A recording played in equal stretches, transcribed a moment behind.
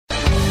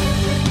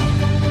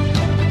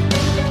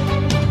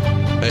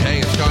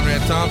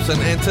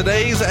Thompson, and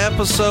today's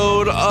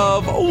episode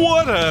of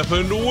What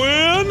Happened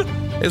When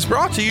is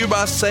brought to you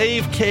by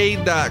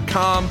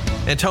SaveCade.com.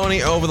 And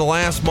Tony, over the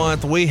last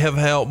month, we have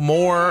helped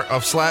more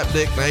of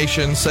Slapdick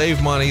Nation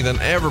save money than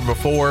ever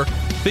before.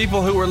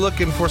 People who were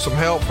looking for some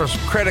help for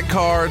some credit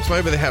cards,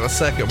 maybe they had a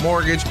second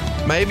mortgage,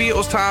 maybe it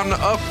was time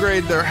to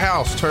upgrade their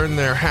house, turn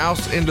their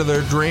house into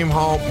their dream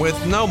home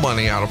with no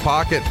money out of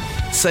pocket.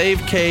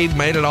 SaveCade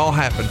made it all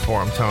happen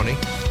for them, Tony.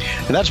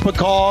 And that's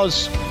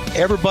because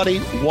everybody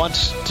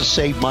wants to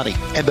save money.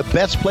 And the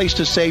best place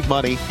to save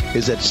money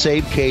is at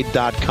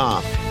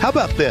SaveCade.com. How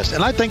about this?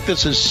 And I think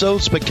this is so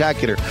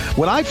spectacular.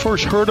 When I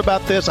first heard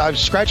about this, I was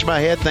scratching my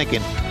head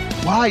thinking,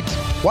 why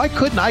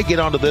couldn't I get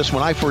onto this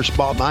when I first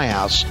bought my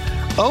house?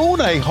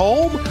 Own a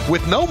home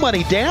with no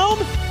money down?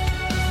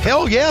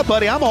 Hell yeah,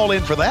 buddy. I'm all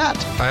in for that.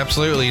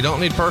 Absolutely. You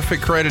don't need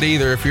perfect credit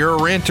either. If you're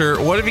a renter,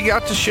 what have you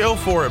got to show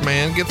for it,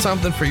 man? Get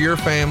something for your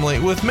family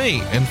with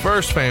me and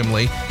First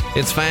Family.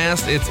 It's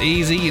fast. It's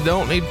easy. You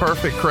don't need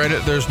perfect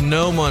credit. There's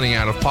no money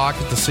out of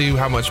pocket to see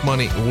how much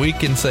money we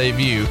can save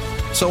you.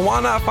 So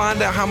why not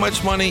find out how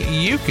much money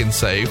you can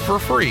save for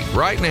free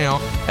right now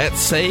at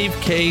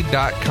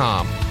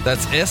SaveCade.com.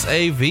 That's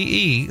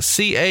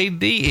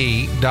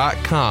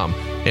SaveCade.com.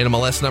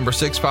 NMLS number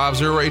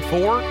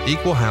 65084,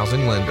 Equal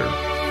Housing Lender.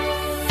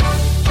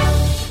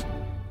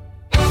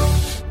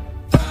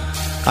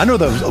 I know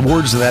the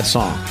words of that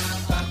song.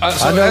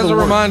 So as a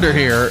reminder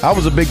here, I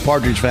was a big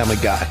Partridge Family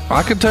guy.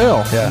 I could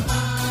tell. Yeah.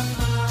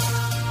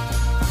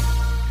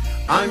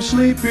 I'm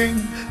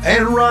sleeping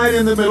and right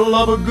in the middle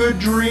of a good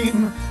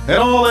dream, and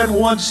all at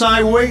once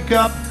I wake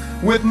up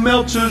with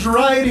Meltzer's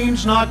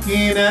writings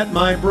knocking at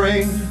my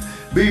brain.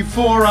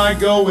 Before I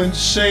go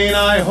insane,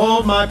 I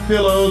hold my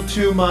pillow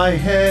to my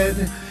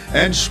head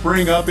and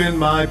spring up in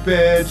my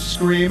bed,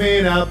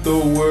 screaming out the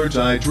words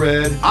I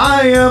dread.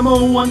 I am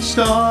a one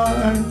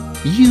star.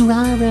 You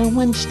are a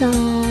one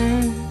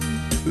star.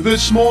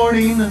 This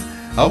morning,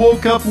 I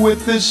woke up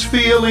with this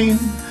feeling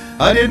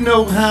I didn't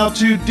know how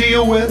to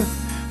deal with,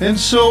 and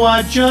so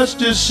I just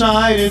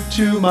decided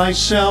to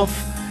myself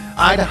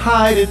I'd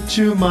hide it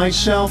to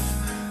myself,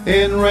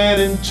 and ran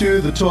into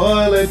the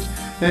toilet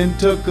and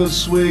took a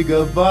swig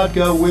of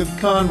vodka with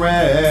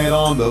Conrad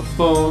on the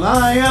phone.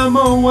 I am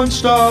a one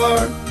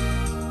star.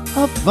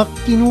 A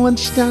fucking one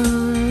star.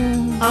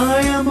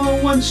 I am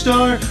a one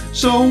star,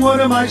 so what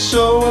am I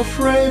so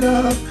afraid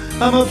of?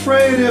 I'm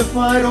afraid if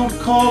I don't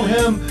call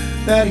him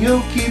that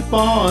he'll keep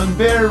on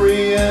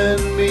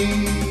burying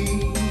me.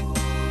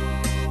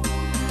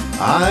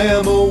 I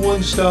am a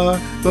one star,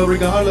 but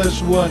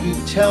regardless what he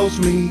tells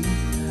me,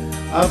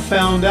 I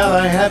found out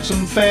I had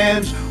some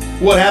fans.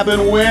 What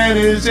happened when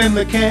is in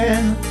the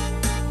can.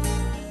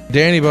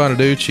 Danny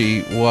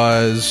Bonaducci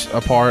was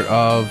a part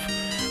of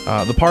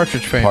the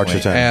Partridge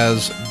Family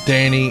as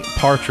Danny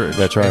Partridge.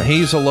 That's right. And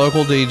he's a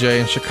local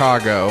DJ in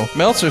Chicago.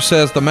 Meltzer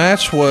says the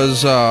match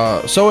was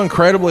so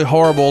incredibly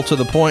horrible to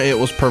the point it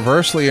was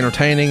perversely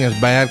entertaining as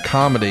bad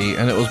comedy,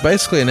 and it was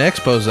basically an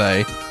expose.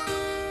 I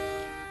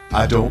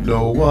don't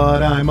know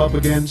what I'm up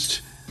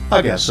against.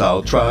 I guess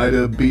I'll try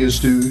to be a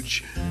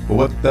stooge.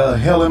 What the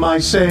hell am I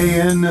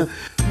saying?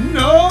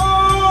 No!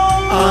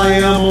 I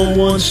am a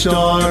one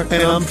star,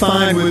 and I'm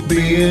fine with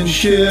being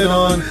shit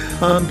on.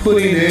 I'm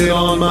putting it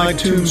on my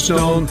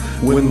tombstone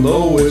when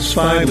Lois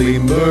finally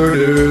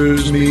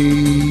murders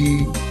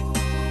me.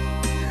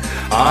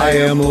 I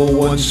am a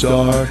one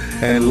star,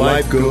 and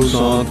life goes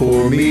on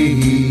for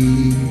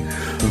me.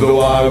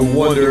 Though I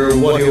wonder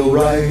what he'll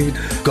write,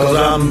 'cause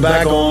I'm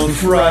back on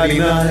Friday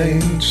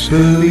nights.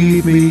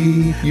 Believe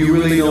me, you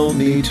really don't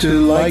need to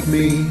like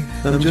me.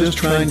 I'm just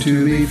trying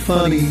to be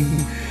funny.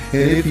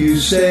 And if you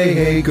say,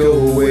 hey, go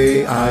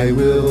away, I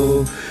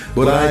will.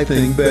 But I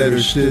think better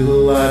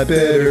still, I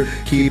better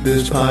keep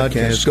this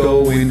podcast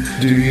going.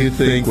 Do you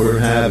think we're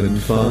having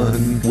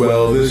fun?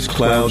 Well, this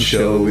clown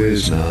show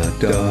is not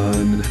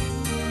done.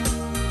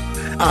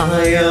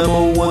 I am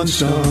a one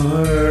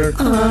star.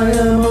 I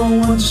am a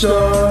one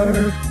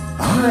star.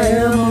 I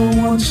am a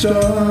one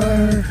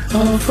star.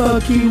 A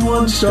fucking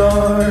one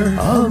star.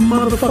 A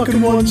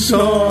motherfucking one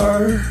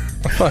star.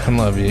 I fucking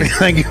love you.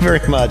 Thank you very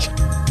much.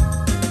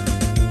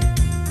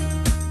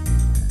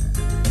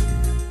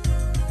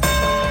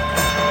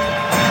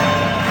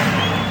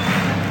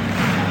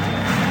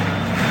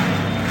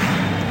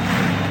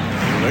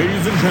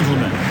 Ladies and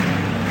gentlemen,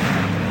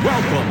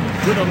 welcome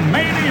to the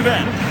main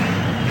event.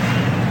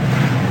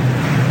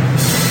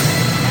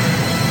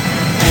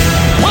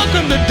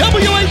 Welcome to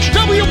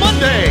WHW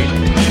Monday.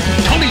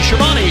 Tony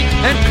Schiavone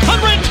and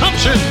Conrad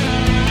Thompson.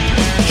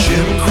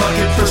 Jim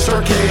Crockett First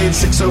Arcade,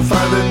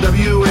 605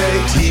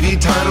 NWA, TV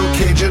title,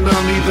 Cajun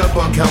Omni, the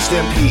Bunkhouse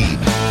Stampede,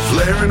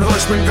 Flair and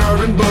Horseman,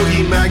 Garvin,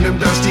 Bogey, Magnum,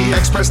 Dusty,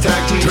 Express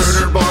Tag Team,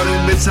 Turner,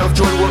 Bonnet, Mid-South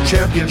Joint World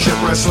Championship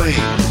Wrestling.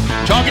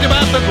 Talking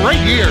about the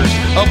great years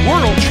of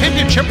World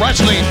Championship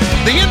Wrestling,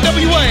 the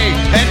NWA,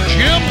 and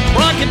Jim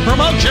Crockett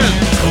Promotions.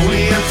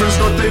 Tony and Friends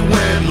North they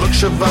win, look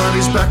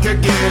Schiavone's back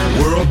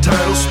again. World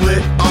title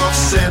split off,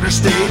 center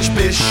stage,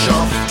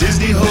 Bischoff,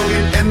 Disney,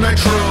 Hogan, and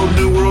Nitro,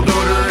 New World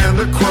Order, and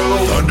The Crow,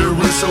 Thunder,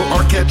 Rusev, so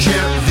Arquette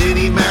champ,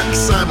 Vinnie Mac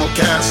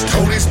simulcast.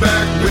 Tony's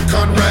back with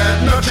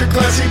Conrad, not your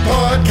classy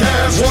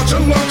podcast. Watch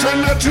a long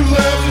time not to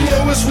laugh,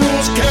 lowest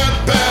rules can't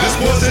pass. This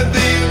wasn't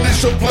the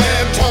initial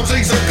plan, Tom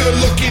Zing's a good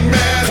looking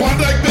man.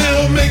 Klondike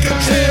Bill, make a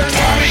tip,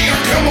 Tommy, you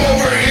come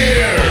over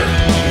here.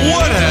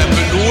 What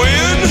happened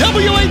when?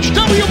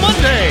 WHW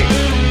Monday.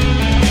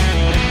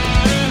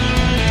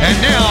 And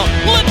now,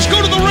 let's go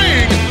to the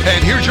ring.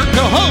 And here's your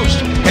co-host.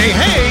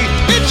 Hey,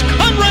 it's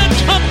Conrad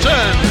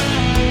Thompson.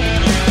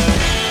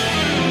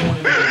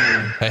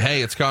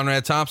 Hey, it's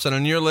Conrad Thompson,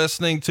 and you're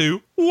listening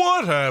to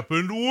What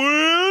Happened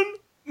When?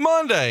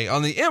 Monday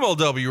on the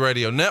MLW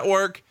Radio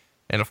Network.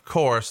 And, of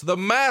course, the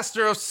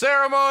master of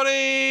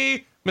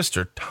ceremony,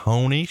 Mr.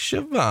 Tony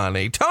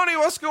Schiavone. Tony,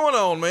 what's going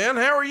on, man?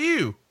 How are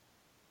you?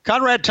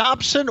 Conrad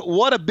Thompson,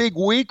 what a big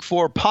week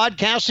for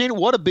podcasting.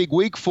 What a big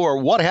week for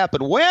What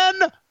Happened When?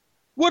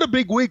 What a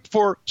big week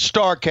for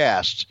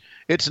StarCast.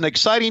 It's an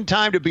exciting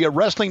time to be a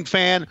wrestling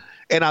fan,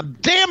 and I'm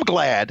damn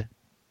glad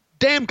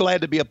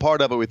to be a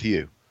part of it with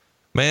you.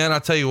 Man, I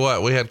tell you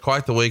what, we had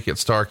quite the week at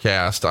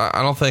StarCast.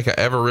 I don't think I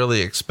ever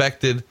really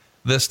expected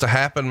this to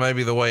happen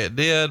maybe the way it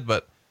did,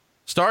 but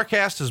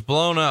StarCast has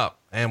blown up,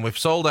 and we've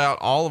sold out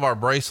all of our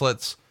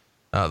bracelets.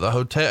 The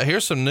hotel,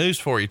 here's some news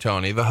for you,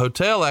 Tony. The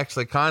hotel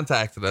actually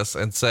contacted us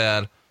and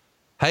said,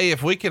 hey,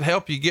 if we could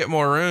help you get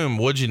more room,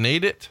 would you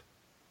need it?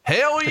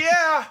 Hell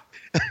yeah.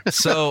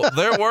 So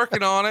they're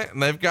working on it,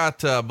 and they've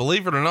got,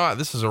 believe it or not,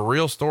 this is a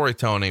real story,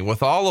 Tony,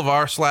 with all of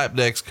our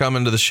slapdicks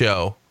coming to the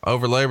show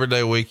over Labor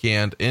Day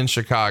weekend in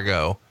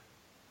Chicago.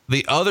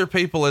 The other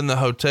people in the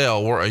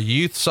hotel were a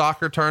youth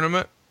soccer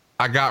tournament.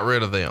 I got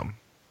rid of them.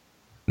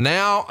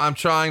 Now I'm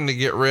trying to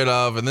get rid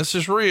of, and this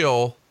is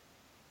real,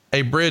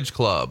 a bridge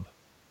club.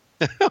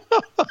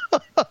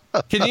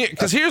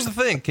 Cause here's the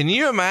thing. Can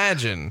you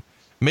imagine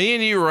me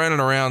and you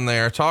running around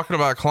there talking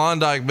about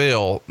Klondike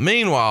Bill?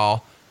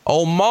 Meanwhile,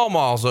 old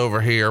Mawmaw's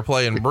over here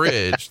playing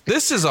bridge.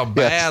 This is a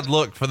bad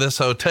look for this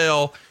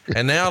hotel.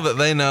 And now that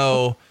they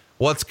know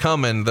what's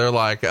coming, they're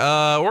like,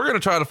 we're going to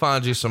try to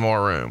find you some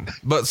more room.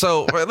 But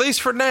so at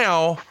least for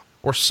now,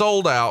 we're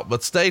sold out,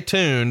 but stay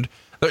tuned.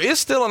 There is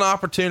still an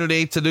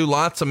opportunity to do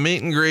lots of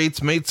meet and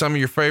greets, meet some of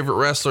your favorite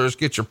wrestlers,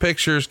 get your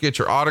pictures, get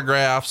your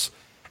autographs.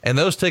 And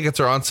those tickets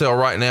are on sale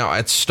right now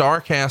at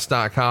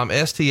starcast.com,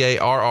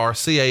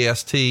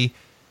 STARRCAST.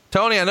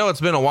 Tony, I know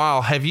it's been a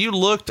while. Have you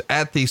looked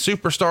at the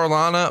Superstar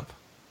lineup?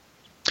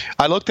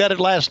 I looked at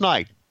it last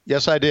night.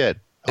 Yes, I did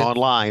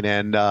online.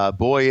 And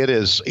boy, it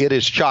is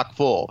chock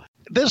full.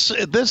 This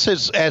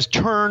has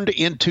turned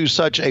into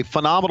such a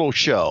phenomenal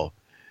show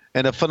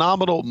and a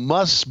phenomenal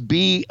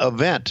must-be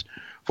event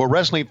for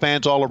wrestling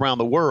fans all around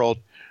the world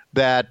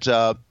that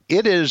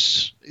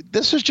this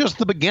is just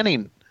the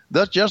beginning.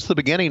 That's just the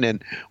beginning.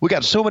 And we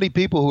got so many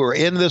people who are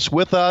in this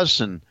with us.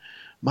 And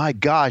my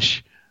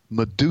gosh,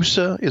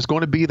 Medusa is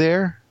going to be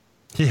there.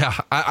 Yeah,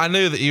 I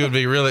knew that you would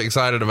be really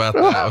excited about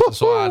that. That's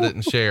why I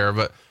didn't share.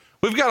 But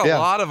we've got a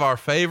lot of our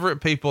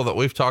favorite people that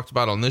we've talked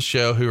about on this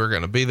show who are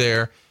going to be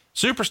there.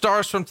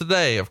 Superstars from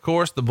today, of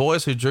course, the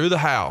boys who drew the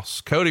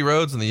house, Cody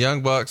Rhodes and the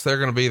Young Bucks, they're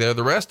going to be there.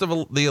 The rest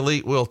of the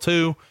Elite will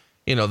too.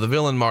 You know, the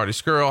villain Marty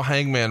Scurll,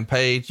 Hangman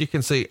Page. You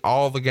can see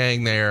all the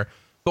gang there.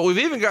 But we've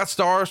even got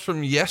stars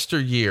from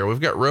yesteryear.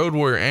 We've got Road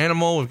Warrior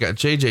Animal. We've got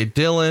JJ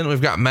Dillon.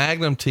 We've got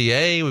Magnum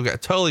TA. We've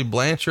got Tully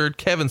Blanchard,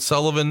 Kevin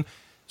Sullivan.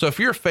 So if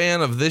you're a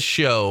fan of this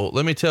show,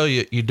 let me tell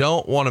you, you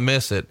don't want to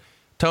miss it.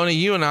 Tony,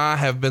 you and I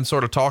have been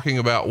sort of talking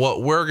about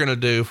what we're going to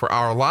do for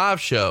our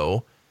live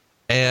show.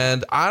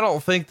 And I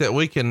don't think that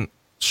we can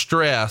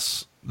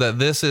stress that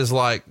this is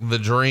like the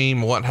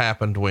dream. What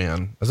happened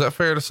when? Is that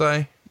fair to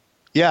say?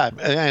 Yeah.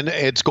 And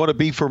it's going to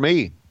be for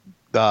me.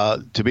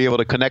 To be able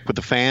to connect with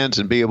the fans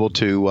and be able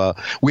to,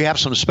 we have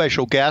some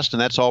special guests,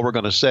 and that's all we're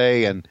going to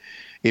say. And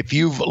if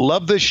you've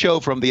loved this show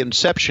from the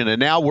inception, and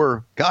now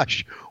we're,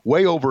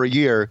 way over a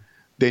year,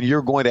 then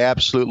you're going to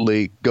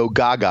absolutely go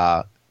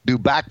gaga, do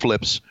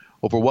backflips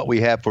over what we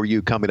have for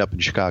you coming up in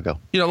Chicago.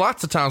 You know,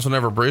 lots of times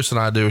whenever Bruce and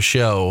I do a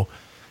show,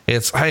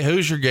 it's, hey,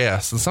 who's your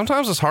guest? And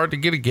sometimes it's hard to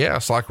get a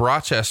guest, like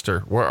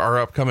Rochester, where our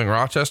upcoming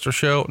Rochester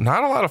show.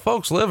 Not a lot of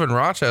folks live in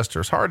Rochester.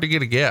 It's hard to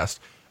get a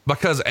guest.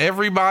 Because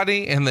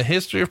everybody in the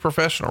history of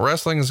professional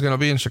wrestling is going to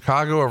be in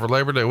Chicago over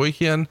Labor Day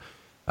weekend.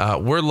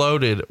 We're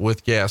loaded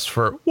with guests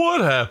for What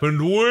Happened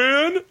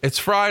When? It's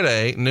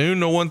Friday,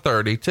 noon to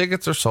 1:30.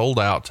 Tickets are sold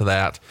out to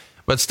that.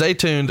 But stay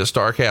tuned to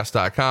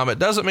starcast.com. It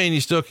doesn't mean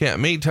you still can't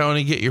meet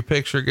Tony, get your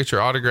picture, get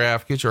your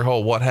autograph, get your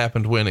whole What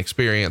Happened When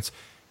experience.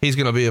 He's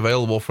going to be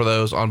available for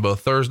those on both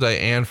Thursday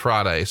and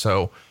Friday.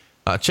 So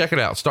check it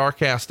out,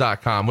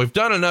 starcast.com. We've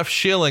done enough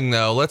shilling,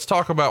 though. Let's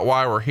talk about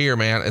why we're here,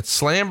 man. It's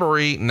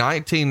Slamboree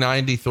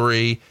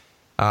 1993.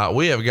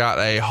 We have got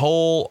a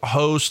whole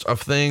host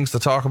of things to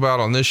talk about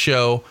on this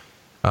show.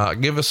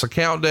 Give us a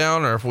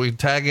countdown, or if we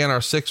tag in our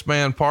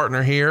 6-man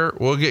partner here,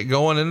 we'll get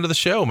going into the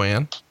show,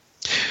 man.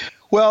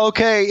 Well,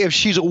 okay, if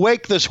she's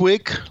awake this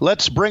week,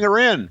 let's bring her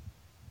in.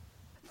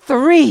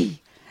 3,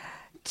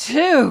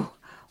 2,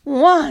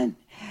 1,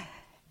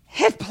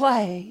 hit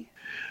play.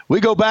 We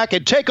go back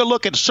and take a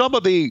look at some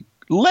of the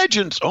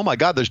legends. Oh, my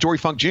God, there's Dory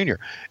Funk Jr.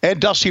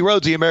 and Dusty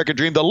Rhodes, the American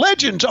Dream, the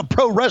legends of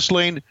pro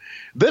wrestling.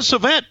 This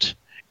event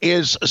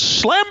is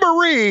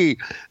Slamboree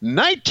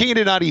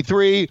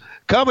 1993,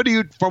 coming to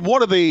you from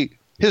one of the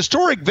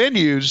historic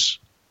venues,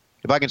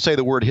 if I can say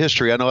the word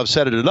history. I know I've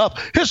said it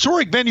enough.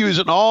 Historic venues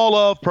in all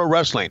of pro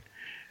wrestling.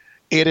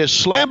 It is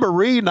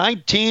Slamboree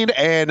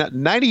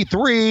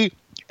 1993,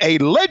 a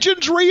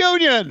Legends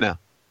reunion.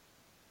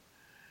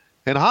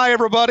 And hi,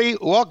 everybody.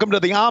 Welcome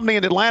to the Omni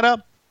in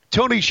Atlanta.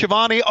 Tony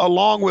Schiavone,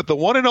 along with the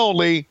one and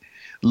only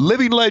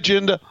living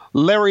legend,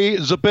 Larry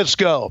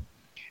Zbyszko.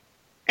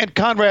 And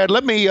Conrad,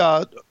 let me,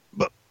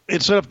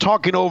 instead of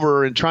talking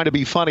over and trying to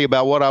be funny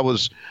about what I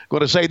was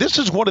going to say, this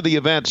is one of the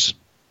events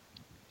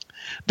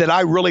that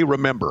I really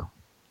remember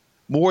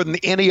more than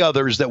any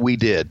others that we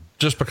did.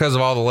 Just because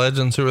of all the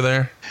legends who were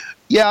there?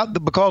 Yeah,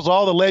 because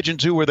all the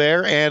legends who were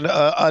there. And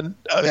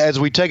as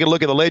we take a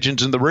look at the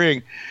legends in the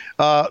ring,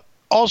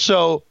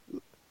 also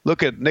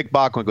look at Nick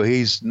Bockwinkel.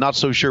 He's not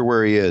so sure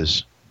where he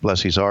is.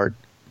 Bless his heart.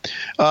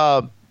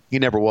 He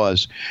never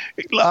was.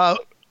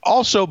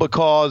 Also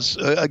because,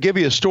 I'll give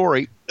you a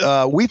story.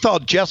 We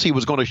thought Jesse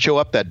was going to show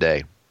up that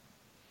day.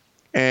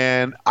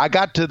 And I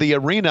got to the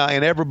arena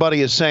and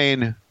everybody is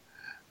saying,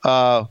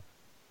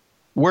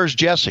 where's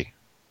Jesse?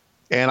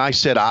 And I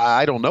said,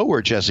 I don't know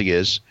where Jesse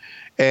is.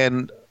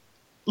 And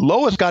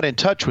Lois got in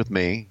touch with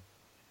me.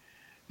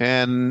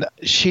 And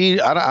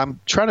I'm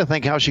trying to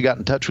think how she got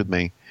in touch with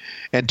me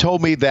and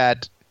told me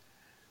that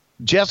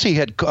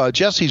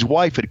Jesse's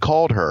wife had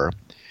called her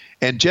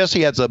and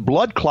Jesse has a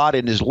blood clot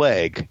in his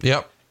leg.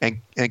 Yep. And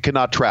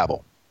cannot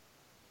travel.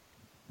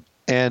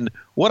 And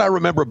what I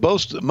remember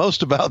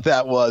most about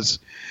that was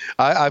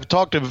I've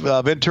talked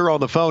to Ventura on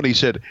the phone. He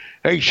said,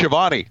 hey,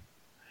 Schiavone.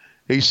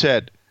 He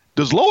said,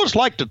 does Lois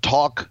like to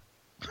talk?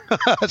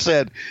 I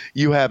said,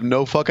 you have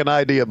no fucking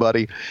idea,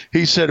 buddy.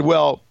 He said,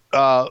 well,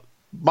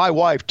 my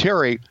wife,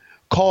 Terry,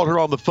 called her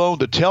on the phone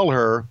to tell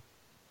her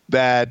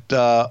that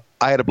I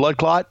had a blood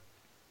clot.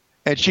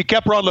 And she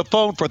kept her on the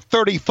phone for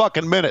 30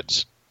 fucking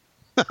minutes.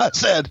 I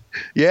said,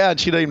 yeah, and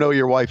she didn't even know who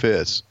your wife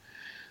is.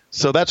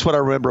 So that's what I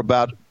remember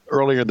about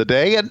earlier in the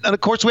day. And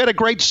of course, we had a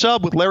great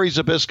sub with Larry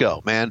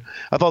Zbyszko, man.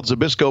 I thought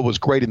Zbyszko was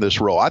great in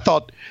this role. I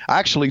thought,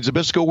 actually,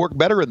 Zbyszko worked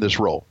better in this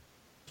role.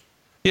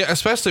 Yeah,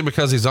 especially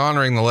because he's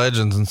honoring the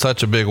legends in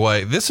such a big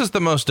way. This is the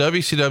most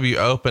WCW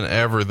open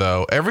ever,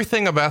 though.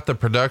 Everything about the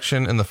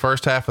production in the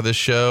first half of this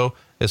show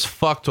is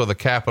fucked with a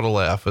capital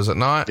F, is it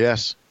not?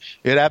 Yes,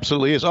 it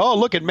absolutely is. Oh,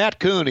 look at Matt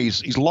Coon.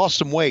 He's lost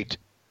some weight.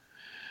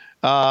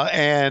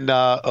 And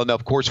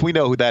of course, we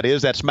know who that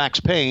is. That's Max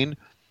Payne.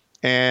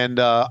 And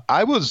I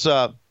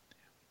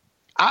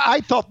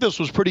thought this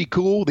was pretty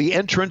cool, the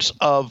entrance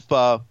of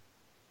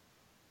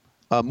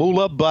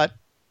Moolah, but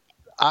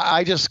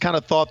I just kind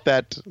of thought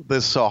that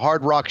this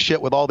hard rock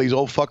shit with all these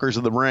old fuckers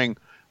in the ring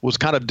was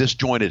kind of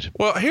disjointed.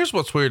 Well, here's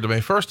what's weird to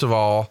me. First of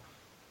all,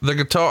 the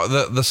guitar,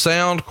 the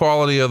sound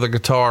quality of the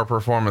guitar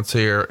performance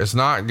here is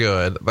not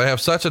good. They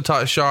have such a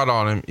tight shot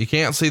on him. You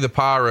can't see the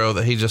pyro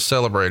that he just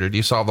celebrated.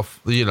 You saw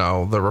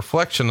the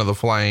reflection of the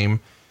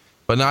flame,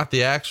 but not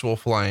the actual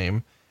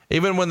flame.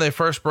 Even when they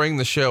first bring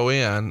the show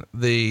in,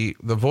 the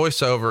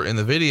voiceover in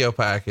the video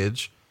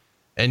package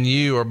and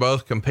you are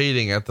both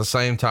competing at the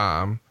same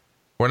time.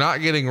 We're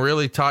not getting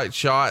really tight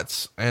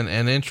shots and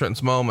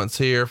entrance moments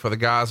here for the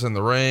guys in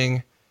the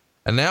ring.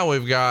 And now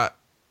we've got,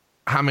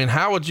 I mean,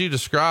 how would you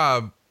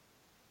describe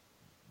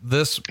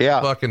this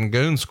fucking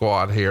goon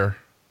squad here?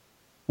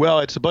 Well,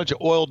 it's a bunch of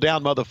oiled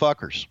down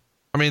motherfuckers.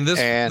 I mean,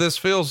 this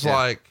feels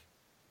like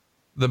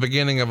the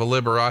beginning of a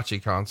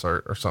Liberace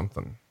concert or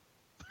something,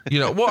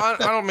 well, I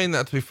don't mean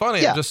that to be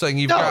funny. I'm just saying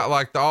you've got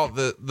like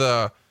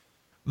the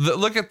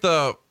look at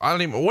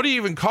what do you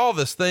even call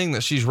this thing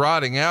that she's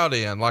riding out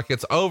in? Like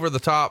it's over the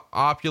top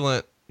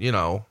opulent,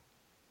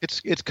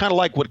 It's kind of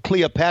like what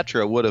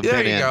Cleopatra would have been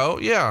in. There you go.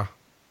 Yeah.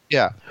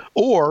 Yeah.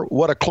 Or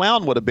what a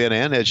clown would have been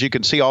in, as you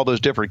can see all those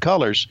different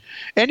colors.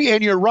 And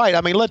you're right.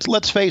 I mean,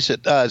 let's face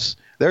it.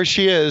 There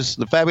she is,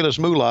 the fabulous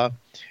Moolah.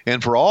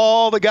 And for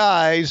all the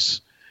guys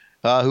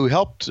who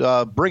helped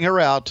bring her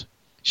out,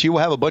 she will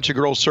have a bunch of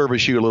girls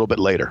service you a little bit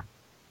later.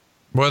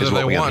 Whether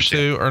they want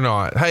to or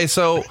not. Hey,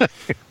 so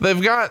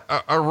they've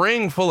got a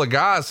ring full of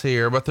guys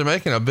here, but they're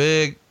making a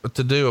big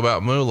to-do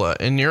about Moolah.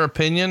 In your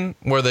opinion,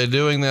 were they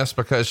doing this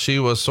because she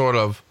was sort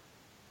of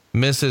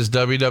Mrs.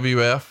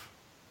 WWF?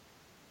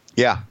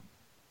 Yeah.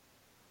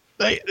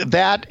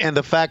 That and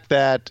the fact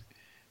that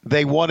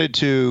they wanted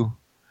to,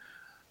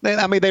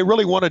 they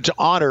really wanted to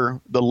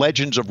honor the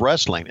legends of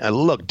wrestling. And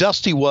look,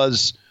 Dusty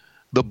was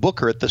the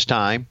booker at this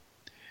time,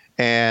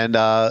 and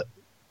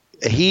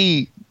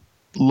he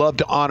loved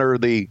to honor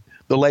the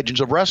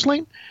legends of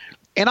wrestling,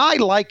 and I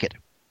like it.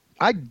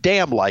 I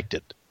damn liked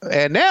it.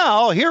 And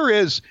now here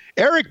is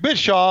Eric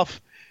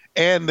Bischoff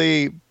and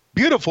the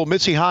beautiful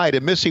Missy Hyde.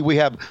 And Missy, we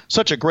have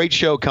such a great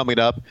show coming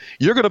up.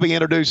 You're going to be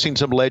introducing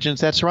some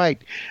legends. That's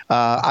right.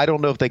 I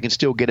don't know if they can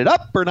still get it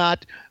up or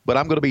not, but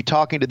I'm going to be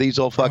talking to these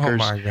old fuckers. Oh,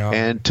 my God.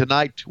 And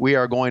tonight we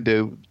are going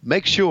to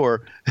make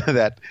sure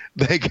that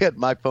they get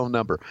my phone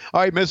number.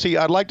 All right, Missy,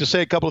 I'd like to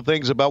say a couple of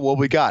things about what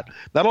we got.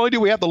 Not only do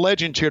we have the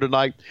legends here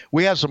tonight,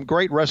 we have some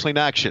great wrestling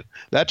action.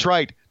 That's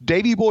right.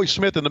 Davey Boy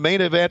Smith in the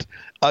main event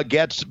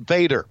against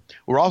Vader.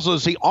 We're also going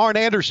to see Arn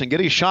Anderson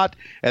get a shot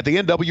at the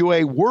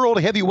NWA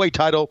World Heavyweight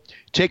title,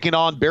 taking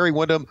on Barry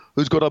Windham,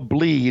 who's going to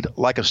bleed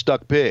like a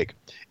stuck pig.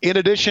 In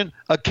addition,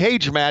 a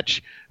cage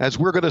match, as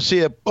we're going to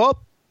see a... Oh,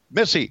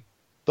 Missy,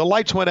 the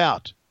lights went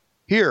out.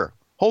 Here,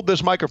 hold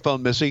this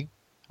microphone, Missy.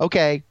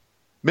 Okay.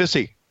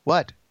 Missy,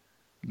 what?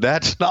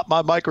 That's not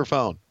my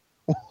microphone.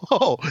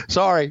 Oh,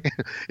 sorry.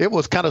 It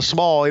was kind of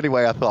small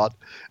anyway, I thought.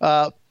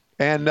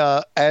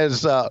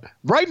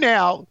 Right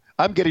now,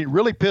 I'm getting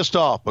really pissed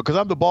off because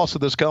I'm the boss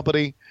of this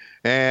company,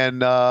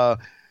 and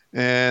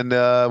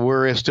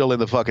we're still in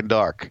the fucking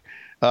dark.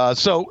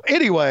 So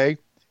anyway,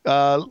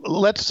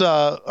 let's.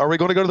 Are we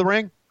going to go to the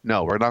ring?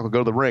 No, we're not going to go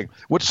to the ring.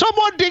 Would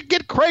someone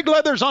get Craig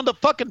Leathers on the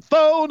fucking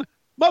phone,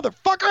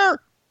 motherfucker?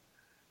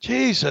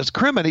 Jesus,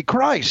 criminy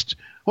Christ.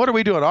 What are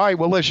we doing? All right,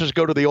 well, let's just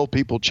go to the old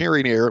people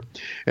cheering here,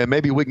 and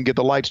maybe we can get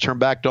the lights turned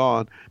back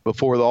on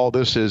before all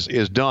this is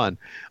done.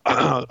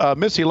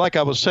 Missy, like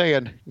I was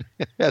saying,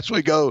 as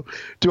we go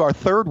to our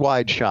third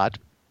wide shot,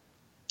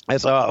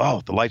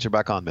 the lights are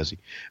back on, Missy.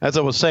 As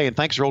I was saying,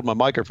 thanks for holding my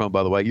microphone,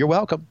 by the way. You're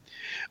welcome.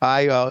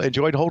 I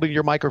enjoyed holding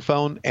your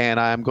microphone, and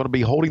I'm going to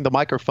be holding the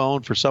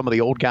microphone for some of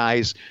the old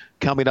guys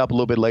coming up a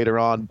little bit later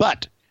on.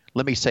 But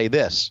let me say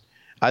this.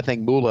 I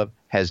think Moolah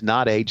has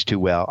not aged too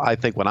well. I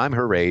think when I'm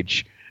her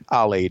age,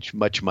 I'll age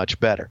much, much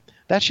better.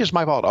 That's just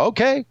my fault.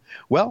 Okay.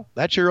 Well,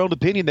 that's your own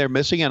opinion there,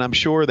 Missy, and I'm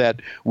sure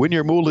that when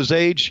you're Moolah's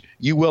age,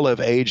 you will have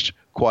aged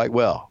quite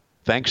well.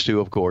 Thanks to,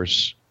 of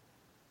course,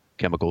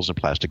 chemicals and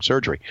plastic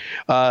surgery.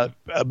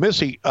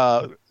 Missy,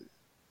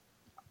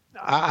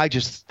 I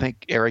just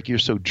think, Eric, you're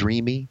so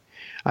dreamy.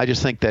 I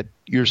just think that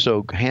you're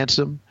so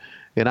handsome.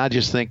 And I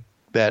just think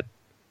that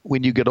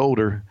when you get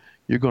older,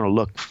 you're going to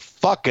look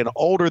fucking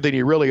older than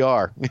you really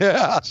are.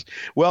 Yes.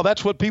 Well,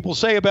 that's what people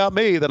say about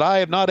me, that I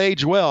have not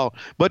aged well.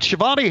 But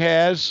Shivani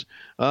has.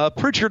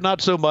 Pritchard,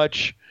 not so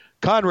much.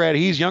 Conrad,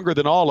 he's younger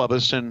than all of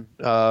us. And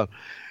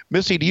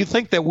Missy, do you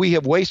think that we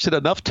have wasted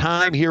enough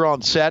time here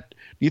on set?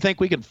 Do you think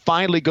we can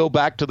finally go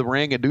back to the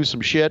ring and do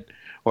some shit?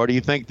 Or do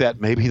you think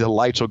that maybe the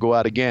lights will go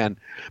out again?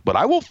 But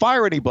I won't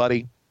fire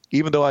anybody,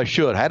 even though I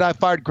should. Had I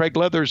fired Craig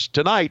Leathers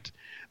tonight,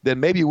 then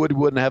maybe we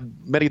wouldn't have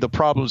many of the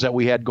problems that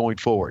we had going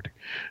forward.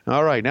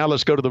 All right, now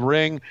let's go to the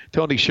ring.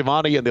 Tony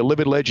Schiavone and the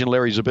living legend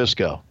Larry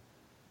Zbyszko.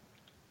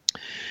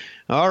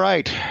 All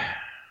right.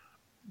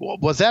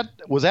 Was that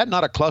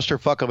not a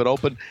clusterfuck of an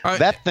open?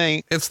 That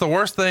thing. It's the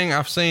worst thing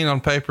I've seen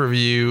on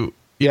pay-per-view,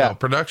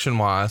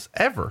 production-wise,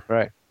 ever.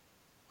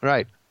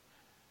 Right.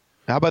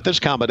 How about this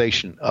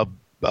combination of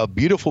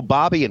beautiful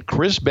Bobby and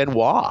Chris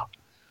Benoit?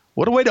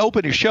 What a way to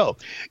open your show.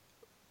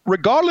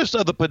 Regardless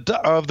of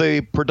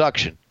the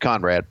production,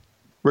 Conrad,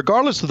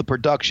 regardless of the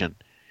production,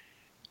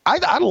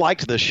 I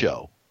liked this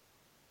show.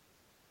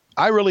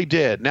 I really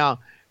did. Now,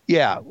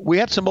 yeah, we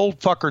had some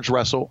old fuckers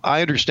wrestle.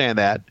 I understand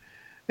that.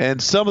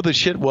 And some of the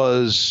shit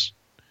was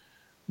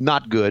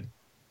not good.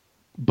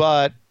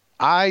 But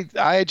I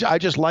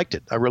just liked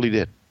it. I really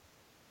did.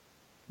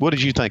 What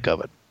did you think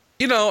of it?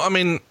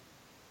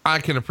 I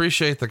can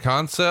appreciate the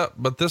concept,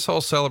 but this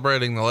whole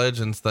celebrating the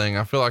legends thing,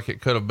 I feel like it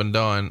could have been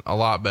done a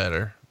lot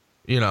better.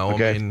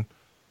 Okay.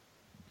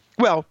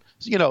 Well,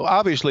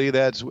 obviously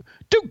that's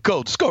Too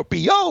Cold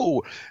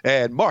Scorpio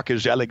and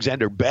Marcus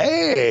Alexander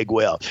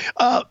Bagwell.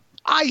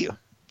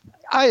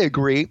 I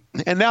agree.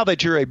 And now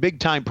that you're a big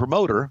time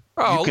promoter.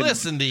 Oh,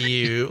 listen to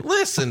you.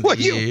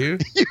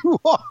 You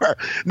are.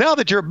 Now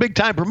that you're a big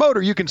time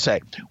promoter, you can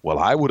say, well,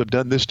 I would have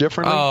done this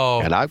differently.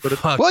 Oh, and I would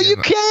have. Well, you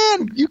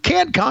can. You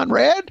can,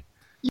 Conrad.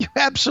 You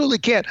absolutely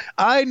can.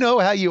 I know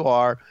how you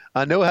are.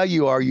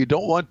 You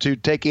don't want to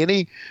take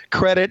any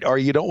credit, or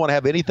you don't want to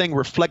have anything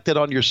reflected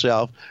on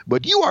yourself,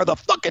 but you are the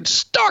fucking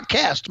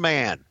StarCast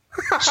man.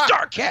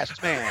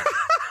 StarCast man.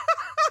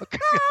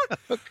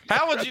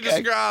 How would you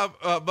describe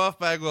Buff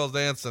Bagwell's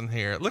dancing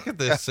here? Look at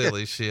this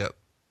silly shit.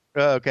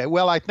 Okay.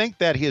 Well, I think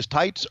that his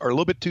tights are a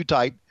little bit too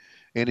tight,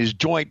 and his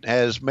joint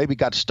has maybe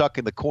got stuck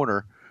in the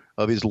corner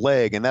of his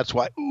leg, and that's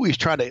why he's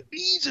trying to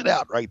ease it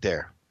out right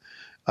there.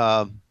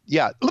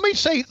 Yeah, let me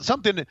say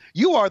something.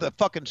 You are the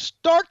fucking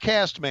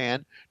StarCast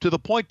man to the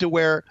point to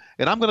where,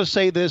 and I'm going to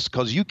say this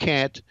because you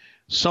can't,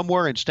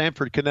 somewhere in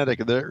Stamford,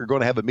 Connecticut, they're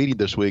going to have a meeting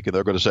this week, and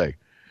they're going to say,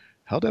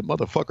 how'd that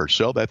motherfucker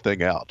sell that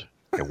thing out?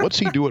 And what's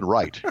he doing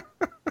right?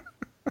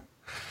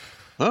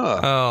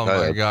 Oh,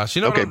 my gosh.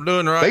 You know what I'm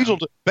doing right?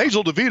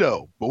 Basil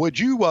DeVito, would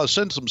you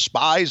send some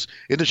spies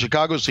into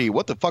Chicago to see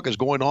what the fuck is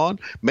going on?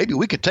 Maybe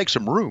we could take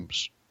some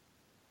rooms.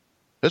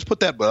 Let's put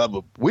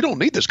that, we don't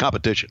need this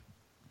competition.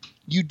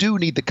 You do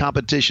need the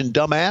competition,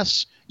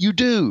 dumbass. You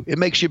do. It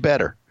makes you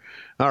better.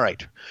 All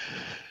right.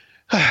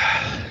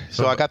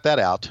 So I got that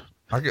out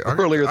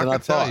earlier than I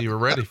thought. You were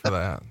ready for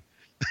that.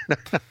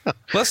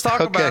 Let's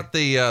talk about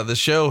the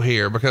show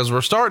here, because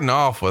we're starting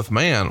off with,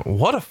 man,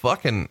 what a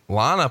fucking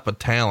lineup of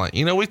talent.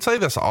 You know, we say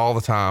this all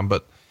the time,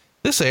 but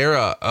this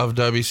era of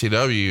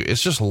WCW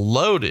is just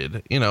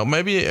loaded. You know,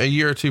 maybe a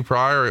year or two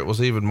prior, it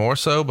was even more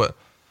so, but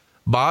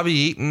Bobby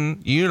Eaton,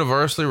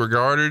 universally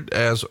regarded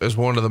as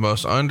one of the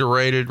most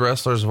underrated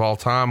wrestlers of all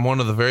time, one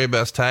of the very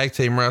best tag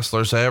team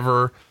wrestlers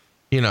ever.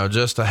 You know,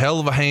 just a hell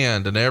of a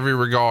hand in every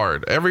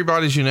regard.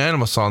 Everybody's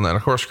unanimous on that.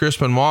 Of course, Chris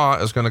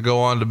Benoit is going to go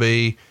on to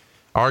be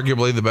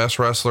arguably the best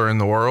wrestler in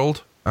the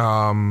world.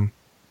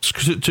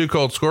 Too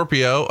Cold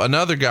Scorpio,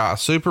 another guy,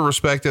 super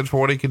respected for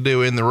what he could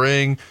do in the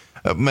ring,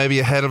 maybe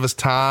ahead of his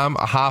time,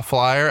 a high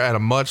flyer at a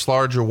much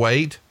larger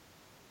weight,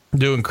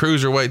 doing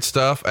cruiserweight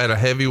stuff at a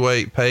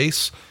heavyweight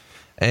pace.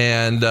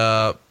 And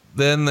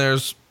then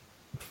there's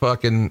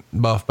fucking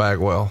Buff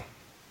Bagwell.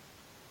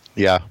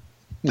 Yeah.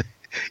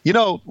 You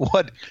know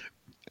what?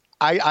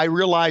 I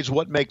realize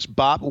what makes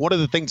one of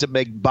the things that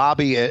make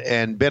Bobby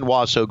and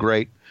Benoit so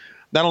great.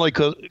 Not only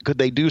could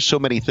they do so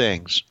many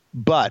things,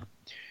 but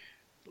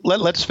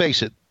let's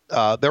face it,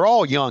 they're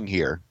all young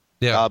here.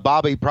 Yeah.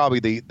 Bobby,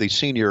 probably the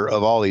senior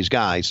of all these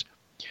guys.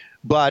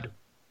 But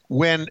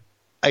when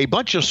a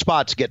bunch of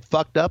spots get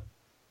fucked up,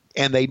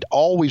 and they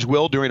always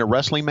will during a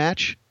wrestling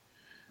match,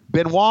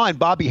 Benoit and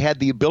Bobby had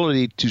the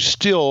ability to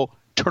still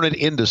turn it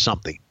into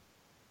something.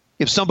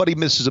 If somebody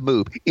misses a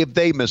move, if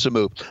they miss a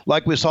move,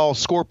 like we saw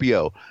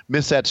Scorpio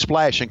miss that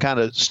splash and kind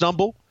of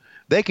stumble,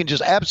 they can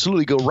just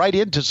absolutely go right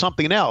into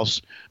something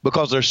else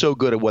because they're so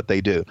good at what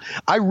they do.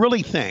 I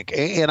really think,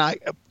 I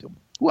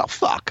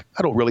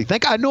don't really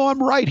think. I know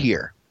I'm right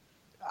here.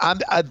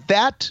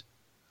 That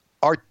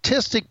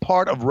artistic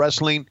part of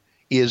wrestling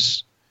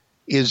does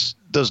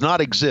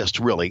not exist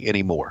really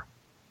anymore.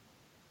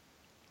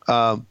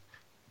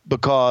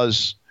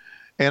 Because,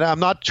 and I'm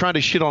not trying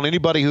to shit on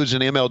anybody who's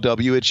in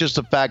MLW. It's just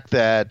the fact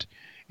that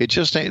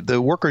the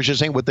workers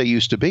just ain't what they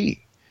used to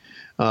be,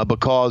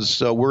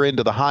 because we're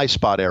into the high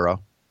spot era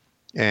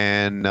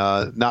and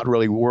not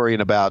really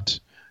worrying about,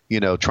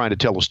 trying to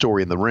tell a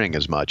story in the ring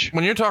as much.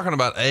 When you're talking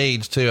about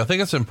age too, I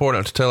think it's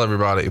important to tell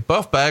everybody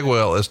Buff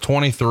Bagwell is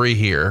 23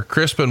 here.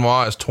 Chris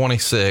Benoit is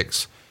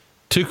 26.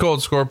 Too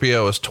Cold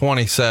Scorpio is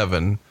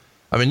 27.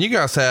 I mean, you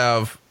guys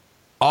have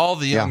all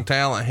the young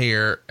talent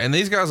here, and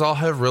these guys all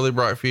have really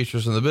bright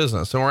futures in the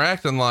business. And we're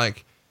acting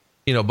like,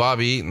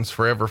 Bobby Eaton's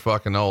forever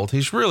fucking old.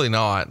 He's really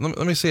not.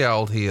 Let me see how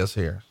old he is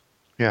here.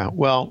 Yeah.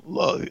 Well,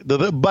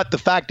 but the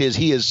fact is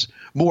he is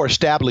more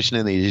established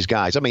than these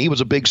guys. I mean, he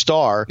was a big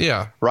star.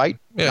 Yeah. Right.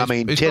 Yeah, I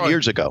mean, 10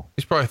 years ago.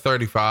 He's probably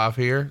 35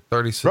 here,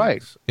 36.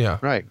 Right. Yeah.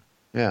 Right.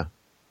 Yeah.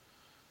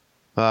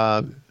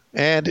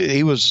 And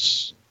he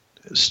was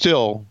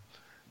still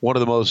one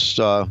of the most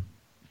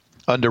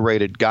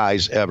underrated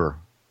guys ever.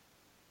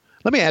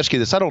 Let me ask you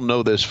this. I don't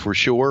know this for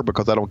sure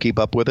because I don't keep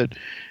up with it.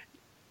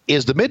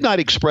 Is the Midnight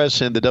Express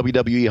in the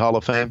WWE Hall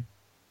of Fame?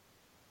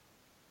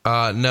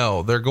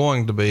 No, they're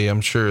going to be,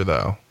 I'm sure,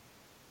 though.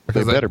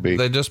 They better be.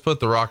 They just put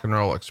the Rock and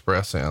Roll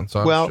Express in.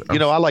 So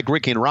I like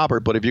Ricky and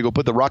Robert, but if you go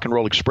put the Rock and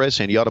Roll Express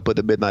in, you ought to put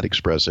the Midnight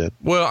Express in.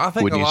 Well, I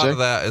think a lot of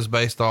that is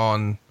based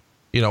on,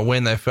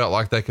 when they felt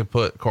like they could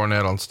put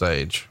Cornette on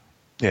stage.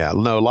 Yeah,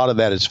 no, a lot of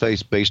that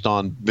is based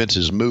on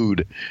Vince's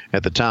mood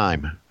at the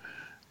time,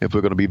 if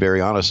we're going to be very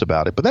honest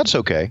about it. But that's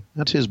okay.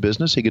 That's his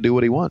business. He can do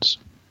what he wants.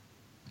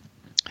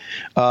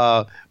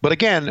 But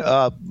again,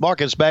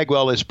 Marcus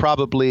Bagwell is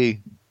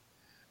probably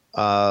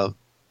the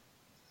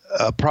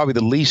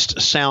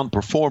least sound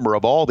performer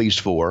of all these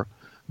four.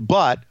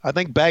 But I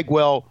think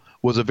Bagwell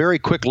was a very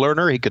quick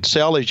learner. He could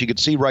sell, as you could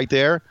see right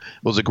there. It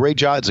was a great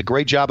job. It's a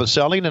great job of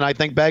selling. And I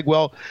think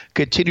Bagwell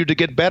continued to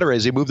get better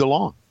as he moved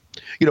along.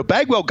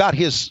 Bagwell got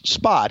his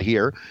spot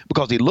here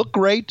because he looked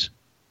great.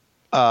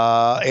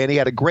 And he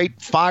had a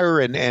great fire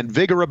and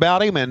vigor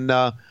about him.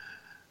 And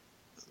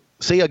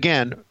see,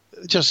 again,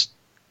 just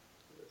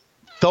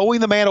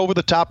throwing the man over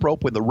the top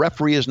rope when the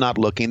referee is not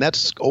looking.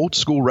 That's old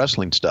school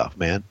wrestling stuff,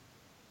 man.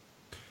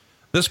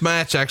 This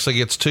match actually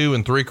gets 2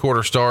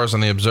 3/4 stars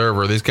on the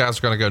Observer. These guys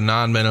are going to go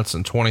 9 minutes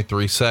and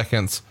 23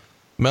 seconds.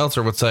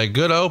 Meltzer would say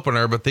good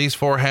opener, but these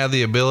four had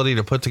the ability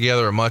to put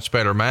together a much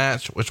better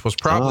match, which was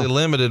probably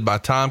limited by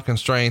time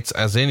constraints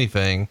as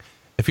anything.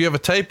 If you have a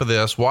tape of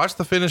this, watch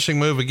the finishing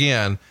move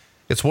again.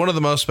 It's one of the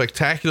most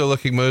spectacular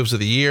looking moves of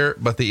the year,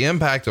 but the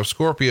impact of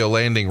Scorpio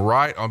landing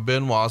right on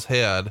Benoit's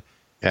head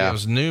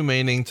gives new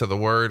meaning to the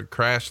word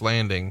crash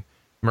landing.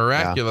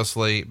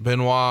 Miraculously,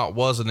 Benoit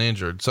wasn't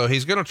injured. So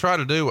he's going to try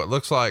to do what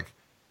looks like,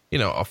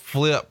 a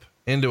flip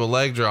into a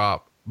leg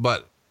drop,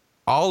 but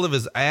all of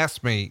his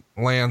ass meat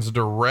lands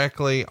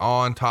directly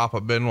on top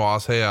of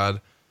Benoit's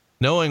head.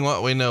 Knowing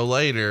what we know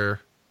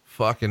later,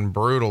 fucking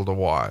brutal to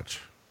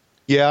watch.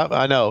 Yeah,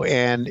 I know.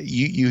 And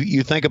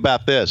you think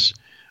about this,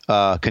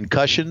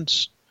 concussion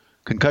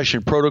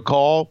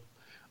protocol,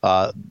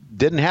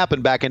 didn't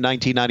happen back in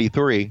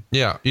 1993.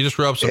 Yeah. You just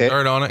rubbed some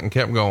dirt on it and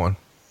kept going.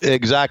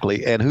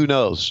 Exactly. And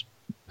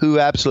who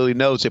absolutely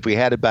knows if we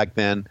had it back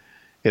then,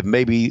 if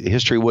maybe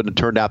history wouldn't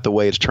have turned out the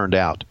way it's turned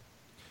out.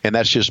 And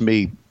that's just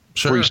me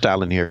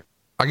freestyling here.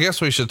 I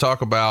guess we should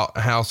talk about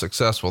how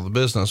successful the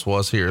business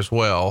was here as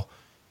well.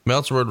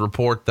 Meltzer would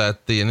report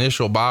that the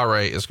initial buy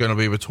rate is going to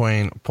be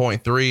between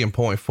 0.3 and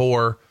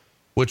 0.4,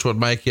 which would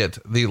make it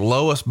the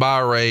lowest buy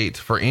rate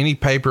for any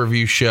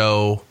pay-per-view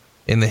show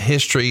in the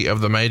history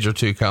of the major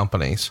two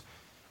companies.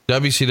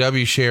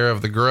 WCW share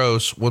of the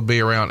gross would be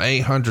around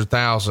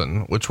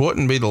 800,000, which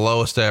wouldn't be the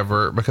lowest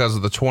ever because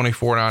of the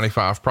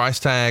 $24.95 price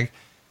tag,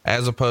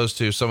 as opposed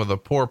to some of the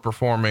poor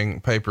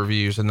performing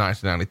pay-per-views in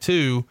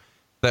 1992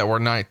 that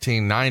were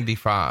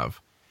 $19.95.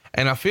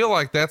 And I feel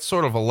like that's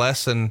sort of a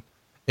lesson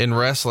in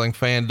wrestling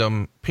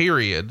fandom,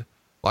 period.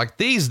 Like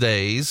these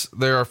days,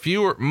 there are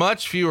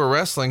much fewer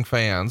wrestling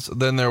fans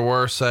than there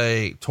were,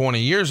 say,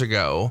 20 years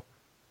ago.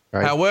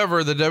 Right.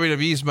 However, the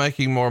WWE is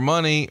making more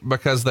money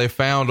because they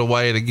found a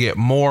way to get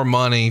more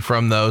money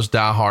from those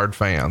diehard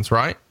fans,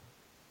 right?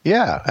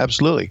 Yeah,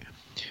 absolutely.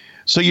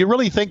 So you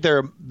really think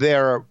there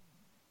are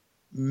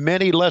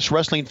many less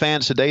wrestling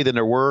fans today than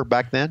there were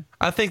back then?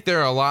 I think there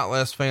are a lot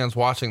less fans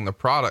watching the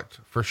product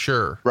for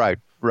sure. Right.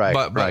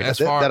 But right. As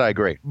far that I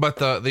agree. But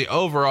the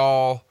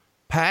overall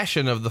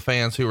passion of the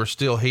fans who are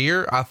still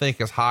here, I think,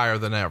 is higher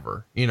than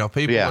ever. You know,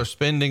 people are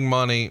spending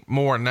money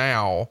more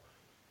now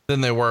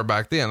than they were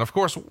back then. Of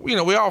course, you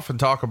know, we often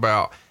talk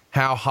about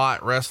how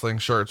hot wrestling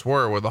shirts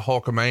were with a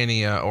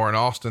Hulkamania or an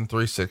Austin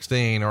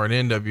 316 or an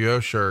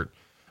NWO shirt.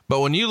 But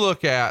when you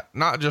look at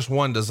not just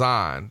one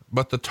design,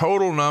 but the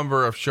total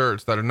number of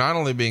shirts that are not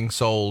only being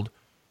sold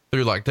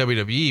through like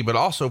WWE, but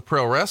also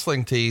pro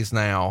wrestling tees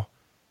now,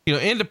 you know,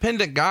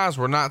 independent guys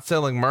were not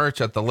selling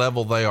merch at the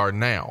level they are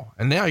now.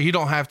 And now you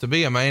don't have to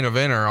be a main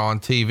eventer on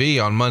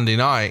TV on Monday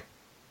night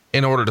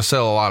in order to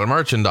sell a lot of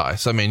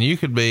merchandise. I mean, you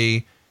could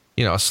be,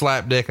 you know, a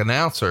slapdick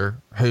announcer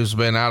who's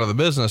been out of the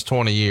business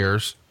 20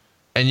 years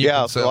and you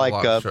can sell like, a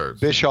lot of shirts.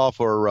 Bischoff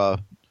or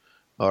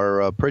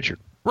Pritchard.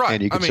 Right.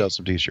 And you can sell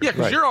some t-shirts. Yeah.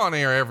 Cause you're on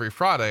air every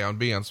Friday on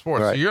BN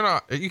Sports. Right.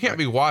 So you can't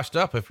be washed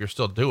up if you're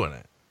still doing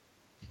it.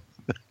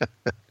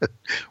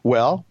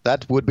 Well,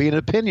 that would be an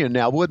opinion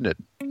now, wouldn't it?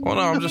 Well,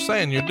 no, I'm just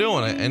saying you're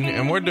doing it,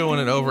 and we're doing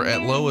it over at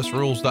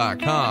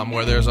lowestrules.com,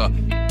 where there's a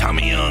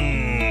Tommy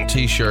Young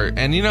t-shirt.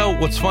 And you know,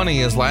 what's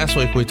funny is last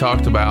week we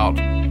talked about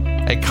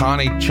a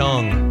Connie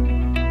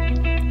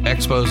Chung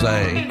expose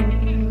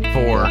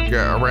for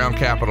around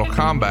Capital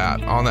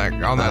Combat on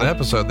that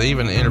episode. They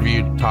even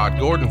interviewed Todd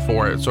Gordon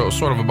for it. So it was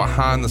sort of a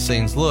behind the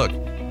scenes look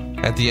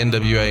at the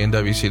NWA and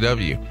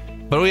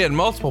WCW. But we had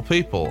multiple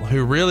people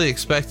who really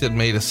expected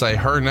me to say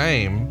her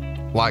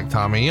name like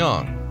Tommy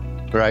Young.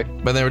 Right.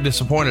 But they were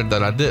disappointed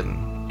that I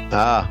didn't.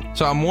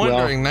 So I'm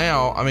wondering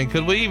now, I mean,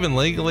 could we even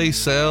legally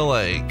sell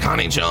a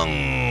Connie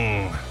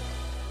Chung?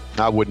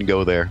 I wouldn't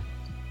go there.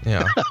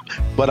 Yeah.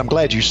 But I'm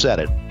glad you said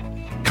it.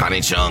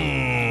 Connie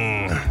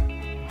Chung.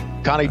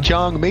 Connie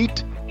Chung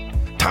meet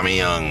Tommy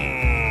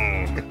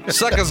Young.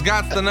 Suckers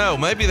got to know.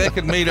 Maybe they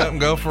could meet up and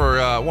go for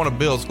one of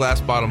Bill's glass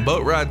bottom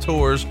boat ride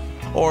tours.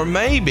 Or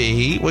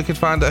maybe we could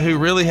find out who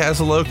really has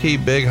a low-key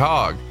big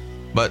hog.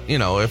 But, you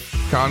know, if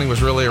Connie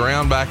was really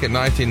around back in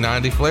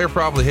 1990, Flair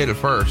probably hit it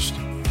first.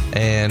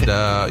 And,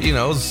 you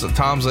know,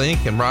 Tom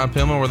Zink and Brian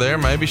Pillman were there.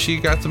 Maybe she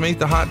got to meet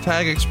the Hot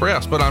Tag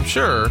Express. But I'm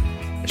sure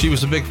she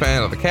was a big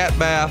fan of the cat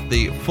bath,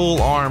 the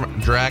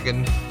full-arm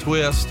dragon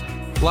twist.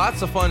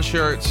 Lots of fun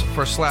shirts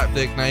for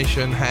Slapdick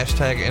Nation.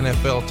 Hashtag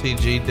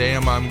NFLTG.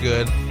 Damn, I'm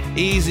good.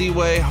 Easy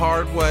way,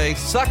 hard way.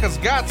 Suckers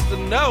gots to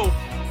know.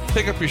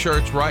 Pick up your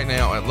shirts right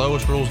now at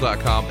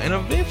lowestrules.com, and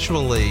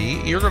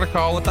eventually you're going to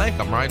call and thank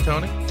them, right,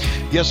 Tony?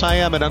 Yes, I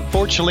am. And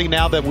unfortunately,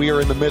 now that we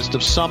are in the midst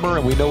of summer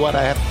and we know what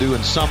I have to do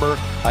in summer,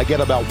 I get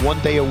about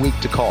 1 day a week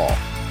to call.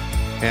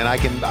 And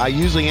I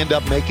usually end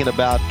up making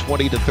about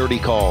 20 to 30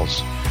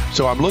 calls.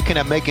 So I'm looking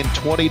at making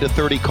 20 to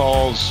 30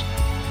 calls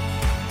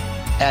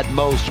at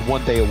most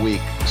 1 day a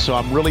week. So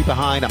I'm really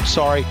behind. I'm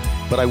sorry,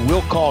 but I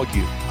will call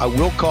you. I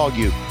will call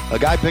you. A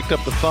guy picked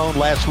up the phone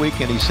last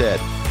week and he said,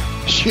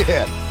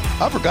 shit,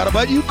 I forgot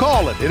about you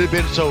calling. It had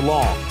been so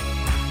long.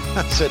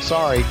 I said,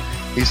 sorry.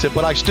 He said,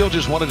 but I still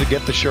just wanted to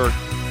get the shirt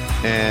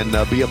and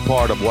be a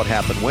part of what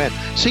happened when.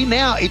 See,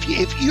 now, if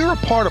you're a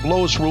part of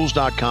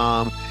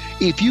lowestrules.com,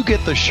 if you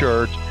get the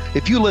shirt,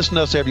 if you listen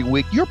to us every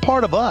week, you're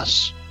part of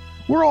us.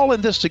 We're all in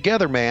this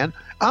together, man.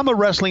 I'm a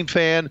wrestling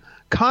fan.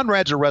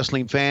 Conrad's a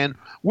wrestling fan.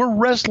 We're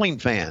wrestling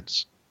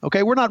fans.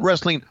 Okay, we're not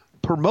wrestling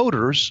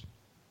promoters.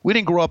 We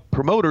didn't grow up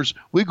promoters.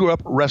 We grew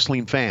up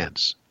wrestling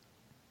fans.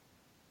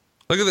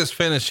 Look at this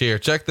finish here.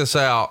 Check this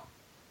out.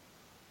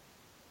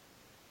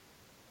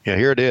 Yeah,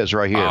 here it is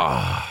right here.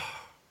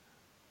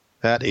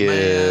 That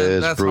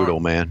is brutal,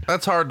 hard, man.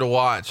 That's hard to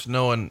watch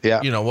knowing,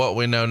 you know, what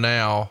we know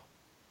now.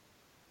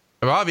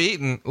 Bobby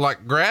Eaton,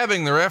 like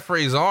grabbing the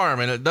referee's arm,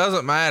 and it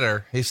doesn't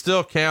matter. He's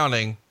still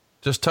counting.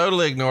 Just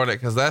totally ignored it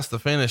because that's the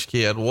finish,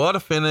 kid. What a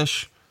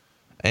finish.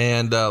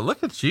 And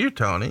look at you,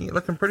 Tony,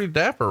 looking pretty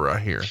dapper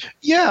right here.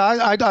 Yeah,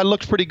 I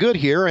looked pretty good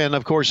here. And,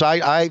 of course,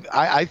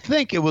 I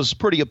think it was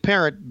pretty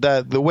apparent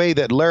that the way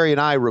that Larry and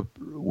I,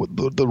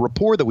 the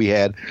rapport that we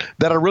had,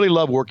 that I really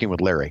love working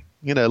with Larry.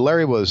 You know,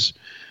 Larry was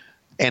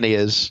and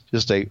is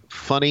just a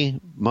funny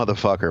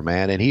motherfucker,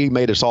 man. And he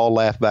made us all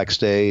laugh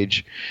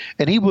backstage.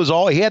 And he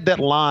had that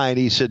line.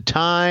 He said,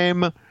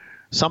 something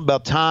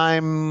about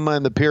time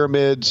and the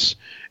pyramids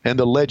and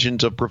the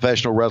legends of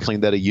professional wrestling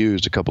that he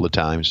used a couple of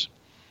times,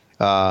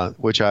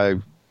 which I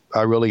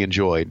really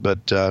enjoyed.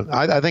 But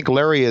I think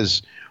Larry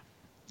is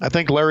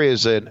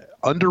an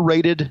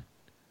underrated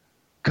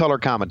color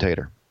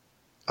commentator.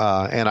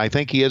 And I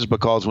think he is,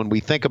 because when we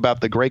think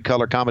about the great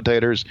color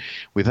commentators,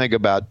 we think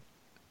about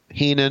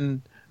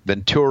Heenan,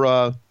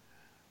 Ventura,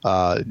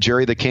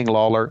 Jerry the King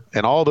Lawler,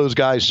 and all those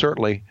guys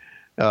certainly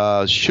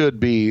should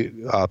be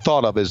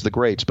thought of as the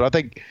greats. But I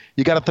think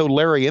you got to throw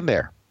Larry in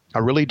there. I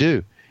really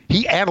do.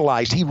 He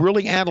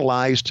really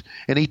analyzed,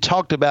 and he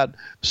talked about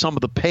some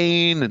of the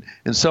pain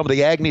and some of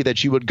the agony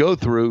that you would go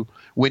through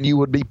when you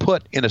would be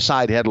put in a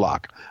side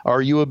headlock,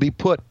 or you would be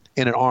put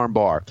in an arm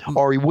bar,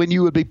 or when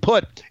you would be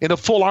put in a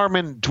full arm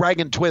and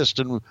dragon twist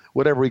and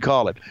whatever we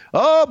call it.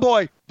 Oh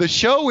boy, the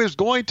show is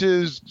going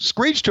to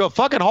screech to a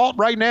fucking halt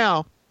right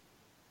now.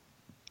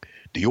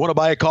 Do you want to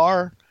buy a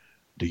car?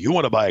 Do you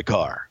want to buy a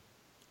car?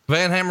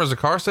 Van Hammer's a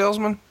car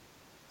salesman?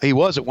 He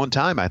was at one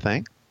time, I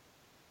think.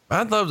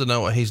 I'd love to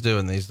know what he's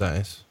doing these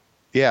days.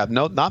 Yeah,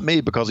 no, not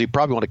me, because he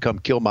probably want to come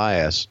kill my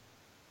ass.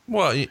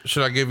 Well,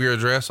 should I give your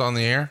address on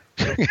the air?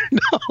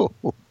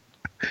 No,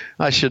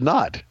 I should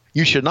not.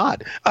 You should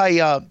not.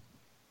 I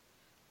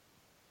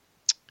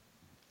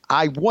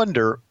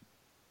wonder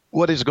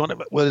what is going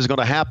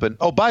to happen.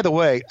 Oh, by the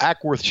way,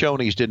 Ackworth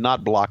Shoney's did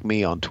not block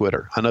me on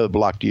Twitter. I know they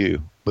blocked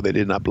you, but they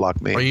did not block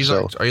me. Are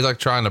you like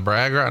trying to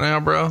brag right now,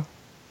 bro?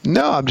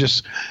 No,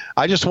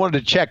 I just wanted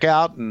to check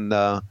out, and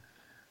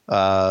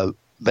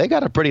they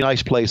got a pretty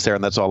nice place there,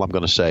 and that's all I'm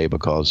going to say,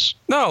 because.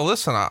 No,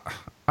 listen,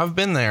 I've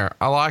been there.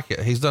 I like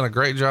it. He's done a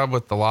great job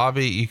with the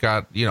lobby. You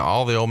got,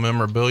 all the old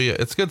memorabilia.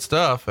 It's good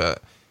stuff.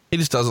 He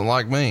just doesn't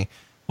like me.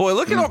 Boy,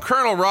 look at old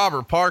Colonel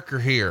Robert Parker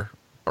here.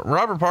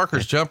 Robert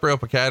Parker's Jump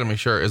Rope Academy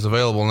shirt is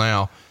available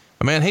now.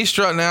 Man, he's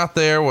strutting out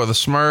there with a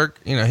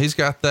smirk. He's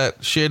got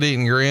that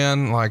shit-eating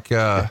grin like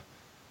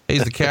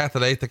he's the cat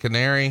that ate the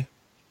canary.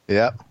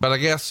 Yeah. But I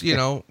guess,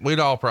 we'd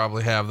all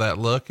probably have that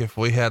look if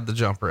we had the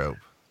jump rope.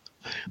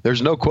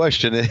 There's no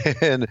question.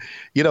 And,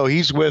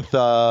 he's with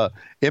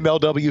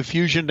MLW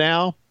Fusion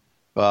now,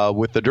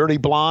 with the Dirty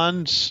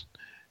Blondes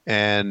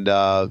and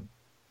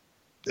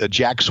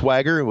Jack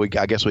Swagger.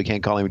 I guess we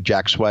can't call him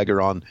Jack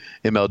Swagger on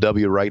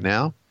MLW right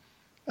now.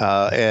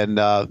 And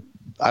I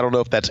don't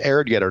know if that's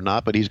aired yet or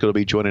not, but he's going to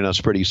be joining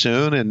us pretty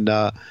soon.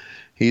 And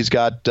he's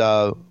got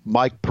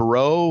Mike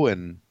Perot,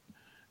 and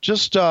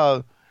just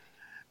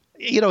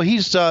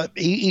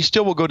he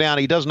still will go down.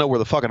 He doesn't know where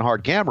the fucking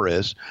hard camera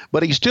is,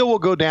 but he still will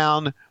go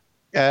down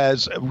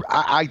as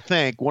I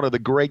think one of the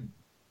great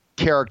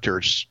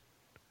characters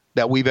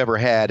that we've ever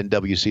had in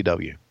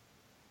WCW.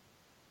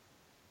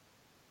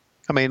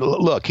 I mean,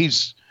 look,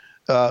 he's,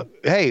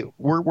 hey,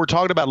 we're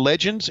talking about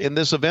legends in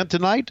this event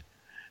tonight.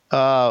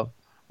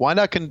 Why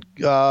not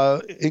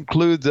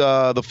include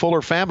the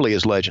Fuller family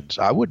as legends?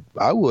 I would,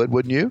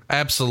 wouldn't you?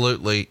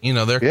 Absolutely.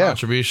 Their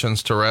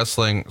contributions to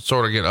wrestling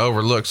sort of get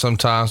overlooked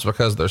sometimes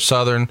because they're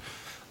Southern.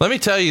 Let me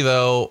tell you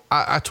though,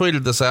 I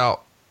tweeted this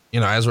out,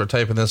 as we're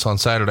taping this on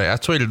Saturday. I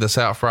tweeted this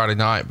out Friday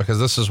night because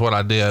this is what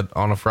I did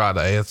on a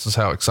Friday. This is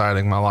how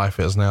exciting my life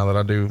is now that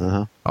I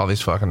do all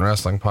these fucking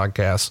wrestling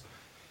podcasts.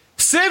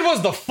 Sid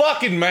was the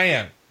fucking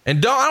man. And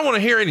I don't want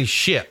to hear any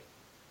shit.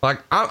 Like,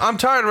 I'm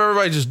tired of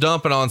everybody just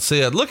dumping on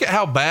Sid. Look at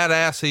how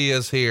badass he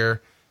is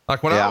here.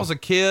 Like, when I was a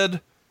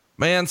kid,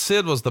 man,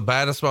 Sid was the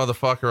baddest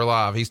motherfucker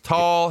alive. He's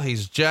tall.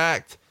 He's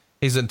jacked.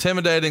 He's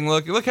intimidating.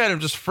 Look at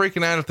him just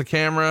freaking out at the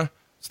camera.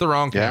 It's the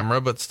wrong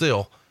camera, but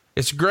still.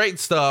 It's great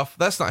stuff.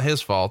 That's not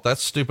his fault.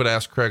 That's stupid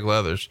ass Craig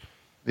Leathers.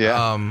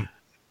 Yeah.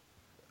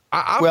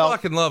 I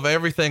fucking love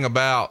everything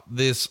about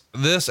this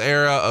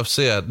era of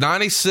Sid.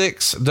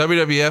 96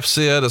 WWF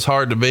Sid is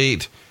hard to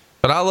beat,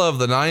 but I love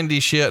the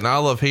 90s shit, and I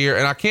love here,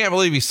 and I can't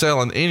believe he's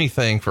selling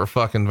anything for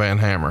fucking Van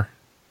Hammer.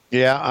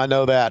 Yeah, I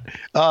know that.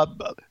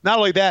 Not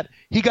only that,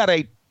 he got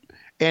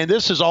and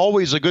this is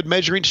always a good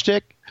measuring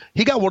stick,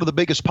 he got one of the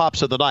biggest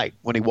pops of the night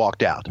when he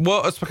walked out.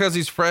 Well, it's because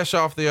he's fresh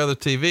off the other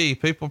TV.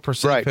 People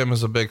perceive him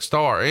as a big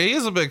star. He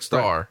is a big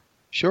star. Right.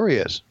 Sure he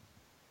is.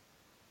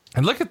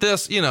 And look at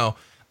this,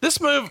 this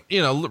move,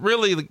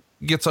 really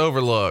gets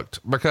overlooked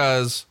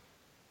because,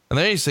 and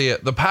there you see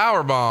it, the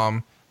power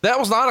bomb, that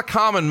was not a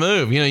common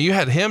move. You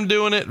had him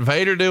doing it,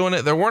 Vader doing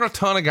it. There weren't a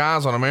ton of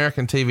guys on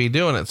American TV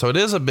doing it. So it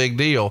is a big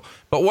deal.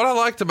 But what I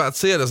liked about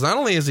Sid is not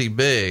only is he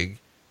big,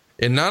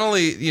 and not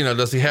only,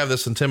 does he have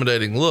this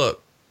intimidating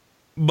look,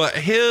 but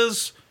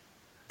his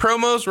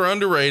promos were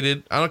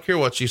underrated. I don't care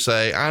what you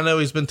say. I know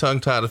he's been tongue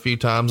tied a few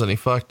times and he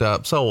fucked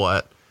up. So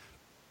what?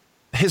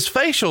 His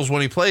facials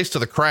when he plays to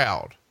the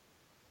crowd,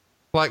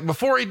 like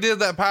before he did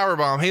that power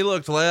bomb, he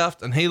looked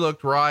left and he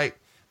looked right.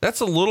 That's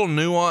a little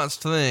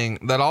nuanced thing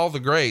that all the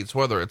greats,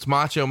 whether it's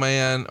Macho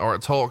Man or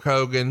it's Hulk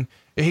Hogan,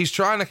 he's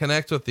trying to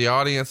connect with the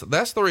audience.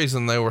 That's the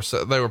reason they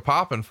were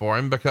popping for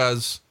him,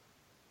 because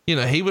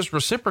he was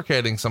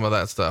reciprocating some of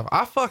that stuff.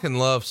 I fucking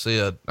love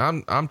Sid.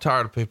 I'm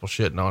tired of people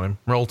shitting on him.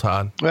 Roll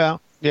Tide.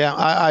 Well, yeah,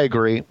 I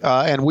agree.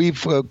 And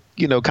we've,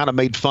 kind of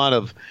made fun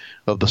of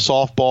the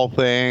softball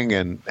thing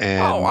and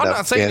I'm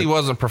not saying he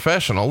wasn't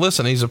professional.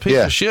 Listen, he's a piece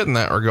of shit in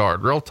that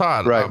regard. Roll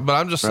Tide. Right. But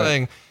I'm just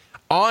saying,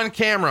 on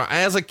camera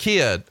as a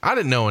kid, I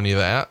didn't know any of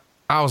that.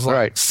 I was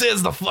like,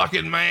 Sid's the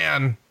fucking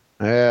man.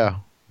 Yeah.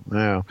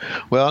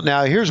 Well,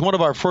 now here's one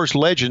of our first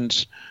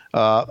legends.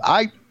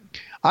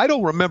 I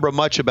don't remember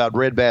much about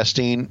Red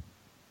Bastien.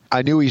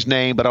 I knew his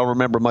name, but I don't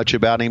remember much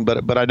about him.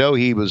 But I know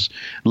he was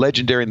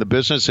legendary in the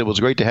business. It was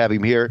great to have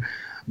him here.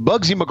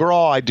 Bugsy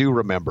McGraw, I do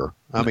remember.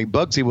 I mean,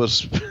 Bugsy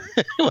was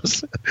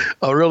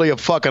really a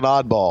fucking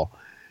oddball,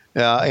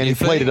 and he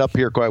played it up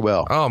here quite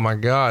well. Oh my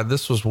God,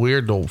 this was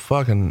weird to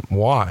fucking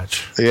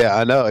watch. Yeah,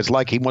 I know. It's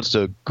like he wants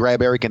to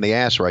grab Eric in the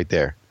ass right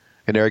there,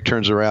 and Eric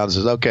turns around and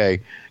says,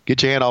 "Okay,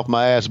 get your hand off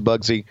my ass,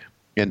 Bugsy,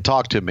 and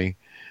talk to me."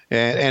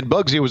 And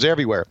Bugsy was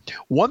everywhere.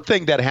 One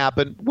thing that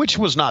happened, which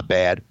was not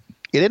bad,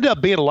 it ended up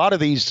being a lot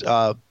of these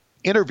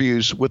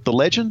interviews with the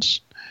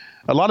legends.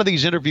 A lot of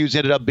these interviews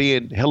ended up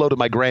being hello to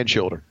my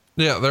grandchildren.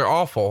 Yeah, they're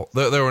awful.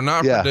 They were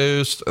not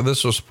produced.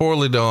 This was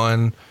poorly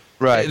done.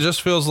 Right. It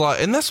just feels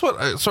like, and that's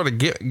what sort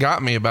of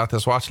got me about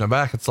this watching it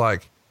back. It's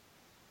like,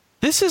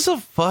 this is a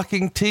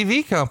fucking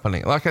TV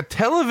company. Like a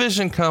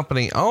television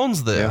company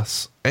owns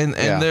this. Yeah.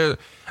 And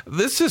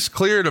this is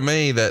clear to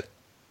me that,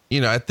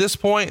 at this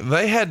point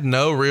they had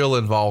no real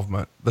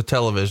involvement, the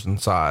television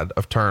side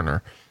of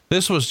Turner.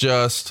 This was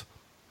just,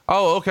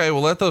 oh, okay,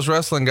 well, let those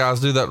wrestling guys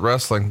do that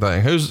wrestling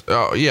thing.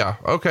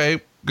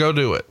 Okay, go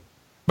do it.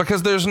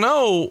 Because there's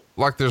no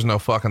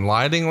fucking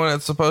lighting when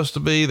it's supposed to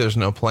be. There's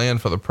no plan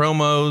for the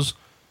promos.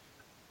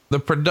 The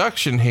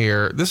production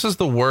here, this is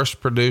the worst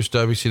produced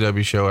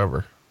WCW show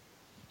ever.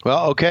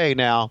 Well, okay,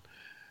 now,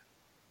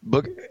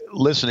 but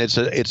listen, it's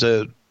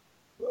a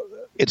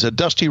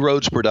Dusty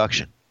Rhodes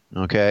production,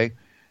 okay?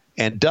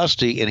 And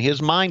Dusty, in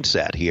his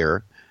mindset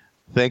here,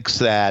 thinks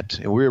that,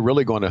 and we're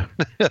really going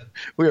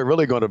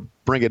to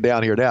bring it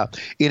down here now.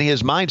 In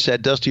his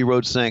mindset, Dusty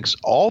Rhodes thinks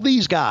all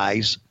these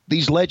guys,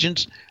 these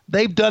legends,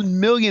 they've done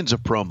millions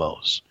of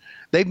promos.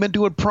 They've been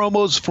doing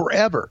promos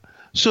forever,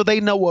 so they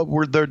know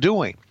what they're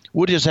doing.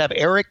 We'll just have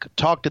Eric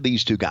talk to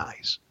these two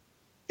guys,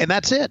 and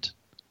that's it.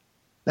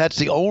 That's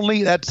the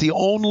only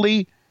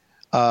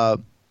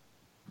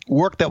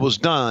work that was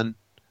done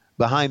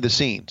behind the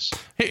scenes.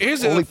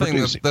 Here's the other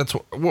thing that's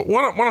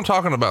what I'm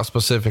talking about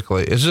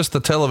specifically is just the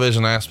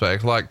television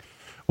aspect. Like,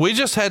 we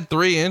just had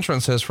 3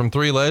 entrances from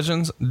 3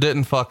 legends,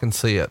 didn't fucking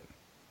see it.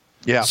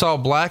 Yeah. Saw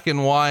black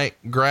and white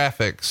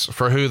graphics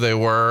for who they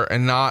were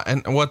and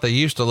what they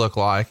used to look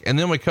like. And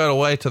then we cut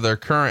away to their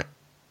current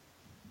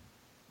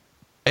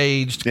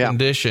aged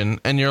condition.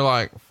 And you're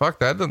like, fuck,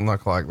 that doesn't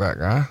look like that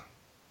guy.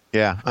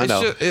 Yeah, I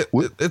know.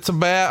 It's a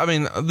bad,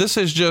 this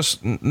is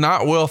just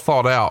not well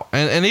thought out.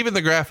 And even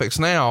the graphics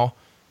now,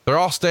 they're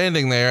all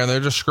standing there and they're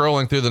just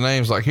scrolling through the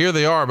names like, here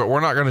they are, but we're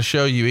not going to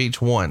show you each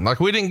one.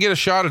 Like, we didn't get a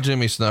shot of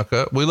Jimmy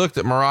Snuka. We looked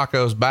at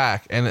Morocco's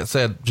back and it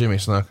said Jimmy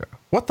Snuka.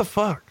 What the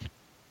fuck?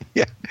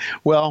 Yeah.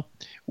 Well,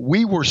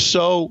 we were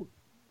so,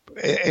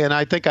 and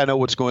I think I know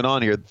what's going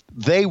on here.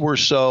 They were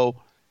so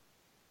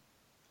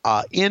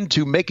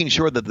into making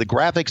sure that the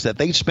graphics that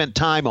they spent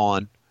time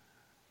on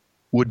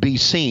would be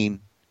seen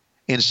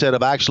instead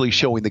of actually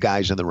showing the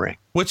guys in the ring.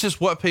 Which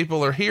is what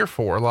people are here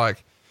for.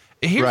 Like,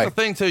 here's the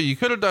thing too. You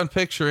could have done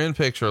picture in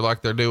picture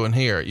like they're doing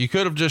here. You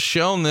could have just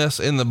shown this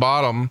in the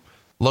bottom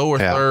lower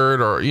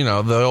third or,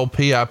 the old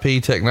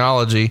PIP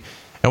technology.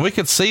 And we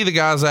could see the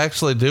guys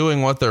actually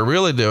doing what they're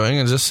really doing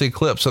and just see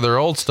clips of their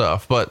old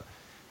stuff. But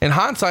in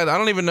hindsight, I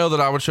don't even know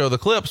that I would show the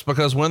clips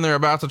because when they're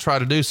about to try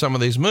to do some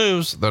of these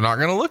moves, they're not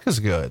going to look as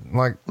good.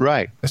 Like,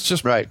 it's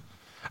just right.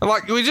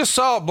 Like, we just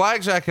saw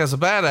Blackjack as a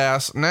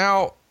badass.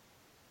 Now,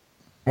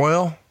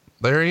 well,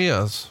 there he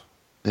is.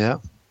 Yeah.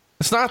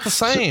 It's not the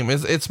same.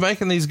 It's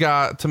making these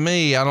guys, to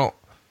me, I don't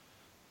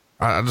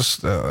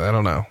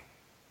know.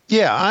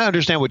 Yeah, I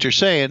understand what you're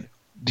saying.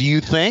 Do you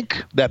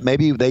think that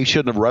maybe they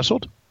shouldn't have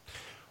wrestled?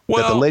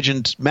 Well, that the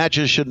Legends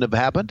matches shouldn't have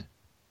happened?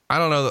 I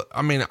don't know.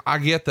 I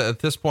get that at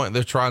this point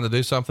they're trying to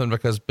do something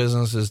because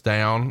business is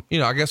down.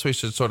 I guess we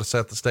should sort of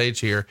set the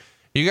stage here.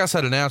 You guys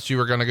had announced you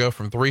were going to go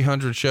from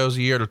 300 shows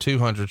a year to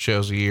 200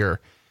 shows a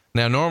year.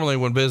 Now, normally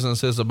when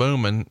business is a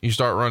booming, you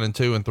start running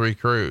 2 and 3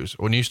 crews.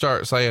 When you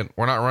start saying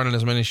we're not running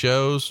as many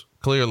shows,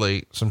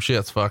 clearly some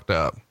shit's fucked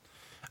up.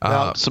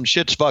 Now, some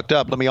shit's fucked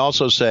up. Let me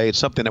also say it's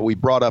something that we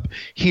brought up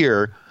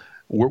here.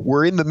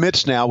 We're in the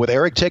midst now with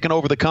Eric taking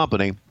over the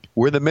company.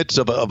 We're in the midst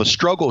of a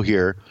struggle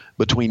here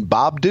between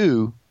Bob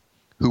Dew,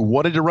 who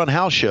wanted to run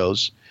house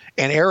shows,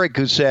 and Eric,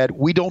 who said,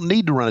 we don't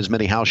need to run as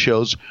many house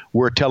shows.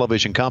 We're a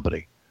television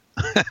company.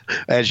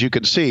 As you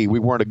can see, we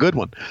weren't a good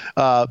one.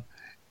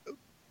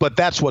 But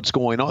that's what's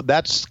going on.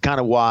 That's kind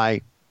of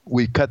why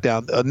we've cut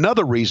down.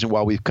 Another reason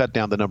why we've cut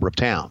down the number of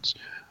towns.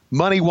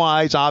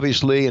 Money-wise,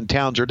 obviously, and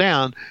towns are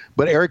down,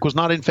 but Eric was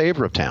not in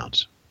favor of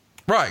towns.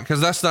 Right,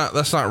 because that's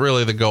not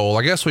really the goal.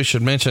 I guess we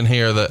should mention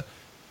here that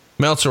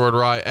Meltzer would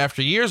write,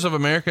 after years of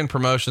American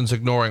promotions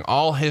ignoring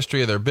all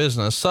history of their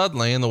business,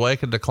 suddenly, in the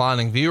wake of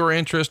declining viewer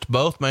interest,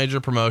 both major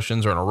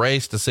promotions are in a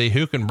race to see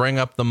who can bring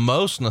up the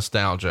most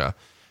nostalgia.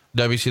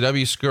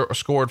 WCW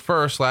scored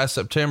first last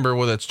September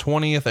with its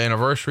 20th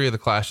anniversary of the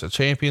Clash of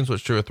Champions,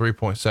 which drew a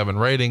 3.7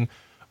 rating,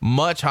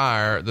 much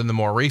higher than the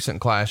more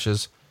recent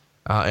clashes.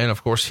 And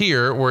of course,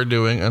 here we're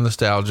doing a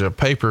nostalgia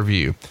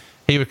pay-per-view.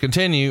 He would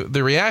continue,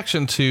 the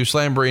reaction to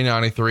Slamboree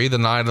 93, the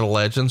Night of the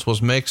Legends,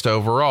 was mixed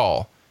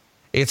overall.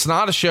 It's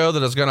not a show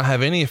that is going to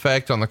have any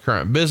effect on the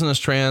current business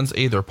trends,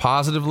 either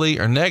positively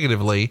or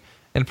negatively.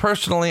 And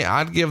personally,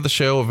 I'd give the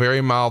show a very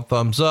mild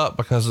thumbs up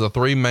because of the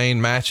three main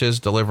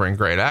matches delivering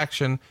great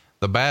action.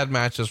 The bad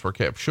matches were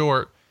kept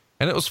short,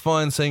 and it was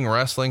fun seeing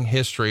wrestling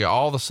history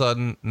all of a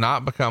sudden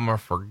not become a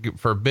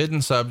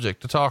forbidden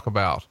subject to talk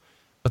about.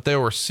 But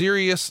there were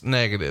serious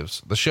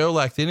negatives. The show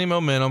lacked any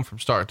momentum from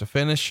start to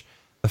finish.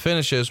 The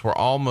finishes were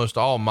almost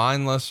all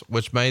mindless,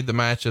 which made the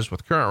matches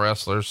with current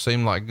wrestlers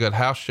seem like good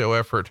house show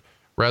effort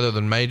rather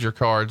than major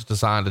cards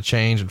designed to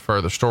change and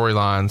further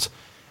storylines.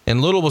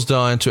 And little was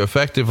done to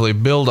effectively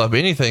build up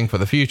anything for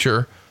the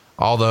future,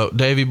 although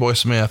Davey Boy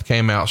Smith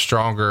came out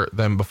stronger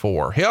than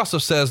before. He also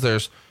says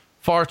there's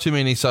far too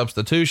many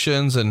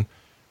substitutions and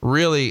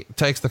really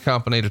takes the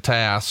company to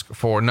task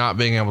for not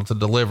being able to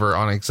deliver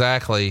on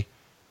exactly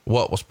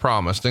what was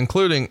promised,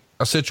 including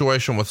a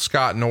situation with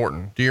Scott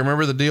Norton. Do you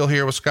remember the deal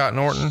here with Scott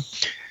Norton?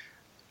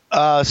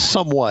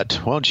 Somewhat.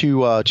 Why don't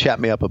you chat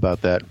me up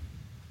about that?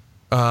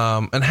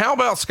 And how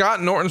about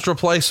Scott Norton's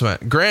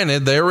replacement?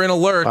 Granted, they were in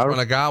alert when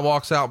a guy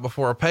walks out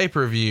before a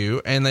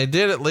pay-per-view, and they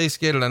did at least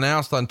get it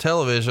announced on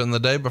television the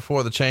day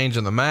before the change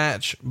in the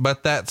match.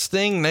 But that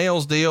Sting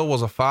Nails deal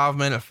was a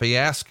 5-minute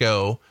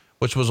fiasco,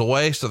 which was a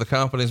waste of the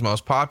company's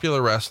most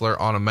popular wrestler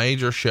on a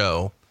major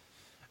show.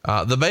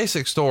 The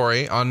basic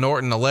story on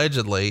Norton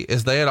allegedly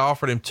is they had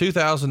offered him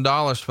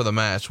 $2,000 for the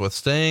match with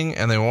Sting,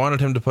 and they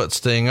wanted him to put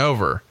Sting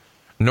over.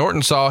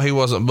 Norton saw he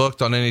wasn't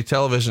booked on any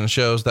television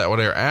shows that would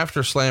air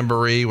after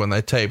Slamboree when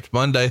they taped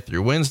Monday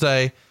through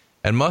Wednesday,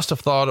 and must have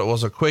thought it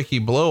was a quickie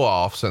blow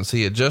off since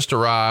he had just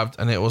arrived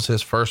and it was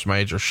his first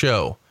major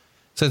show.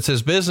 Since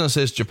his business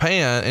is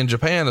Japan, and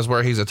Japan is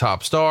where he's a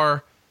top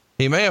star,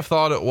 he may have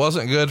thought it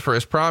wasn't good for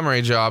his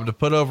primary job to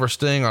put over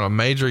Sting on a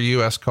major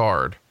U.S.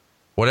 card.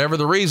 Whatever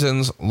the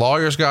reasons,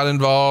 lawyers got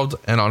involved,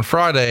 and on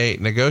Friday,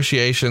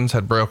 negotiations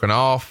had broken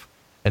off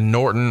and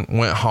Norton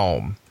went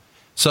home.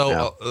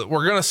 So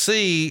we're going to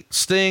see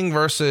Sting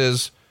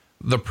versus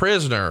the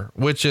Prisoner,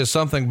 which is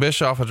something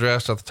Bischoff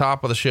addressed at the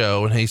top of the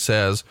show. And he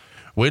says,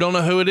 we don't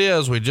know who it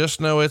is. We just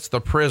know it's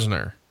the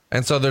Prisoner.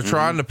 And so they're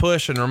trying to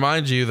push and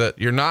remind you that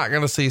you're not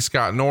going to see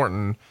Scott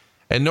Norton.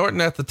 And Norton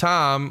at the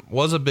time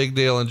was a big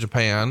deal in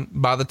Japan.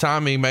 By the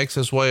time he makes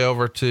his way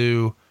over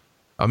to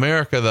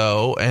America,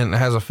 though, and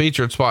has a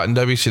featured spot in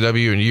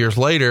WCW and years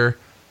later,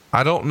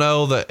 I don't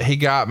know that he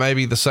got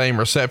maybe the same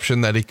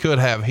reception that he could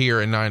have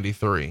here in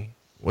 93.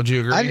 Would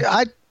you agree?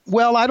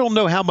 Well, I don't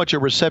know how much a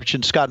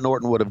reception Scott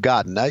Norton would have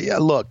gotten.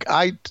 Look,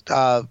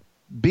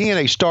 being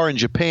a star in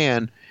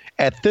Japan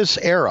at this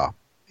era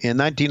in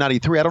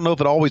 1993, I don't know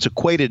if it always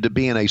equated to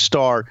being a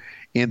star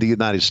in the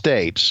United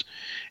States.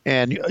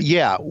 And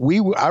yeah,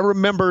 I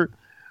remember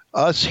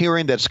us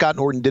hearing that Scott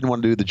Norton didn't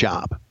want to do the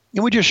job,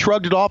 and we just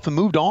shrugged it off and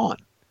moved on.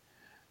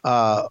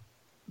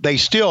 They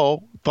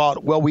still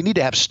thought, well, we need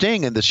to have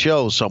Sting in the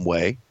show some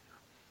way.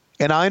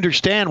 And I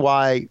understand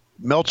why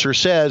Meltzer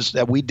says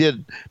that we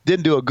didn't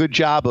do a good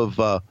job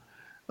of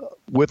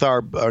with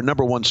our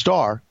number one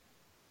star.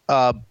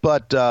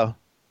 But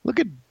look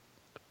at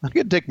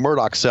Dick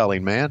Murdoch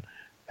selling, man,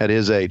 at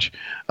his age.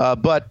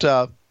 But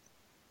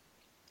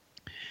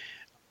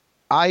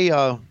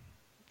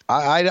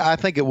I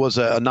think it was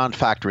a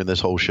non-factor in this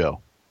whole show.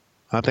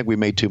 I think we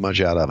made too much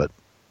out of it.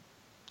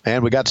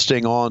 And we got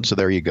Sting on, so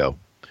there you go.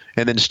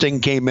 And then Sting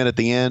came in at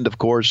the end, of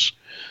course,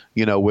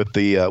 with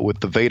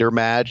the Vader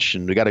match,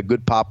 and we got a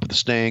good pop with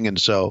Sting, and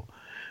so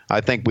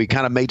I think we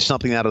kind of made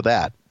something out of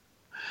that.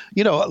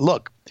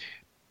 Look,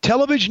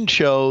 television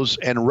shows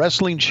and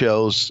wrestling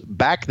shows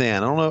back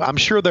then, I don't know, I'm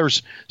sure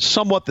there's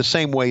somewhat the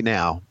same way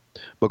now,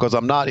 because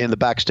I'm not in the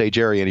backstage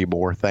area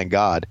anymore, thank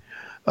God.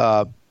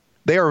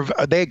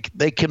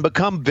 They can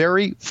become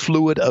very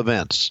fluid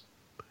events.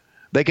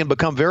 They can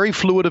become very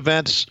fluid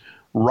events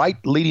right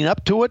leading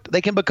up to it.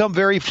 They can become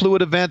very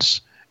fluid events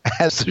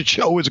as the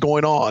show is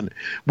going on,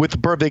 with the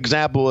perfect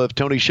example of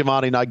Tony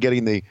Schiavone not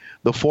getting the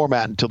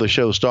format until the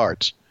show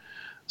starts.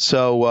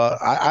 So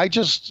I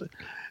just,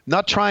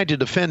 not trying to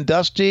defend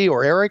Dusty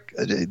or Eric,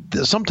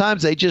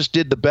 sometimes they just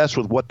did the best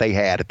with what they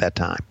had at that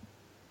time.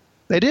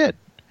 They did.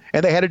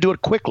 And they had to do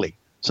it quickly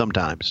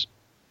sometimes.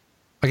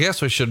 I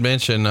guess we should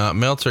mention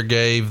Meltzer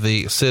gave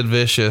the Sid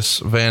Vicious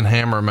Van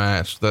Hammer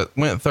match that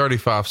went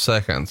 35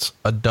 seconds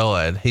a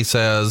dud. He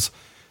says,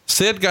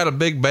 Sid got a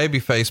big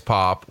babyface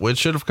pop, which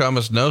should have come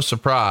as no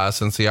surprise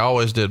since he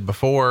always did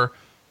before,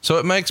 so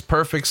it makes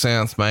perfect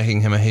sense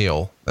making him a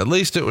heel. At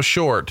least it was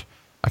short.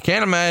 I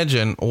can't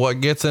imagine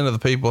what gets into the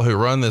people who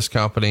run this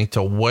company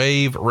to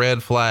wave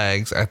red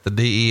flags at the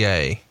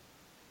DEA.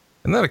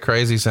 Isn't that a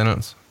crazy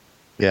sentence?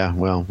 Yeah,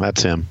 well,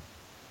 that's him.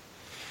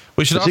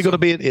 We should. Is he going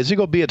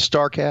to be at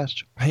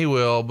Starcast? He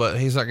will, but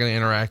he's not going to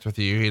interact with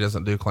you. He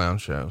doesn't do clown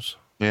shows.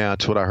 Yeah,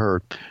 that's what I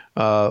heard.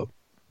 Well,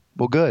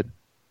 good,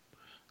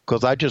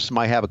 because I just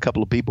might have a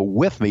couple of people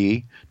with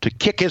me to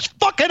kick his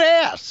fucking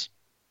ass.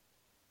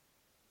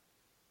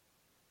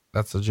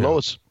 That's a joke.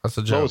 Lois, that's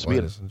a joke, Lois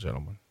ladies and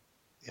gentlemen.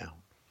 Yeah,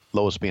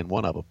 Lois being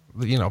one of them.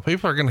 You know,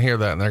 people are going to hear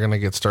that and they're going to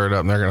get stirred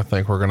up and they're going to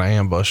think we're going to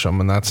ambush them,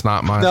 and that's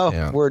not my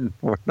intent.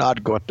 We're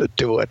not going to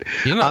do it.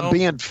 You know, I'm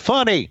being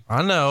funny.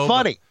 I know.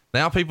 Funny.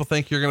 Now people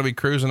think you're going to be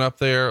cruising up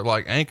there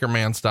like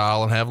Anchorman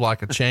style and have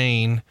like a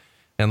chain,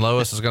 and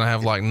Lois is going to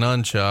have like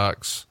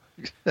nunchucks,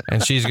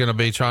 and she's going to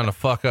be trying to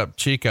fuck up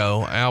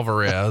Chico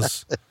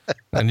Alvarez,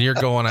 and you're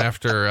going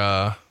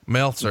after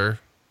Meltzer.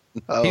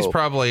 No. He's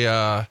probably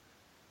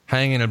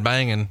hanging and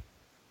banging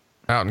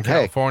out in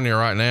California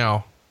right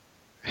now.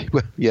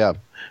 Yeah.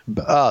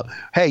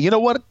 Hey, you know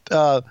what?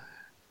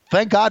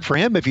 Thank God for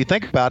him. If you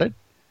think about it,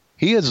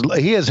 he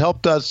has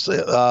helped us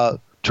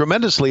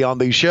tremendously on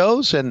these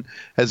shows and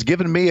has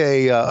given me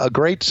a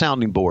great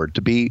sounding board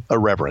to be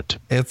irreverent.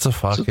 It's a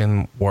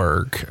fucking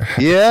work.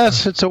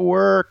 Yes, it's a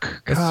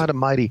work. God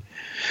almighty.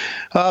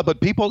 But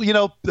people, you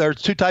know,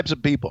 there's two types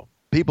of people.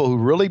 People who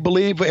really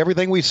believe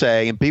everything we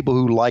say and people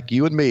who, like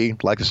you and me,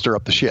 like to stir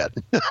up the shit.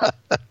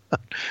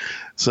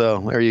 So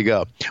there you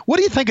go. What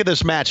do you think of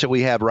this match that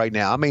we have right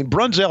now? I mean,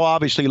 Brunzell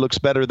obviously looks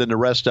better than the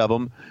rest of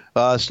them.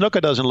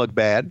 Snuka doesn't look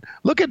bad.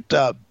 Look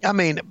at,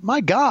 my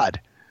God,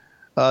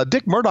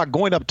 Dick Murdoch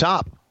going up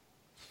top.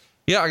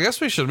 Yeah, I guess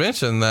we should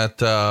mention that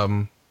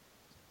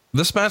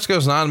this match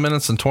goes 9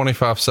 minutes and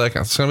 25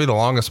 seconds. It's going to be the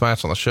longest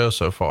match on the show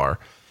so far.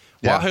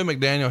 Yeah. Wahoo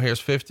McDaniel here is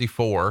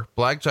 54.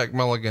 Blackjack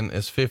Mulligan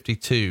is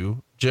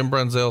 52. Jim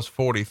Brunzell's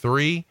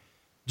 43.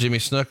 Jimmy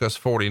Snuka's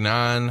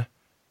 49.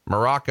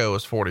 Morocco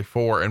is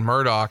 44, and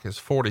Murdoch is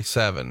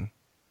 47.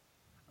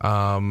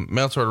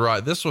 Meltzer would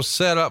write, this was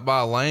set up by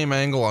a lame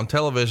angle on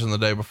television the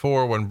day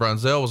before when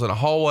Brunzell was in a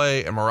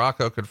hallway and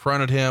Morocco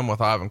confronted him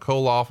with Ivan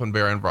Koloff and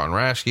Baron von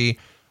Raschke,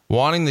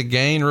 wanting to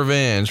gain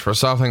revenge for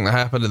something that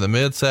happened in the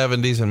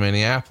mid-70s in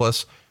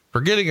Minneapolis,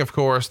 forgetting, of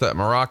course, that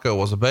Morocco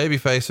was a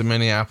babyface in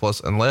Minneapolis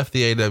and left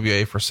the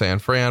AWA for San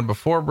Fran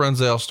before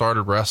Brunzell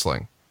started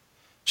wrestling.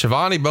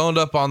 Schiavone boned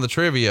up on the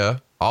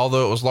trivia,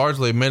 although it was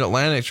largely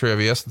Mid-Atlantic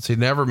trivia, since he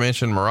never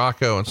mentioned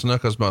Morocco and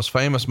Snuka's most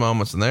famous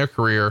moments in their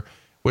career,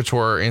 which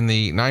were in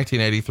the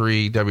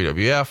 1983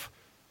 WWF,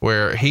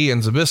 where he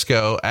and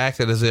Zbyszko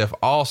acted as if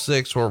all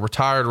six were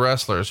retired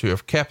wrestlers who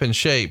have kept in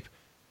shape,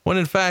 when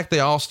in fact they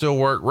all still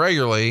work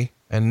regularly,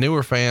 and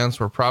newer fans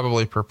were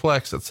probably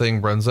perplexed at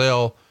seeing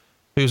Brunzell,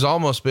 who's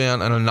almost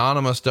been an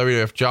anonymous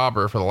WWF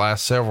jobber for the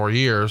last several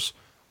years,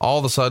 all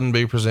of a sudden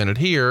be presented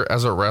here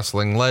as a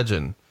wrestling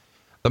legend.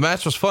 The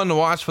match was fun to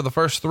watch for the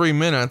first 3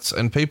 minutes,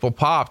 and people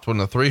popped when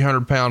the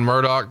 300-pound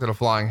Murdoch did a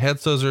flying head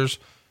scissors.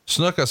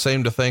 Snuka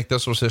seemed to think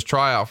this was his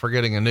tryout for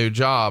getting a new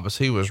job, as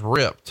he was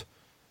ripped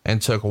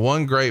and took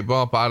one great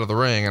bump out of the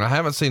ring. And I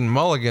haven't seen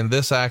Mulligan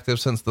this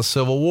active since the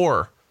Civil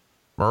War.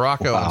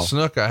 Morocco and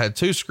Snuka had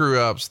two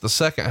screw-ups, the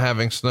second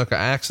having Snuka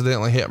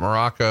accidentally hit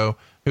Morocco,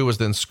 who was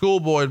then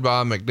schoolboyed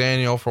by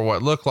McDaniel for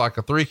what looked like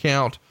a 3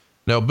 count.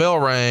 No bell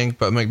rang,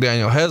 but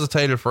McDaniel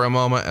hesitated for a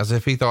moment as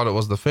if he thought it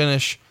was the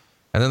finish.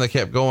 And then they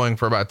kept going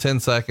for about 10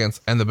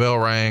 seconds and the bell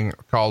rang,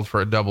 called for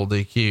a double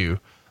DQ.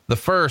 The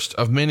first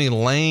of many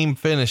lame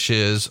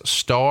finishes,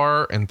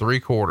 star and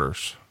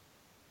 3/4.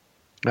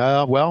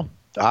 Well,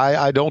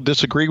 I don't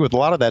disagree with a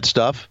lot of that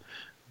stuff,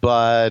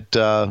 but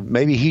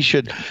maybe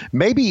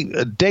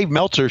Dave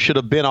Meltzer should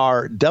have been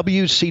our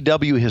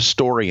WCW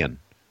historian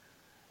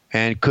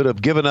and could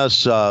have given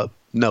us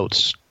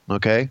notes.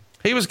 Okay.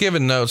 He was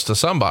giving notes to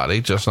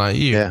somebody, just not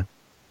you. Yeah.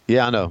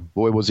 Yeah, I know.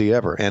 Boy, was he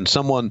ever. And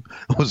someone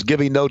was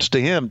giving notes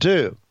to him,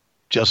 too.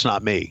 Just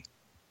not me.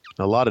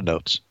 A lot of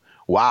notes.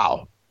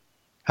 Wow.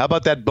 How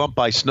about that bump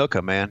by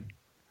Snuka, man?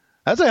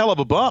 That's a hell of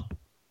a bump.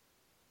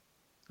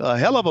 A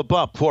hell of a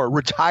bump for a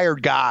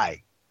retired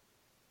guy.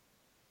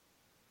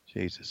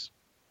 Jesus.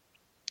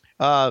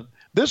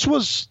 This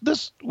was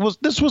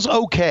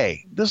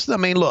okay. This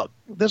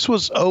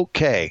was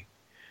okay.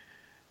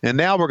 And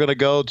now we're going to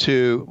go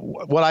to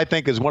what I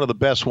think is one of the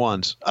best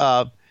ones.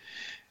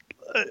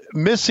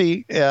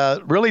 Missy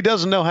really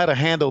doesn't know how to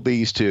handle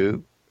these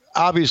two.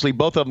 Obviously,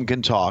 both of them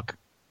can talk.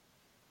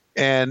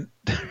 And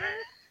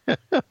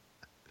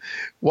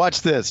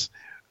watch this.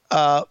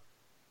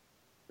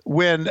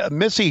 When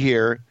Missy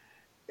here,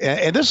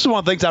 and this is one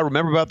of the things I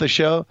remember about the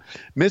show,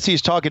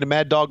 Missy's talking to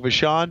Mad Dog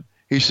Vachon.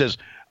 He says,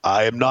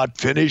 I am not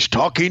finished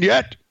talking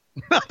yet.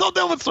 I thought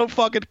that was so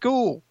fucking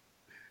cool.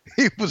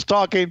 He was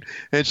talking,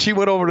 and she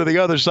went over to the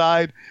other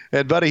side,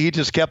 and buddy, he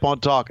just kept on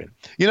talking.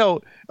 You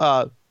know,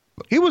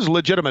 he was a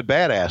legitimate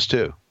badass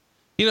too.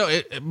 You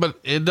know, but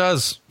it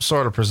does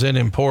sort of present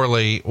him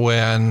poorly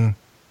when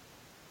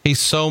he's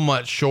so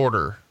much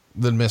shorter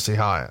than Missy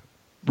Hyatt.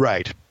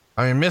 Right.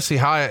 I mean, Missy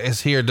Hyatt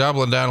is here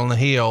doubling down on the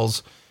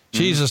heels.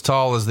 She's as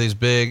tall as these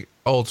big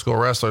old school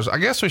wrestlers. I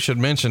guess we should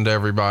mention to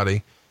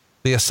everybody,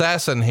 the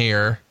assassin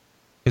here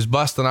is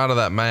busting out of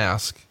that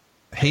mask.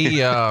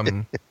 He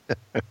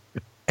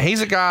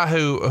he's a guy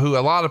who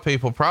a lot of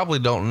people probably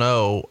don't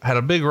know had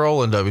a big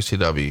role in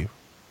WCW.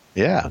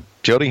 Yeah,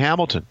 Jody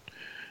Hamilton,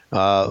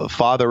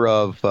 father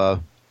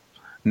of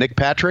Nick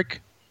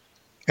Patrick,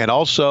 and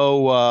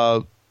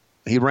also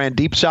he ran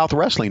Deep South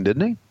Wrestling,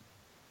 didn't he?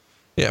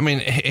 Yeah, I mean,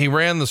 he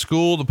ran the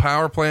school, the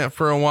power plant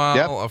for a while.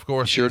 Yep, of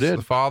course, sure he's did.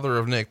 the father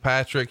of Nick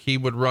Patrick. He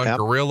would run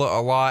Gorilla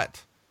a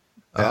lot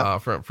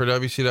for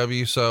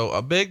WCW. So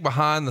a big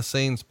behind the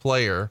scenes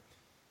player.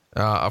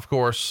 Of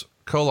course,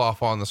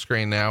 Koloff on the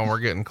screen now, and we're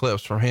getting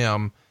clips from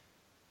him.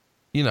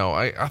 You know,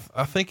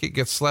 I think it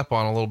gets slept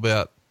on a little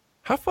bit.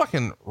 How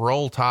fucking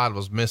roll tide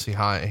was Missy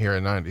Hyatt here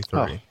in 93?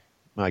 Oh,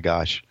 my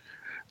gosh.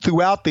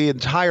 Throughout the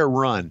entire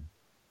run,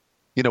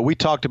 you know, we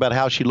talked about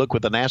how she looked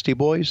with the Nasty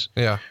Boys.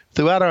 Yeah.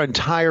 Throughout our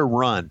entire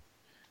run,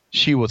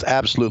 she was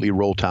absolutely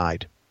roll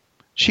tide.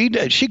 She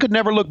could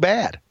never look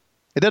bad.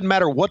 It doesn't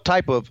matter what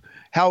type of,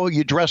 how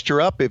you dressed her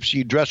up. If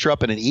you dressed her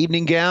up in an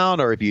evening gown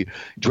or if you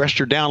dressed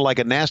her down like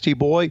a nasty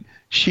boy,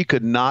 she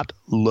could not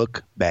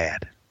look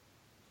bad.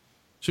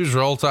 She was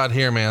roll tide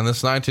here, man.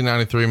 This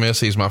 1993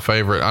 Missy is my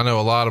favorite. I know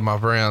a lot of my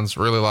friends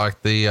really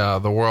like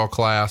the world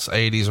class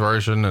 80s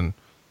version, and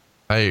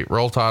hey,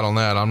 roll tide on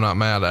that. I'm not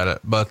mad at it,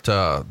 but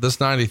this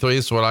 93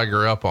 is what I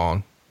grew up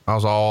on. I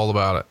was all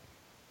about it.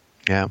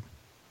 Yeah.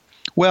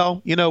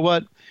 Well, you know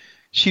what?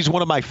 She's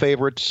one of my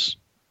favorites,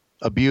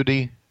 a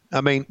beauty.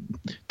 I mean,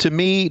 to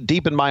me,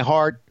 deep in my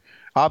heart,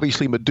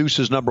 obviously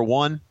Medusa's number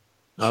one.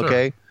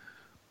 Okay.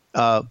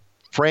 Sure.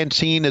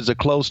 Francine is a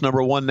close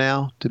number one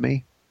now to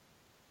me.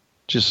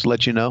 Just to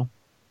let you know,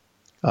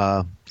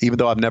 even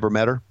though I've never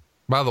met her.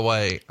 By the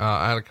way,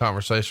 I had a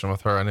conversation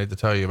with her I need to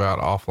tell you about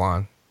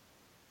offline.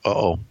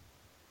 Uh-oh.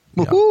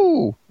 Yeah.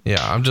 Woohoo.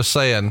 Yeah, I'm just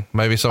saying,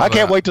 maybe some. I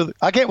can't wait till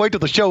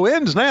the show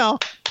ends now.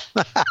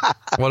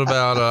 What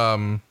about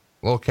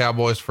little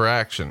Cowboys for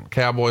Action,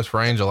 Cowboys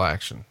for Angel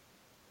action?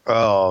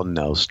 Oh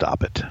no!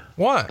 Stop it!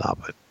 What?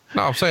 Stop it!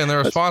 No, I'm saying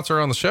they're a sponsor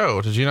on the show.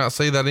 Did you not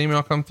see that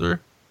email come through?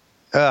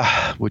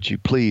 Would you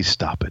please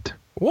stop it?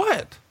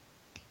 What?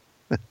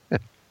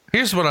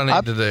 Here's what I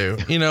need to do.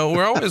 You know,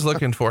 we're always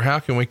looking for how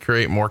can we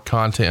create more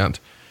content.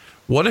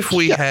 What if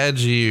we had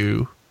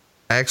you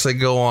actually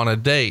go on a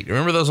date?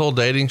 Remember those old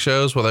dating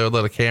shows where they would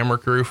let a camera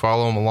crew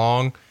follow them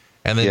along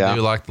and then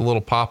do like the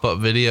little pop-up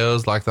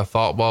videos, like the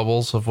thought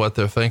bubbles of what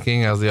they're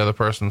thinking as the other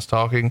person's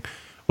talking?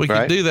 We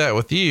could do that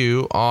with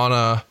you on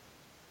a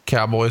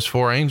Cowboys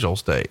for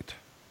Angels date.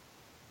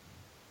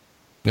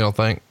 You don't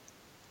think?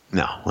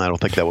 No, I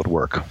don't think that would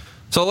work.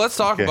 So let's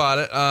talk about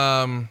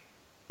it.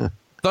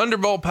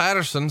 Thunderbolt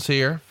Patterson's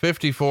here,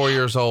 54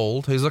 years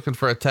old. He's looking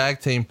for a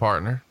tag team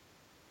partner.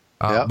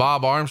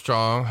 Bob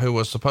Armstrong, who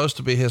was supposed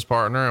to be his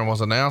partner and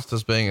was announced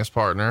as being his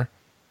partner,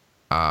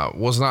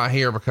 was not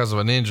here because of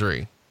an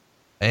injury.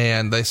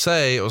 And they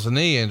say it was a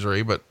knee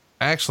injury, but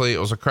actually it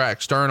was a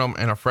cracked sternum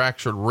and a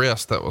fractured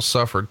wrist that was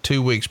suffered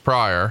 2 weeks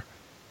prior.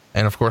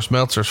 And of course,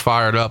 Meltzer's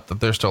fired up that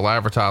they're still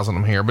advertising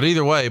him here. But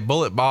either way,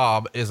 Bullet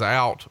Bob is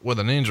out with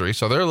an injury.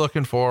 So they're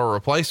looking for a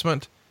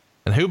replacement.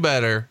 And who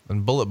better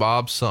than Bullet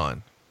Bob's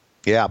son?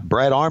 Yeah,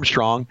 Brad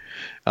Armstrong,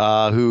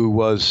 who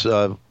was,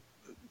 to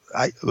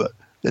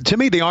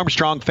me, the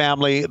Armstrong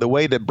family, the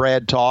way that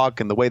Brad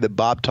talked and the way that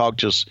Bob talked,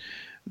 just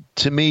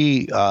to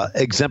me,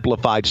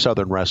 exemplified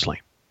Southern wrestling.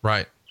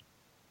 Right.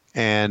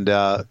 And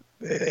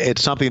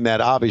it's something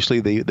that obviously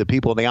the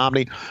people in the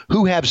Omni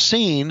who have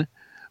seen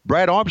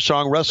Brad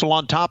Armstrong wrestle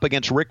on top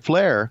against Ric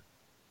Flair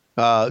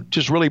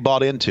just really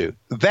bought into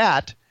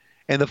that.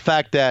 And the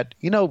fact that,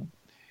 you know,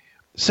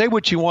 say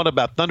what you want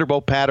about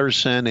Thunderbolt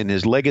Patterson and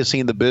his legacy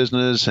in the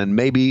business, and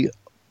maybe,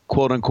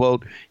 quote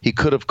unquote, he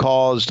could have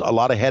caused a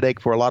lot of headache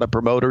for a lot of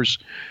promoters.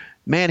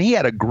 Man, he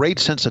had a great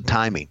sense of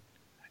timing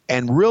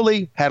and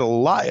really had a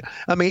lot.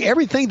 I mean,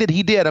 everything that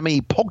he did, I mean,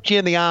 he poked you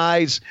in the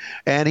eyes,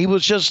 and he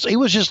was just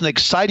an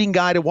exciting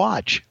guy to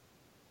watch.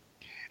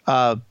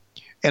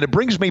 And it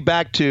brings me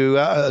back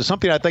to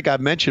something I think I've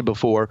mentioned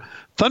before.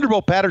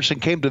 Thunderbolt Patterson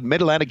came to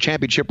Mid-Atlantic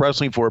Championship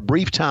Wrestling for a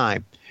brief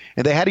time,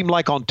 and they had him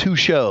like on 2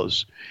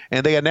 shows.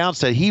 And they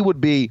announced that he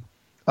would be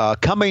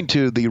coming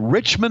to the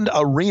Richmond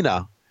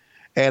Arena.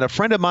 And a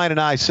friend of mine and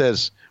I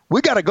says,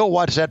 we got to go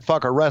watch that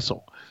fucker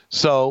wrestle.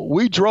 So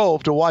we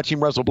drove to watch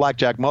him wrestle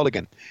Blackjack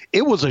Mulligan.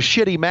 It was a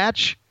shitty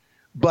match,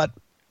 but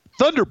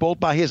Thunderbolt,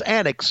 by his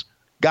antics,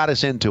 got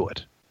us into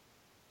it.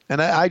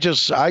 And I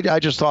just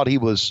thought he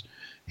was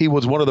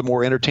one of the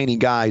more entertaining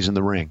guys in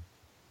the ring.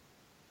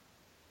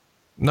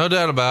 No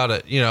doubt about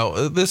it. You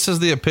know, this is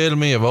the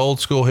epitome of old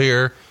school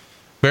here.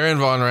 Baron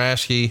von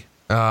Raschke,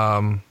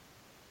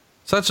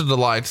 such a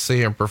delight to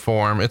see him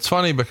perform. It's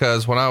funny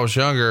because when I was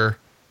younger,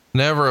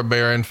 never a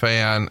Baron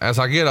fan. As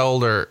I get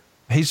older,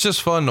 he's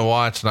just fun to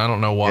watch, and I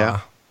don't know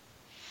why.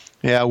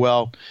 Yeah,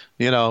 well,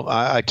 you know,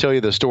 I tell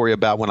you the story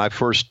about when I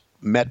first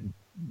met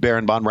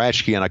Baron von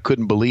Raschke, and I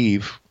couldn't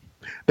believe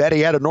that he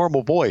had a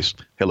normal voice.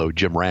 Hello,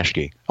 Jim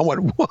Raschke. I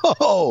went,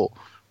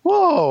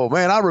 whoa,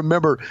 man, I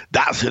remember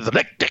that's his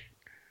electric,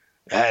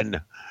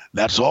 and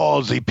that's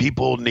all the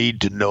people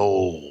need to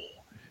know.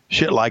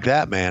 Shit like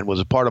that, man,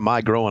 was a part of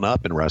my growing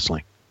up in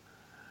wrestling.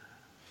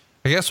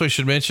 I guess we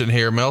should mention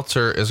here,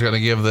 Meltzer is going to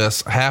give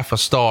this half a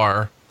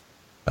star.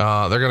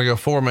 They're going to go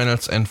 4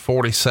 minutes and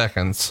 40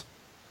 seconds.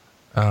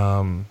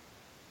 Not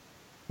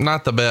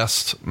the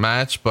best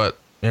match, but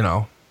you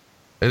know,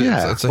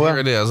 here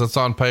it is. It's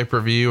on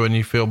pay-per-view and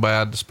you feel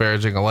bad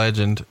disparaging a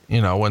legend,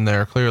 you know, when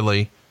they're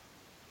clearly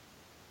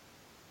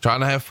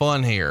trying to have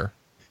fun here.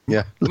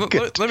 Yeah.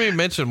 Let me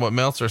mention what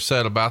Meltzer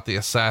said about the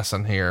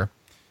Assassin here.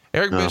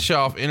 Eric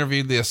Bischoff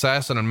interviewed the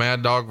Assassin and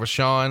Mad Dog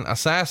Vachon.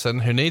 Assassin,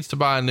 who needs to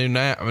buy a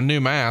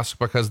new mask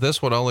because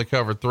this one only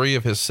covered 3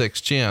 of his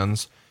 6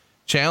 chins,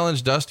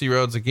 challenged Dusty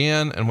Rhodes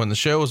again. And when the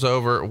show was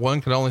over,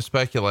 one could only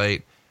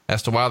speculate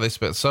as to why they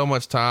spent so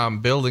much time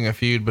building a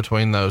feud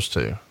between those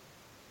two.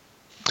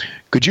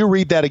 Could you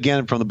read that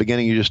again from the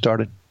beginning you just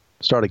started?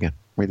 Start again.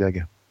 Read that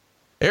again.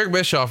 Eric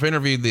Bischoff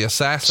interviewed the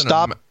Assassin.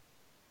 Stop.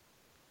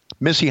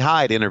 Missy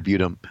Hyde interviewed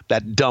him.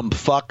 That dumb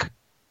fuck.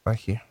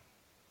 Thank you.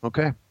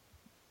 Okay.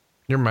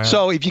 You're mad.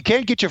 So if you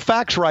can't get your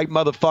facts right,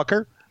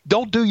 motherfucker,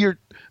 don't do your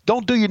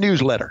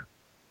newsletter.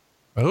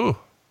 Oh,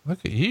 look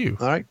at you.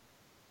 All right.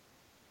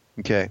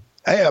 Okay.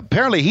 Hey,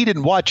 apparently he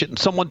didn't watch it and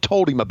someone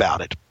told him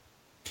about it.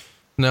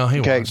 No, he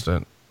watched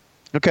it.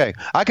 Okay.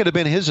 I could have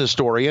been his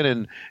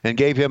historian and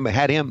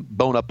had him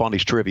bone up on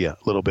his trivia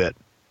a little bit.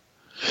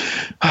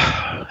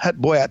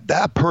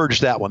 I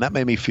purged that one. That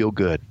made me feel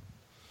good.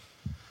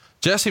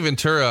 Jesse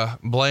Ventura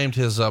blamed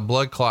his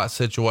blood clot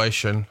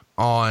situation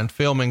on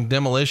filming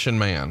Demolition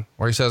Man,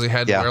 where he says he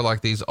had to wear like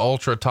these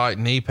ultra tight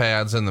knee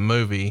pads in the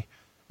movie.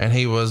 And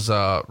he was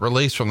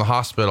released from the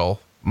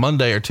hospital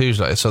Monday or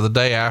Tuesday. So the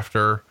day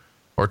after,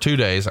 or 2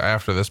 days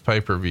after this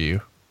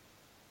pay-per-view.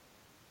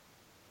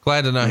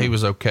 Glad to know he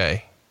was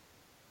okay.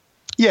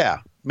 Yeah,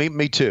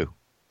 me too.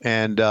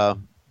 And,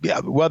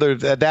 whether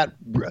that,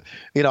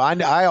 you know,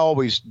 I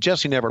always,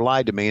 Jesse never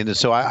lied to me. And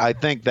so I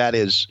think that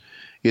is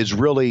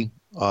really,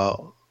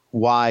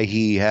 why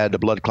he had a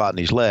blood clot in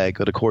his leg.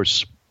 But of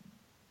course,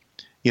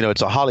 you know,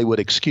 it's a Hollywood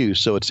excuse,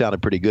 so it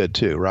sounded pretty good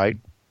too, right?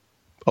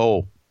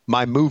 Oh,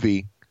 my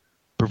movie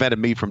prevented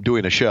me from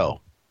doing a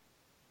show.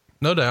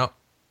 No doubt.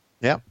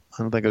 Yep.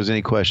 I don't think there was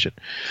any question.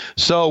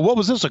 So what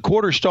was this, a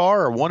quarter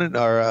star or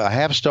a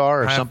half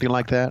star or something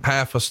like that?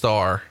 Half a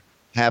star.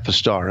 Half a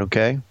star.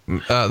 Okay.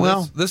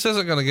 This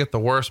isn't going to get the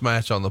worst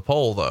match on the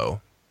poll though.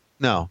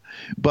 No,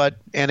 but,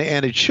 and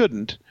it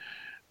shouldn't,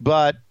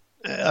 but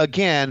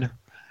again,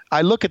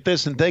 I look at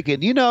this and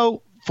thinking, you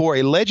know, for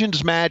a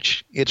Legends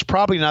match, it's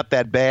probably not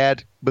that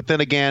bad. But then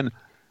again,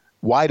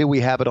 why do we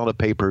have it on a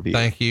pay-per-view?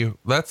 Thank you.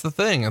 That's the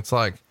thing. It's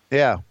like,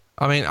 yeah,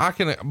 I mean,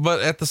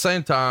 but at the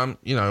same time,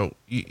 you know,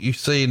 you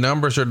see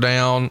numbers are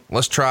down.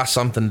 Let's try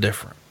something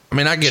different. I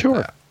mean, I get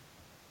that.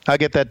 I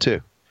get that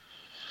too.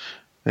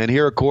 And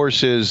here, of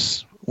course,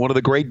 is one of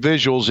the great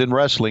visuals in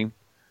wrestling.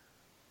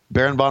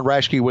 Baron von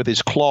Raschke with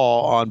his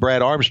claw on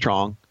Brad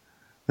Armstrong,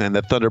 and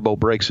the Thunderbolt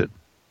breaks it.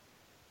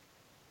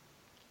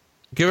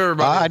 Give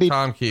everybody a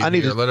time key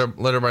here. Let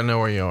everybody know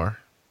where you are.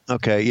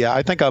 Okay. Yeah.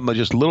 I think I'm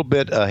just a little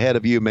bit ahead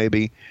of you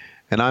maybe.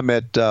 And I'm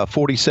at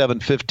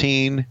 47,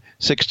 15,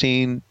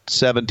 16,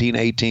 17,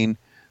 18,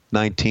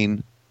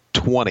 19,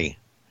 20.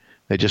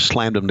 They just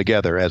slammed them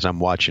together as I'm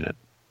watching it.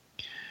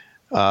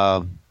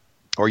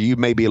 Or you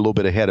may be a little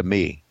bit ahead of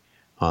me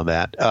on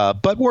that.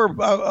 But we're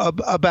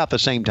about the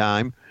same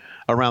time,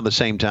 around the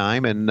same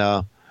time. And,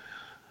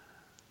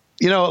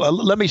 you know,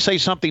 let me say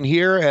something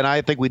here, and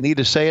I think we need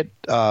to say it.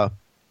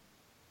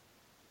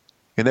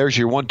 And there's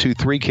your 1, 2,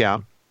 3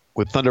 count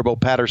with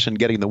Thunderbolt Patterson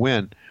getting the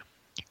win.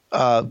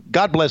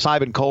 God bless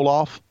Ivan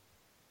Koloff,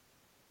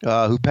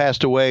 who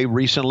passed away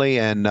recently,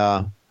 and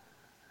one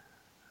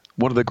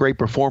of the great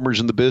performers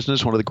in the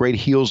business, one of the great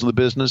heels in the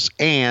business,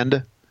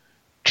 and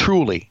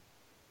truly,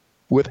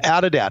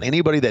 without a doubt,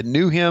 anybody that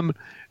knew him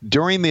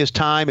during his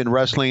time in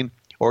wrestling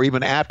or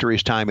even after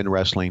his time in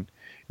wrestling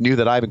knew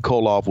that Ivan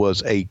Koloff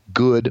was a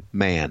good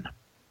man.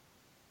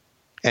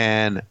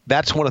 And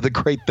that's one of the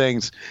great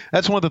things.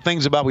 That's one of the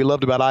things we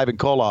loved about Ivan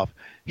Koloff.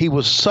 He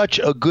was such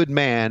a good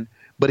man,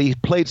 but he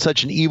played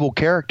such an evil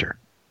character.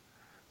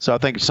 So I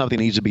think something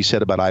needs to be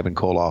said about Ivan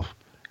Koloff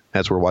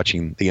as we're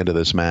watching the end of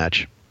this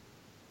match.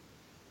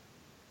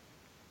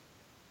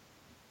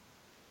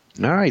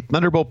 All right,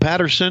 Thunderbolt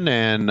Patterson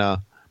and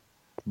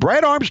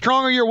Brad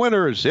Armstrong are your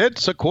winners.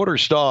 It's a quarter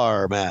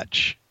star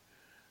match,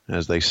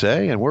 as they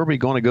say. And where are we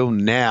going to go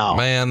now?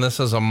 Man, this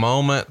is a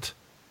moment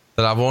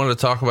that I've wanted to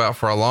talk about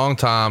for a long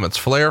time. It's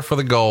Flair for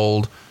the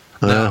gold.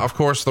 Now, of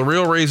course, the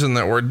real reason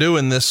that we're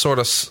doing this sort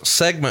of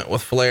segment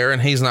with Flair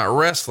and he's not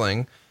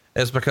wrestling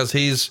is because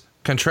he's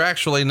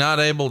contractually not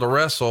able to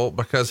wrestle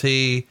because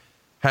he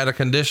had a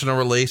conditional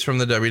release from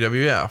the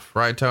WWF.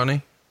 Right,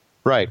 Tony?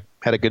 Right.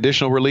 Had a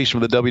conditional release from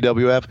the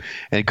WWF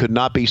and could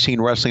not be seen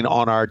wrestling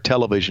on our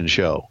television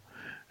show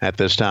at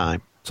this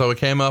time. So we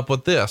came up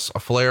with this, a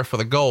Flair for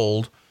the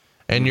gold.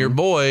 And your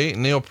boy,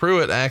 Neil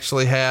Pruitt,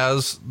 actually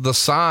has the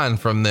sign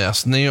from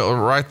this. Neil,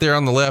 right there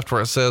on the left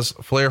where it says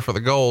Flair for the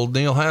gold.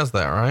 Neil has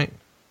that, right?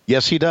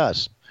 Yes, he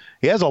does.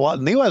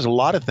 Neil has a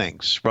lot of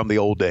things from the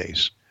old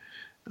days.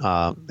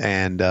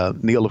 And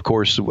Neil, of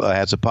course,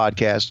 has a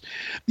podcast.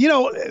 You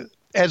know,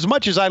 as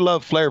much as I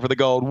love Flair for the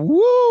Gold,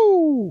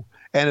 woo,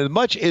 and as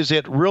much as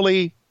it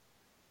really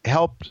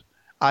helped,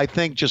 I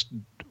think you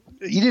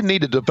didn't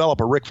need to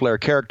develop a Ric Flair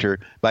character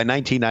by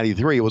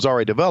 1993. It was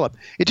already developed.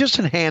 It just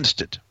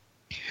enhanced it.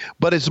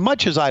 But as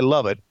much as I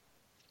love it,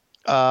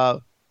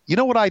 you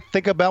know what I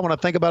think about when I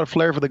think about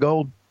Flair for the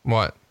Gold?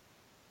 What?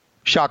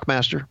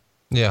 Shockmaster.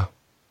 Yeah.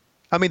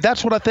 I mean,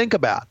 that's what I think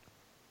about.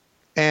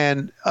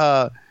 And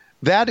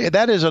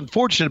that is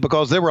unfortunate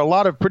because there were a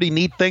lot of pretty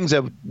neat things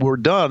that were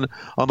done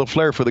on the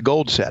Flair for the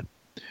Gold set.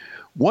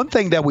 One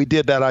thing that we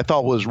did that I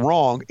thought was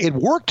wrong, it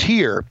worked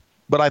here,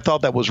 but I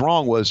thought that was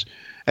wrong was,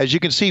 as you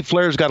can see,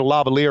 Flair's got a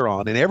lavalier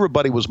on, and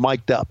everybody was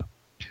mic'd up.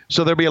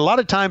 So there'll be a lot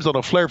of times on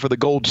a Flair for the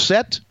Gold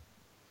set.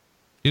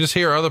 You just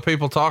hear other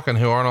people talking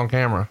who aren't on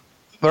camera.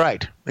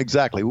 Right,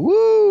 exactly.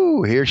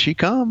 Woo, here she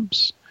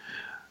comes.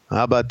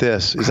 How about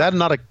this? Is that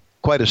not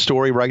quite a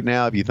story right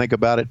now if you think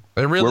about it?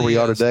 It really where we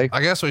are today?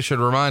 I guess we should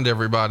remind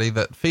everybody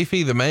that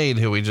Fifi the maid,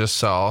 who we just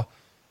saw,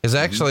 is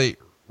actually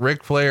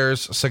Ric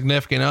Flair's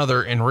significant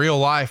other in real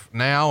life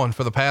now and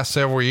for the past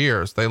several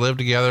years. They live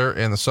together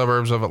in the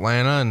suburbs of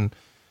Atlanta,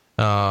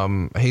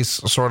 and he's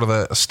sort of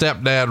the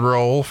stepdad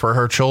role for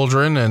her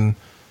children. And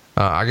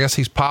I guess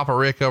he's Papa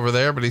Rick over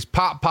there, but he's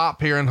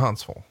Pop here in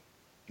Huntsville.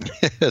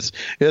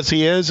 Yes,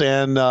 he is.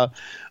 And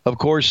of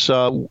course,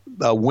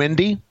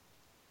 Wendy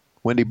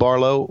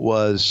Barlow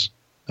was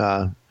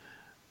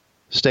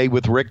stayed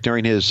with Rick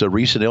during his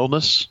recent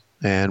illness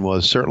and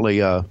was certainly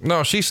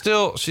no, she's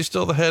still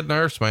the head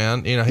nurse,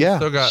 man. You know, he's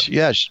still got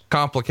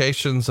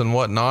complications and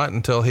whatnot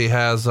until he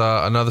has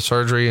another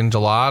surgery in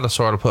July to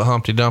sort of put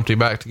Humpty Dumpty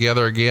back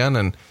together again.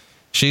 And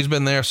she's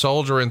been there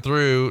soldiering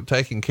through,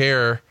 taking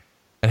care.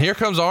 And here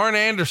comes Arn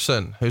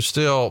Anderson, who's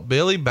still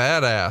Billy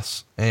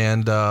Badass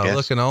and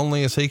looking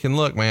only as he can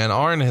look, man.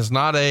 Arn has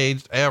not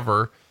aged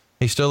ever.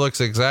 He still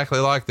looks exactly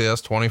like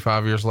this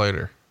 25 years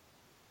later.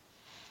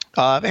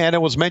 And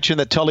it was mentioned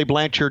that Tully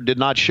Blanchard did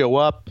not show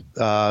up.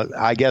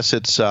 I guess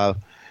was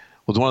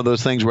one of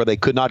those things where they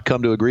could not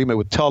come to agreement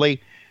with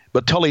Tully,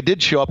 but Tully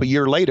did show up a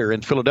year later in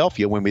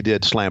Philadelphia when we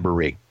did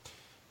Slamboree.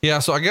 Yeah.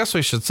 So I guess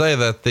we should say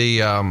that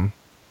the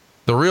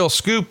real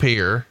scoop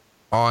here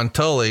on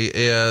Tully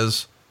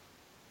is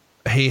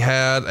he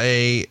had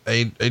a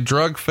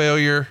drug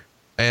failure,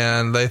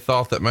 and they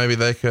thought that maybe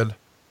they could,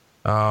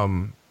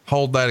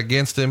 hold that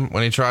against him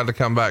when he tried to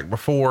come back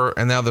before.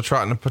 And now they're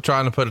trying to put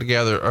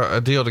together a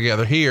deal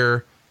together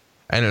here.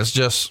 And it's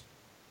just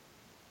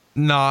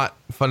not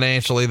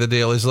financially the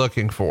deal he's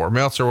looking for.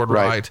 Meltzer would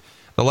write,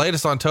 the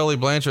latest on Tully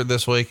Blanchard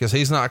this week is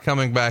he's not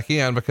coming back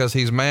in because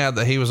he's mad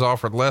that he was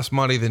offered less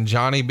money than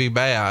Johnny B.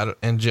 Bad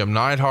and Jim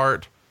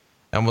Neidhart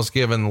and was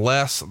given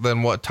less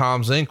than what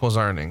Tom Zink was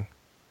earning.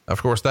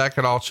 Of course, that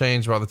could all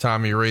change by the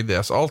time you read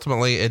this.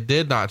 Ultimately, it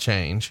did not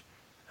change.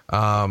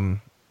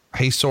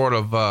 He sort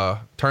of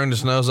turned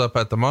his nose up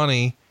at the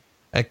money,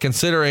 and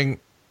considering,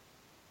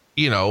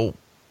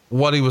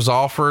 what he was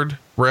offered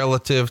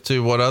relative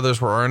to what others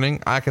were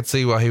earning, I could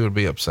see why he would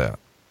be upset.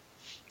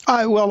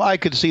 I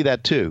could see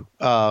that too.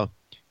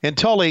 And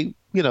Tully,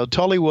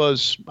 Tully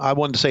was, I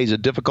wouldn't say he's a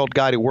difficult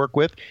guy to work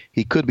with.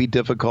 He could be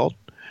difficult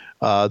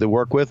to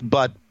work with,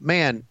 but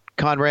man,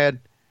 Conrad,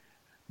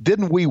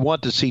 didn't we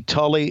want to see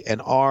Tully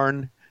and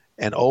Arn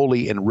and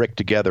Ole and Rick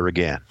together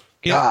again?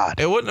 God,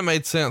 it wouldn't have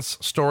made sense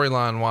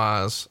storyline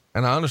wise,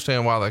 and I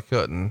understand why they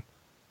couldn't,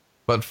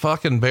 but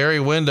fucking Barry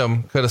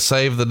Windham could have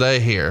saved the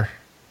day here.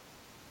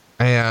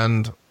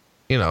 And,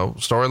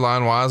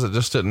 storyline wise, it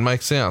just didn't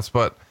make sense.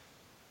 But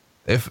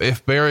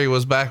if Barry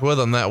was back with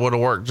him, that would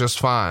have worked just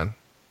fine.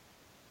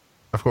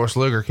 Of course,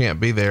 Luger can't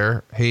be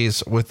there.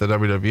 He's with the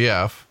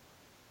WWF.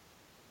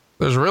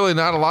 There's really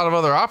not a lot of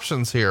other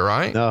options here,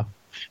 right? No,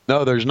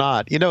 there's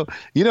not.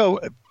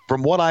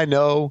 From what I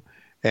know,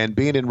 and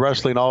being in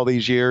wrestling all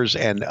these years,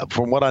 and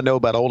from what I know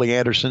about Ole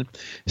Anderson,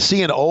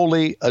 seeing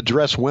Ole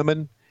address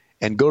women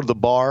and go to the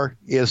bar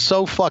is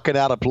so fucking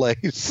out of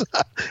place.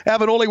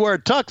 Having Ole wear a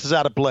tux is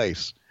out of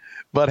place,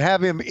 but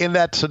have him in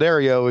that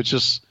scenario, it's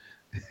just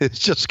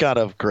kind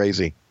of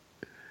crazy.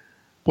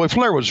 Boy,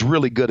 Flair was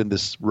really good in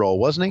this role,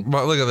 wasn't he?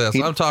 But look at this.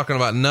 I'm talking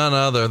about none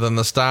other than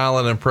the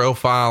styling and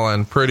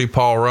profiling Pretty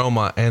Paul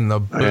Roma, and the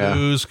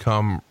booze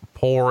come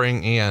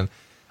pouring in.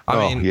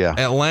 I mean,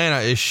 Atlanta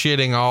is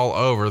shitting all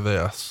over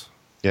this.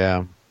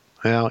 Yeah.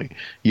 Well,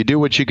 you do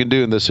what you can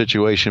do in this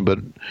situation, but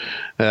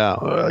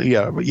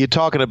you're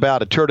talking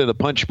about a turd in a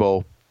punch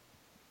bowl.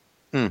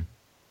 Is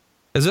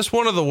this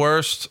one of the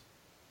worst,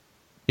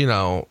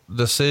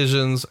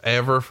 decisions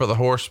ever for the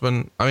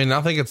Horsemen? I mean,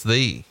 I think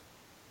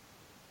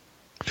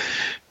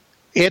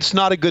it's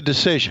not a good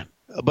decision,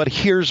 but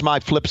here's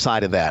my flip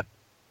side of that.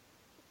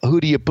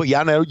 Who do you put? Yeah,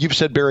 I know you've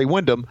said Barry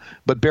Windham,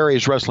 but Barry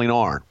is wrestling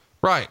Arn.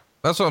 Right.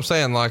 That's what I'm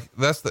saying. Like,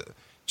 that's the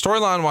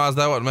storyline wise,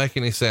 that wouldn't make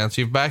any sense.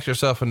 You've backed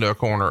yourself into a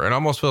corner. It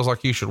almost feels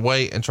like you should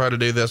wait and try to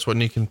do this when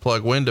you can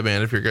plug Windham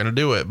in if you're going to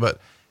do it. But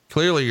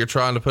clearly you're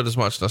trying to put as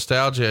much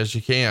nostalgia as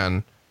you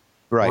can.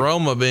 Right.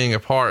 Roma being a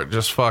part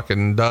just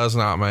fucking does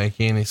not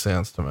make any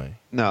sense to me.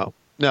 No.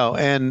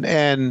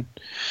 And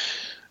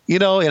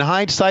In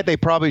hindsight, they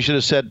probably should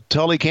have said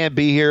Tully can't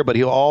be here, but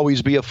he'll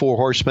always be a 4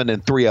 horseman,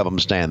 and 3 of them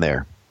stand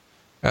there.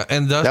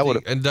 And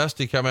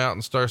Dusty come out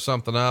and stir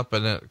something up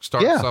and it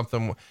starts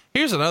something.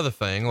 Here's another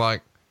thing.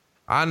 Like,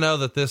 I know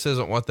that this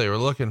isn't what they were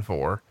looking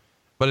for,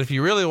 but if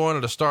you really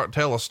wanted to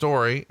tell a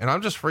story, and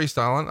I'm just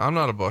freestyling, I'm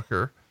not a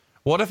booker.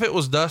 What if it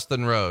was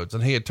Dustin Rhodes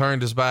and he had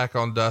turned his back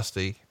on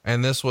Dusty,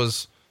 and this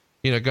was,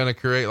 going to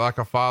create like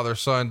a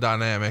father-son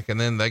dynamic, and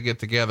then they get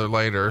together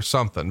later or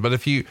something. But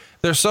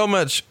there's so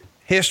much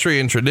history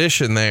and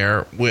tradition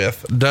there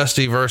with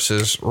Dusty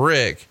versus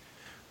Rick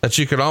that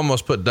you could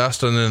almost put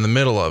Dustin in the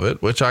middle of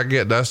it, which I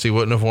get Dusty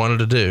wouldn't have wanted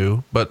to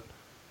do, but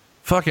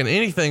fucking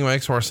anything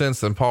makes more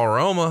sense than Paul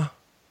Roma.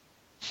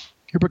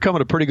 You're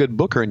becoming a pretty good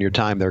booker in your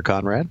time there,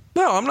 Conrad.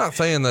 No, I'm not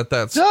saying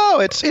that's.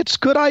 No, it's a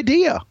good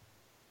idea.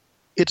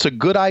 It's a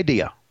good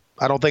idea.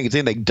 I don't think it's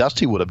anything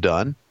Dusty would have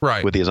done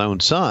with his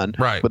own son,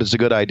 but it's a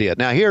good idea.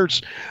 Now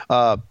here's,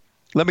 let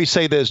me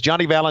say this,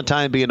 Johnny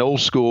Valentine being old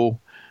school,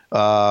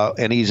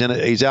 and he's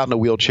out in a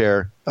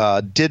wheelchair,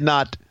 did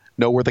not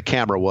know where the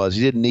camera was.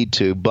 He didn't need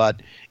to,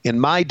 but in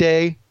my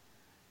day,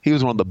 he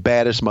was one of the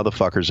baddest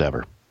motherfuckers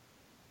ever.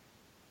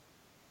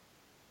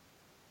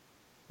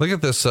 Look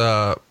at this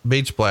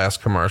Beach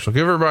Blast commercial.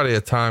 Give everybody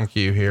a time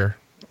cue here.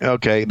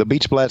 Okay, the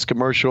Beach Blast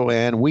commercial,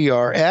 and we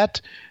are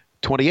at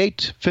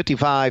 28,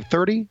 55,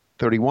 30,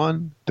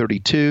 31,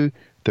 32,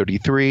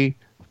 33,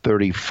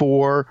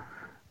 34,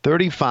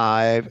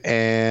 35,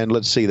 and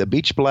let's see, the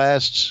Beach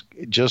Blasts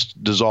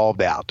just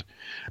dissolved out.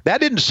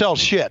 That didn't sell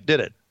shit, did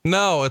it?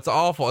 No, it's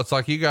awful. It's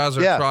like you guys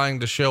are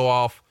trying to show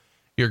off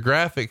your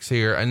graphics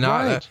here, and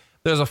not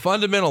there's a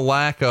fundamental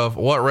lack of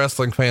what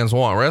wrestling fans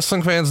want.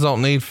 Wrestling fans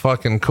don't need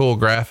fucking cool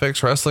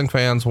graphics. Wrestling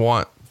fans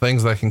want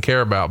things they can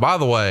care about. By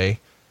the way,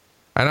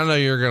 and I know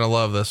you're going to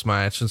love this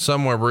match, and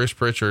somewhere Bruce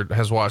Pritchard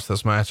has watched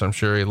this match. I'm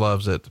sure he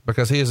loves it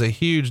because he is a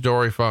huge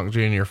Dory Funk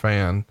Jr.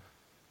 fan.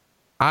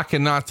 I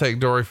cannot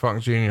take Dory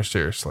Funk Jr.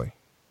 seriously.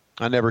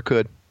 I never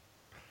could.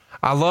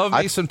 I love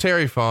me some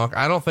Terry Funk.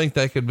 I don't think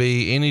they could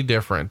be any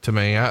different to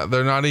me.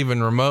 They're not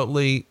even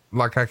remotely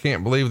like, I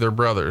can't believe they're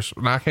brothers.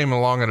 When I came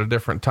along at a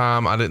different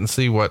time, I didn't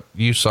see what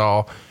you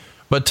saw,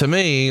 but to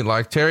me,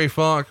 like Terry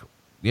Funk,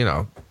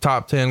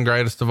 top 10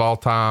 greatest of all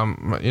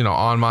time,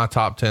 on my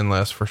top 10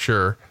 list for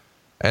sure.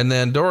 And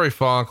then Dory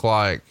Funk,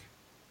 like,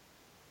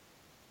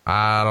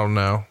 I don't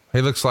know.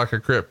 He looks like a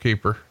crypt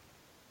keeper.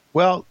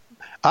 Well,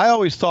 I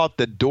always thought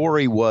that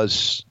Dory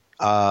was,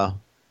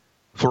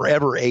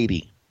 forever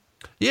 80.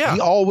 Yeah.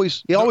 He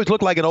always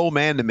looked like an old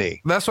man to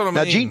me. That's what I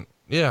mean.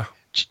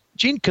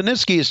 Gene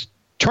Kiniski is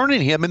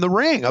turning him in the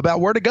ring about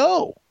where to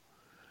go.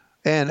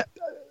 And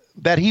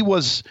that he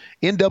was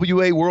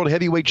NWA World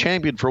Heavyweight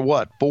Champion for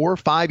what, 4 or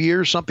 5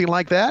 years, something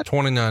like that?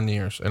 29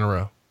 years in a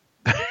row.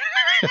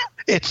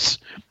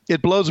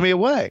 It blows me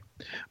away.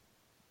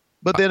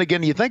 But then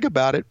again, you think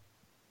about it,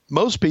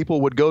 most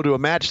people would go to a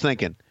match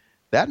thinking,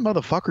 that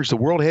motherfucker's the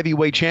World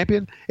Heavyweight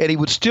Champion, and he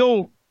would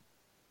still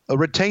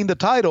retain the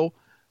title.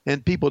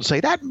 And people would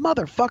say, that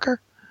motherfucker.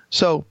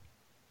 So,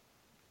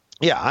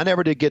 yeah, I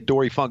never did get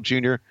Dory Funk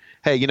Jr.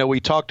 Hey, we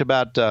talked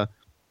about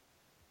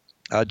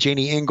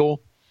Janie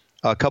Engel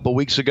a couple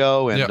weeks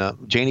ago, and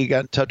Janie got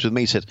in touch with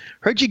me. Says,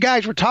 heard you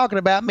guys were talking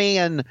about me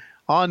on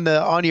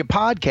your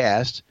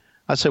podcast.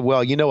 I said, well,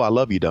 I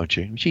love you, don't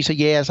you? She said,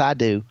 yes, I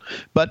do.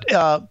 But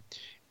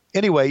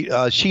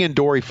anyway, she and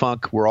Dory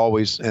Funk were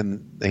always,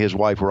 and his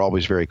wife were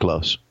always very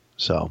close.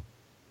 So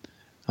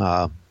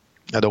I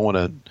don't want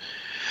to.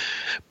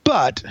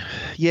 But,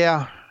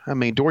 yeah, I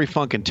mean, Dory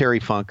Funk and Terry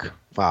Funk.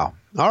 Wow.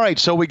 All right,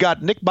 so we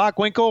got Nick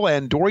Bockwinkel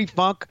and Dory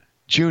Funk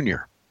Jr.,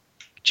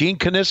 Gene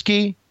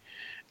Kiniski,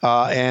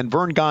 and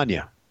Vern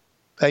Gagne.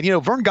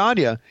 And, Vern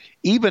Gagne,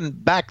 even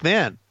back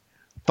then,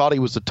 thought he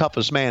was the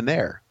toughest man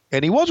there.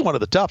 And he was one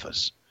of the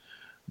toughest.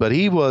 But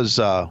he was,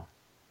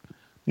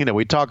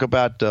 we talk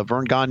about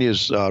Vern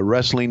Gagne's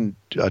wrestling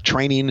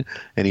training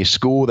and his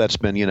school. That's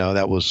been,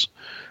 that was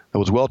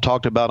well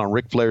talked about on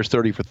Ric Flair's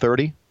 30 for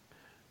 30.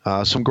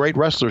 Some great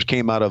wrestlers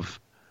came out of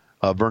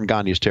Vern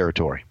Gagne's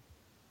territory.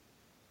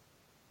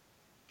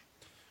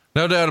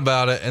 No doubt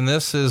about it. And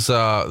this is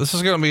going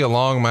to be a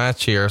long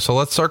match here. So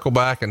let's circle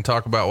back and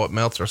talk about what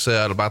Meltzer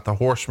said about the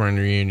Horseman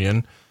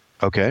reunion.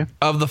 Okay.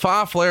 Of the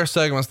 5 Flair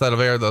segments that have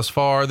aired thus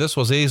far, this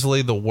was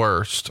easily the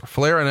worst.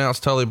 Flair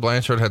announced Tully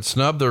Blanchard had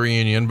snubbed the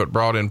reunion, but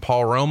brought in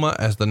Paul Roma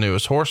as the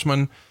newest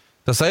Horseman.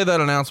 To say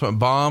that announcement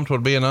bombed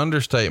would be an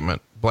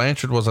understatement.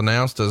 Blanchard was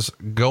announced as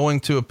going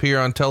to appear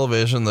on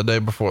television the day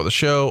before the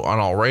show on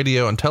all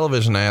radio and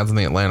television ads in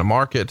the Atlanta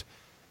market,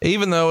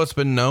 even though it's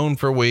been known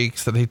for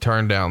weeks that he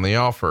turned down the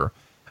offer.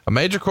 A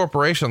major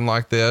corporation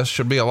like this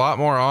should be a lot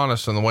more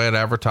honest in the way it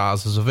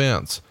advertises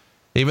events.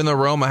 Even though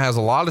Roma has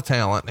a lot of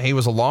talent, he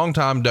was a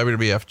longtime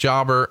WWF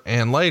jobber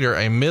and later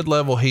a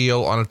mid-level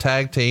heel on a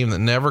tag team that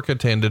never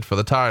contended for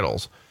the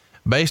titles.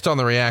 Based on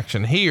the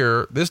reaction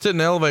here, this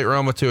didn't elevate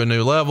Roma to a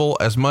new level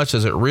as much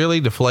as it really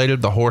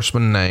deflated the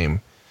Horseman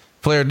name.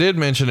 Flair did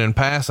mention in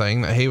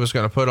passing that he was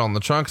going to put on the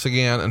trunks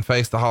again and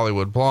face the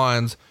Hollywood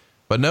Blondes,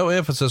 but no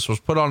emphasis was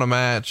put on a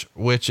match,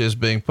 which is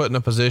being put in a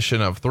position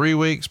of 3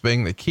 weeks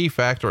being the key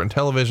factor in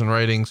television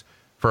ratings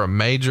for a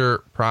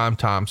major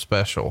primetime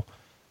special.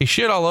 He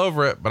shit all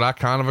over it, but I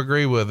kind of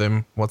agree with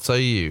him. What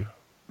say you?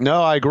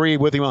 No, I agree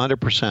with him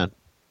 100%.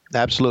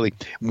 Absolutely.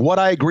 What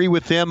I agree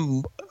with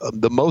him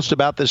the most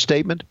about this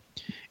statement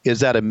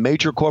is that a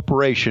major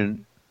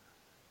corporation,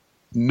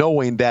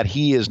 knowing that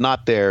he is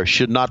not there,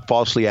 should not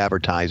falsely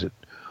advertise it.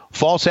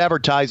 False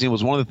advertising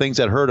was one of the things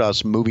that hurt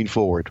us moving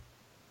forward.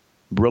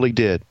 Really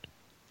did.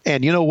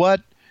 And you know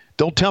what?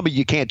 Don't tell me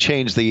you can't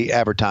change the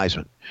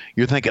advertisement.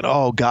 You're thinking,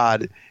 oh,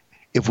 God,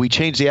 if we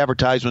change the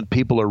advertisement,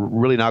 people are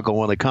really not going to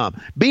want to come.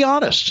 Be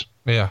honest.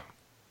 Yeah.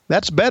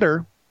 That's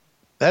better.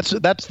 That's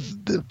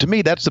to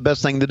me, that's the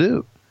best thing to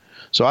do.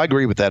 So I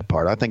agree with that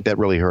part. I think that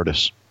really hurt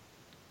us.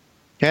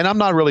 And I'm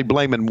not really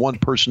blaming one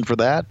person for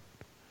that.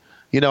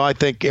 You know, I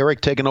think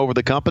Eric taking over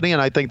the company, and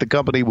I think the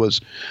company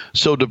was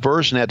so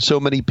diverse and had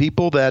so many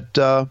people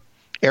that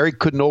Eric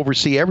couldn't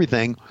oversee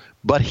everything,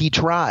 but he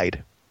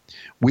tried.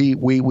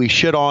 We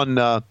shit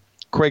on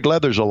Craig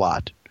Leathers a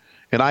lot,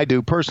 and I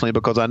do personally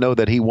because I know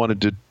that he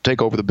wanted to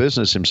take over the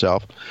business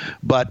himself.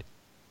 But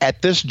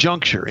at this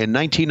juncture in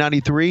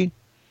 1993,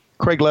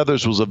 Craig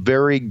Leathers was a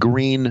very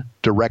green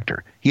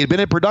director. He had been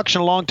in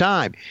production a long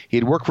time. He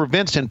had worked for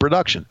Vince in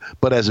production,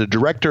 but as a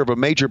director of a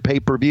major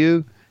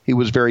pay-per-view, he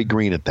was very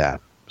green at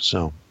that.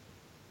 So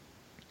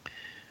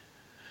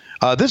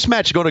this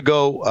match is going to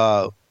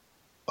go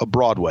a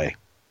Broadway,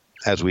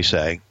 as we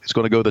say. It's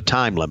going to go the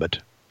time limit.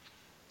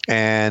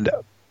 And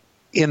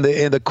in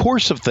the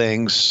course of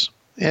things,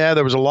 yeah,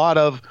 there was a lot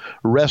of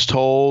rest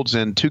holds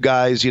and two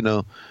guys,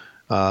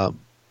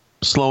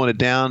 slowing it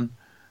down.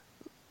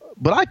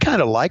 But I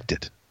kind of liked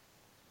it.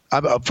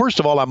 First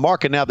of all, I'm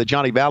marking out that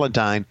Johnny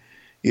Valentine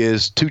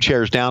is 2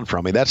 chairs down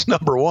from me. That's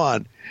number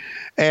one.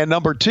 And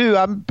number two,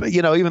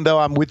 even though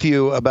I'm with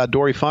you about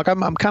Dory Funk,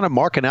 I'm kind of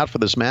marking out for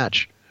this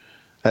match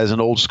as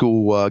an old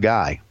school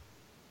guy.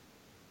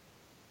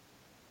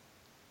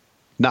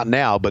 Not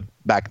now, but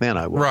back then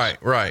I was.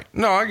 Right.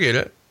 No, I get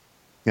it.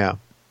 Yeah.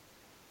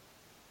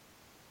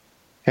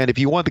 And if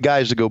you want the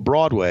guys to go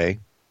Broadway,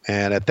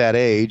 and at that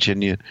age,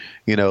 and you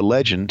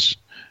legends.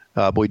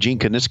 Boy, Gene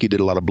Kiniski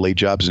did a lot of blade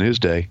jobs in his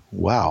day.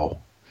 Wow.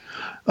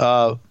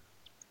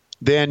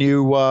 Then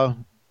you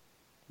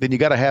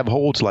got to have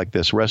holds like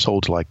this, rest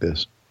holds like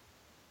this.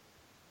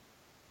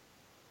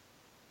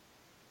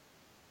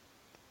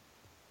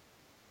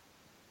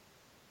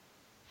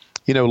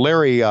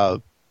 Larry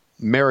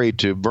married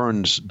to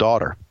Vern's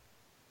daughter,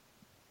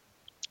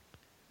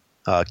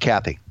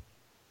 Kathy,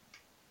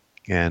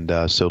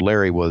 and so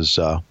Larry was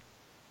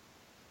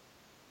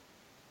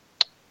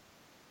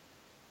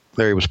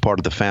part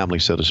of the family,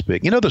 so to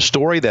speak. You know the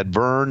story that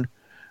Vern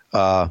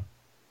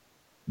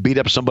beat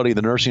up somebody in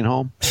the nursing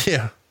home?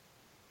 Yeah.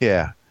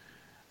 Yeah.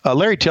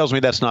 Larry tells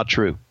me that's not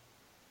true.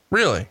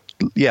 Really?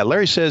 Yeah,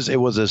 Larry says it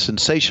was a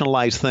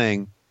sensationalized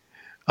thing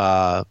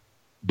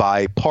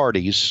by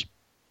parties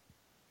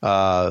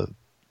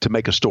to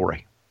make a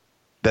story.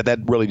 That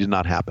really did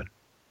not happen.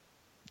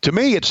 To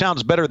me, it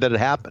sounds better that it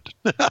happened.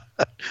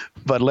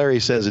 But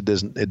Larry says it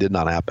did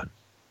not happen.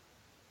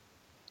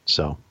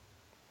 So...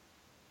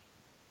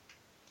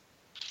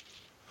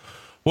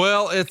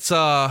 Well,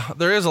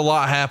 there is a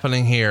lot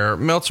happening here.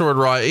 Meltzer would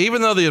write,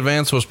 even though the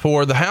advance was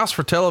poor, the house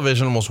for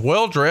television was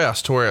well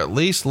dressed to where it at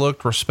least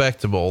looked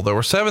respectable. There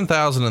were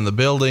 7,000 in the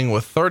building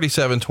with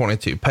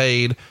 3,722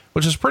 paid,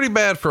 which is pretty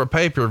bad for a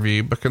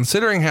pay-per-view, but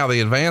considering how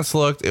the advance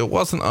looked, it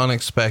wasn't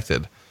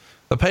unexpected.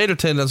 The paid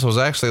attendance was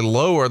actually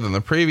lower than the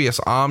previous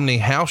Omni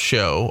house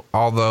show,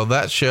 although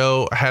that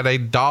show had a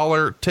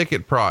 $1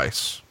 ticket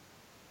price.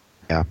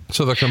 Yeah.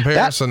 So the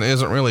comparison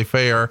isn't really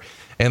fair.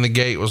 And the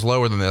gate was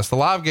lower than this. The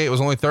live gate was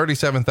only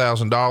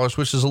 $37,000,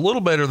 which is a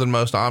little better than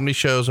most Omni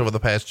shows over the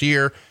past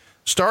year.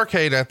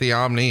 Starrcade at the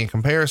Omni in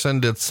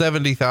comparison did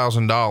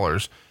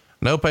 $70,000.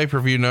 No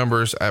pay-per-view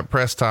numbers at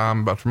press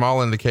time, but from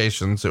all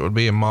indications, it would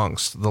be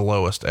amongst the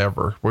lowest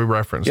ever. We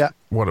referenced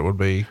what it would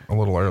be a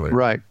little earlier.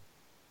 Right.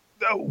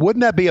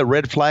 Wouldn't that be a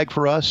red flag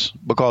for us?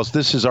 Because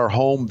this is our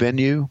home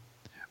venue.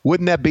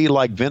 Wouldn't that be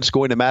like Vince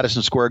going to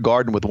Madison Square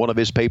Garden with one of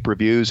his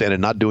pay-per-views and it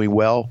not doing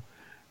well?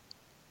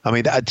 I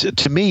mean,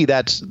 to me,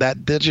 that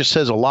just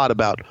says a lot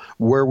about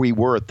where we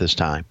were at this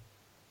time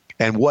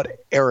and what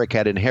Eric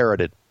had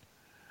inherited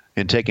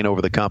in taking over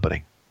the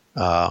company.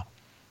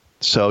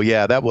 So,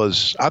 yeah, that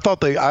was –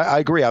 I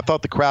agree. I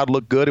thought the crowd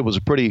looked good. It was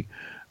a pretty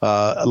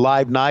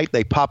live night.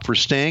 They popped for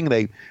Sting.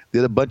 They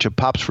did a bunch of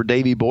pops for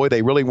Davey Boy.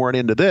 They really weren't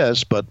into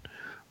this, but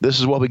this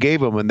is what we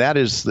gave them, and that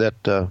is that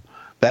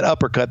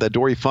uppercut that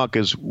Dory Funk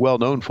is well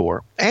known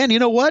for. And you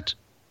know what?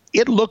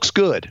 It looks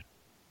good.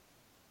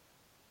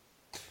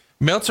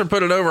 Meltzer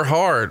put it over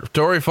hard.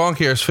 Dory Funk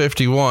here is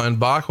 51.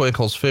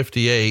 Bockwinkel's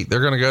 58. They're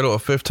going to go to a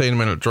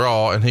 15-minute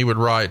draw. And he would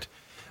write,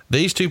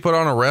 these two put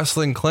on a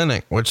wrestling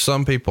clinic, which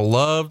some people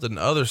loved and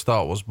others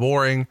thought was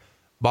boring.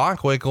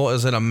 Bockwinkel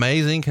is in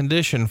amazing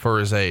condition for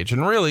his age.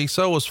 And really,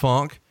 so was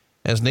Funk,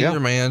 as neither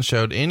man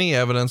showed any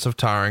evidence of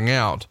tiring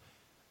out.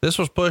 This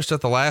was pushed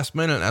at the last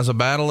minute as a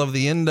battle of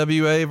the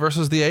NWA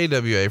versus the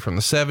AWA from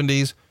the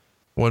 70s,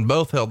 when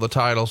both held the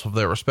titles of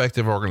their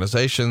respective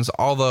organizations,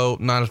 although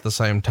not at the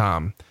same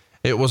time.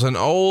 It was an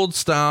old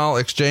style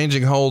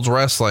exchanging holds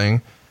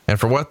wrestling, and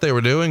for what they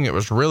were doing, it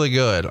was really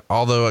good,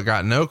 although it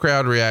got no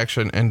crowd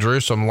reaction and drew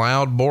some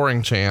loud,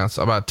 boring chants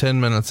about 10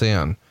 minutes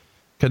in.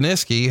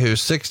 Kaniski,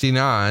 who's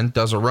 69,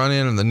 does a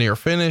run-in in the near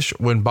finish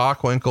when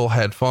Bockwinkel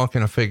had Funk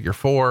in a figure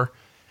 4.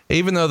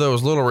 Even though there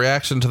was little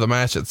reaction to the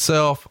match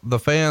itself, the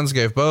fans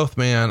gave both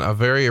men a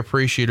very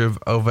appreciative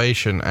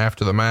ovation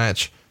after the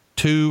match,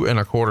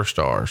 2.25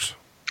 stars.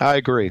 I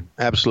agree.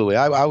 Absolutely.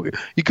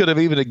 You could have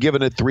even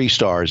given it 3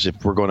 stars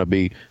if we're going to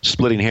be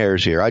splitting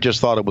hairs here. I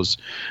thought it was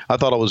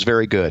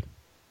very good.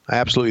 I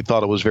absolutely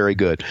thought it was very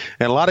good.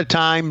 And a lot of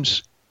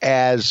times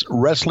as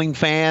wrestling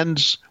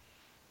fans,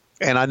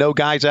 and I know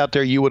guys out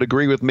there, you would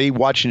agree with me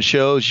watching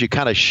shows, you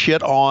kind of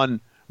shit on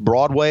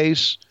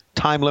Broadway's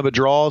time limit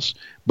draws,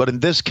 but in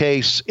this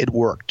case, it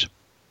worked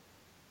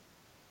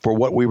for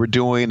what we were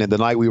doing and the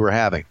night we were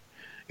having.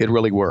 It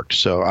really worked.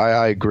 So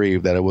I agree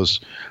that it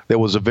wasn't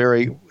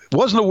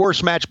the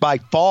worst match by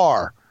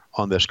far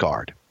on this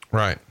card.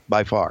 Right.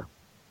 By far.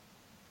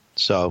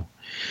 So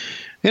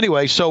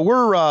anyway, so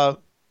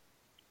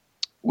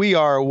we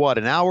are what,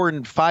 an hour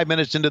and 5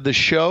 minutes into the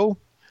show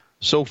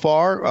so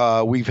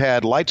far. We've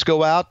had lights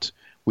go out.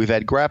 We've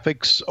had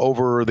graphics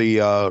over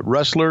the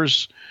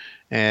wrestlers,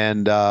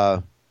 and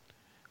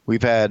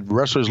we've had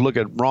wrestlers look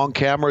at wrong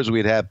cameras.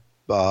 We'd have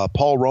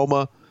Paul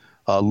Roma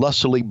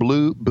lustily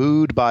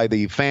booed by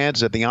the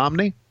fans at the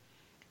Omni.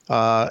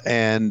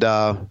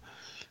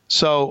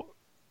 So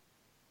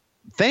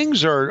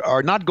things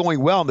are not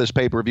going well in this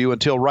pay-per-view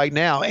until right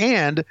now.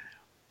 And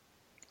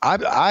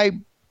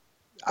I'm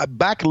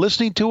back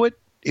listening to it.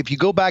 If you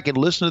go back and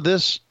listen to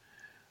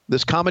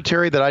this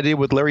commentary that I did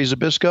with Larry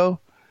Zbyszko,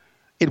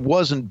 it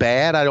wasn't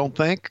bad, I don't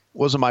think. It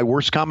wasn't my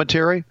worst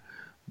commentary.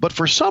 But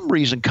for some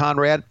reason,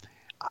 Conrad,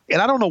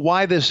 and I don't know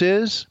why this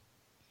is,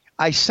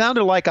 I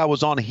sounded like I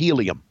was on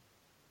helium.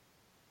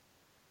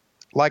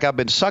 Like I've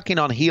been sucking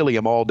on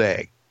helium all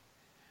day.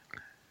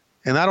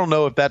 And I don't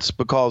know if that's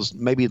because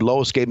maybe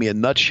Lois gave me a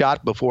nut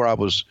shot before I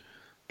was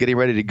getting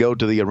ready to go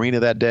to the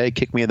arena that day,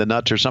 kick me in the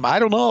nuts or something. I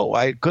don't know.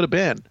 I could have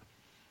been.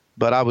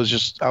 But I was,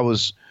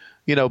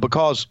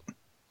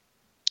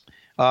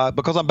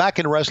 because I'm back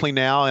in wrestling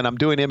now and I'm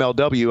doing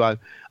MLW,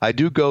 I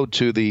do go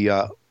to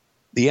the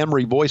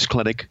Emory Voice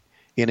Clinic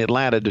in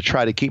Atlanta to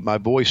try to keep my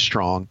voice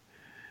strong.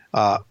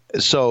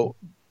 So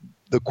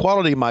the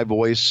quality of my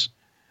voice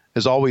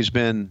has always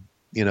been,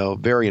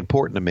 very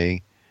important to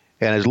me.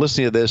 And as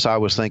listening to this, I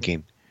was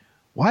thinking,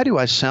 why do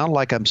I sound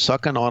like I'm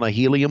sucking on a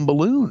helium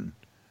balloon?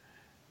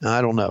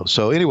 I don't know.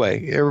 So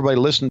anyway, everybody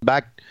listen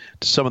back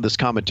to some of this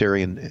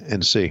commentary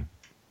and see.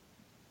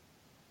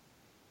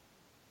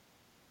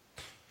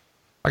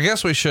 I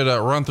guess we should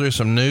run through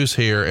some news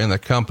here in the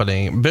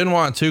company.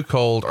 Benoit and Too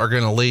Cold are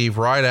going to leave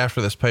right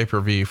after this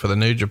pay-per-view for the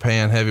New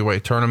Japan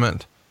Heavyweight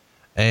Tournament.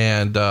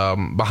 And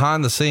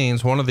behind the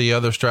scenes, one of the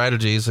other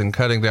strategies in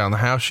cutting down the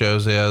house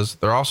shows is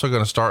they're also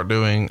going to start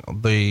doing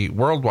the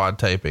worldwide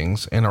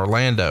tapings in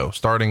Orlando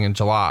starting in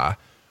July,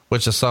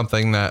 which is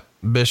something that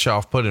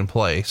Bischoff put in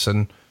place.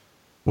 And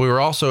we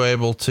were also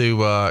able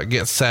to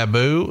get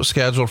Sabu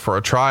scheduled for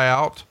a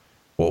tryout.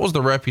 What was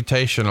the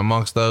reputation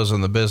amongst those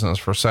in the business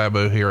for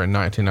Sabu here in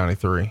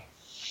 1993?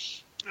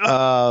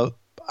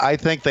 I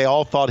think they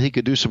all thought he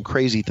could do some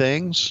crazy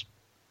things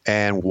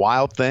and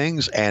wild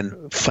things and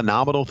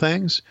phenomenal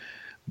things.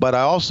 But I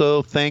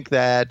also think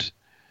that,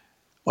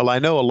 I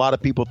know a lot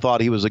of people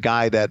thought he was a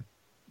guy that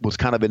was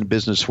kind of in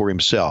business for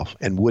himself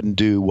and wouldn't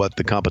do what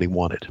the company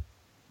wanted.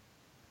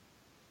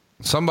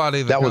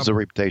 That was the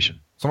reputation.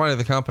 Somebody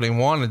the company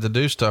wanted to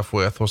do stuff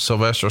with was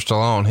Sylvester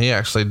Stallone. He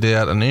actually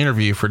did an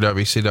interview for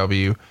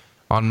WCW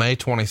on May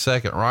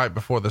 22nd, right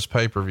before this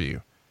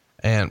pay-per-view.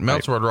 And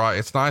Meltzer would write,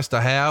 "It's nice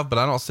to have, but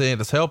I don't see it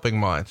as helping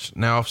much.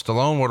 Now, if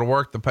Stallone were to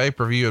work the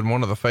pay-per-view in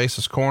one of the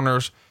Faces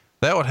corners,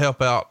 that would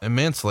help out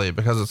immensely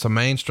because it's a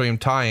mainstream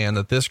tie-in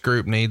that this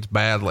group needs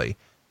badly."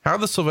 How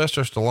did the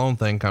Sylvester Stallone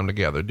thing come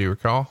together? Do you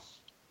recall?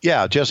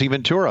 Yeah. Jesse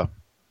Ventura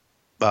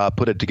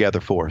put it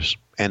together for us,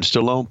 and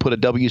Stallone put a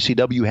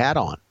WCW hat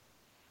on.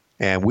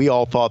 And we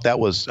all thought that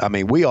was,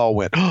 we all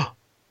went, oh,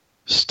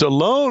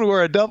 Stallone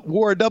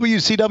wore a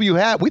WCW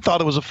hat. We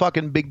thought it was a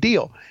fucking big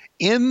deal.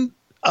 In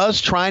us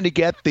trying to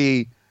get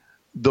the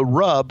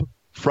rub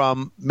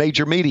from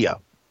major media.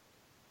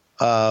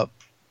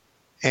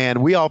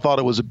 And we all thought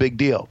it was a big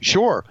deal.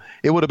 Sure,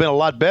 it would have been a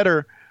lot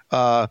better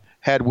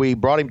had we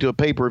brought him to a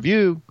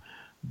pay-per-view,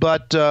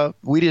 but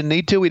we didn't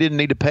need to. We didn't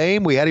need to pay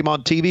him. We had him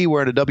on TV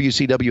wearing a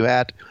WCW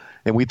hat,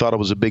 and we thought it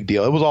was a big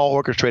deal. It was all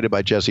orchestrated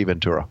by Jesse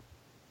Ventura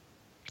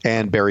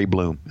and Barry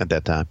Bloom at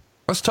that time.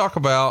 Let's talk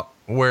about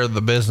where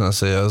the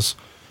business is.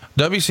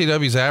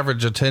 WCW's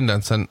average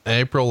attendance in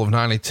April of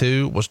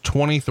 92 was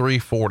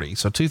 2,340.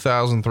 So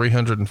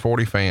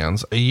 2,340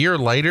 fans. A year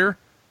later,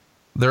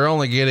 they're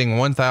only getting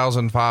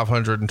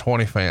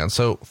 1,520 fans.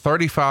 So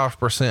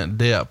 35%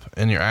 dip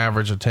in your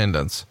average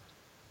attendance.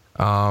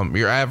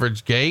 Your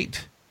average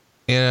gate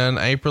in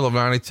April of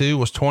 92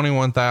 was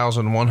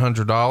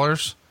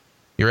 $21,100.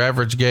 Your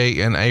average gate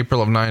in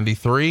April of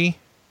 93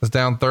 is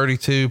down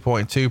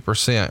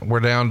 32.2%. We're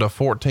down to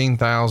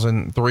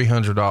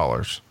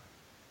 $14,300.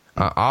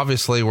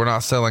 Obviously we're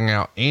not selling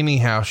out any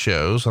house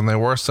shows, and they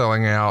were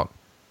selling out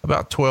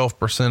about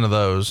 12% of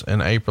those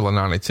in April of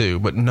 92,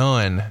 but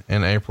none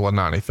in April of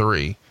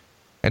 93.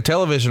 And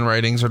television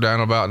ratings are down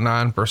about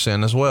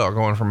 9% as well,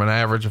 going from an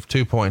average of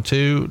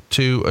 2.2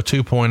 to a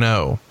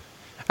 2.0.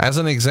 As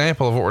an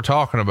example of what we're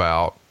talking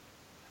about,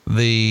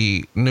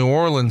 the New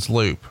Orleans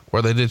loop,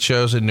 where they did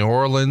shows in New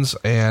Orleans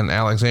and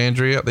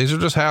Alexandria, these are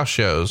just house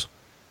shows.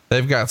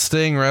 They've got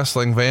Sting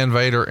wrestling Van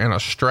Vader in a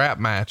strap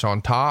match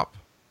on top.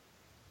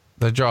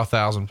 They draw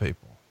 1,000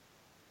 people.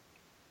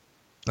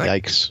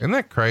 Yikes. Isn't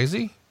that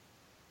crazy?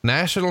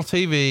 National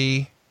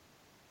TV,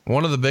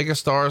 one of the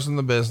biggest stars in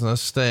the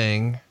business,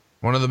 Sting,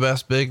 one of the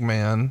best big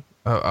men,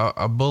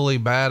 a bully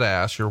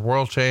badass, your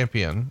world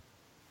champion,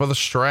 with a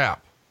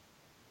strap.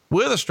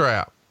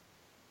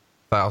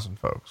 1,000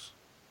 folks.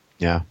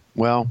 Yeah.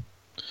 Well,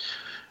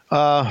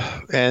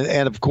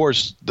 and of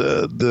course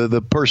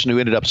the person who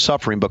ended up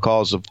suffering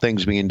because of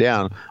things being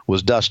down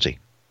was Dusty.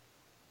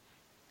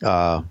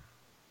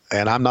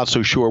 And I'm not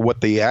so sure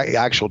what the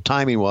actual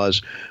timing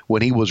was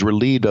when he was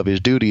relieved of his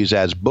duties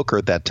as booker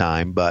at that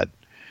time. But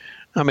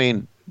I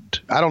mean,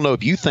 I don't know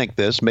if you think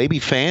this, maybe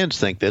fans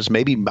think this,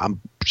 maybe I'm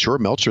sure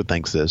Meltzer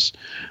thinks this,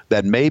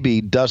 that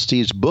maybe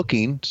Dusty's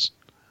bookings,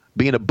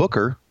 being a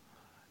booker,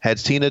 had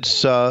seen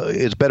its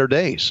better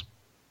days.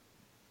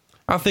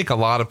 I think a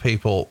lot of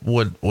people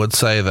would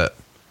say that,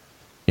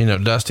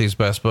 Dusty's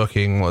best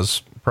booking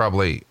was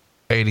probably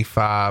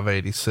 85,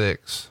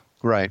 86.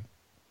 Right.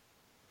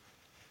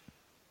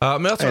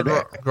 Meltzer,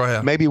 go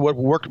ahead. Maybe what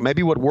worked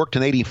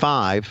in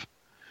 85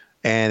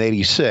 and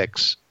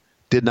 86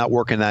 did not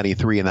work in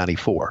 93 and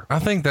 94. I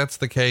think that's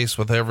the case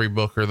with every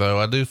booker, though.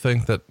 I do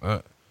think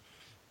that,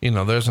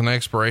 there's an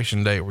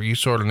expiration date where you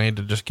sort of need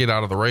to just get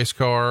out of the race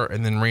car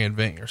and then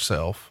reinvent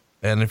yourself.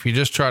 And if you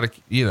just try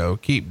to,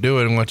 keep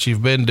doing what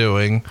you've been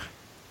doing,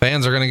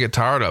 fans are going to get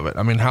tired of it.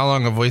 I mean, how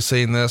long have we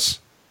seen this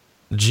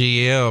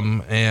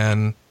GM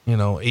and,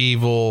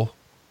 evil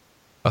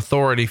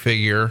authority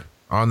figure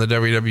on the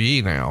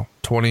WWE now?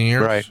 20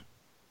 years. Right.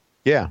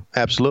 Yeah,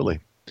 absolutely.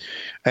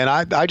 And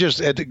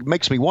it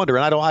makes me wonder,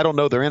 and I don't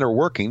know their inner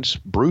workings.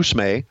 Bruce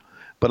may,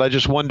 but I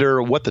just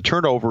wonder what the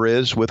turnover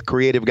is with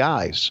creative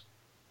guys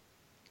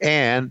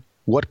and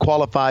what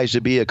qualifies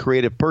to be a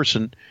creative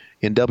person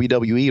in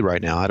WWE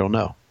right now. I don't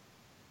know.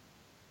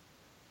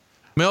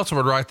 Meltzer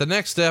would write, the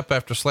next step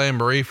after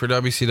Slamboree for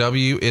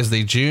WCW is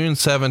the June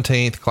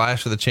 17th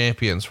Clash of the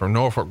Champions from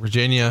Norfolk,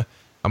 Virginia,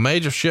 a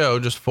major show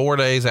just 4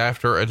 days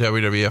after a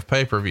WWF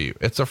pay-per-view.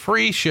 It's a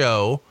free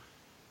show,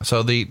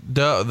 so the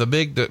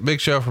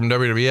big show from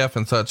WWF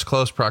in such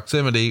close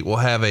proximity will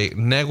have a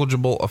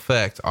negligible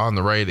effect on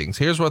the ratings.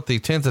 Here's what the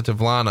tentative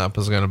lineup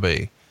is going to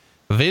be.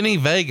 Vinny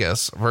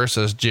Vegas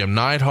versus Jim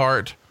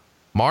Neidhart,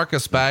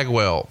 Marcus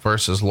Bagwell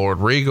versus Lord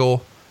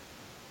Regal,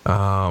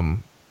 Paul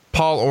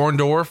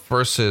Orndorff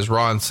versus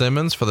Ron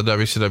Simmons for the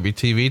WCW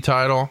TV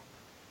title,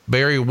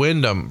 Barry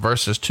Windham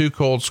versus Too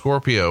Cold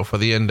Scorpio for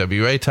the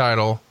NWA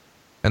title,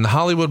 and the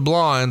Hollywood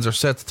Blondes are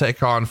set to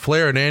take on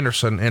Flair and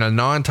Anderson in a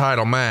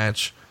non-title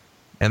match,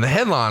 and the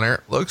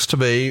headliner looks to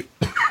be,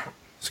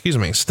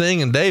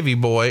 Sting and Davey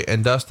Boy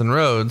and Dustin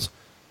Rhodes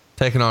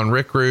taking on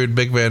Rick Rude,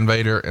 Big Van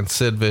Vader, and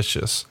Sid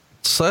Vicious.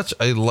 Such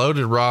a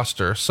loaded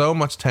roster, so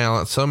much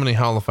talent, so many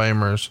Hall of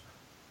Famers,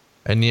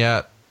 and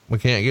yet we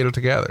can't get it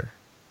together.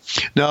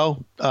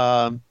 No,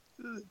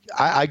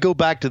 I go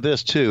back to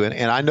this too,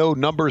 and I know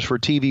numbers for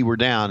TV were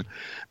down,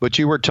 but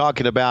you were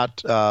talking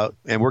about,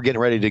 and we're getting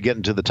ready to get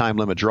into the time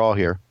limit draw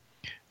here.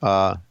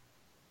 The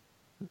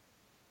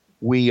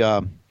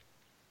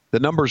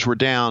numbers were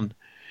down.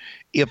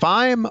 If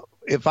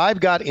I've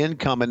got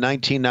income in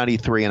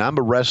 1993 and I'm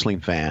a wrestling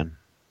fan,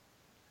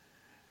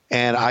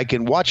 and I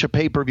can watch a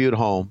pay-per-view at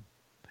home,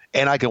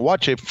 and I can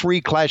watch a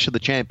free Clash of the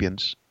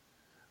Champions,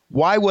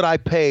 why would I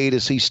pay to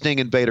see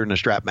Sting and Vader in a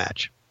strap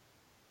match?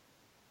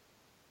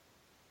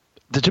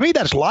 To me,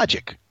 that's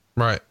logic.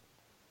 Right.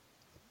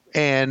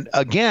 And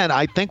again,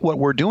 I think what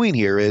we're doing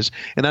here is,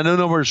 and I know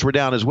numbers were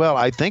down as well,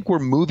 I think we're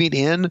moving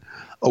in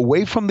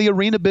away from the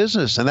arena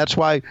business. And that's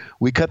why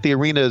we cut the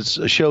arena's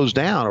shows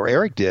down, or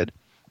Eric did.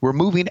 We're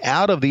moving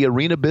out of the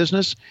arena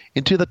business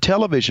into the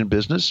television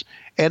business.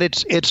 And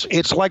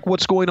it's like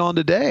what's going on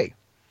today.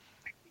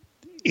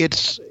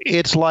 It's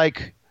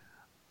like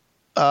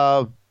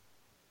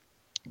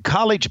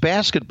college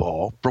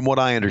basketball, from what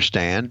I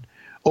understand,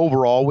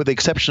 overall, with the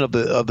exception of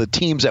the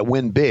teams that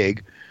win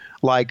big,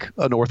 like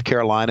North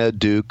Carolina,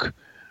 Duke,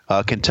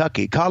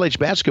 Kentucky. College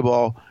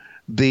basketball,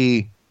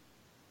 the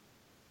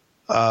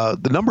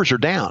numbers are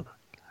down.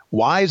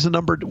 Why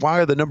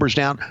are the numbers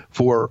down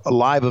for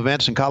live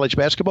events in college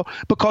basketball?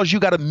 Because you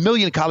got 1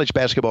 million college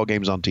basketball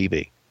games on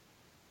TV.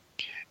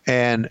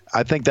 And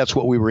I think that's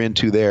what we were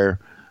into there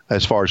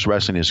as far as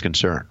wrestling is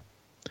concerned.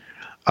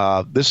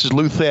 This is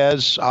Lou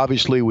Thez.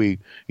 Obviously, we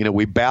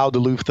bowed to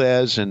Lou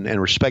Thez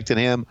and respected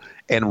him,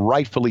 and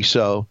rightfully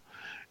so.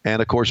 And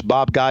of course,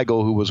 Bob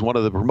Geigel, who was one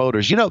of the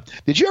promoters.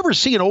 Did you ever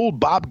see an old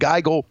Bob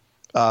Geigel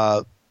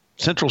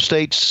Central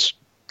States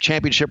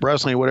Championship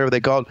Wrestling or whatever they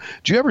called?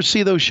 Did you ever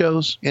see those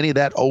shows? Any of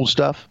that old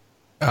stuff?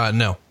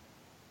 No.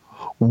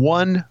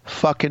 One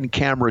fucking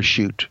camera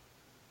shoot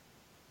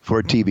for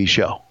a TV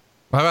show.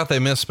 How about they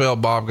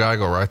misspelled Bob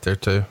Geigel right there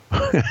too?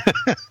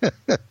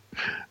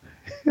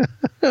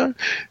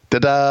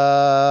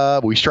 Ta-da!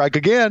 We strike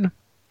again.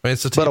 I mean,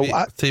 it's a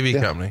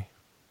TV company.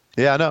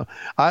 Yeah,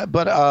 I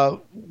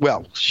know.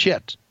 Well,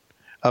 shit.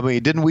 I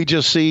mean, didn't we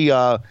just see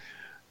on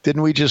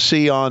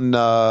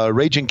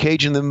Raging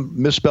Cajun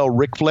them misspell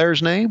Ric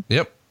Flair's name?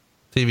 Yep.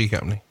 TV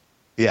company.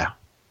 Yeah.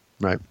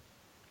 Right.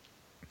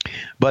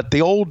 But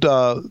the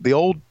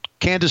old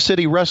Kansas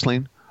City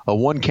Wrestling, a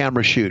one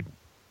camera shoot.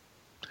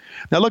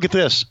 Now look at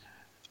this.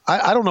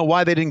 I don't know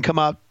why they didn't come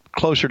out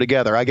closer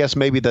together. I guess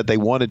maybe that they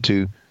wanted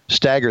to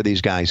stagger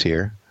these guys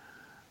here.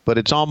 But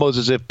it's almost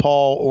as if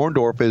Paul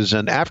Orndorff is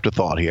an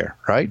afterthought here,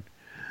 right?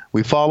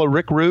 We follow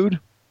Rick Rude.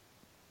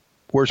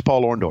 Where's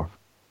Paul Orndorff?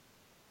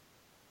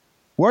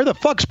 Where the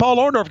fuck's Paul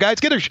Orndorff, guys?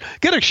 Get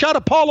a shot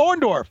of Paul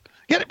Orndorff.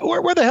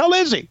 Where the hell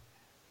is he?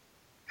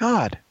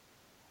 God.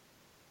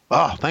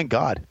 Oh, thank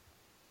God.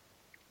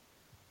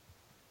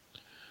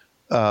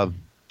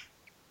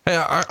 Hey,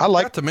 I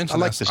like to mention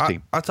this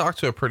team. I talked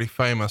to a pretty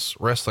famous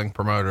wrestling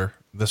promoter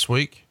this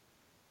week.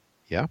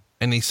 Yeah.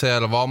 And he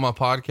said, of all my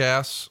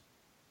podcasts,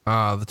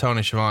 the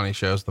Tony Schiavone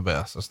show is the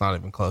best. It's not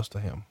even close to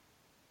him.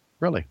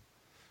 Really?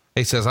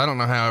 He says, I don't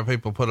know how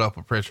people put up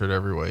with Pritchard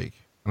every week.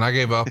 And I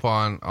gave up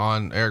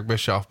on Eric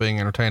Bischoff being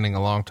entertaining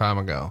a long time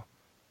ago.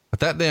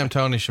 But that damn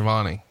Tony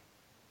Schiavone.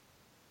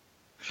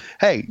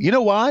 Hey, you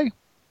know why?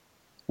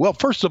 Well,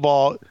 first of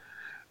all,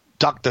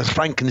 Dr.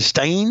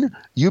 Frankenstein,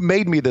 you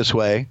made me this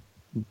way.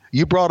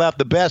 You brought out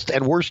the best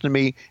and worst in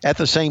me at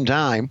the same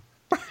time.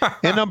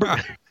 And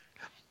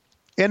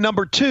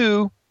number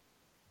two,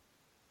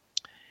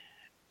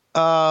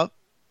 I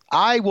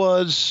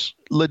was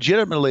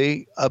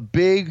legitimately a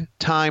big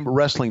time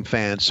wrestling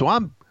fan. So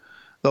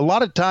a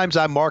lot of times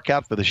I mark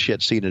out for the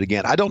shit, seeing it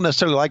again. I don't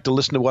necessarily like to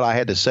listen to what I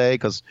had to say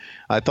because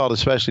I thought,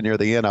 especially near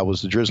the end, I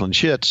was the drizzling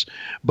shits.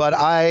 But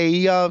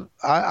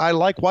I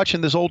like watching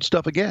this old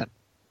stuff again.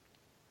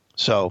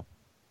 So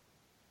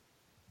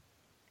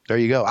there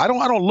you go. I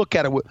don't look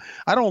at it.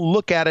 I don't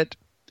look at it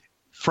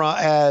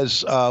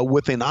as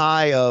with an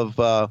eye of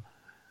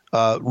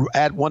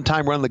at one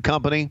time running the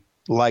company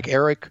like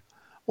Eric,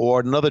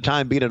 or another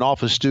time being an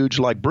office stooge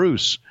like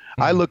Bruce.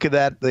 Mm-hmm. I look at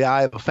that the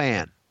eye of a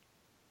fan.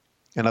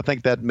 And I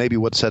think that may be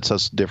what sets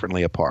us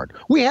differently apart.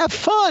 We have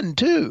fun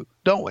too,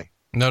 don't we?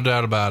 No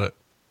doubt about it.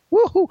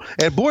 Woohoo!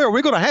 And boy, are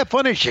we going to have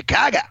fun in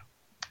Chicago.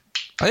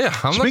 Oh, yeah,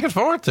 I'm looking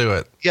forward to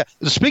it. Yeah.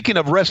 Speaking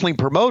of wrestling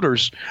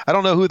promoters, I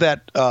don't know who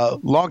that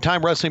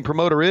longtime wrestling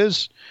promoter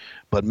is,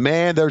 but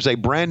man, there's a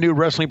brand new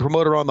wrestling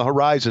promoter on the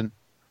horizon.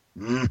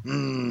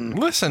 Mm-hmm.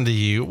 Listen to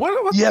you.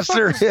 What yes,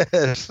 there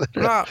is.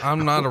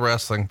 I'm not a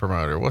wrestling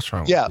promoter. What's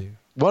wrong with you?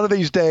 One of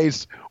these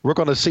days, we're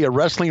going to see a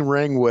wrestling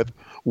ring with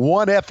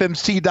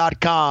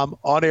onefmc.com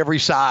on every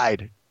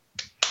side.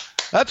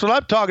 That's what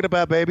I'm talking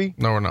about, baby.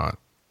 No, we're not.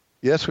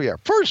 Yes, we are.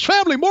 First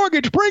Family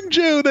Mortgage brings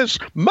you this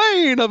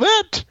main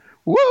event.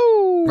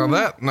 Woo!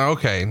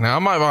 Okay. Now I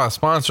might buy a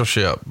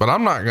sponsorship, but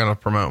I'm not going to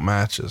promote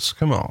matches.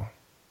 Come on.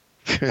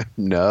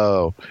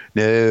 No.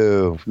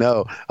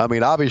 I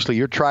mean, obviously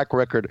your track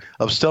record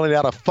of selling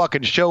out a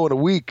fucking show in a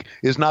week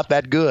is not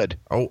that good.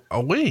 Oh,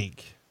 a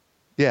week?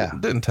 Yeah.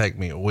 It didn't take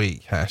me a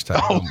week.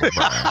 Humble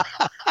brag.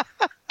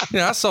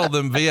 I sold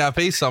them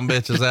VIP some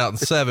bitches out in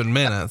 7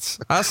 minutes.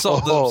 I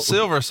sold them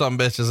silver some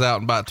bitches out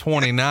in about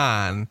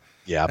 29.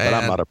 Yeah, but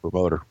I'm not a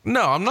promoter.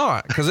 No, I'm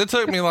not. Cause it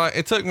took me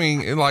like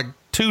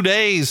 2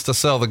 days to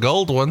sell the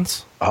gold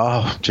ones.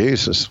 Oh,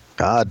 Jesus.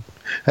 God.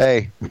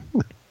 Hey,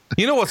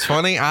 you know what's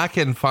funny? I've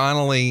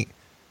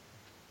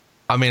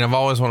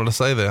always wanted to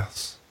say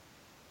this.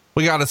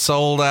 We got it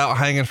sold out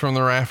hanging from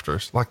the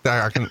rafters like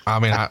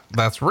that.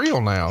 That's real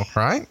now,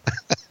 right?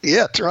 Yeah,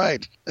 that's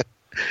right.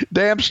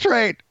 Damn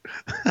straight.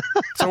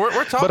 So we're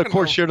talking. But of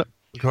course,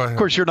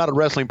 you're not a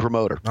wrestling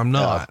promoter. I'm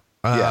not.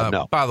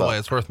 No. By the way,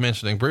 it's worth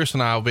mentioning, Bruce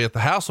and I will be at the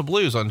House of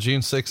Blues on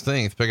June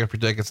 16th. Pick up your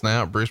tickets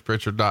now at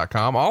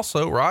brucepritchard.com.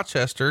 Also,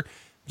 Rochester,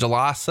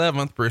 July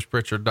 7th,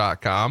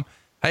 brucepritchard.com.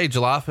 Hey,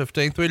 July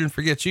 15th, we didn't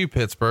forget you,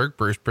 Pittsburgh,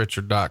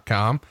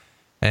 brucepritchard.com.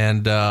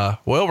 And,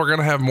 we're going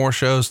to have more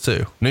shows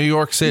too. New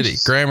York City,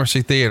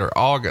 Gramercy Theater,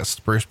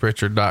 August,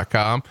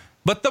 brucepritchard.com.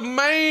 But the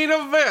main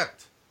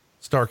event,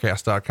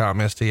 starcast.com,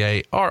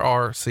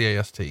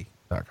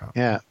 STARRCAST.com.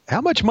 Yeah.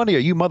 How much money are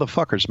you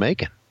motherfuckers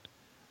making?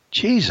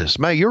 Jesus,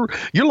 man, you're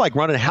like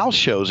running house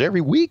shows every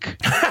week.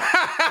 I've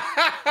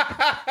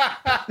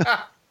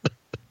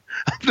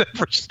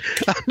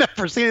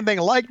never seen anything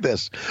like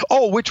this.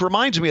 Oh, which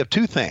reminds me of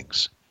two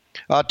things.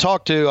 I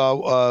talked to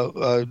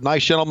a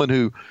nice gentleman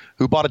who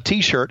bought a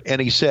T-shirt,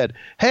 and he said,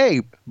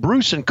 "Hey,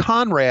 Bruce and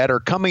Conrad are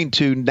coming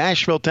to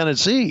Nashville,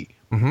 Tennessee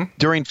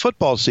during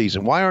football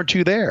season. Why aren't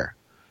you there?"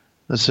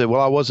 I said,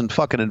 well, I wasn't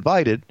fucking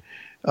invited.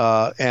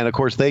 And, of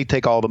course, they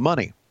take all the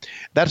money.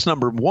 That's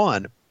number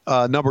one.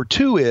 Number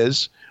two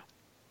is,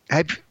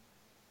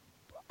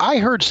 I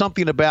heard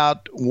something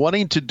about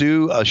wanting to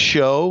do a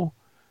show.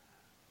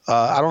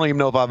 I don't even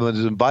know if I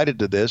was invited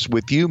to this,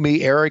 with you,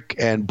 me, Eric,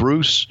 and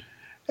Bruce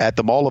at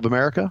the Mall of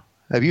America.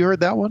 Have you heard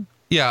that one?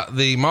 Yeah,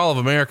 the Mall of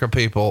America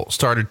people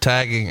started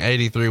tagging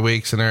 83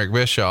 Weeks and Eric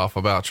Bischoff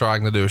about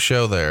trying to do a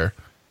show there.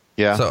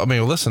 Yeah. So, I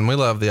mean, listen, we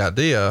love the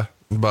idea,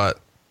 but,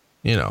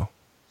 you know,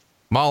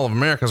 Mall of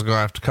America is going to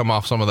have to come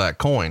off some of that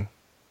coin.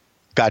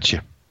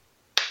 Gotcha.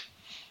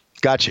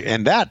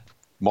 And that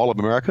Mall of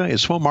America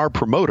is from our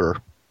promoter.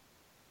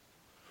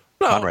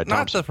 No, Conrad not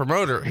Thompson. the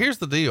promoter. Here's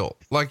the deal.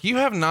 Like, you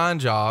have 9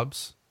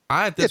 jobs.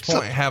 I, at this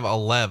point, have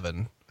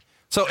 11.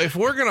 So if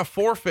we're going to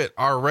forfeit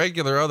our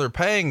regular other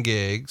paying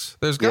gigs,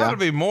 there's got to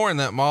be more in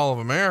that Mall of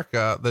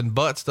America than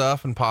butt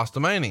stuff and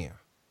Pastamania.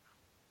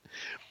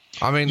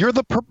 I mean, you're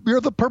the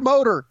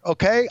promoter.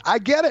 Okay. I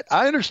get it.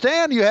 I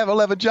understand you have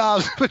 11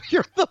 jobs, but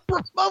you're the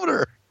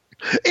promoter.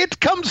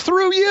 It comes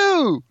through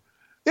you.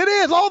 It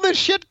is. All this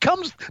shit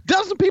comes.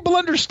 Doesn't people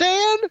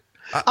understand?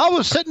 I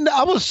was sitting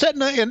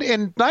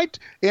in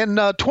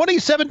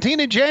 2017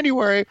 in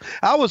January.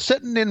 I was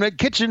sitting in the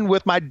kitchen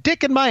with my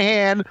dick in my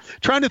hand,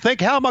 trying to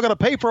think, how am I going to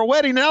pay for a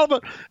wedding? And out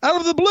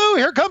of the blue,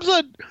 here comes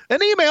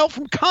an email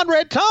from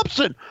Conrad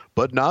Thompson.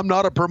 But no, I'm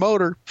not a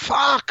promoter.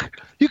 Fuck!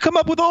 You come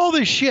up with all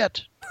this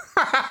shit.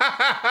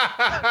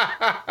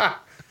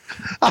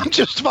 I'm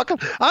just fucking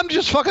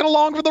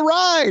along for the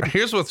ride.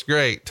 Here's what's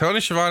great. Tony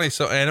Schiavone's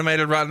so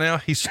animated right now.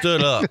 He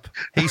stood up.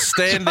 He's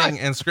standing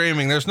and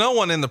screaming. There's no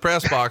one in the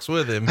press box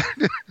with him,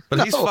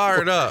 but he's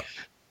fired up.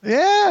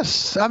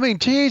 Yes. I mean,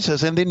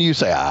 Jesus. And then you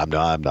say, I'm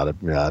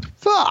not.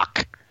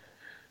 Fuck.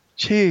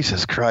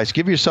 Jesus Christ.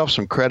 Give yourself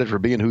some credit for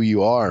being who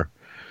you are.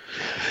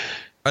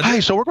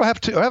 Hey, so we're going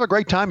to have a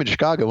great time in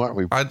Chicago, aren't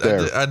we? I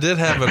did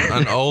have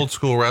an old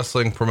school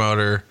wrestling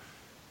promoter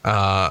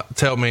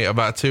tell me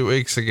about 2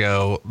 weeks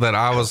ago that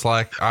I was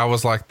like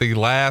the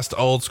last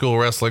old school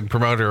wrestling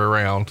promoter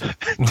around.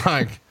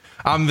 Like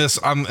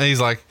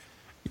he's like,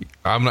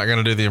 I'm not going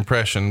to do the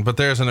impression, but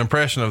there's an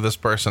impression of this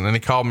person. And he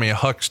called me a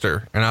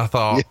huckster. And I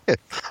thought, I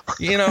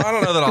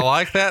don't know that I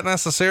like that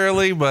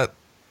necessarily,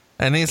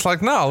 and he's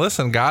like, no,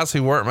 listen, guys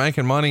who weren't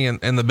making money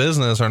in the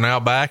business are now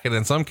back. And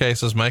in some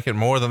cases making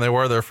more than they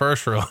were their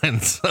first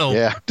run. So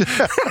yeah.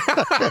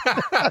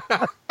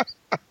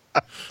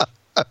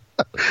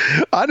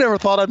 I never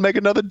thought I'd make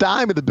another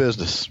dime in the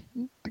business.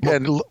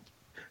 And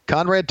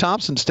Conrad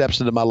Thompson steps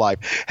into my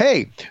life.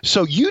 Hey,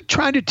 so you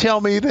trying to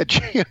tell me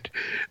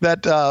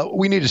that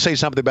we need to say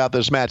something about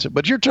this match,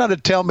 but you're trying to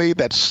tell me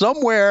that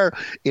somewhere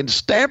in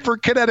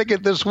Stamford,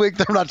 Connecticut this week,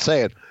 they're not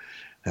saying,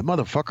 that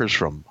motherfucker's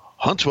from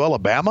Huntsville,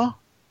 Alabama,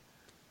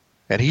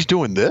 and he's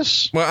doing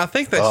this? Well, I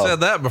think they said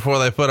that before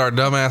they put our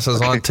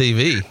dumbasses on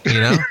TV,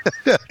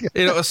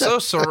 It's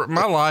so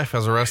my life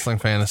as a wrestling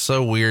fan is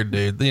so weird,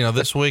 dude.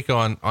 This week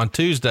on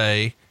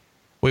Tuesday,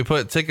 we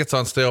put tickets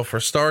on sale for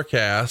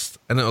StarCast,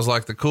 and it was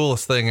like the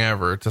coolest thing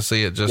ever to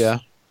see it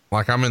just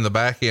like I'm in the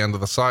back end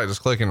of the site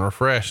just clicking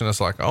refresh, and it's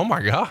like, oh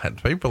my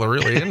God, people are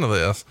really into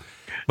this.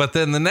 But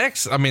then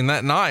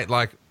that night,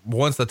 like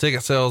once the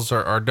ticket sales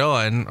are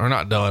done, or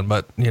not done,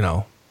 but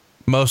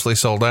mostly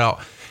sold out,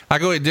 I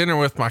go eat dinner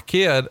with my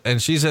kid,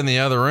 and she's in the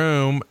other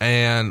room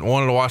and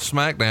wanted to watch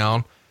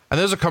SmackDown. And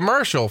there's a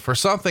commercial for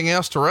something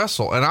else to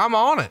wrestle, and I'm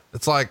on it.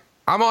 It's like,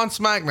 I'm on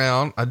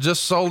SmackDown. I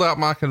just sold out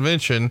my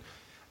convention.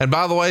 And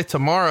by the way,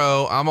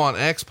 tomorrow I'm on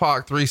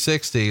X-Pac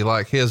 360,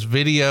 like his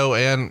video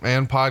and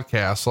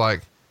podcast.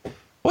 Like,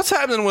 what's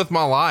happening with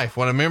my life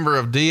when a member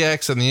of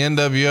DX and the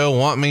NWO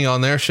want me on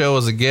their show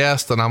as a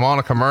guest, and I'm on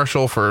a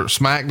commercial for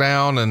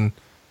SmackDown, and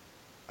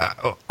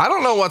I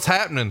don't know what's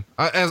happening.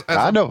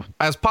 I know.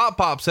 As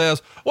Pop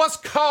says, what's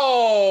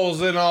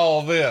causing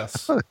all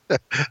this?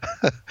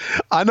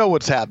 I know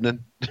what's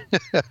happening.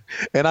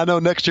 And I know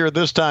next year at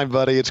this time,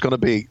 buddy, it's going to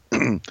be,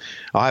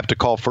 I'll have to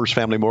call First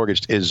Family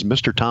Mortgage. Is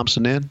Mr.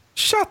 Thompson in?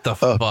 Shut the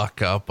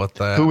fuck up with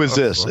that. Who is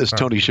this? It's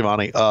Tony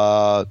Schiavone.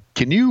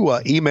 Can you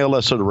email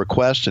us a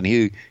request, and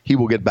he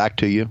will get back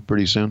to you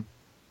pretty soon?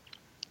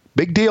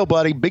 Big deal,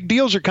 buddy. Big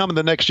deals are coming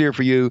the next year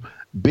for you.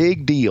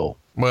 Big deal.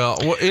 Well,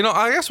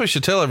 I guess we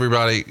should tell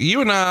everybody,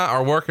 you and I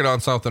are working on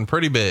something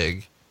pretty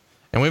big,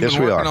 and we've been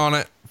working on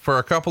it for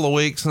a couple of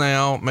weeks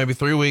now, maybe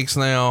 3 weeks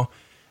now.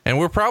 And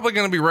we're probably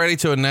going to be ready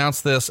to announce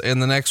this in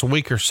the next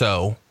week or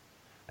so.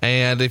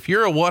 And if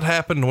you're a What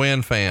Happened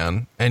When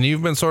fan, and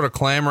you've been sort of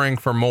clamoring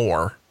for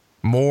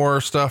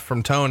more stuff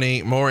from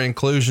Tony, more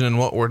inclusion in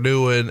what we're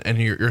doing, and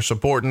you're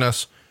supporting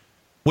us,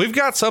 we've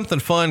got something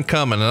fun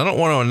coming. And I don't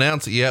want to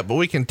announce it yet, but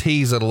we can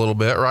tease it a little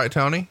bit, right,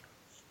 Tony?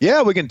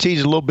 Yeah, we can tease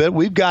it a little bit.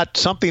 We've got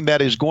something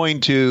that is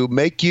going to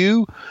make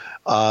you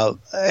a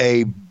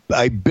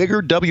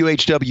bigger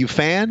WHW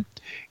fan.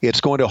 It's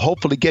going to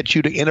hopefully get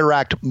you to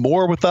interact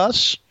more with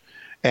us.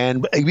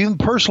 and even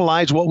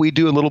personalize what we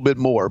do a little bit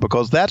more,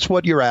 because that's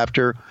what you're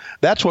after.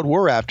 That's what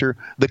we're after,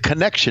 the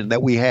connection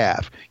that we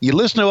have. You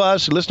listen to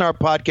us, you listen to our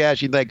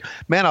podcast, you think,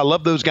 man, I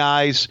love those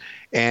guys,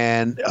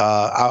 and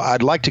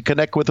I'd like to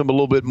connect with them a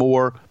little bit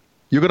more.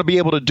 You're going to be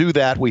able to do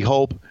that, we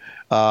hope,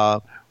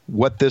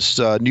 what this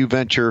new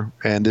venture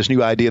and this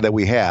new idea that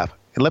we have.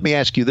 And let me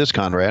ask you this,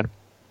 Conrad.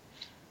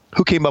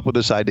 Who came up with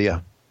this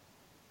idea?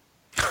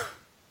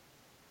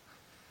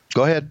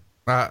 Go ahead.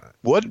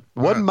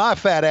 Wasn't my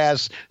fat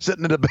ass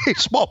sitting in a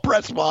baseball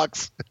press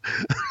box?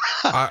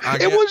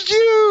 It was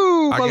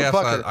you,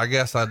 motherfucker. I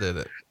guess I did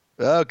it.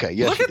 Okay,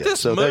 yes. Look at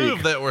this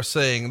move that we're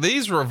seeing.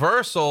 These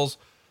reversals,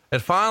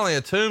 and finally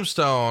a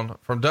tombstone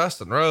from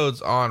Dustin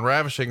Rhodes on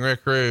Ravishing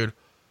Rick Rude.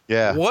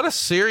 Yeah. What a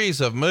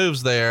series of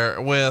moves there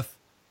with,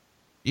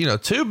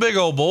 two big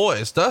old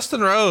boys.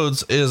 Dustin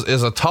Rhodes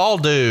is a tall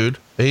dude,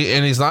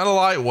 and he's not a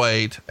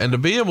lightweight. And to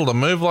be able to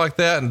move like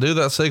that and do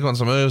that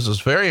sequence of moves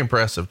is very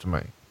impressive to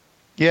me.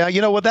 Yeah,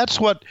 you know what? That's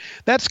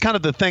kind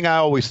of the thing I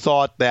always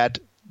thought that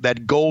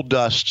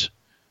Goldust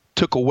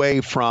took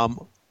away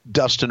from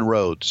Dustin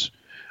Rhodes.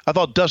 I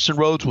thought Dustin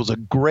Rhodes was a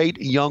great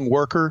young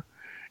worker.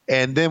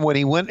 And then when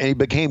he went and he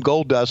became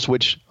Goldust,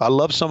 which I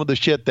love some of the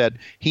shit that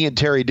he and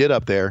Terry did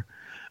up there,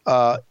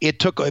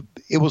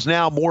 it was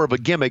now more of a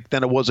gimmick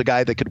than it was a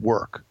guy that could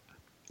work.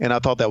 And I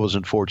thought that was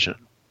unfortunate.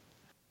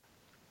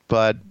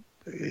 But,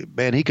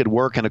 man, he could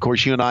work. And, of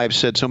course, you and I have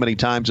said so many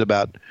times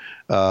about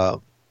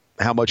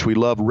how much we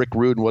love Rick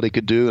Rude and what he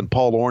could do, and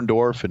Paul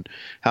Orndorff and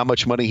how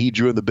much money he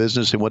drew in the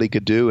business and what he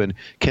could do. And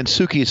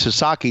Kensuke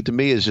Sasaki, to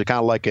me, is kind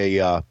of like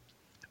I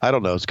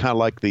don't know, it's kind of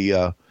like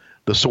the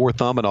sore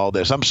thumb and all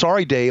this. I'm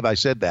sorry, Dave, I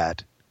said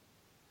that.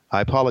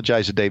 I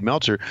apologize to Dave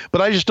Meltzer,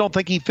 but I just don't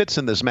think he fits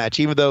in this match,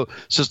 even though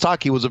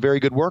Sasaki was a very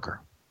good worker.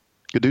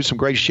 Could do some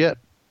great shit.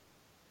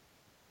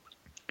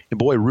 And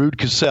boy, Rude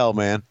could sell,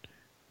 man.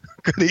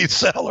 Could he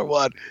sell or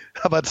what?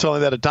 How about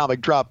selling that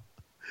atomic drop?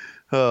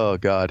 Oh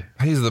God.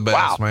 He's the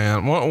best,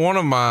 man. One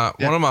of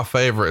my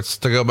favorites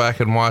to go back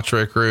and watch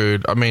Rick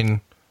Rude. I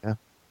mean,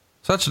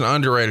 such an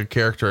underrated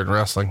character in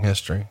wrestling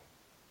history.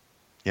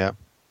 Yeah.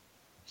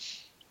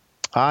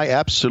 I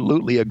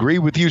absolutely agree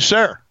with you,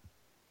 sir.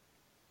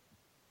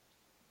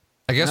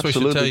 I guess we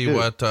should tell you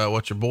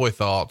what your boy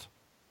thought.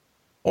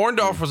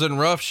 Orndorff was in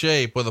rough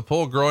shape with a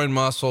pulled groin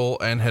muscle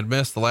and had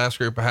missed the last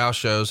group of house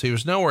shows. He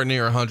was nowhere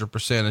near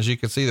 100%, as you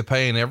could see the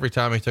pain every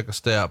time he took a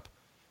step.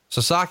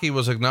 Sasaki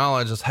was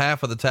acknowledged as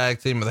half of the tag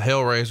team of the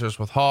Hellraisers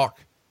with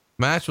Hawk.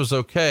 Match was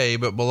okay,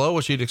 but below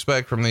what you'd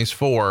expect from these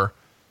four.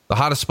 The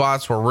hottest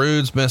spots were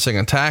Rude's missing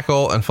a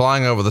tackle and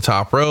flying over the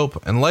top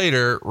rope, and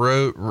later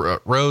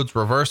Rhodes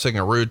reversing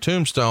a Rude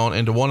tombstone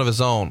into one of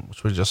his own,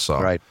 which we just saw.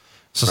 Right.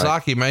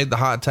 Sasaki made the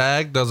hot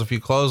tag, does a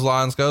few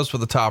clotheslines, goes for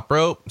the top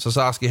rope.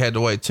 Sasaki had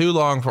to wait too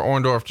long for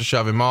Orndorff to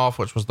shove him off,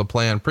 which was the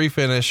planned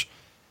pre-finish,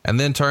 and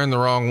then turned the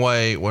wrong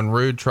way when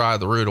Rude tried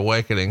the Rude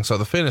Awakening. So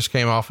the finish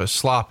came off as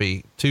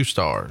sloppy, 2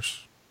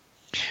 stars.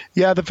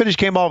 Yeah, the finish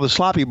came off as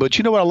sloppy, but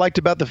you know what I liked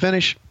about the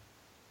finish?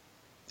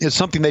 It's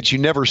something that you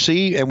never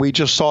see, and we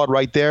just saw it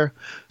right there.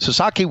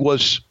 Sasaki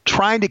was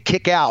trying to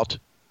kick out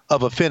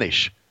of a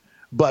finish,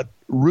 but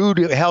Rude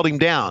held him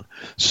down.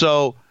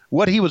 So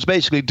what he was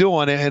basically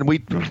doing, and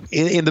we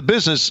in the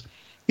business,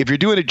 if you're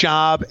doing a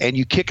job and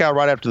you kick out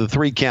right after the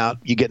 3 count,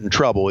 you get in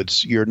trouble.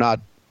 You're not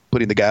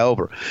putting the guy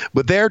over.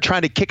 But they're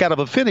trying to kick out of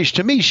a finish,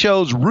 to me,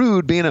 shows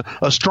Rude being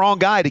a strong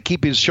guy to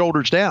keep his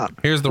shoulders down.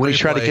 Here's the when he's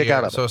trying to kick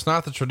out of it. So it's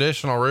not the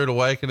traditional Rude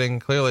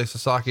Awakening. Clearly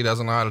Sasaki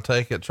doesn't know how to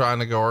take it, trying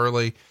to go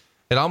early.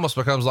 It almost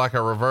becomes like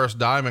a reverse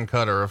diamond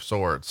cutter of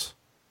sorts.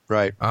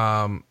 Right.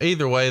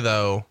 Either way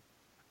though,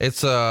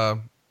 it's a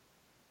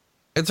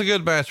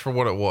good match for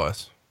what it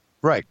was.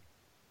 Right.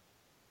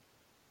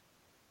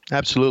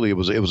 Absolutely.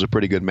 It was a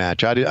pretty good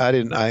match.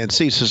 I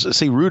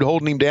see Rude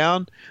holding him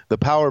down, the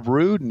power of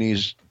Rude, and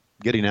he's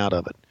getting out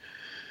of it.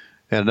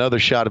 And another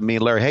shot of me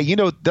and Larry. Hey, did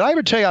I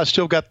ever tell you I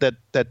still got that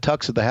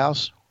tux at the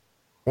house?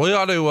 We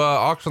ought to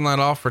auction that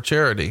off for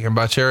charity. And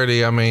by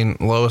charity, I mean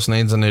Lois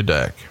needs a new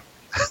deck.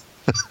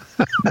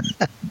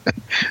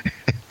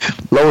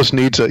 Lois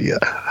needs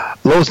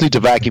a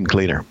vacuum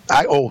cleaner.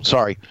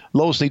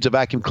 Lois needs a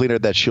vacuum cleaner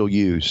that she'll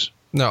use.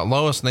 No,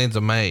 Lois needs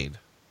a maid.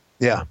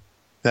 Yeah,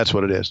 that's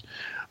what it is.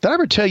 Did I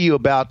ever tell you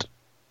about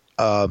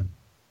on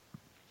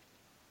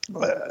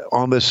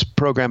this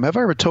program? Have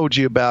I ever told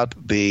you about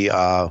the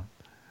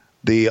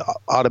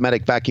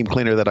automatic vacuum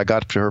cleaner that I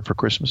got for her for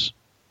Christmas?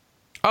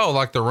 Oh,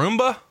 like the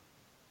Roomba?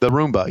 The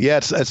Roomba. Yeah,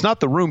 it's not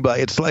the Roomba.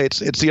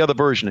 It's the other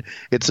version.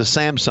 It's a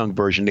Samsung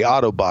version, the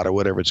Autobot or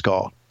whatever it's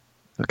called.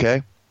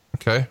 Okay.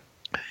 Okay.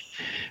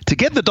 To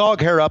get the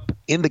dog hair up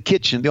in the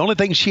kitchen, the only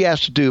thing she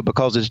has to do,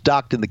 because it's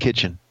docked in the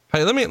kitchen.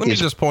 Hey, let me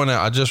just point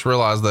out. I just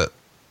realized that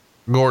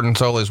Gordon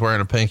Soley's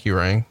wearing a pinky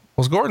ring.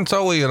 Was Gordon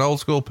Soley an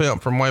old school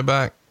pimp from way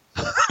back?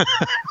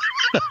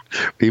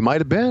 He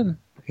might have been.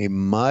 I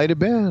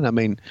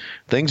mean,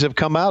 things have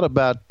come out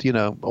about,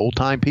 old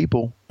time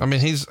people. I mean,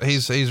 he's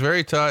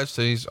very touched.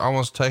 He's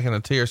almost taken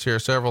a tears here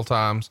several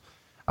times.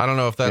 I don't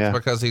know if that's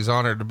because he's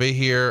honored to be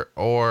here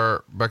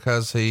or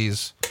because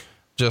he's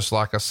just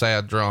like a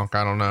sad drunk?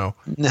 I don't know.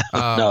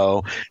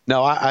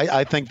 No.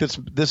 I think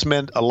this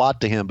meant a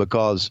lot to him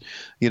because,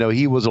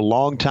 he was a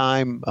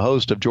longtime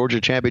host of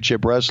Georgia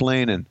Championship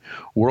Wrestling and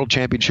World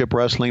Championship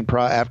Wrestling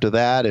after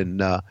that,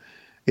 and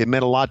it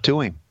meant a lot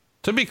to him.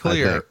 To be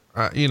clear,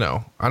 I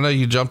know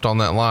you jumped on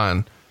that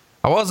line.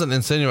 I wasn't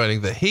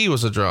insinuating that he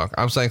was a drunk.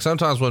 I'm saying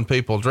sometimes when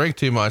people drink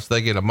too much,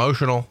 they get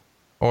emotional,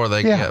 or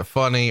they get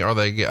funny, or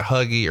they get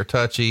huggy or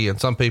touchy,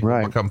 and some people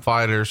become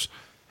fighters.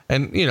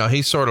 And,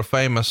 he's sort of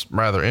famous,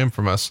 rather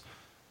infamous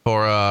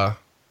for,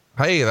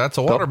 hey, that's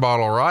a water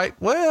bottle, right?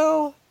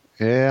 Well,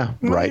 yeah,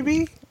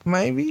 maybe.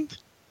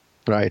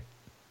 Right.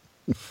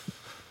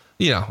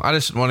 I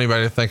just didn't want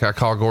anybody to think I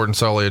call Gordon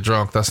Soley a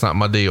drunk. That's not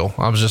my deal.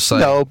 I was just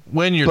saying,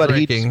 when you're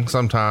drinking,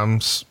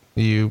 sometimes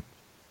you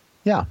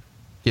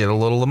get a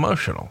little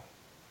emotional.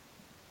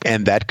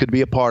 And that could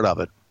be a part of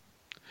it.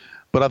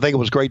 But I think it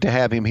was great to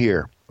have him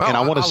here. And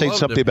I want to say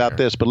something about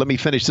this, but let me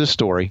finish this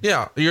story.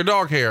 Yeah, your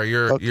dog hair.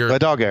 Your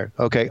dog hair.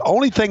 Okay.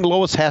 Only thing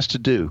Lois has to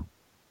do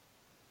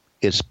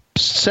is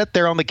sit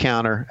there at the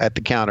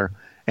counter,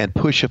 and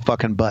push a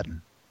fucking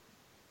button.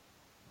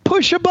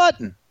 Push a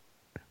button.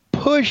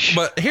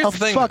 But here's the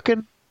thing,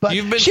 fucking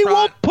button. She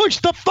won't push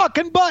the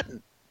fucking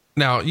button.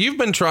 Now, you've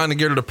been trying to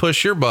get her to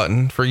push your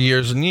button for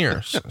years and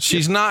years.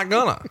 She's not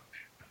gonna.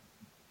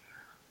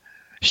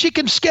 She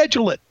can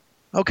schedule it.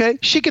 Okay?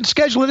 She can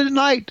schedule it at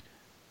night.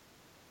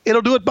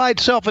 It'll do it by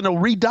itself, and it'll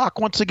redock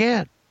once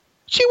again.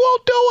 She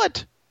won't do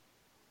it.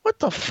 What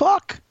the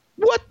fuck?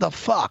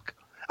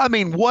 I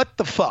mean, what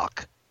the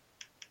fuck?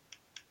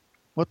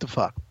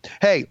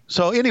 Hey,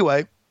 so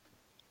anyway,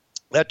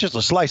 that's just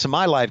a slice of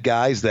my life,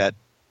 guys, that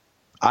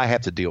I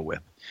have to deal with.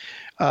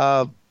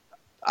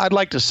 I'd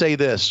like to say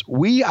this.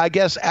 We, I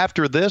guess,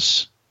 after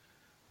this,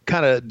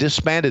 kind of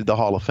disbanded the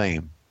Hall of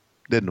Fame,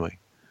 didn't we?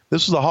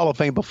 This was the Hall of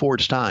Fame before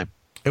its time.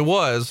 It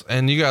was,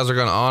 and you guys are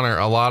going to honor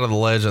a lot of the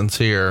legends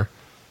here.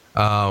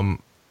 One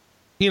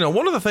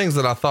of the things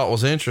that I thought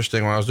was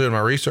interesting when I was doing my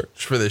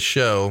research for this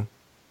show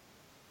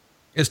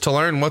is to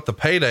learn what the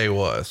payday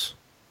was.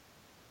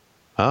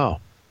 Oh,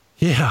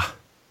 yeah.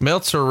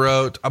 Meltzer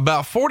wrote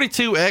about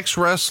 42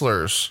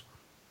 ex-wrestlers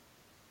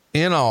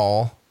in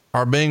all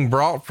are being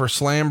brought for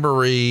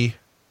Slamboree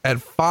at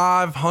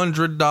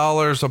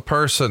 $500 a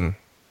person,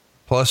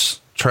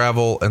 plus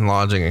travel and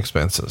lodging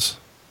expenses.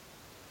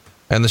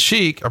 And the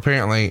Sheik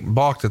apparently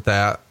balked at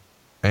that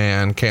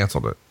and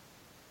canceled it.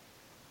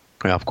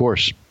 Yeah, of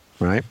course.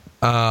 Right.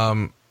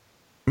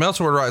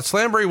 Meltzer would write,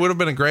 Slamboree would have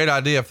been a great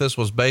idea if this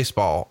was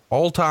baseball.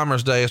 Old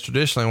Timers Day is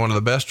traditionally one of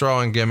the best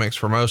drawing gimmicks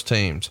for most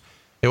teams.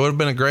 It would have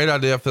been a great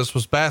idea if this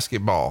was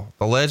basketball.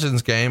 The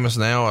Legends game is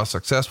now a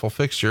successful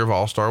fixture of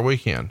All-Star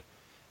Weekend.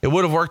 It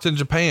would have worked in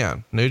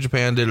Japan. New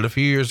Japan did it a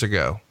few years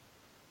ago.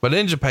 But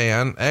in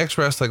Japan,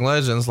 ex-wrestling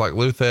legends like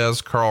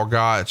Luthez, Carl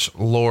Gotch,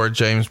 Lord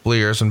James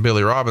Blears, and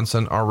Billy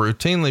Robinson are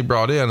routinely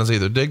brought in as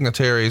either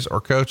dignitaries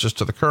or coaches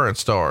to the current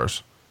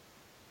stars.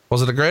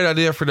 Was it a great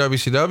idea for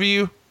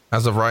WCW?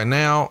 As of right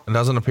now, it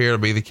doesn't appear to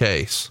be the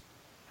case.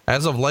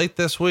 As of late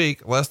this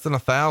week, less than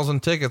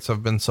 1,000 tickets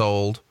have been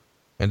sold,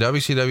 and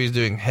WCW is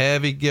doing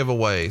heavy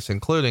giveaways,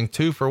 including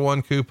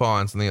 2-for-1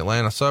 coupons in the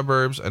Atlanta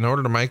suburbs in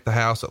order to make the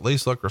house at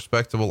least look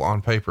respectable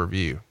on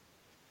pay-per-view.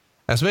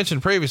 As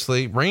mentioned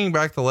previously, bringing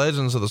back the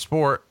legends of the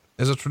sport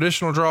is a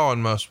traditional draw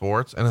in most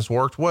sports and has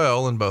worked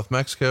well in both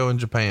Mexico and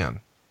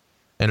Japan.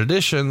 In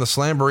addition, the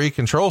Slamboree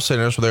Control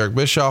Centers with Eric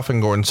Bischoff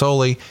and Gordon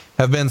Soley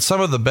have been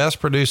some of the best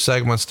produced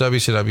segments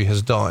WCW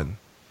has done.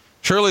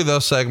 Surely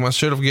those segments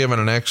should have given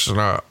an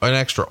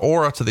extra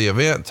aura to the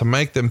event to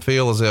make them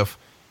feel as if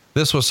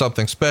this was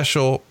something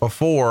special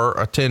before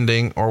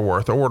attending or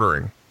worth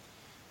ordering.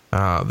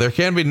 There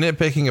can be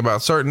nitpicking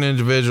about certain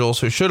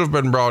individuals who should have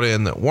been brought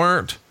in that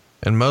weren't.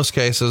 In most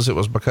cases, it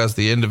was because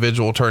the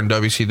individual turned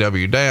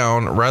WCW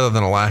down rather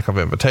than a lack of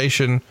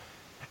invitation.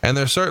 And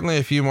there's certainly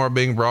a few more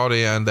being brought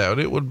in that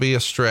it would be a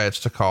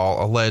stretch to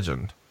call a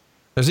legend.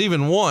 There's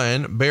even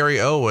one, Barry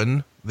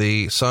Owen,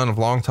 the son of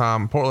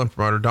longtime Portland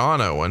promoter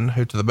Don Owen,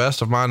 who to the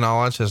best of my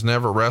knowledge has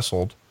never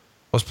wrestled,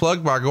 was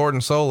plugged by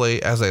Gordon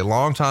Soley as a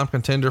longtime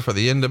contender for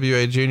the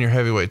NWA Junior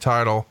Heavyweight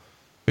title,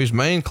 whose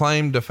main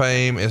claim to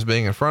fame is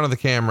being in front of the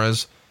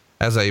cameras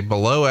as a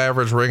below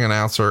average ring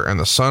announcer and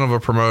the son of a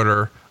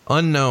promoter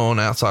unknown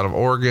outside of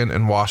Oregon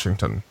and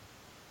Washington.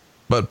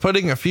 But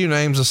putting a few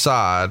names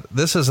aside,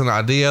 this is an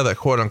idea that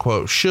quote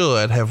unquote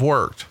should have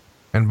worked.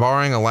 And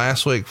barring a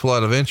last week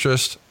flood of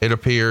interest, it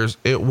appears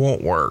it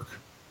won't work.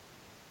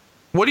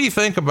 What do you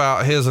think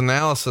about his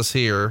analysis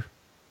here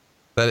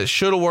that it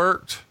should have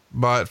worked,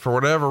 but for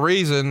whatever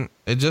reason,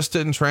 it just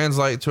didn't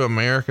translate to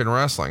American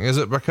wrestling? Is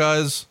it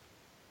because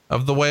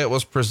of the way it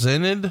was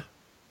presented?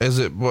 Is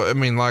it, I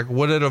mean, like,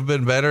 would it have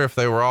been better if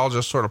they were all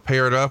just sort of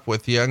paired up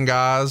with young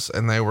guys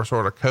and they were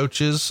sort of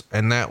coaches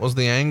and that was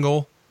the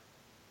angle?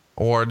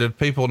 Or did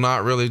people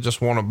not really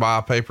just want to buy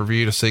a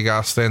pay-per-view to see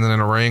guys standing in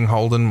a ring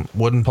holding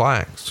wooden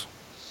plaques?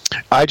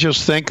 I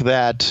just think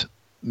that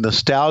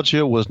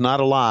nostalgia was not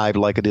alive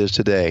like it is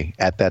today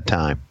at that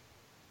time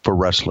for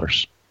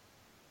wrestlers.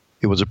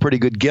 It was a pretty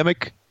good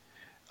gimmick.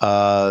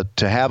 to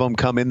have him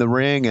come in the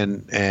ring.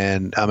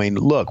 And I mean,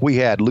 look, we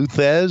had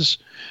Luthez.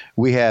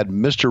 We had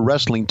Mr.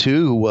 Wrestling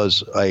 2, who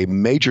was a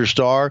major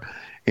star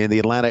in the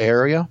Atlanta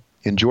area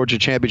in Georgia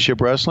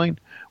Championship Wrestling.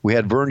 We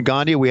had Vern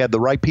Gagne. We had the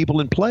right people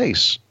in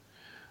place.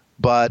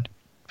 But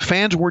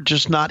fans were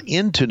just not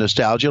into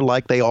nostalgia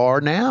like they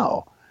are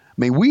now. I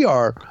mean, we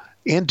are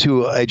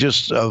into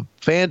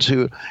fans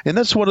who, and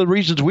that's one of the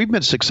reasons we've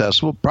been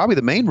successful, probably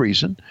the main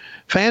reason.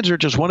 Fans are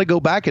just want to go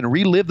back and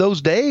relive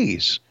those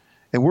days.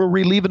 And we're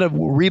reliving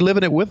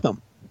it with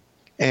them.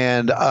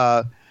 And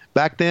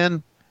back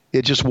then,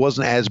 it just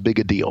wasn't as big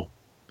a deal.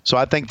 So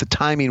I think the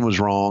timing was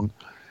wrong.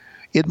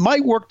 It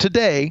might work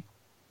today,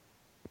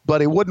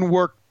 but it wouldn't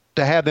work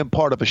to have them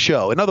part of a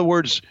show. In other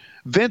words,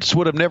 Vince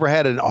would have never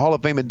had a Hall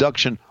of Fame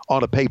induction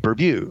on a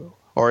pay-per-view,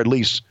 or at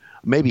least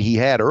maybe he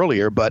had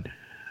earlier, but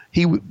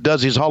he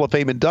does his Hall of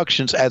Fame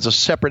inductions as a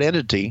separate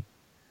entity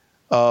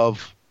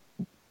of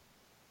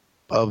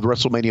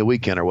WrestleMania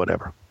weekend or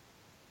whatever.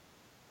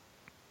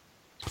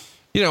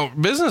 You know,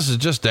 business is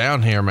just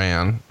down here,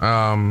 man.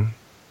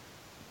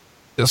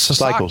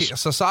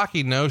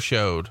 Sasaki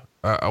no-showed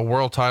a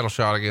world title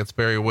shot against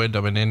Barry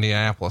Windham in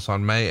Indianapolis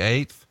on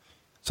May 8th.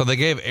 So they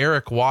gave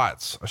Eric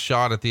Watts a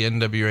shot at the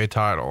NWA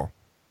title,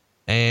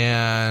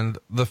 and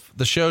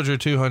the show drew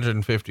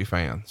 250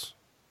 fans.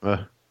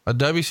 A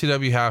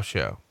WCW house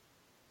show.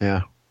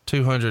 Yeah.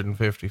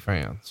 250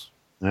 fans.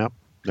 Yep.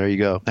 There you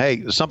go.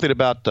 Hey, something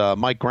about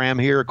Mike Graham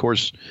here. Of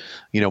course,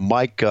 you know,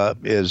 Mike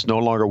is no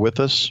longer with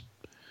us.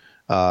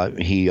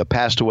 He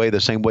passed away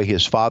the same way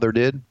his father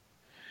did.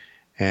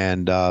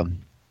 And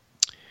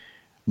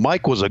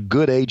Mike was a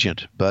good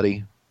agent,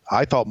 buddy.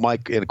 I thought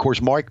Mike, and of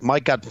course,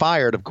 Mike got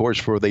fired, of course,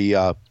 for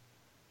the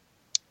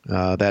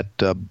that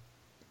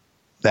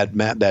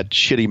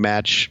shitty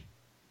match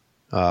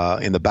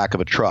in the back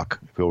of a truck,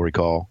 if you'll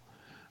recall.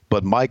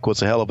 But Mike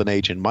was a hell of an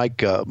agent.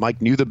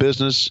 Mike knew the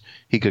business.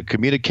 He could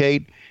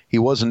communicate. He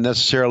wasn't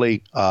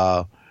necessarily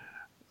a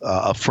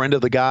friend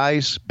of the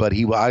guys, but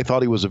I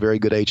thought he was a very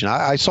good agent.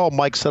 I saw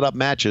Mike set up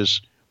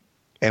matches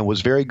and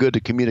was very good to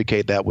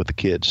communicate that with the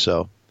kids.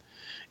 So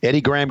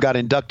Eddie Graham got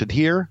inducted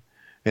here,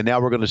 and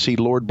now we're going to see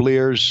Lord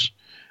Blears,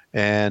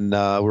 and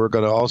we're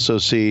going to also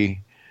see,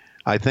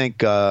 I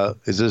think,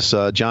 is this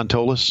John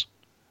Tolis?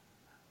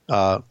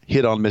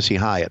 Hit on Missy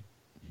Hyatt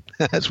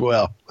as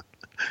well.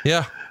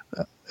 Yeah.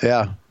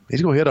 Yeah,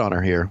 he's going to hit on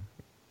her here.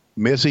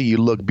 Missy, you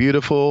look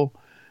beautiful,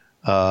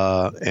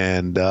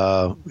 and,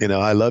 you know,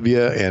 I love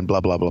you, and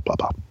blah, blah, blah, blah,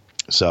 blah.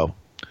 So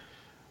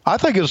I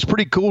think it was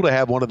pretty cool to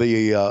have one of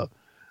the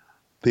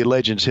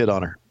legends hit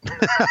on her.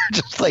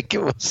 Just like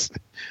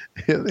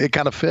it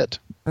kind of fit.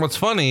 What's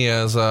funny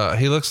is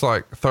he looks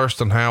like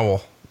Thurston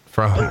Howell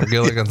from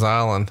Gilligan's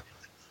Island.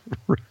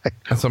 Right.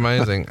 That's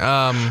amazing.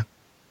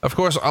 Of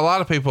course, a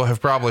lot of people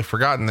have probably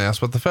forgotten this,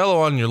 but the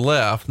fellow on your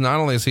left, not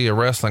only is he a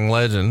wrestling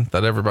legend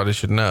that everybody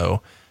should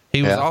know,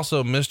 he was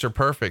also Mr.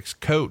 Perfect's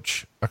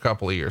coach a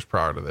couple of years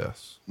prior to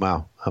this.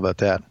 Wow. How about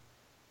that?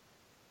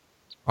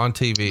 On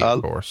TV,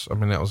 of course. I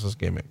mean, that was his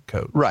gimmick,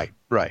 coach. Right.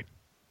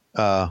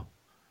 And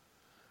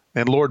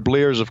Lord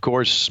Blears, of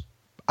course,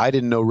 I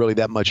didn't know really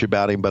that much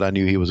about him, but I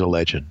knew he was a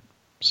legend.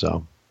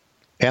 So,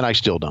 and I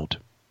still don't.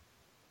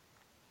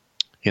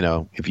 You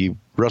know, if you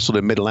wrestled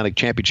in Mid-Atlantic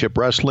Championship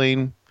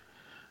Wrestling,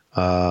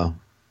 and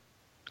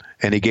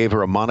he gave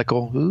her a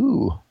monocle.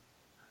 Ooh,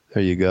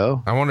 there you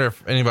go. I wonder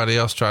if anybody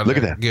else tried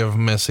to give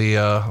Missy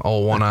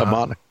old one eye. A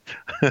monocle.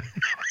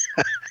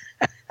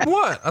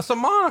 What? That's a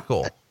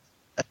monocle.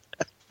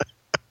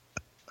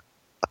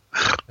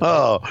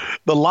 Oh,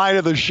 the line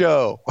of the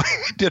show.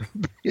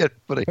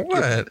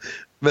 What?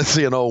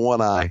 Missy an old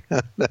one eye.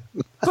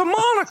 It's a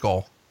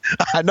monocle.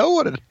 I know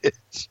what it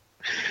is.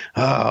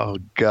 Oh,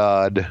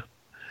 God.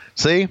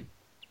 See?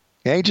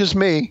 It ain't just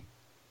me.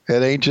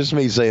 It ain't just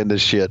me saying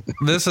this shit.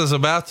 This is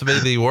about to be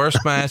the worst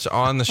match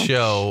on the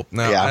show.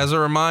 Now, as a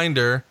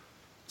reminder,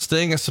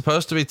 Sting is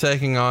supposed to be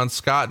taking on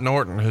Scott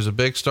Norton, who's a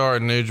big star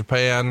in New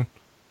Japan.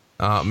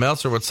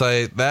 Meltzer would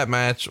say that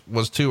match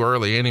was too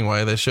early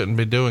anyway. They shouldn't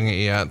be doing it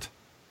yet.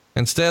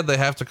 Instead, they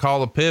have to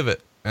call a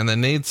pivot, and they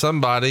need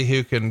somebody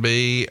who can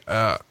be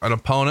an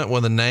opponent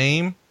with a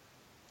name.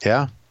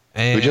 Yeah.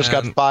 And who just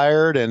got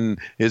fired and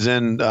is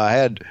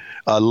had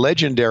a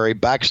legendary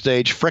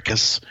backstage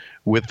fracas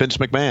with Vince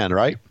McMahon,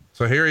 right?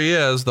 So here he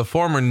is, the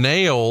former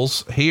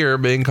Nails, here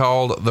being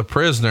called the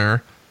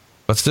Prisoner,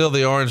 but still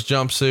the orange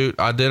jumpsuit,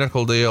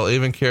 identical deal,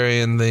 even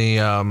carrying the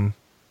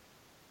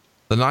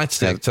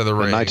nightstick to the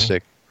ring.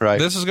 Nightstick, right?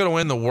 This is going to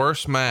win the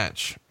worst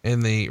match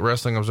in the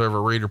Wrestling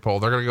Observer reader poll.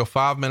 They're going to go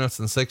 5 minutes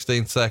and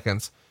 16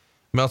 seconds.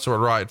 Meltzer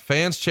would write,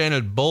 fans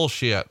chanted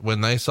bullshit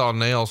when they saw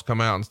Nails come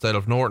out instead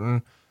of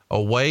Norton.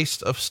 A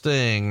waste of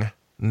Sting,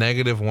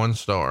 -1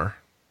 star.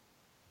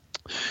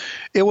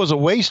 It was a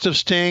waste of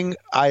Sting.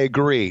 I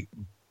agree.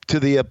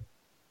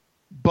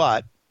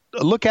 But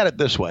look at it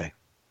this way.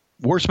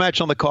 Worst match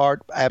on the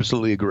card.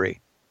 Absolutely agree.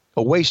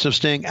 A waste of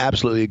Sting.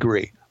 Absolutely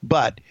agree.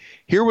 But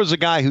here was a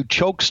guy who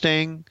choked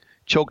Sting,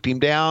 choked him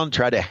down,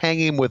 tried to hang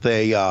him with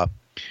the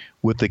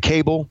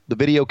cable, the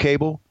video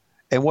cable.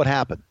 And what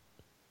happened?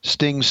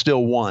 Sting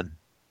still won.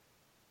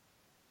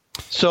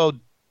 So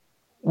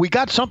we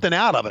got something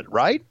out of it,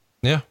 right?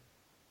 Yeah.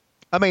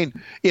 I mean,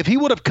 if he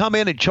would have come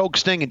in and choked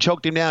Sting and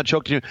choked him down,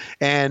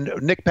 and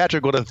Nick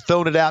Patrick would have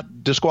thrown it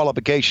out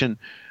disqualification,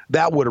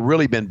 that would have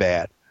really been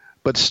bad.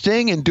 But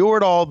Sting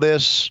endured all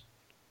this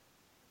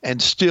and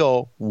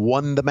still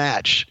won the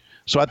match.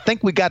 So I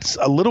think we got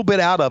a little bit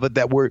out of it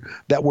that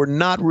we're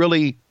not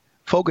really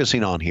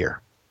focusing on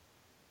here.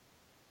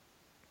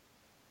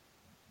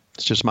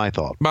 It's just my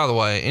thought. By the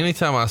way,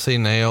 anytime I see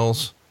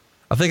nails,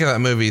 I think of that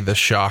movie, The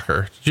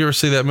Shocker. Did you ever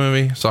see that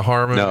movie? It's a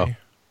horror movie.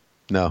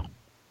 No.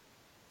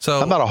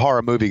 So I'm not a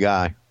horror movie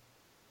guy.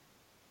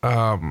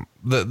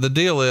 The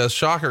deal is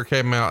Shocker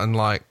came out in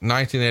like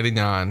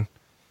 1989.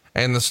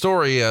 And the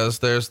story is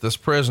there's this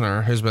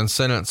prisoner who's been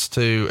sentenced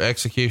to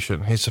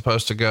execution. He's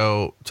supposed to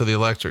go to the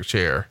electric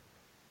chair.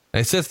 And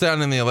he sits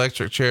down in the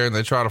electric chair and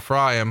they try to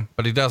fry him,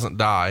 but he doesn't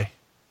die.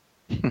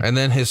 And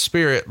then his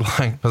spirit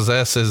like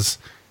possesses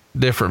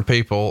different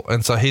people.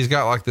 And so he's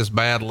got like this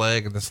bad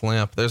leg and this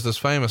limp. There's this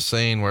famous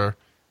scene where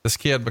this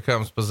kid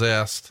becomes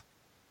possessed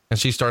and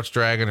she starts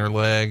dragging her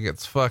leg.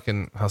 It's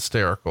fucking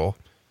hysterical.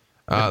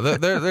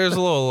 There's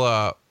a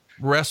little,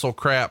 wrestle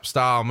crap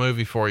style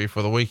movie for you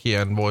for the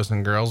weekend, boys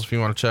and girls. If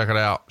you want to check it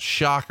out,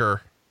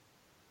 Shocker,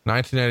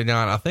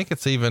 1989. I think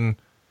it's even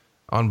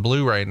on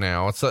Blu-ray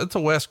now. It's a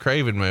Wes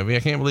Craven movie. I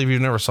can't believe you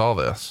never saw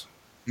this.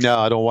 No,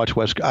 I don't watch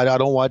I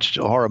don't watch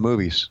horror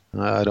movies.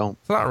 I don't.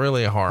 It's not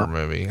really a horror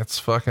movie. It's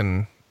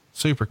fucking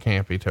super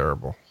campy,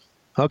 terrible.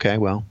 Okay,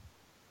 well,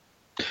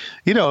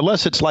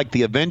 unless it's like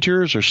the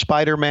Avengers or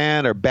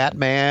Spider-Man or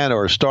Batman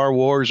or Star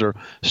Wars or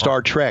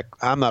Star Trek,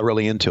 I'm not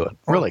really into it.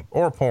 Really.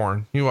 Or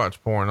porn. You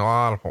watch porn, a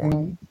lot of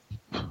porn.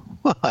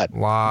 What? A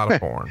lot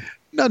of porn.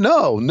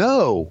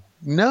 No.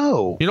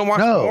 You don't watch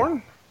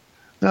porn?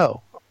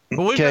 No.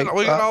 Well, we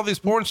got all these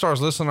porn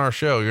stars listening to our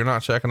show. You're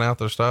not checking out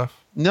their stuff?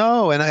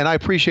 No, and I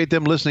appreciate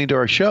them listening to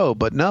our show,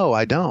 but no,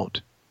 I don't.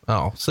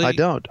 Oh, see, I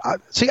don't. I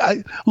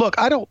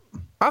don't.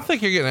 I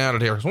think you're getting out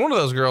of here because one of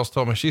those girls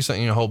told me she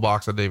sent you a whole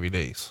box of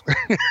DVDs.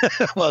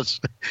 Well,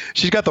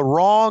 she's got the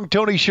wrong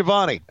Tony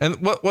Schiavone. And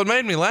what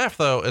made me laugh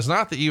though is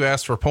not that you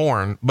asked for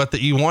porn, but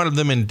that you wanted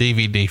them in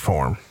DVD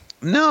form.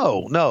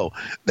 No,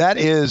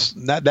 that's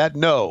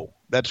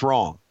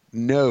wrong.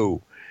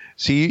 No.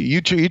 See,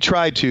 you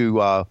tried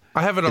to I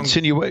have it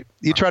insinuate.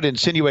 You tried to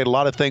insinuate a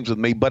lot of things with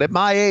me, but at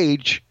my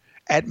age,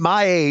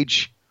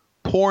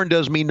 porn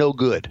does me no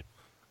good.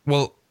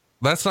 Well,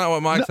 that's not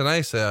what Mike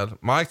Tenay said.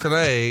 Mike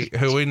Tenay,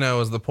 who we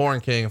know as the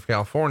porn king of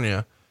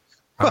California.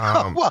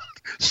 What?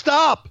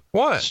 Stop.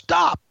 What?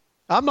 Stop.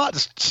 I'm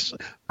not.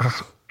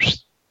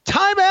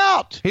 Time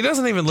out. He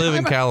doesn't even live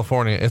in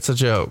California. It's a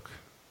joke.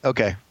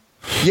 Okay.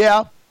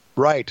 Yeah.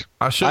 Right.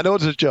 I know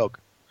it's a joke,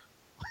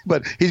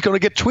 but he's going to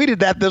get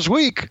tweeted that this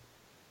week.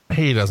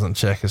 He doesn't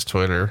check his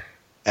Twitter.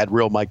 At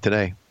Real Mike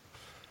Today.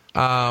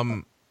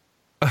 Let's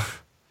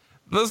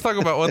talk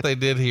about what they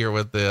did here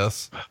with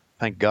this.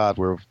 Thank God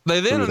They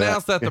then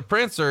announced that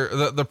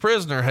the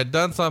prisoner had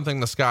done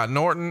something to Scott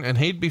Norton and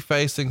he'd be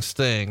facing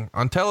Sting.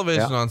 On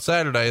television on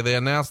Saturday, they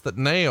announced that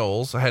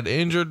Nails had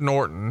injured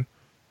Norton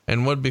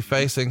and would be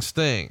facing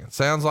Sting. It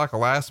sounds like a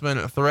last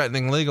minute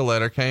threatening legal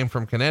letter came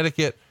from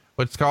Connecticut,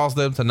 which caused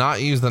them to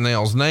not use the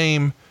Nails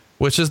name,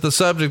 which is the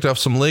subject of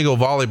some legal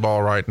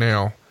volleyball right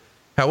now.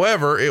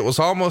 However, it was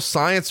almost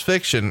science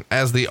fiction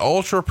as the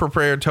ultra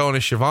prepared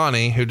Tony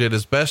Schiavone, who did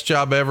his best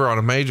job ever on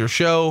a major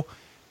show,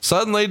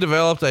 suddenly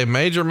developed a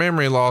major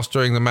memory loss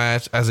during the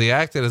match as he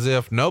acted as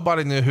if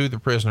nobody knew who the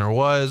prisoner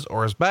was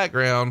or his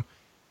background,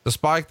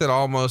 despite that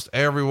almost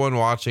everyone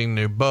watching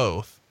knew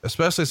both,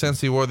 especially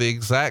since he wore the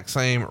exact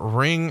same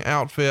ring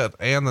outfit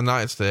and the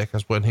nightstick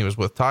as when he was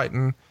with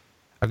Titan.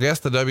 I guess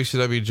the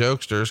WCW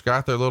jokesters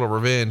got their little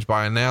revenge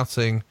by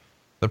announcing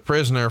the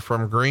prisoner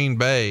from Green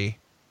Bay,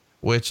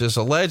 which is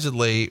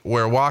allegedly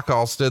where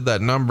Wyckoff did that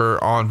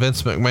number on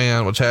Vince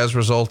McMahon, which has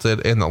resulted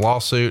in the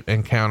lawsuit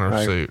and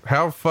countersuit. Right.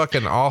 How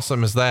fucking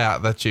awesome is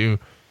that you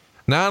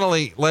not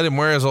only let him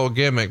wear his old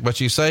gimmick,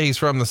 but you say he's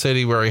from the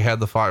city where he had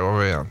the fight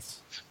with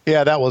Vince.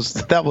 Yeah, that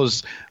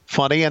was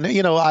funny. And,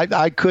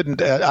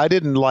 I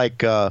didn't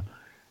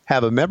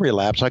have a memory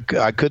lapse. I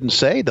couldn't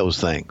say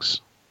those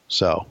things.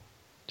 So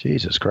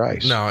Jesus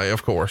Christ. No,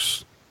 of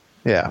course.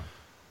 Yeah.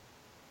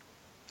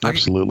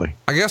 Absolutely.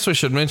 I guess we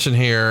should mention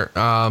here,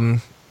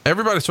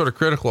 everybody's sort of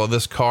critical of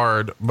this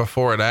card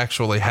before it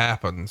actually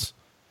happens.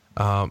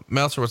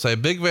 Meltzer would say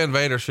Big Van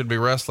Vader should be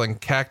wrestling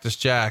Cactus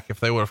Jack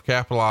if they would have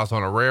capitalized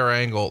on a rare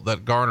angle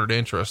that garnered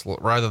interest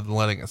rather than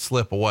letting it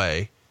slip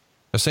away.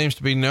 There seems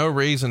to be no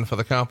reason for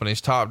the company's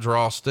top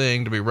draw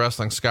Sting to be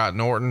wrestling Scott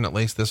Norton, at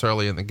least this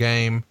early in the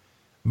game.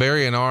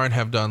 Barry and Arn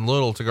have done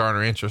little to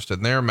garner interest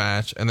in their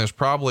match, and there's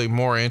probably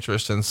more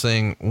interest in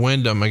seeing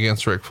Wyndham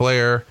against Ric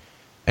Flair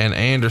and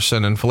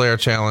Anderson and Flair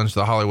challenge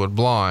the Hollywood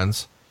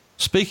Blondes.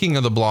 Speaking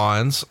of the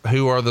Blondes,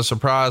 who are the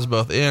surprise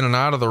both in and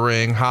out of the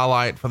ring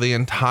highlight for the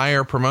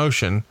entire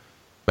promotion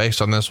based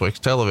on this week's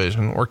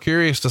television, we're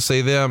curious to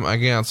see them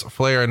against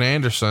Flair and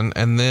Anderson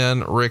and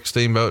then Rick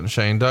Steamboat and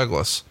Shane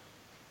Douglas.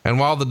 And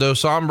while the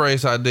Dos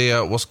Hombres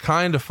idea was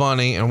kind of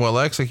funny and well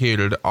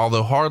executed,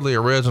 although hardly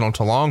original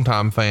to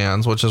longtime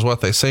fans, which is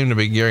what they seem to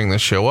be gearing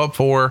this show up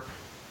for,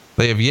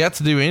 they have yet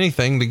to do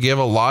anything to give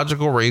a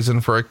logical reason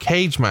for a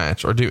cage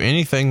match or do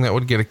anything that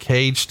would get a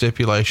cage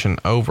stipulation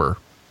over.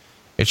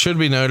 It should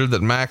be noted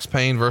that Max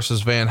Payne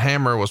versus Van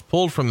Hammer was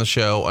pulled from the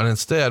show, and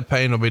instead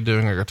Payne will be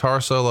doing a guitar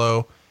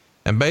solo.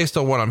 And based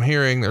on what I'm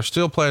hearing, they're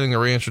still planning to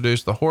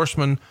reintroduce the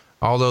Horsemen,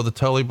 although the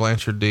Tully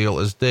Blanchard deal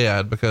is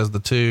dead because the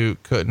two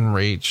couldn't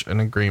reach an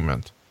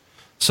agreement.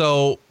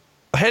 So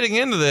heading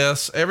into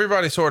this,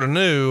 everybody sort of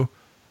knew,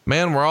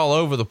 man, we're all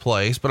over the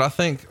place. But I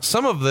think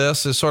some of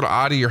this is sort of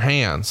out of your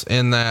hands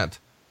in that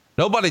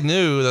nobody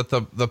knew that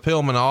the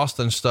Pillman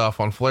Austin stuff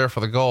on Flair for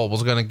the Gold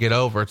was going to get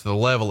over to the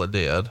level it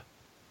did.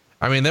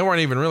 I mean, they weren't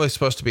even really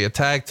supposed to be a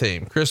tag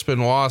team. Chris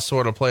Benoit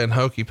sort of playing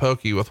hokey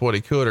pokey with what he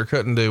could or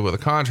couldn't do with a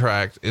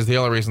contract is the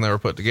only reason they were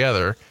put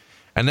together.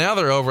 And now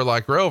they're over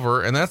like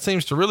Rover. And that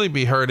seems to really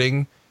be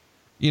hurting,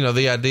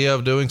 the idea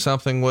of doing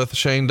something with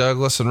Shane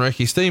Douglas and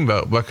Ricky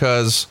Steamboat,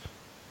 because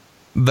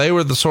they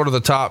were the sort of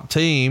the top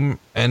team.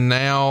 And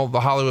now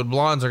the Hollywood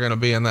Blondes are going to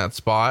be in that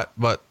spot,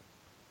 but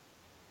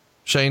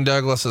Shane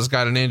Douglas has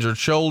got an injured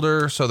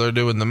shoulder. So they're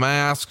doing the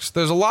masks.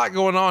 There's a lot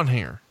going on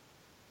here.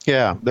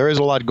 Yeah, there is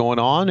a lot going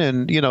on.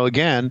 And,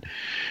 again,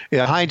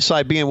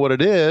 hindsight being what it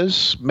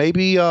is,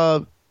 maybe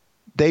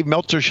Dave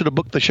Meltzer should have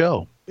booked the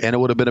show and it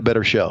would have been a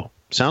better show.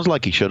 Sounds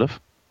like he should have.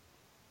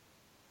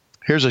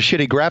 Here's a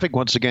shitty graphic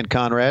once again,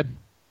 Conrad.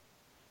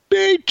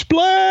 Beach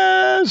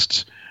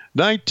Blast!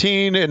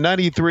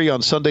 1993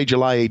 on Sunday,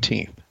 July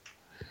 18th.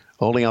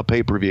 Only on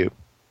pay-per-view.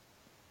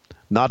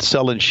 Not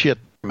selling shit,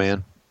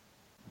 man.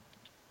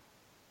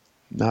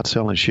 Not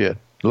selling shit.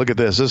 Look at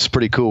this. This is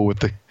pretty cool with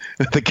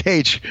the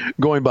cage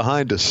going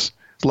behind us.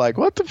 It's like,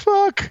 what the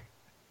fuck?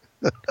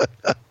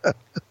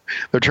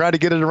 They're trying to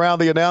get it around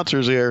the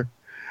announcers here.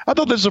 I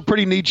thought this was a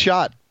pretty neat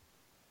shot.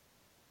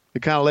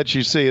 It kind of lets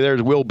you see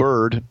there's Will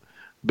Bird,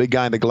 big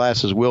guy in the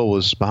glasses. Will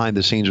was behind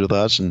the scenes with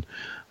us and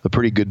a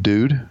pretty good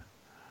dude.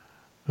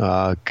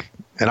 And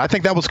I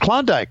think that was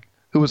Klondike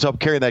who was up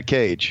carrying that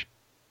cage.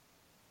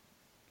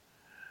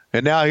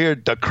 And now here,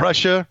 the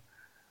Crusher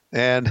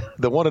and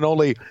the one and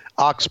only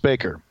Ox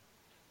Baker.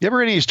 You ever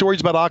heard any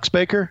stories about Ox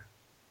Baker?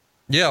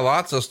 Yeah,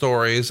 lots of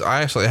stories.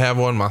 I actually have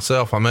one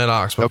myself. I met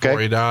Ox before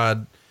he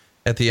died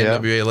at the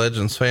NWA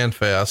Legends Fan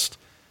Fest.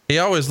 He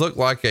always looked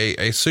like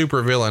a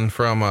super villain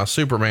from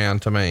Superman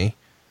to me.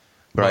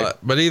 Right.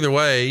 But either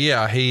way,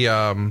 yeah, he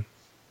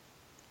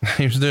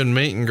was doing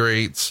meet and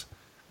greets,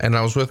 and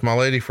I was with my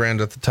lady friend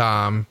at the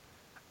time,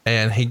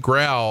 and he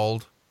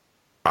growled,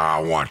 "I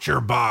want your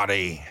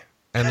body."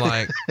 And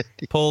like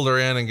pulled her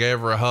in and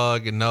gave her a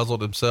hug and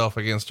nuzzled himself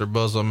against her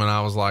bosom. And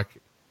I was like,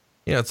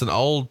 it's an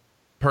old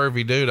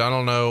pervy dude. I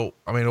don't know.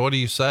 I mean, what do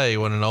you say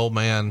when an old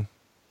man,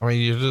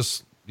 you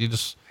just,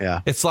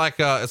 it's like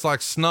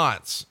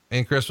Snots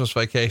in Christmas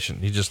Vacation.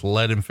 You just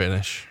let him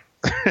finish.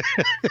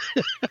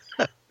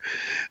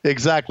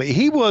 Exactly.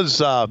 He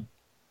was,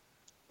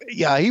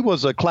 he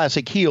was a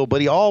classic heel, but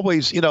he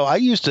always, he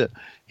used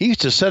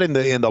to sit in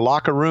the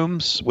locker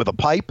rooms with a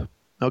pipe.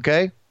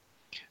 Okay.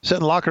 Sit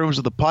in locker rooms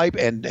with a pipe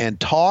and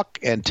talk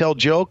and tell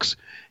jokes.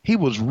 He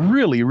was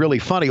really, really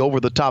funny, over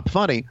the top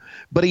funny.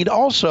 But he'd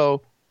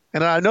also,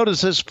 and I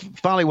noticed this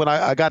finally when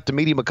I got to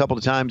meet him a couple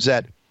of times,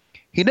 that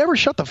he never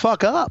shut the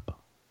fuck up.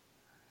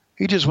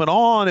 He just went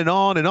on and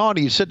on and on.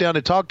 He'd sit down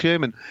and talk to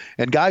him,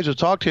 and guys would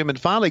talk to him. And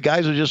finally,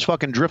 guys would just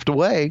fucking drift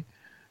away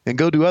and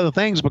go do other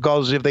things,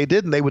 because if they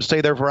didn't, they would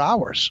stay there for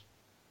hours.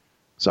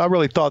 So I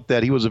really thought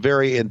that he was a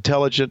very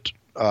intelligent,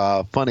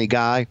 funny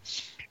guy.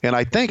 And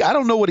I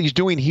don't know what he's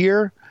doing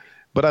here,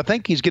 but I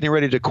think he's getting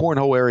ready to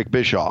cornhole Eric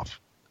Bischoff,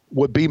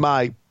 would be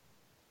my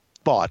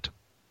thought.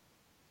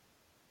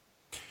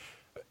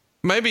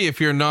 Maybe if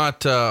you're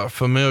not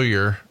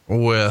familiar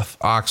with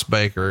Ox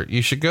Baker,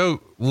 you should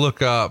go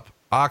look up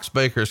Ox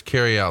Baker's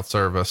carryout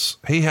service.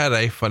 He had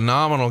a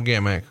phenomenal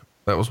gimmick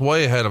that was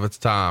way ahead of its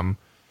time,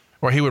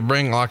 where he would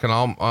bring like an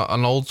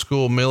old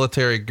school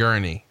military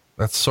gurney.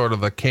 That's sort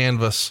of the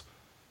canvas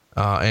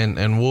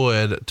and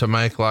wood to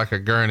make like a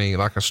gurney,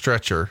 like a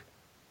stretcher.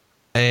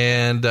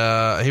 And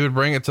he would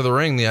bring it to the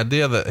ring. The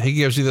idea that he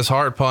gives you this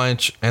hard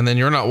punch and then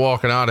you're not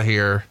walking out of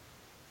here.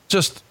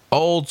 Just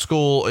old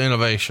school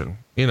innovation.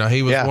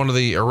 He was one of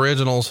the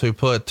originals who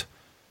put,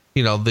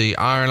 the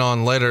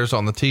iron-on letters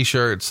on the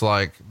t-shirts,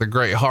 like the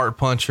Great Heart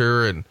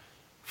Puncher and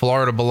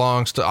Florida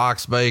Belongs to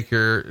Ox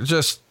Baker.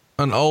 Just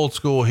an old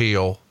school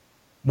heel.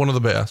 One of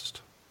the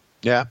best.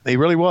 Yeah, he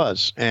really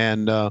was.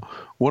 And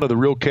one of the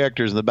real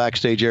characters in the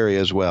backstage area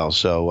as well.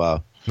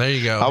 So there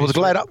you go. I was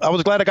glad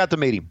I got to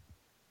meet him.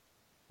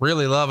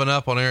 Really loving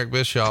up on Eric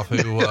Bischoff,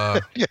 who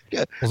was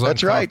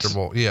that's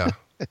uncomfortable. Right. Yeah.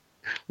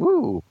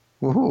 Woo.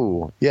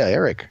 Yeah,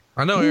 Eric.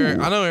 I know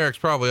Eric's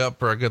probably up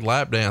for a good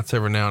lap dance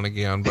every now and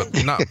again, but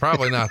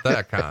probably not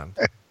that kind.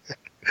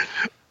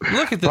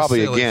 Look at this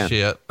probably silly again.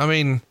 shit. I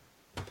mean,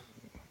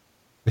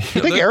 you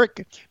think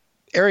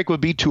Eric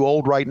would be too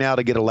old right now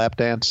to get a lap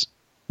dance?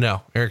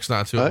 No, Eric's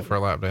not too old for a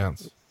lap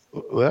dance.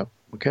 Well,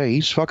 okay.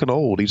 He's fucking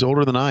old. He's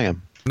older than I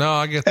am. No,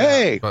 I get that.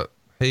 Hey. But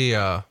he's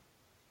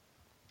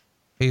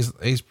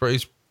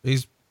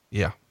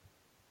yeah.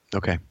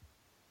 Okay.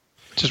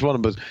 Just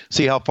wanted to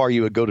see how far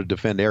you would go to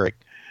defend Eric.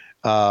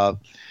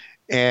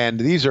 And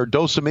these are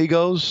Dos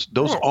Amigos,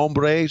 Dos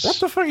Hombres. What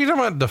the fuck are you talking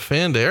about?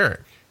 Defend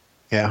Eric?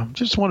 Yeah.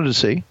 Just wanted to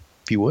see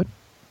if you would.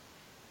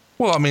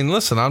 Well, I mean,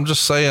 listen, I'm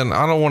just saying,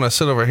 I don't want to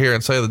sit over here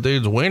and say the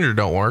dude's wiener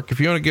don't work. If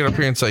you want to get up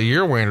here and say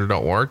your wiener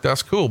don't work,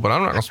 that's cool. But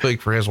I'm not going to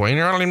speak for his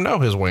wiener. I don't even know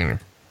his wiener.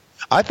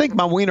 I think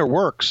my wiener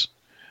works.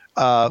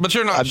 But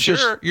you're not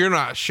sure. You're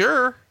not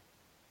sure.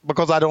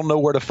 Because I don't know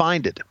where to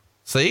find it.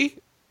 See?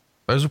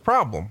 There's a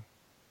problem.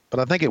 But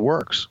I think it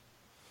works.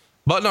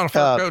 Button on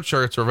fur coat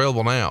shirts are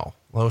available now.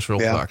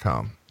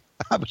 LowestRules.com.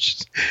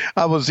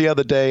 I was the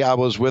other day, I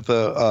was with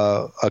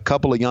a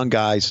couple of young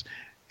guys,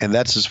 and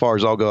that's as far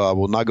as I'll go. I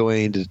will not go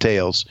into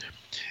details.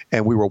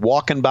 And we were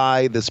walking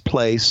by this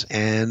place,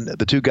 and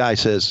the two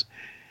guys says,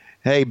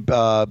 "Hey,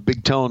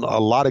 Big Tone, a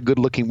lot of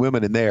good-looking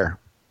women in there."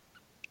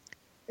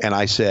 And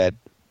I said,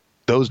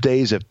 "Those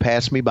days have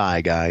passed me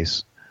by,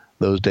 guys.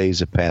 Those days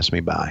have passed me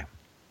by."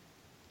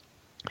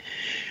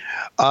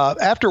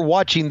 After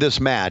watching this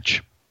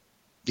match,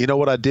 you know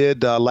what I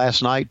did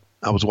last night?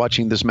 I was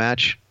watching this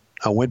match.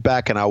 I went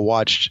back and I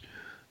watched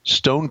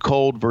Stone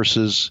Cold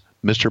versus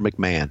Mr.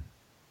 McMahon.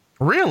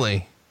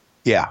 Really?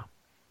 Yeah.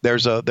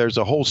 There's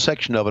a whole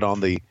section of it on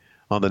the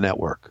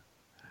network.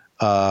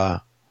 And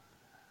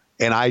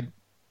I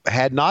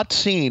had not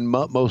seen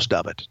most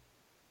of it.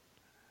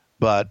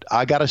 But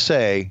I got to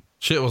say,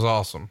 shit was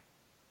awesome.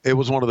 It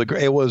was one of the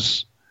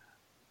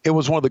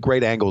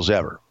great angles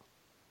ever.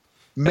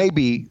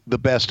 Maybe the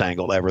best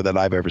angle ever that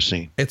I've ever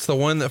seen. It's the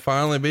one that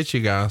finally beat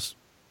you guys.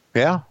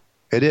 Yeah,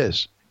 it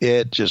is.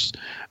 It just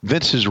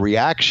Vince's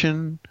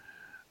reaction,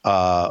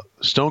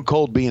 Stone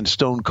Cold being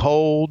Stone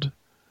Cold,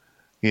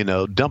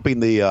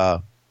 dumping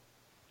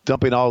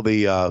all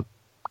the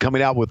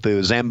coming out with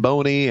the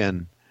Zamboni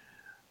and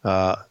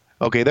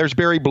okay, there's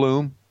Barry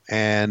Bloom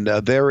and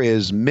there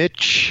is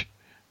Mitch.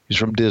 He's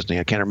from Disney.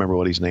 I can't remember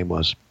what his name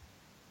was.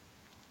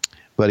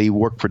 But he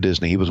worked for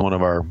Disney. He was one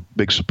of our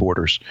big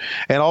supporters.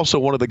 And also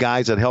one of the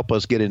guys that helped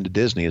us get into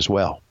Disney as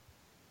well.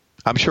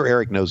 I'm sure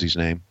Eric knows his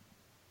name.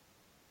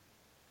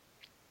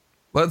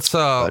 Let's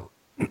talk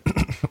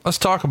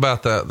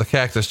about the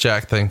Cactus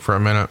Jack thing for a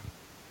minute.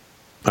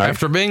 Right.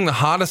 After being the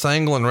hottest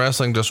angle in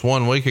wrestling just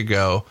 1 week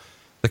ago,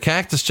 the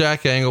Cactus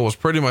Jack angle was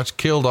pretty much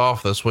killed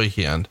off this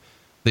weekend.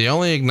 The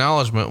only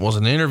acknowledgement was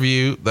an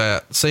interview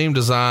that seemed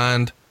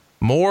designed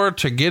more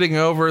to getting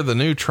over the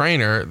new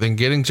trainer than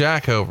getting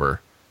Jack over.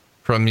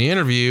 From the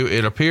interview,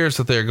 it appears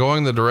that they're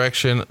going the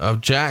direction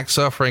of Jack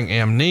suffering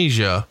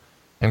amnesia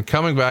and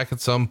coming back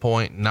at some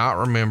point, not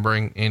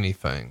remembering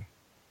anything.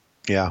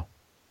 Yeah.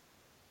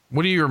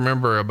 What do you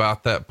remember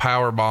about that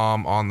power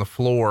bomb on the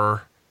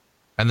floor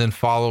and then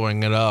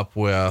following it up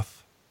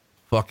with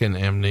fucking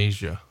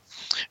amnesia?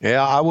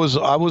 Yeah, I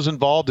was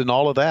involved in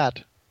all of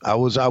that. I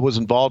was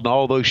involved in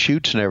all of those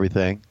shoots and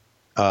everything.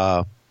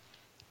 If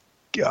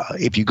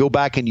you go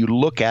back and you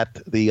look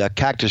at the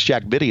Cactus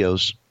Jack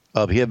videos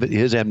of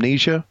his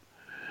amnesia,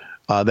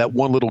 that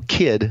one little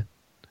kid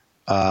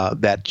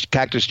that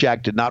Cactus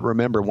Jack did not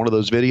remember one of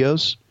those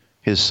videos,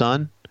 his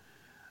son,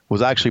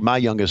 was actually my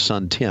youngest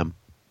son, Tim,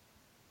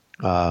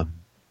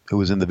 who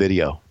was in the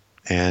video.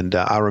 And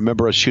I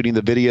remember us shooting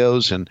the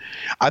videos, and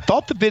I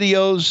thought the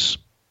videos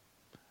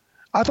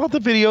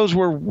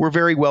were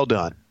very well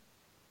done.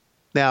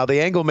 Now,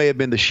 the angle may have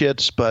been the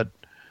shits, but,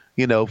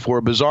 for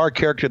a bizarre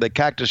character that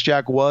Cactus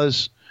Jack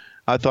was,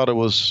 I thought it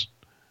was...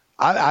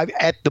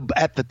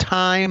 at the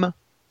time,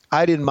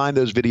 I didn't mind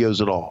those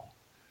videos at all.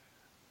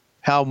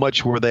 How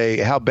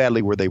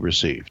badly were they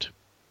received,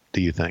 do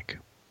you think?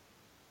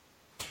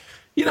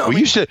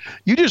 You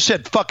just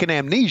said fucking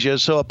amnesia,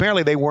 so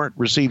apparently they weren't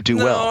received too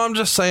well. No, I'm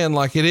just saying,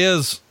 like, it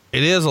is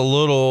a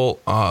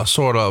little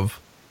sort of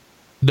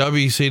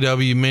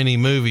WCW mini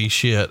movie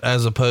shit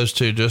as opposed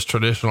to just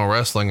traditional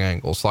wrestling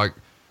angles. Like,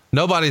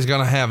 nobody's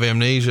going to have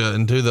amnesia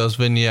and do those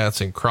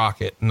vignettes in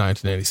Crockett in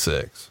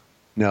 1986.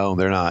 No,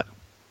 they're not.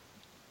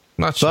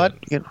 But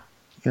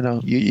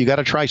you got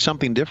to try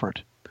something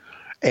different.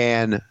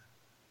 And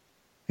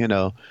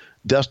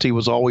Dusty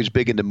was always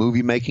big into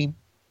movie making.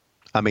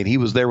 I mean, he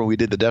was there when we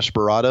did the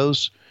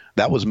Desperados.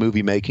 That was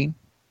movie making.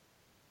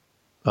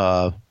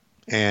 And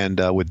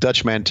with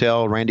Dutch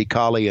Mantell, Randy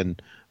Colley,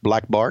 and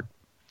Black Bart.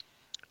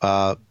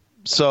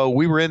 So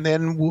we were in.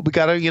 Then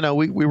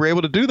we were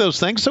able to do those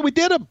things, so we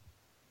did them.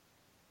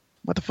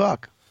 What the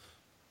fuck?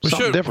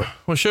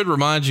 We should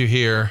remind you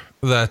here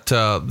that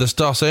this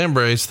Dos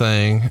Hombres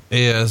thing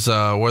is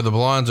where the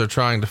blondes are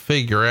trying to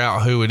figure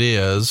out who it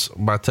is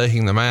by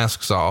taking the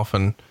masks off.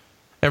 And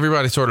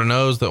everybody sort of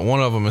knows that one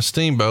of them is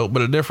Steamboat,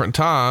 but at different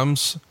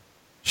times,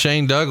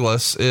 Shane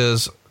Douglas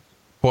is,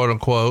 quote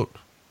unquote,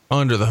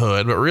 under the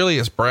hood. But really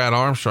it's Brad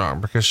Armstrong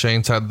because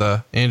Shane's had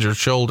the injured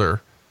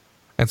shoulder.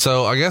 And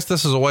so I guess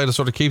this is a way to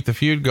sort of keep the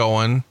feud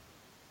going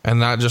and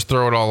not just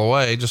throw it all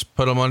away. Just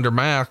put them under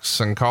masks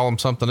and call them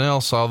something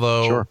else.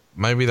 Although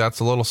maybe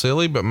that's a little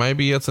silly, but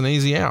maybe it's an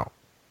easy out.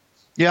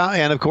 Yeah,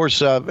 and of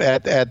course,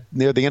 at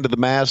near the end of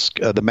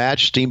the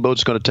match,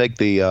 Steamboat's going to take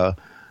the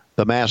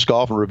mask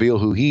off and reveal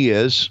who he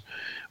is,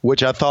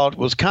 which I thought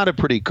was kind of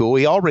pretty cool.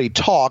 He already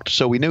talked,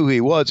 so we knew who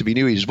he was if he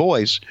knew his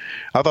voice.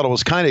 I thought it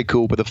was kind of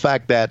cool, but the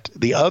fact that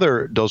the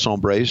other Dos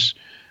Hombres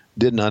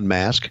didn't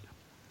unmask,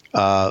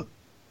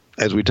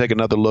 as we take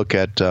another look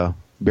at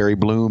Barry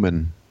Bloom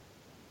and,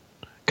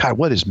 God,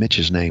 what is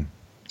Mitch's name?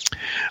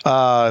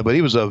 But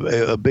he was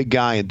a big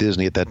guy in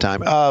Disney at that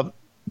time.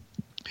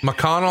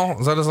 McConnell,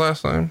 is that his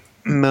last name?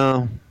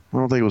 No, I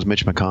don't think it was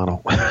Mitch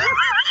McConnell.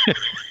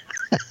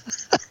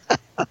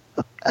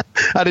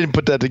 I didn't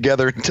put that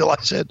together until I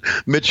said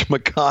Mitch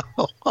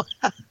McConnell.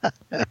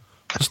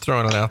 Just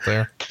throwing it out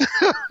there.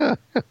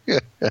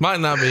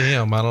 Might not be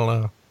him. I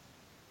don't know.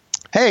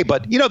 Hey,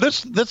 but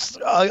this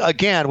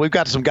again, we've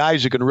got some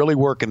guys who can really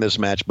work in this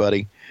match,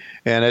 buddy.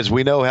 And as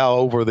we know how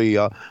over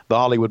the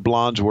Hollywood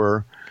Blondes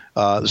were,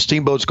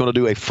 Steamboat's going to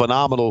do a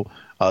phenomenal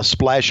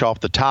splash off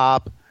the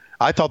top.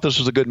 I thought this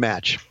was a good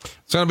match.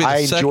 It's going to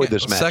be the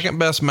second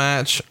best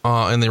match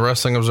in the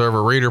Wrestling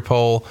Observer reader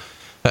poll.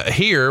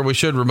 Here, we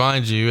should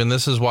remind you, and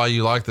this is why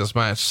you like this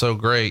match so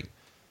great.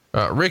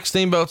 Rick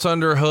Steamboat's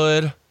under a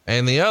hood,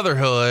 and the other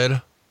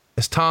hood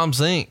is Tom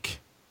Zink.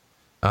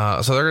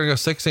 So they're going to go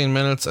 16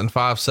 minutes and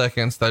 5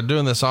 seconds. They're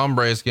doing this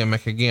Hombres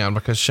gimmick again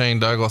because Shane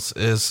Douglas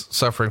is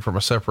suffering from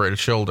a separated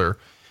shoulder.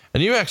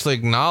 And you actually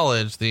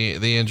acknowledge the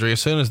injury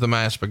as soon as the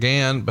match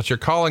began, but you're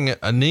calling it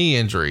a knee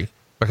injury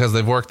because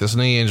they've worked this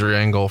knee injury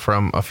angle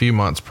from a few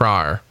months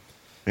prior.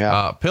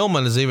 Yeah.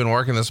 Pillman is even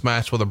working this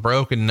match with a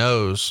broken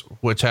nose,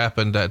 which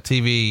happened at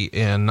TV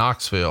in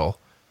Knoxville.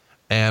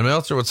 And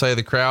Meltzer would say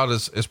the crowd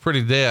is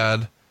pretty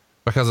dead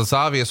because it's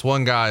obvious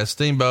one guy is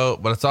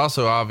Steamboat, but it's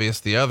also obvious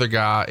the other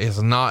guy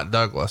is not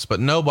Douglas, but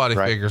nobody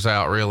figures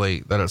out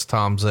really that it's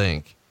Tom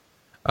Zink.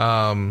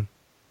 The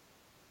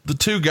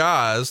two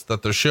guys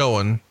that they're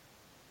showing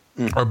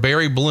are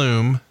Barry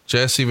Bloom,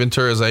 Jesse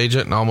Ventura's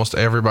agent, and almost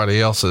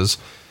everybody else's.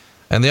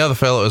 And the other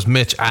fellow is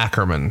Mitch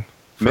Ackerman.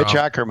 Mitch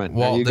Ackerman.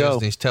 Walt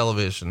Disney's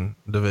television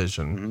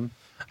division. Mm-hmm.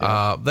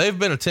 Yeah. They've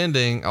been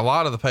attending a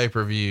lot of the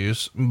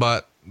pay-per-views,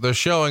 but they're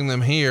showing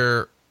them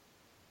here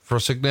for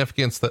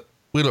significance that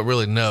we don't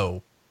really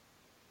know.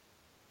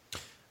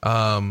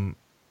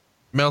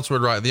 Meltzer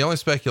would write, the only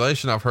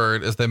speculation I've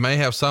heard is they may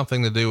have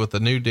something to do with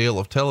the new deal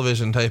of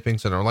television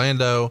tapings in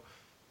Orlando,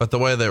 but the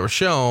way they were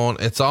shown,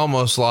 it's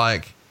almost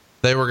like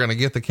they were going to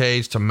get the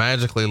cage to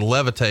magically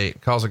levitate,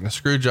 causing a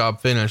screw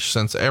job finish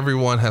since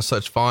everyone has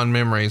such fond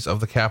memories of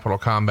the Capital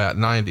Combat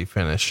 90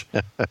 finish.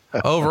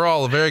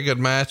 Overall, a very good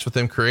match with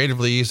them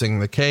creatively using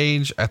the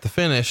cage. At the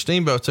finish,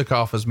 Steamboat took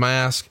off his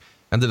mask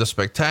and did a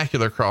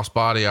spectacular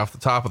crossbody off the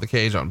top of the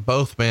cage on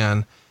both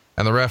men,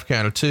 and the ref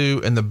counted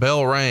 2, and the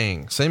bell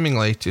rang,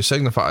 seemingly to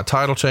signify a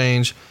title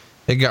change.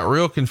 It got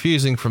real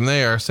confusing from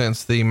there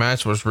since the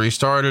match was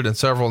restarted and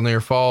several near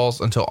falls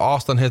until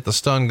Austin hit the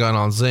stun gun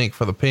on Zink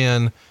for the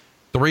pin.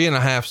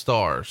 3.5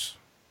 stars.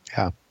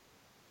 Yeah.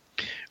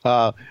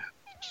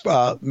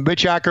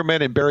 Mitch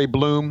Ackerman and Barry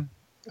Bloom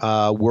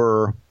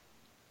were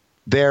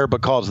there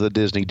because of the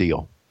Disney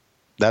deal.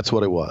 That's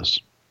what it was.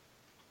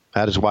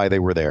 That is why they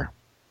were there.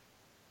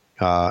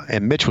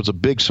 And Mitch was a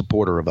big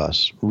supporter of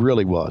us,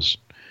 really was.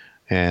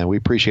 And we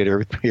appreciate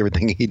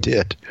everything he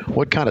did.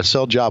 What kind of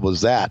sell job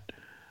was that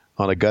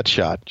on a gut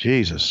shot?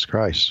 Jesus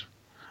Christ.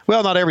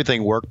 Well, not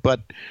everything worked,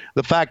 but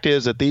the fact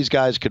is that these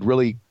guys could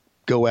really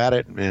go at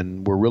it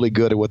and were really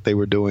good at what they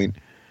were doing.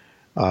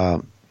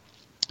 But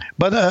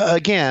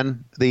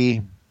again,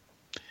 I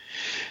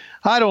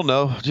don't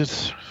know,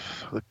 just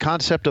the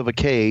concept of a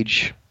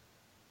cage.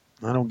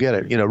 I don't get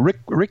it.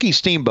 Ricky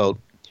Steamboat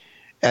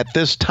at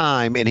this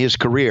time in his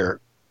career,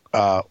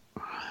 let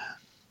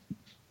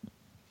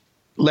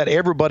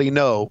everybody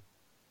know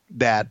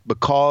that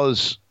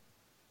because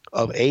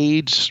of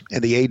AIDS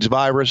and the AIDS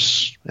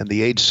virus and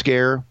the AIDS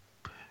scare,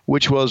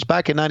 which was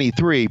back in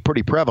 93,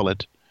 pretty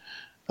prevalent,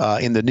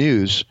 in the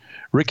news,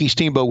 Ricky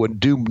Steamboat would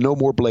do no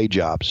more blade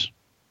jobs.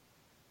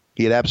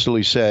 He had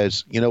absolutely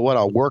says, you know what,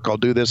 I'll work, I'll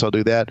do this, I'll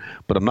do that,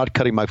 but I'm not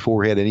cutting my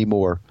forehead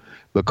anymore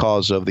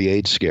because of the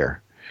AIDS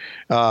scare.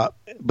 But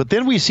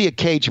then we see a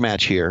cage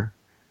match here,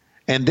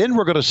 and then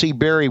we're going to see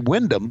Barry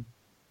Windham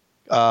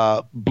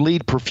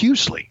bleed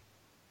profusely.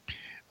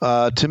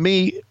 To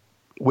me,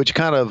 which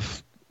kind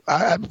of,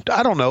 I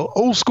don't know,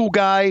 old school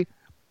guy.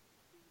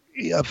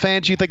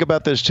 Fans, you think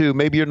about this too.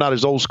 Maybe you're not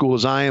as old school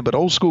as I am, but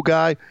old school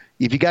guy,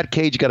 if you got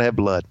cage, you got to have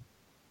blood.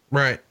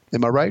 Right.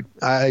 Am I right?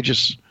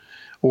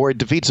 Or it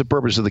defeats the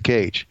purpose of the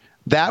cage.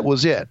 That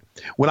was it.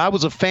 When I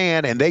was a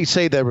fan and they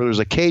say there was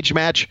a cage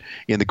match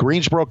in the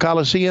Greensboro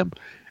Coliseum,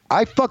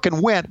 I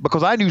fucking went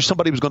because I knew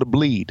somebody was going to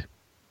bleed.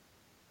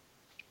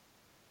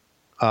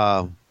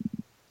 But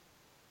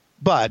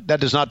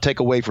that does not take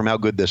away from how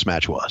good this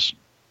match was.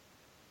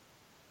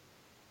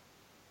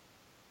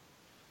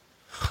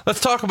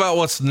 Let's talk about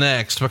what's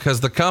next,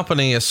 because the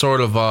company is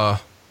sort of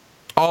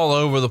all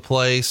over the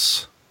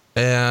place.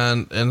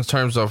 And in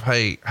terms of,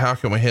 hey, how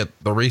can we hit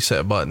the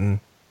reset button?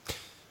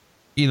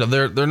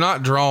 they're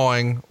not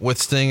drawing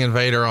with Sting and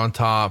Vader on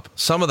top.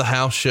 Some of the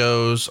house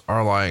shows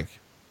are like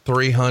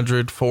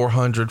 300,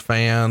 400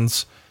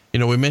 fans.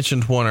 We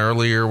mentioned one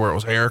earlier where it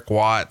was Eric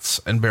Watts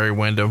and Barry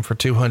Windham for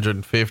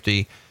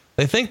 250.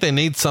 They think they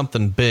need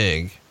something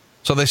big.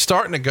 So they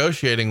start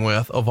negotiating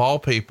with, of all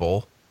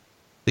people,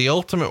 the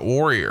Ultimate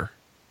Warrior.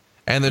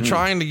 And they're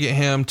trying to get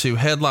him to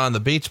headline the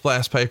Beach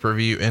Blast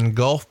pay-per-view in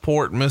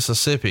Gulfport,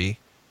 Mississippi,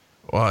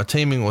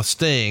 teaming with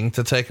Sting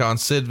to take on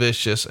Sid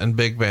Vicious and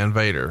Big Van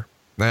Vader.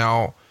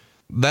 Now,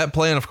 that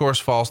plan, of course,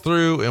 falls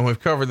through, and we've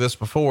covered this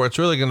before. It's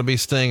really going to be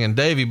Sting and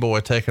Davey Boy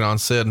taking on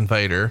Sid and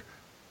Vader.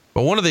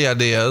 But one of the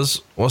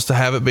ideas was to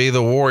have it be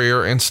the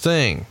Warrior and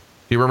Sting. Do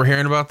you remember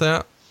hearing about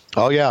that?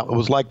 Oh, yeah. It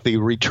was like the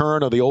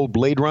return of the old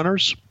Blade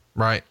Runners.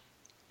 Right.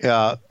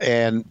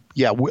 And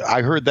yeah,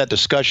 I heard that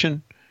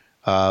discussion,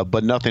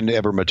 but nothing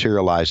ever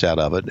materialized out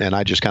of it. And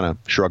I just kind of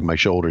shrugged my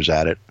shoulders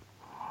at it.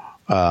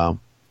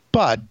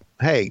 But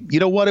hey,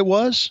 you know what it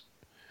was?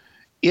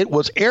 It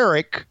was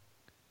Eric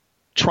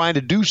trying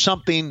to do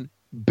something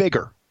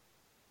bigger.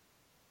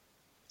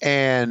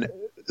 And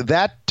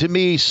that to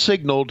me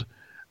signaled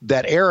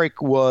that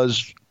Eric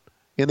was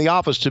in the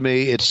office. To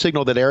me, it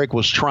signaled that Eric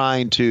was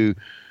trying to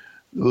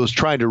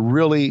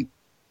really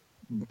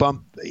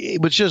bump.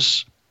 It was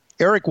just,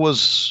 Eric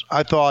was,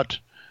 I thought,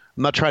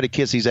 I'm not trying to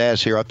kiss his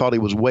ass here. I thought he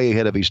was way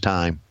ahead of his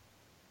time.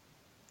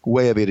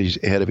 Way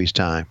ahead of his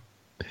time.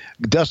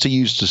 Dusty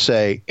used to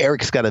say,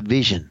 Eric's got a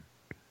vision.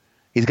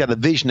 He's got a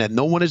vision that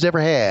no one has ever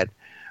had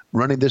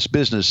running this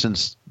business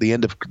since the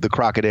end of the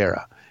Crockett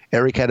era.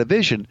 Eric had a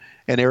vision,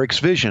 and Eric's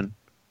vision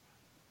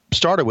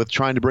started with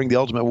trying to bring the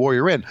Ultimate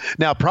Warrior in.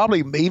 Now,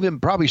 probably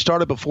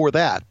started before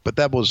that, but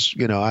that was,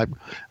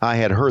 I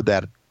had heard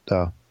that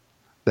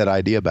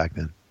idea back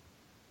then.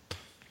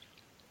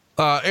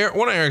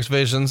 One of Eric's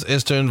visions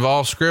is to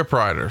involve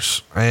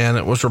scriptwriters, and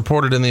it was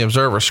reported in the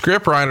Observer.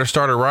 Scriptwriters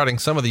started writing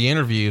some of the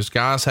interviews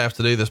guys have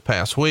to do this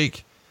past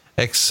week,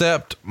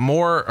 except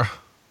more.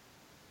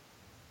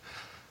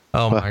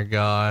 Oh my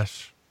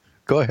gosh.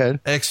 Go ahead.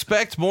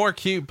 Expect more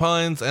cute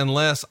puns and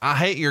less "I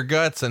hate your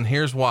guts and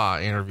here's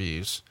why"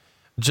 interviews.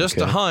 Just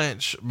a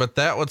hunch, but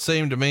that would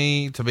seem to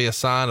me to be a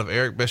sign of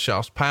Eric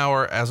Bischoff's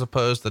power as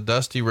opposed to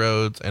Dusty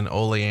Rhodes and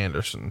Ole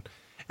Anderson.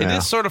 It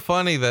is sort of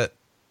funny that,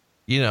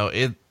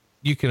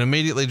 you can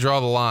immediately draw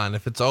the line.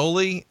 If it's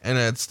Ole and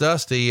it's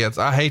Dusty, it's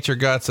 "I hate your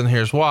guts and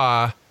here's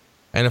why."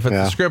 And if it's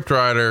a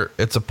scriptwriter,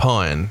 it's a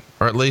pun,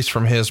 or at least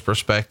from his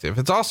perspective.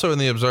 It's also in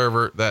the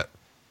Observer that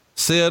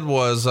Sid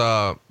was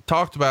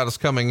talked about as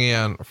coming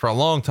in for a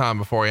long time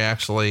before he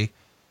actually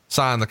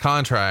signed the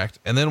contract,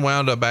 and then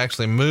wound up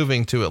actually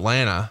moving to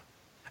Atlanta.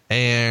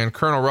 And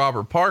Colonel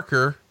Robert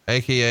Parker,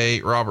 aka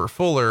Robert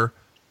Fuller,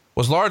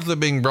 was largely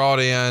being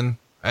brought in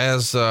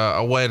as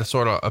a way to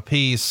sort of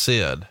appease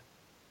Sid.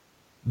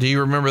 Do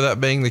you remember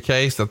that being the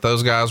case, that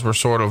those guys were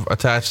sort of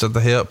attached at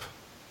the hip?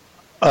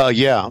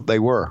 Yeah, they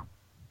were.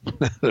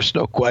 There's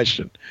no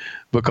question,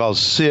 because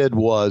Sid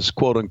was,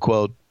 quote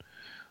unquote,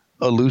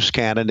 a loose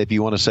cannon. If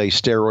you want to say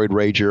steroid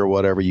rager or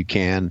whatever, you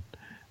can.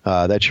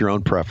 That's your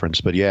own preference.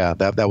 But yeah,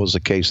 that was the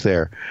case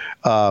there.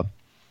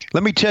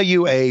 Let me tell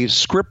you a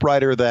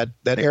scriptwriter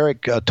that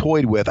Eric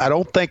toyed with. I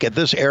don't think at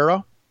this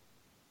era,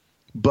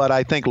 but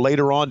I think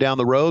later on down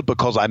the road,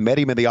 because I met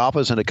him in the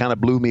office and it kind of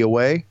blew me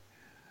away.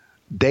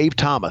 Dave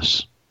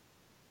Thomas.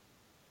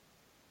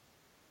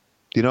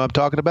 Do you know what I'm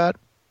talking about?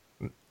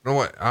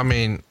 What? I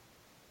mean,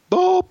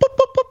 he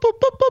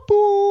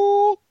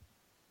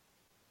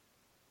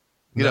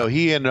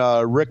and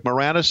Rick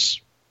Moranis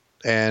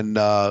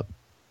and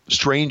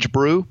Strange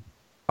Brew.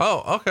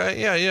 Oh, okay.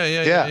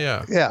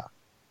 Yeah.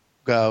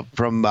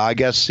 From, I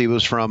guess he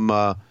was from,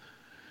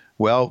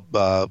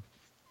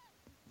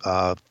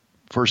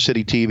 First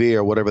City TV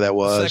or whatever that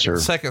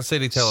was. Second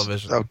City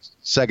Television.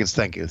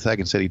 Thank you.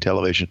 Second City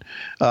Television.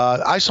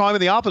 I saw him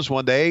in the office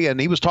one day and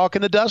he was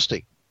talking to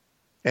Dusty.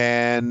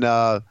 And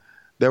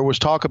there was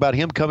talk about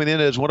him coming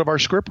in as one of our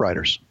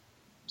scriptwriters.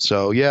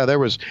 So, yeah, there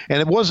was. And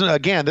it wasn't,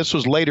 again, this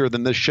was later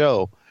than this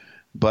show,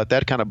 but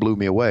that kind of blew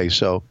me away.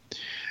 So,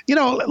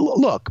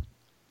 look,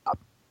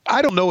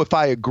 I don't know if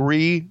I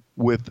agree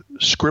with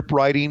script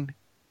writing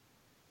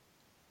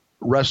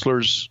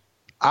wrestlers.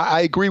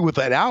 I agree with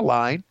that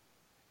outline,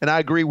 and I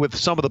agree with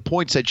some of the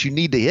points that you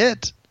need to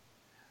hit.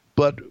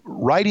 But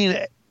writing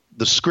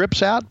the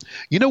scripts out,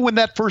 when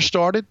that first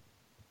started,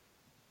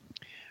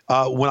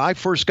 when I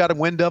first got a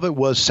wind of it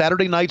was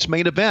Saturday night's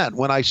main event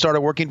when I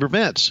started working for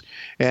Vince.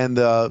 And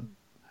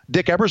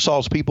Dick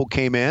Ebersol's people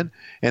came in,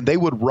 and they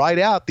would write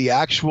out the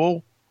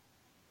actual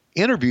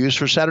interviews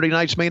for Saturday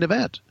night's main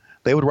event.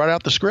 They would write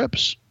out the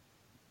scripts.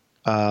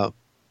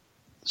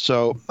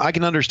 So I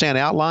can understand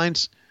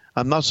outlines.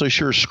 I'm not so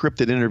sure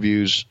scripted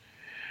interviews.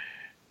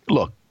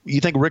 Look,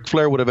 you think Ric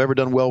Flair would have ever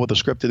done well with a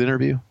scripted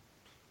interview?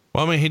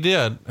 Well, he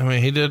did.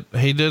 He did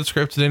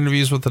scripted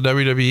interviews with the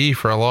WWE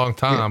for a long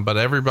time, but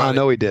everybody, I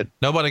know he did.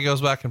 Nobody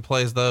goes back and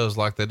plays those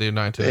like they do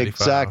 1985.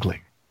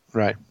 Exactly.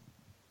 Right.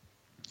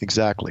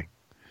 Exactly.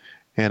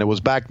 And it was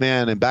back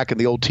then and back in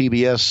the old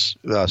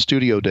TBS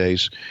studio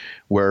days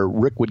where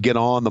Rick would get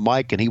on the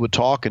mic and he would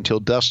talk until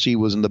Dusty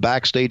was in the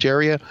backstage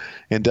area.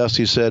 And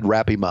Dusty said,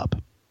 wrap him up,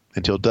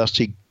 until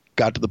Dusty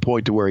got to the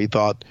point to where he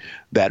thought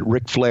that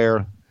Ric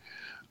Flair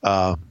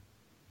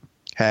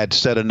had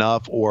said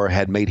enough or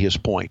had made his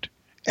point.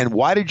 And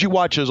why did you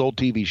watch those old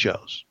TV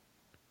shows?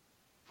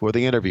 For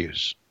the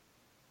interviews.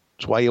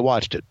 That's why you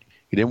watched it.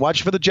 You didn't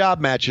watch it for the job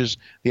matches,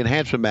 the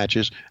enhancement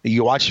matches.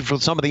 You watched it for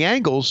some of the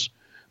angles,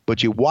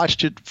 but you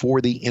watched it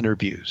for the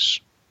interviews.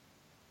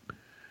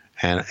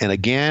 And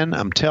again,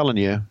 I'm telling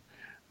you,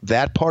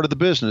 that part of the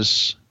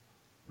business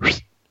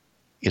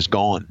is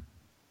gone.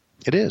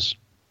 It is.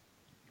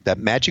 That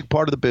magic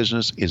part of the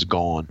business is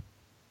gone.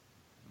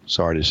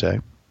 Sorry to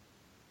say.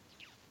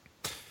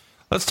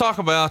 Let's talk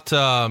about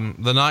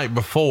the night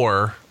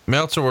before.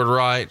 Meltzer would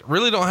write,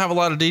 really don't have a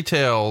lot of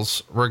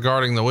details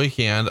regarding the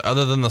weekend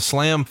other than the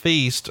Slam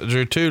Feast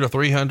drew 200 to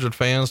 300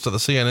 fans to the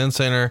CNN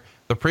Center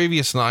the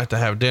previous night to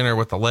have dinner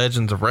with the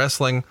legends of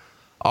wrestling.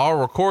 All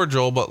were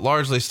cordial, but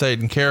largely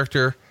stayed in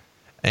character.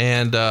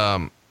 And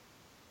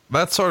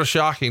that's sort of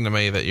shocking to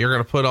me that you're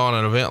going to put on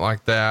an event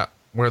like that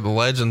where the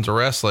legends are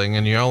wrestling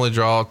and you only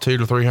draw 200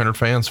 to 300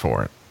 fans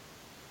for it.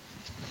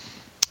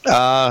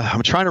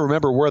 I'm trying to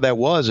remember where that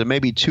was, and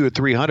maybe 200 or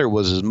 300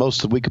 was as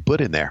most that we could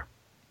put in there.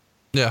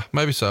 Yeah,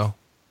 maybe so.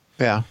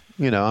 Yeah.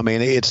 I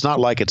mean, it's not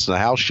like it's a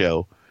house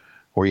show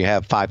where you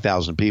have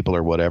 5,000 people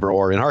or whatever,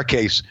 or in our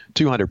case,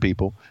 200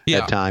 people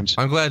at times.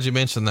 I'm glad you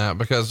mentioned that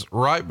because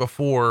right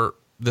before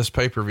this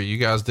pay-per-view, you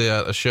guys did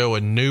a show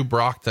in New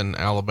Brockton,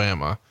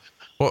 Alabama.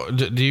 Well,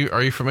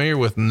 are you familiar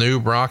with New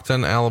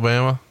Brockton,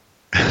 Alabama?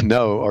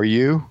 No. Are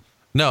you?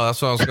 No,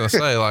 that's what I was going to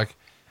say. Like,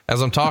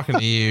 as I'm talking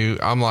to you,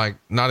 I'm like,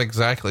 not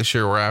exactly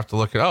sure where I have to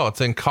look at. Oh,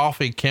 it's in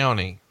Coffee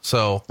County.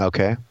 So,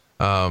 okay.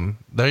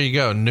 There you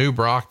go. New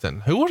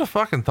Brockton. Who would have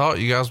fucking thought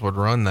you guys would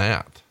run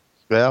that?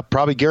 Well,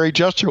 probably Gary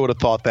Juster would have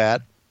thought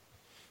that.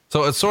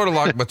 So it's sort of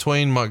like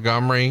between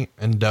Montgomery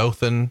and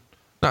Dothan,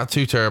 not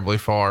too terribly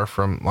far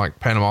from like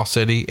Panama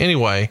City.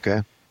 Anyway,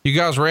 okay. You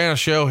guys ran a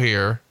show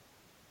here,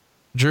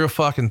 drew a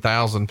fucking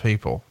 1,000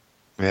 people.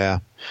 Yeah.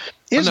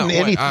 Isn't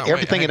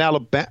everything in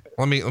Alabama?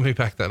 Let me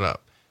back that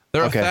up.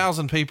 There are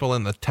 1,000 people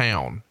in the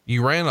town.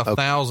 You ran a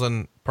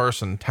 1,000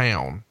 person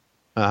town.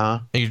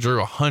 And you drew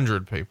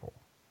 100 people.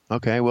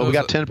 Okay. Well, we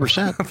got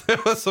 10%.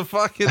 It was a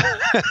fucking,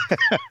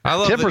 I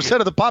love 10%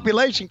 of the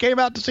population came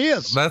out to see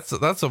us. That's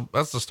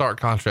a stark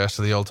contrast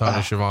to the old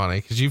Tony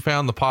Schiavone, because you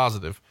found the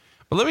positive.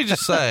 But let me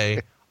just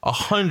say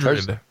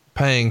 100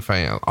 paying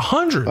fans,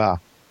 100. Wow.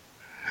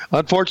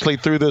 Unfortunately,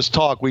 through this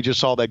talk, we just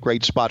saw that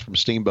great spot from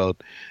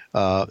Steamboat.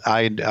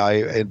 I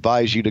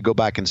advise you to go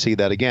back and see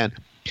that again.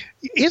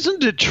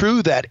 Isn't it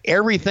true that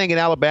everything in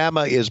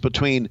Alabama is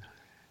between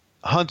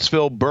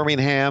Huntsville,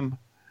 Birmingham,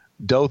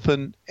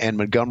 Dothan, and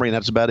Montgomery, and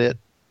that's about it?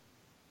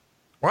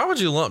 Why would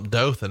you lump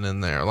Dothan in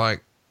there?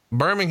 Like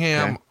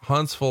Birmingham,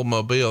 Huntsville,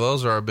 Mobile,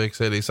 those are our big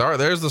cities. All right,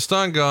 there's the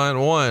stun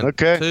gun. 1,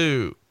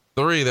 2,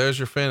 3. There's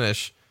your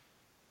finish.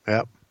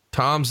 Yep.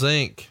 Tom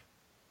Zink.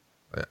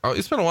 Oh,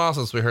 it's been a while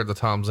since we heard the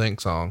Tom Zink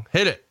song.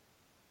 Hit it.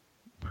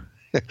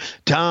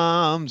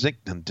 Tom Zink,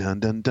 dun,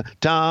 dun, dun, dun.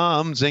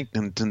 Tom Zink,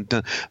 dun, dun,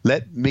 dun.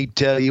 Let me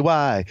tell you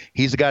why.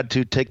 He's the guy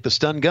to take the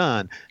stun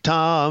gun.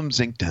 Tom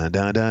Zink, dun,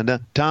 dun, dun,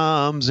 dun.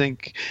 Tom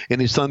Zink, and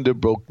his thunder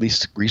broke the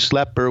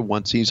slapper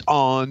once he's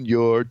on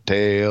your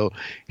tail.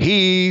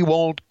 He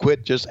won't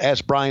quit. Just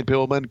ask Brian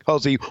Pillman,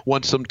 cause he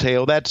wants some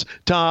tail. That's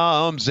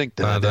Tom Zink,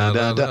 dun, dun,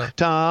 dun, dun.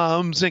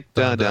 Tom Zink,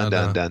 dun, dun,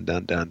 dun, dun,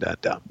 dun, dun, dun,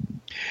 dun.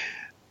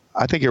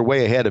 I think you're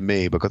way ahead of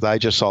me because I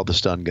just saw the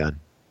stun gun.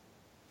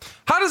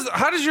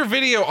 How does your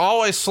video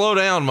always slow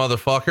down,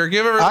 motherfucker?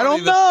 Give everybody. I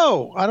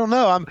don't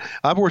know.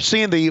 I'm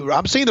seeing the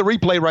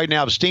replay right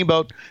now of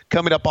Steamboat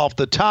coming up off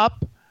the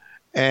top,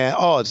 and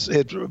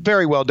it's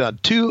very well done.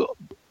 2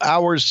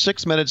 hours,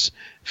 6 minutes,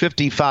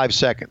 55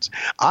 seconds.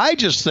 I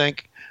just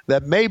think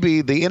that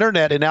maybe the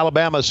internet in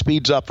Alabama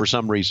speeds up for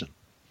some reason.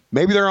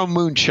 Maybe they're on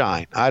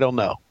moonshine. I don't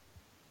know.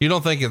 You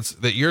don't think it's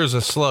that yours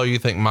is slow? You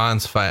think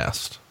mine's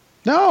fast?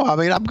 No, I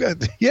mean I'm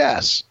good.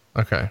 Yes.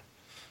 Okay.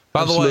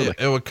 By Absolutely. the way,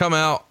 it would come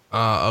out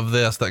of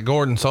this that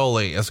Gordon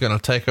Soley is going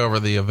to take over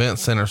the event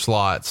center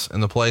slots in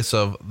the place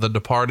of the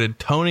departed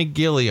Tony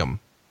Gilliam.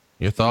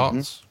 Your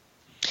thoughts?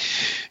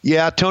 Mm-hmm.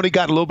 Yeah, Tony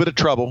got in a little bit of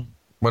trouble.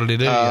 What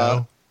did he do?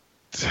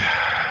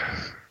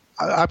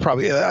 I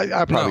probably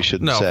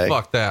shouldn't say. No,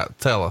 fuck that.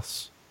 Tell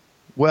us.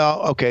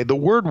 Well, okay. The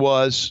word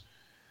was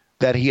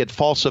that he had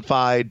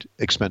falsified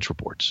expense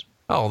reports.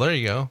 Oh, there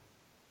you go.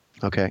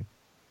 Okay.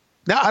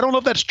 Now, I don't know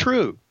if that's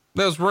true.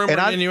 There's rumor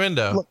and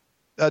innuendo.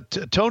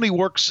 Tony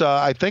works,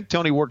 I think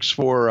Tony works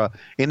for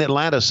in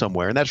Atlanta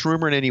somewhere, and that's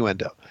rumor and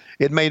innuendo.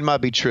 It may not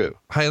be true.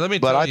 Hey, let me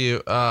tell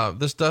you,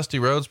 this Dusty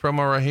Rhodes promo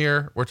right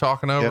here we're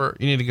talking over,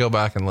 you need to go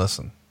back and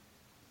listen.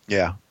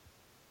 Yeah.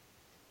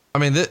 I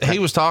mean, he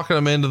was talking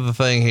him into the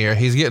thing here.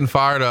 He's getting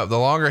fired up. The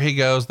longer he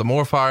goes, the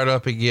more fired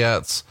up he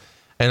gets.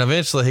 And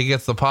eventually he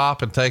gets the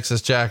pop and takes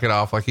his jacket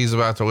off like he's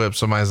about to whip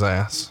somebody's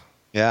ass.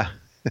 Yeah.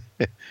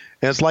 And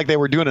it's like they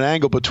were doing an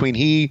angle between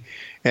he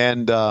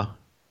and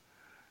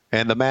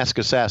and the Masked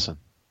Assassin.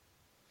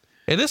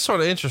 It is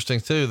sort of interesting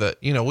too that,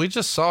 we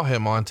just saw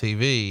him on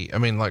TV. I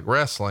mean, like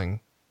wrestling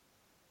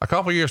a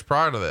couple years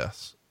prior to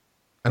this,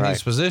 and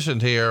he's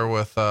positioned here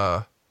with,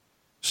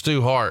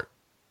 Stu Hart,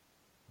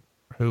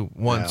 who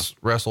once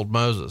wrestled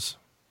Moses.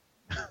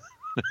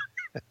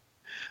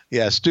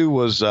 Yeah. Stu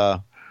was,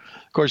 of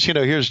course,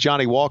 here's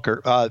Johnny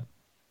Walker.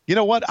 You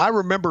know what? I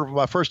remember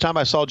my first time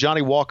I saw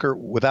Johnny Walker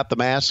without the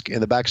mask in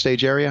the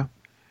backstage area.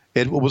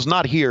 It was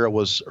not here. It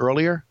was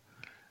earlier.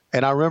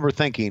 And I remember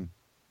thinking,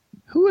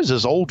 who is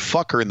this old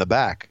fucker in the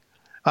back?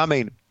 I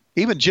mean,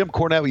 even Jim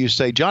Cornette used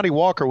to say Johnny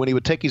Walker, when he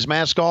would take his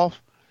mask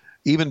off,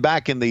 even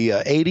back in the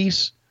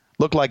 80s,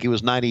 looked like he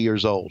was 90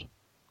 years old.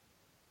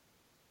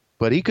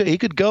 But he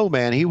could go,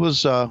 man. He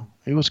was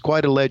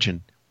quite a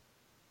legend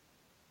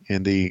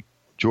in the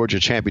Georgia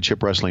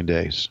Championship Wrestling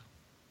days.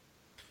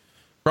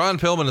 Brian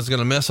Pillman is going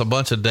to miss a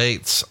bunch of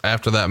dates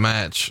after that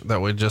match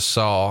that we just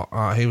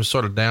saw. He was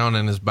sort of down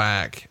in his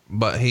back,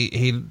 but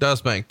he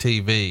does make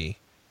TV.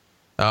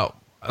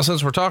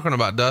 Since we're talking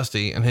about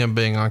Dusty and him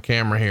being on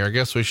camera here, I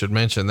guess we should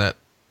mention that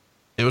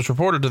it was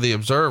reported to the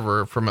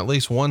Observer from at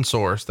least one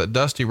source that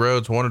Dusty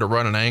Rhodes wanted to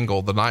run an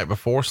angle the night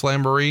before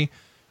Slamboree,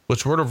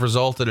 which would have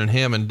resulted in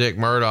him and Dick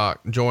Murdoch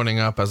joining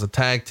up as a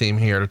tag team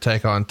here to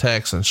take on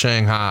Tex and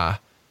Shanghai,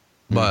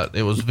 but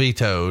it was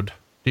vetoed.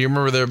 Do you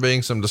remember there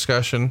being some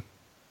discussion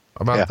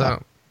about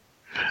that?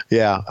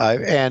 Yeah.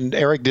 And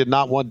Eric did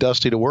not want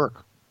Dusty to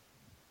work.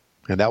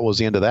 And that was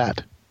the end of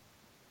that.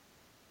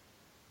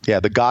 Yeah.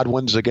 The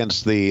Godwins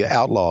against the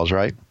Outlaws,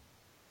 right?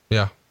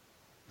 Yeah.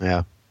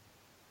 Yeah.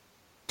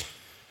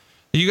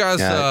 You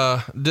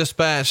guys,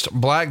 dispatched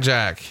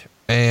Blackjack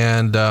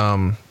and,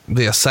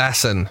 the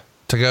Assassin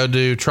to go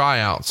do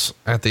tryouts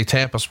at the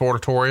Tampa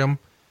Sportatorium.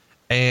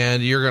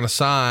 And you're going to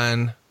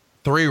sign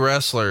 3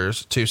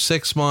 wrestlers to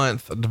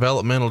 6-month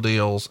developmental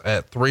deals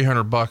at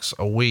 $300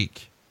 a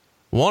week.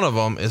 One of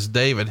them is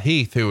David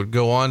Heath, who would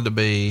go on to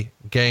be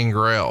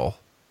Gangrel.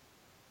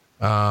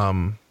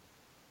 Kind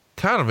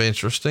of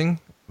interesting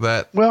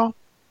that. Well,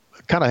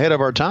 kind of ahead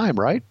of our time,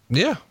 right?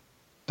 Yeah.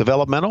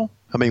 Developmental.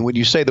 I mean, when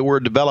you say the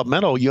word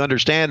developmental, you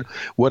understand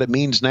what it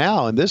means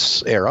now in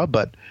this era,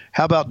 but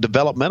how about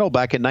developmental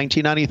back in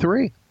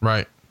 1993?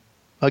 Right.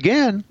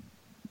 Again,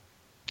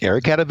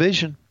 Eric had a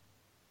vision.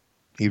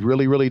 He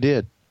really, really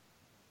did.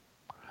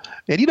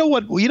 And you know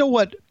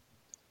what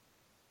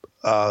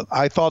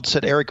I thought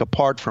set Eric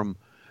apart from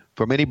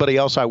anybody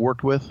else I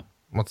worked with?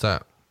 What's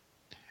that?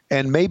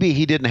 And maybe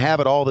he didn't have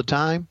it all the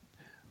time,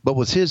 but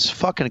was his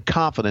fucking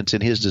confidence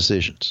in his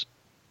decisions.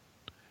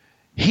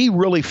 He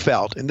really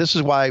felt, and this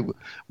is why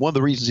one of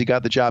the reasons he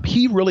got the job,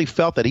 he really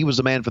felt that he was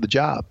the man for the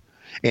job.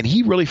 And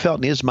he really felt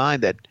in his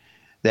mind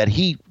that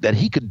he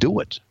could do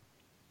it.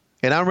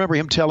 And I remember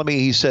him telling me,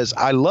 he says,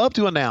 I love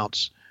to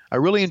announce. I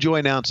really enjoy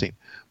announcing.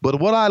 But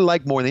what I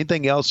like more than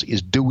anything else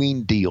is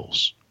doing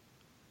deals,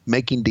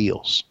 making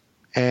deals.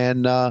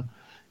 And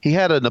he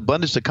had an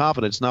abundance of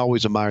confidence, and I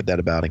always admired that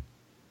about him.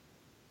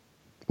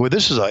 Well,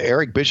 this is a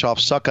Eric Bischoff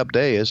suck-up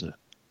day, isn't it?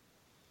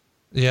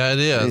 Yeah, it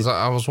is.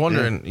 I was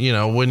wondering,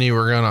 when you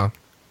were going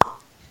to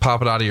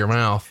pop it out of your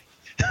mouth.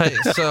 Hey,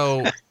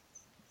 so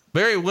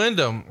Barry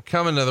Windham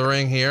coming to the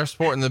ring here,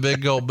 sporting the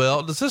big gold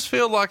belt. Does this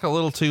feel like a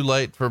little too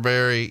late for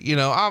Barry?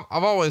 I've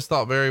always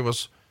thought Barry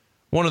was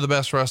one of the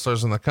best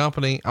wrestlers in the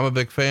company. I'm a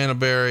big fan of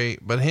Barry,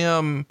 but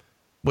him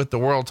with the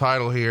world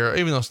title here,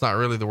 even though it's not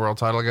really the world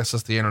title, I guess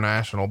it's the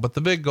international, but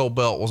the big gold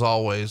belt was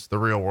always the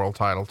real world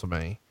title to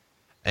me.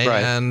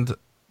 And right.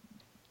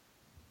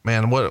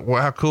 Man,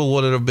 how cool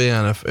would it have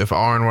been if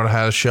Arn would have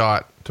had a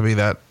shot to be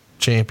that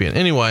champion?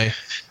 Anyway,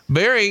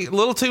 Barry, a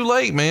little too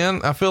late,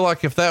 man. I feel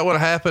like if that would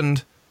have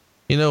happened,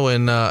 in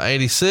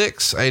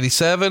 86,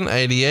 87,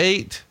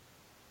 88,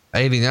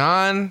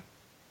 89,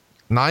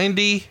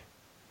 90,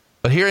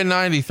 but here in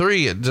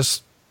 93, it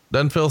just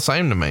doesn't feel the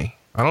same to me.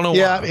 I don't know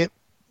why.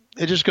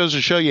 It just goes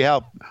to show you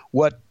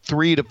what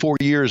 3 to 4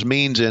 years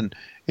means in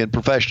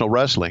professional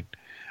wrestling.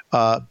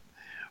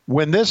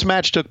 When this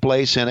match took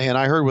place and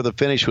I heard what the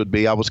finish would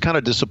be, I was kind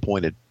of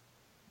disappointed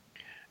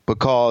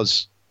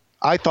because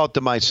I thought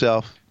to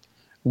myself,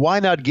 why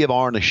not give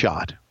Arn a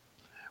shot?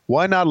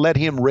 Why not let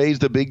him raise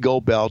the big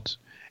gold belt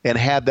and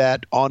have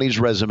that on his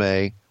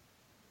resume,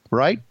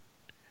 right?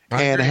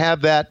 And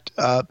have that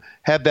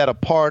a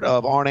part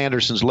of Arn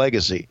Anderson's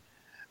legacy.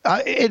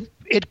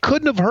 It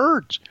couldn't have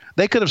hurt.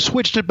 They could have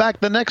switched it back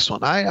the next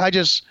one. I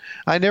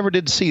never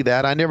did see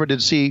that. I never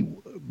did see,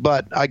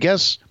 but I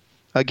guess,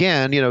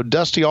 again,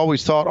 Dusty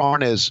always thought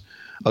Arn as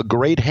a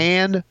great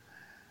hand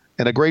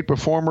and a great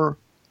performer,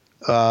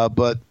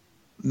 but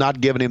not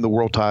giving him the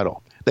world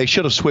title. They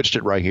should have switched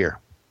it right here.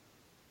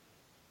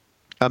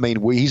 I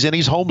mean, he's in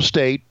his home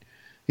state.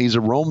 He's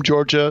a Rome,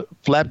 Georgia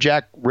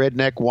flapjack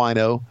redneck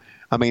wino.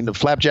 I mean, the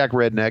flapjack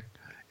redneck.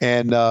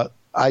 And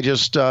I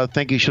just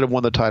think he should have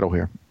won the title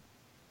here.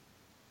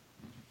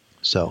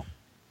 So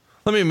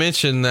let me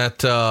mention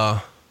that,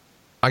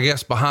 I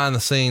guess behind the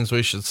scenes,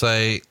 we should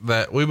say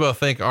that we both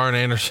think Arn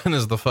Anderson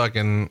is the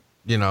fucking,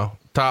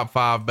 top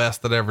 5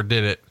 best that ever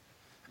did it.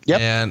 Yep.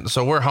 And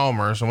so we're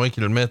homers and we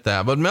can admit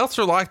that. But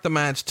Meltzer liked the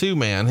match too,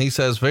 man. He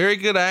says very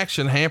good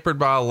action hampered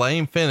by a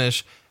lame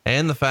finish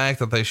and the fact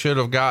that they should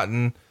have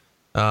gotten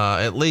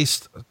at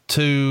least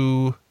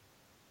 5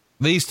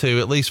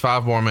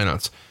 more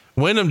minutes.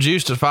 Wyndham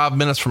juiced at 5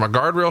 minutes from a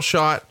guardrail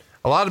shot.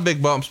 A lot of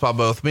big bumps by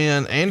both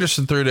men.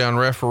 Anderson threw down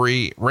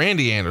referee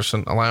Randy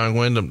Anderson, allowing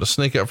Wyndham to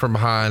sneak up from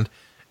behind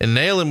and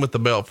nail him with the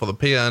belt for the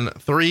pin.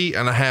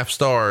 3.5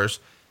 stars.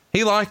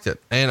 He liked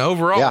it. And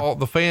overall,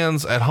 the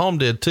fans at home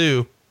did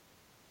too.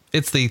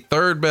 It's the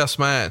third best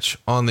match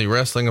on the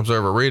Wrestling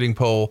Observer reading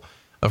poll.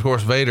 Of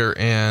course, Vader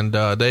and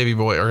Davey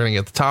Boy are going to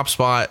get the top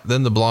spot.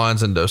 Then the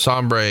Blondes and Dos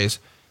Hombres.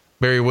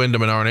 Barry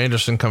Windham and Arn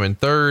Anderson come in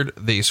third.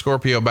 The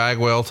Scorpio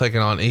Bagwell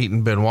taking on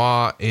Eaton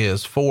Benoit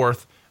is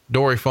fourth.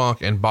 Dory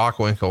Funk and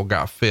Bockwinkel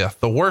got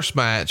fifth. The worst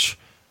match,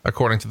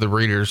 according to the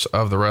readers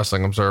of the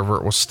Wrestling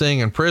Observer, was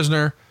Sting and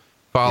Prisoner,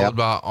 followed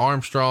by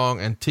Armstrong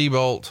and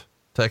T-Bolt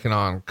taking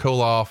on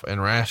Koloff and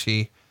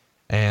Rashi.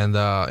 And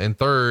in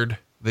third,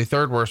 the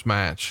third worst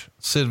match,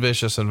 Sid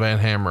Vicious and Van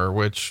Hammer,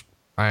 which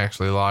I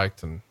actually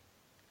liked and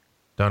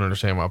don't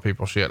understand why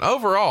people shit.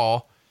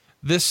 Overall,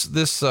 this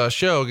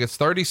show gets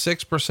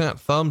 36%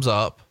 thumbs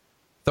up,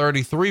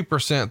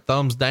 33%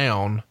 thumbs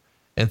down,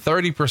 and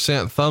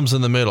 30% thumbs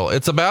in the middle.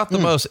 It's about the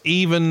most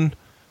even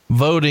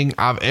voting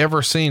I've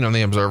ever seen on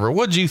the Observer.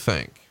 What'd you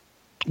think?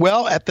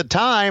 Well, at the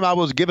time, I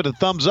was giving it a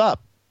thumbs up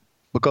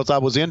because I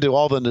was into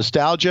all the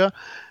nostalgia.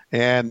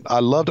 And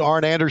I loved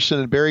Arn Anderson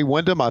and Barry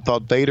Windham. I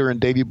thought Vader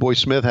and Davey Boy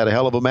Smith had a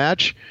hell of a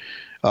match.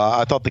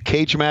 I thought the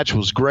cage match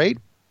was great.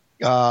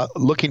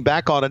 Looking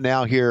back on it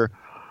now here,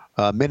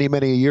 many,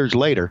 many years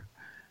later,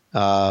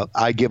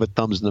 I give it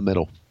thumbs in the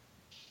middle.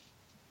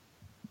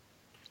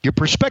 Your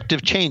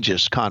perspective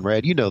changes,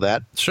 Conrad. You know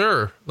that.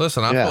 Sure.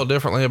 Listen, I feel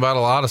differently about a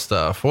lot of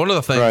stuff. One of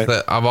the things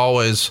that I've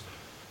always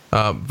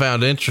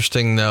found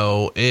interesting,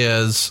 though,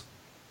 is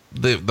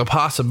the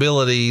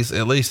possibilities,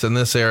 at least in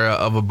this era,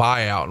 of a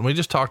buyout. And we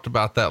just talked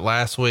about that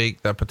last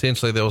week, that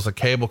potentially there was a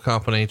cable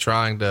company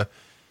trying to,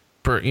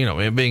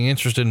 being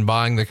interested in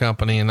buying the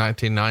company in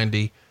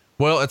 1990.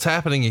 Well, it's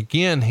happening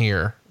again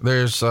here.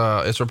 There's,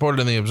 it's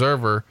reported in the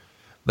Observer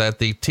that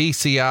the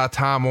TCI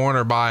Time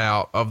Warner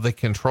buyout of the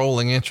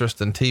controlling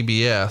interest in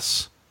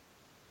TBS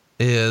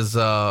is,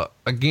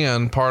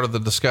 again, part of the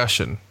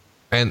discussion.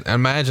 And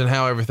imagine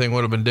how everything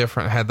would have been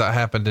different had that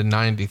happened in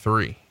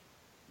 93.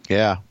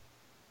 Yeah.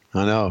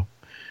 I know.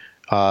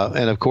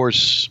 And of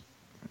course,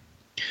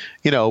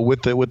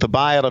 with the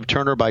buyout of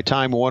Turner by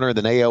Time Warner and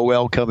then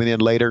AOL coming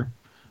in later,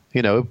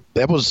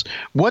 that was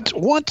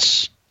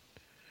once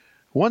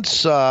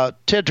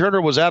Ted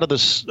Turner was out of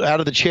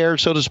the chair,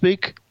 so to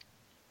speak,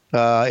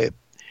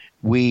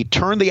 we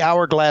turned the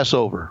hourglass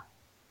over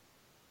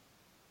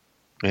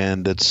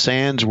and the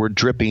sands were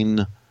dripping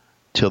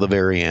till the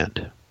very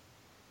end.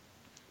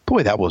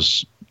 Boy, that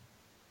was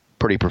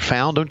pretty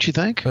profound, don't you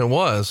think? It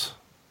was.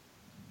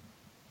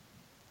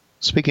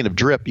 Speaking of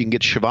drip, you can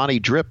get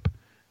Shivani Drip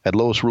at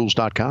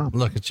lowestrules.com.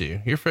 Look at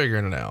you. You're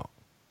figuring it out.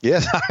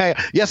 Yes,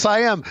 I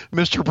am,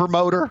 Mr.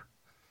 Promoter.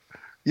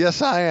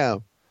 Yes, I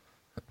am.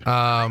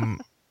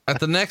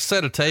 At the next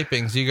set of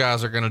tapings, you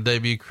guys are going to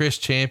debut Chris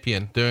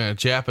Champion doing a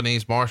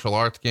Japanese martial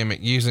arts gimmick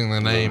using the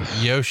name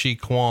Yoshi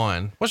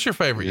Kwan. What's your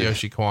favorite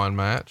Yoshi Kwan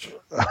match?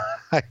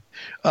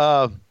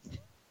 The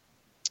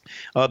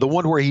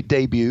one where he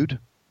debuted.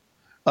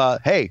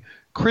 Hey,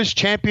 Chris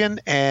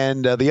Champion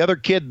and the other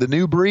kid, the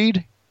New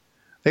Breed,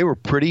 they were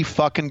pretty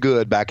fucking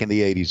good back in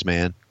the 80s,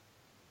 man.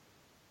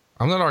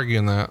 I'm not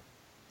arguing that.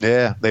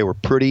 Yeah, they were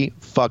pretty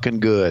fucking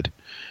good.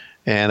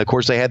 And, of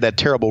course, they had that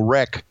terrible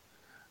wreck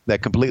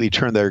that completely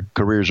turned their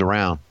careers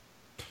around.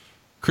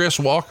 Chris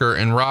Walker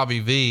and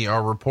Robbie V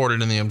are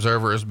reported in the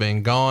Observer as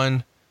being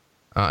gone.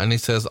 And he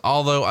says,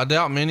 although I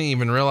doubt many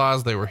even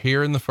realized they were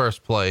here in the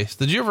first place.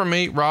 Did you ever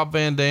meet Rob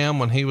Van Dam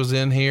when he was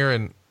in here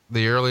in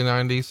the early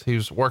 90s? He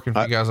was working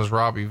for you guys as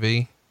Robbie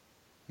V.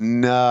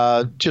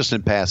 No, just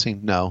in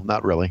passing. No,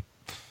 not really.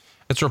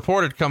 It's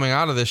reported coming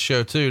out of this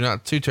show too,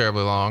 not too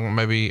terribly long,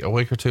 maybe a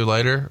week or two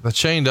later, that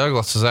Shane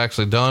Douglas is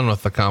actually done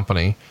with the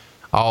company.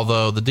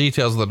 Although the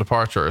details of the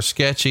departure are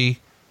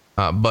sketchy,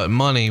 but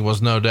money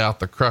was no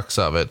doubt the crux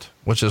of it,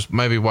 which is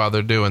maybe why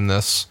they're doing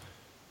this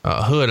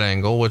hood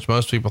angle, which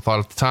most people thought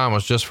at the time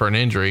was just for an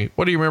injury.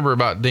 What do you remember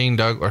about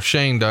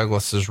Shane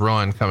Douglas's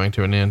run coming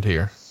to an end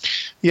here?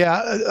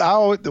 Yeah,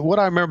 what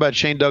I remember about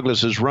Shane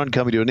Douglas's run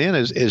coming to an end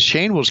is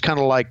Shane was kind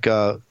of like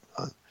a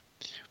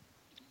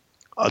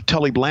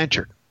Tully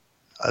Blanchard.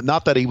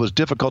 Not that he was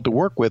difficult to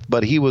work with,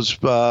 but he was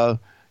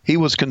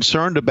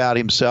concerned about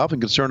himself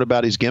and concerned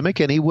about his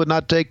gimmick, and he would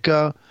not take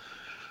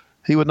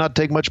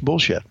much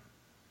bullshit.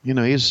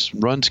 His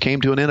runs came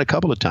to an end a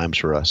couple of times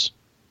for us.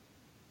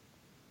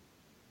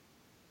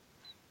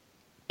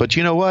 But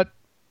you know what?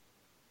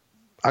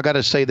 I got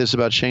to say this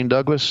about Shane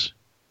Douglas.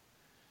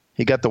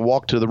 He got to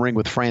walk to the ring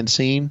with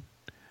Francine,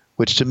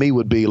 which to me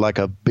would be like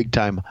a big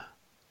time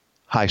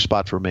high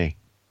spot for me.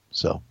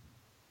 So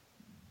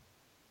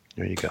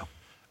there you go.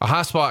 A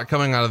high spot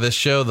coming out of this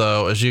show,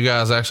 though, is you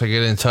guys actually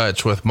get in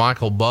touch with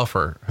Michael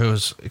Buffer,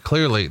 who's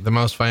clearly the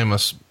most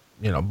famous,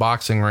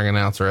 boxing ring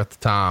announcer at the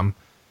time.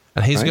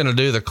 And he's going to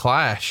do the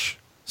Clash.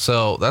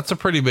 So that's a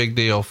pretty big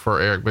deal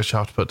for Eric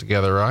Bischoff to put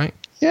together, right?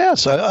 Yeah.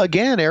 So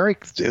again,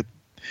 Eric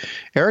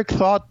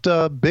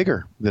thought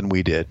bigger than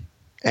we did.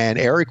 And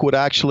Eric would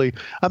actually,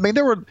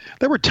 there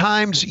were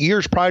times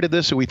years prior to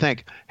this that we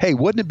think, hey,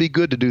 wouldn't it be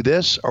good to do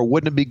this or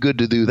wouldn't it be good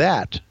to do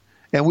that?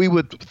 And we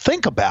would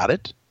think about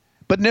it,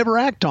 but never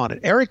act on it.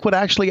 Eric would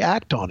actually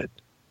act on it.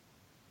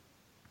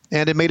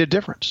 And it made a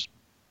difference.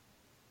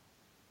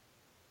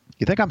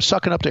 You think I'm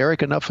sucking up to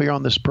Eric enough here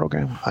on this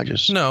program?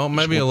 No,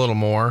 maybe a little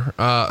more.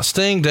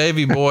 Sting,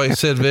 Davey Boy,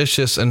 Sid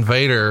Vicious, and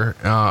Vader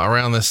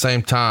around this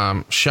same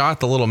time shot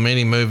the little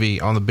mini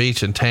movie on the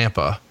beach in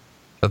Tampa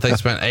that they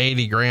spent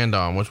 $80,000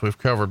 on, which we've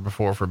covered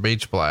before for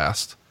Beach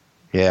Blast.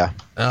 Yeah.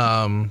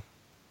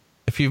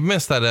 If you've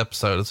missed that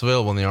episode, it's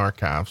available in the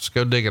archives.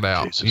 Go dig it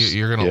out.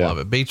 You're going to love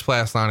it. Beach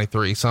Blast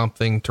 93,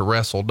 something to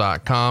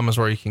wrestle.com is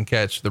where you can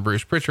catch the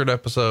Bruce Pritchard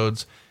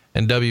episodes,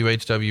 and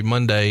WHW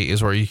Monday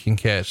is where you can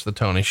catch the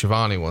Tony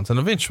Schiavone ones. And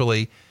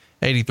eventually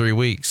 83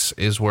 Weeks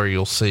is where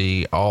you'll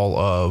see all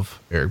of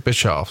Eric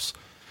Bischoff's.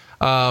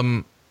 I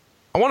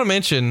want to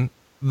mention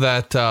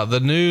that, the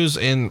news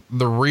in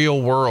the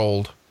real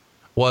world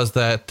was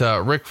that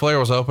Ric Flair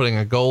was opening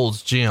a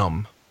Gold's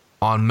Gym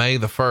on May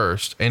the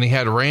 1st, and he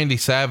had Randy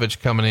Savage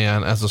coming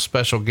in as a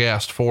special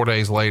guest 4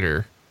 days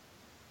later.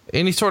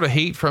 Any sort of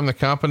heat from the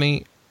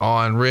company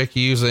on Rick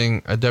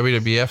using a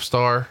WWF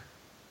star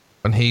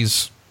when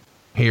he's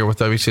here with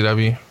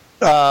WCW?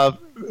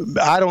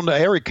 I don't know.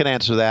 Eric can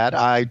answer that.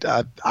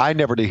 I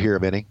never did hear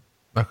of any.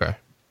 Okay.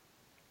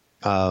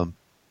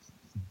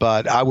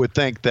 But I would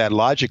think that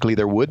logically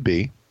there would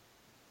be.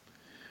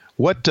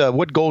 What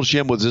Gold's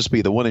Gym would this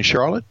be? The one in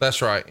Charlotte?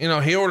 That's right.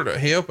 He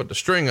opened a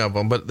string of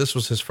them, but this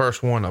was his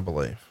first one, I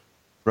believe.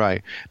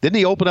 Right. Didn't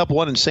he open up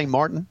one in St.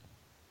 Martin?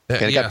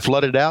 And it got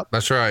flooded out?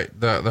 That's right.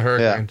 The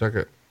hurricane took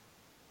it.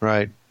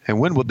 Right.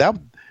 And when would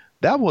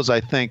that was,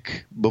 I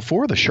think,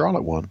 before the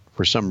Charlotte one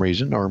for some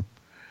reason, or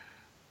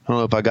I don't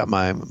know if I got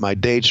my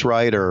dates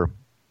right or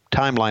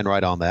timeline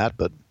right on that,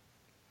 but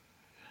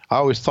I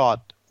always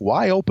thought,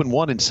 why open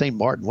one in St.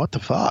 Martin? What the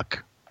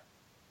fuck?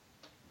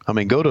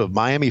 Go to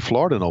Miami,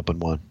 Florida and open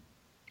one.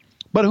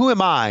 But who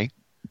am I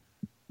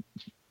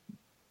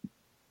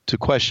to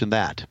question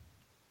that?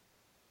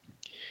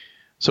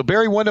 So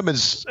Barry Windham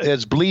is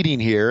bleeding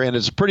here, and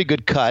it's a pretty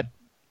good cut.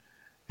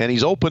 And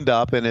he's opened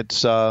up, and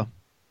it's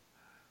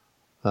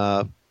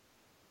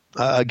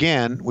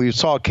again, we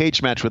saw a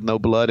cage match with no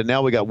blood, and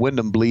now we got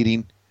Windham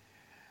bleeding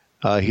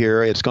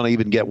here. It's going to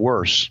even get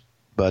worse.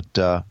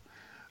 But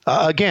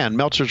again,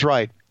 Meltzer's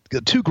right.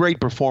 Two great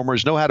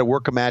performers, know how to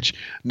work a match,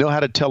 know how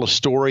to tell a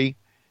story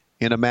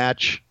in a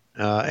match.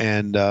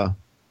 And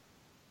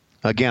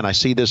again, I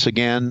see this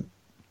again.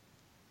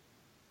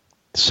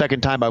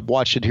 Second time I've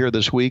watched it here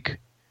this week.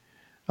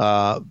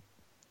 But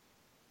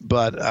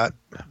God,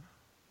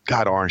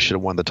 Arn should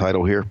have won the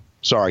title here.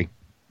 Sorry.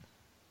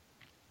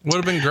 Would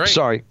have been great.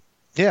 Sorry.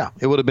 Yeah,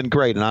 it would have been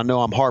great. And I know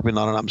I'm harping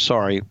on it. I'm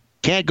sorry.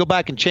 Can't go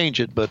back and change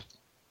it, but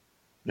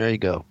there you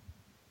go.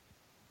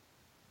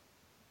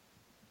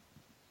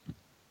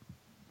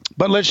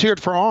 But let's hear it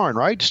for Arn,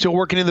 right? Still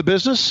working in the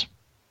business?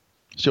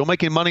 Still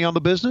making money on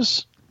the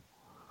business?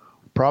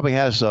 Probably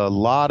has a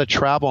lot of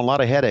travel and a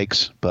lot of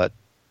headaches, but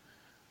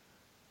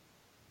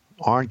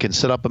Arn can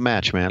set up a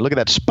match, man. Look at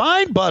that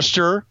spine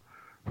buster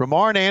from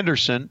Arn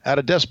Anderson out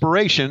of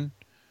desperation,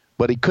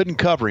 but he couldn't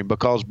cover him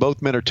because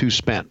both men are too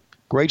spent.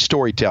 Great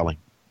storytelling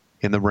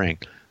in the ring.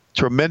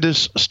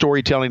 Tremendous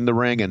storytelling in the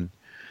ring, and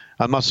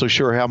I'm not so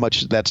sure how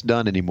much that's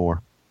done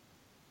anymore.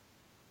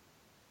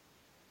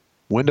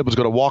 Windham was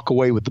going to walk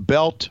away with the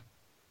belt,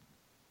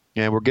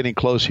 and we're getting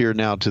close here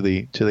now to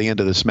the end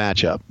of this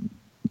matchup.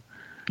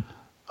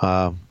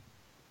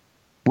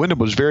 Windham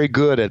was very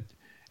good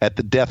at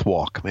the death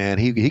walk, man.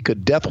 He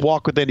could death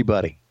walk with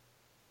anybody.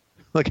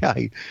 Look how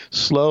he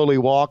slowly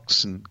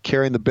walks and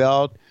carrying the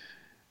belt,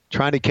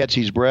 trying to catch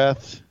his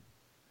breath,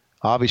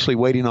 obviously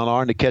waiting on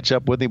Arn to catch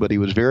up with him, but he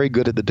was very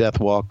good at the death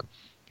walk.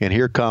 And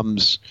here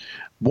comes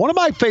one of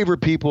my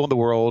favorite people in the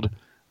world,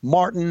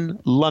 Martin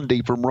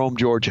Lundy from Rome,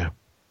 Georgia.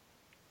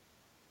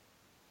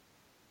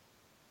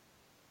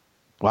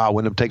 Wow,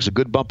 Windham takes a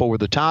good bump over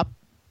the top.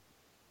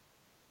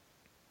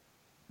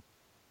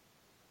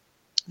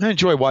 I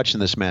enjoy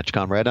watching this match,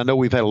 Conrad. I know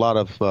we've had a lot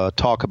of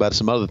talk about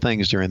some other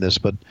things during this,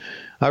 but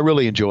I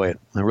really enjoy it.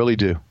 I really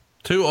do.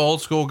 Two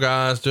old school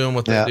guys doing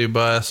what they do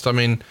best.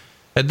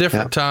 At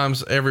different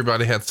times,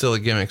 everybody had silly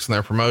gimmicks in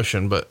their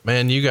promotion, but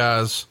man, you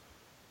guys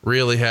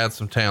really had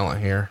some talent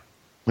here.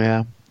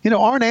 Yeah.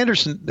 Arn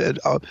Anderson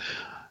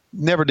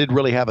never did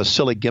really have a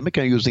silly gimmick.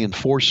 He was the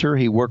enforcer.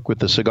 He worked with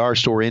the Cigar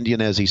Store Indian,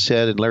 as he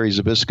said, and Larry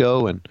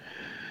Zbyszko.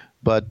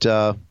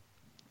 But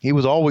he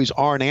was always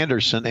Arn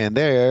Anderson, and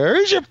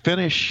there's your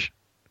finish.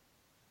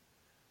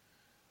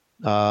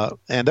 And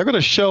they're going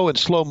to show in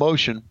slow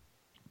motion.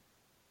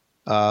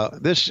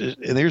 And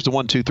here's the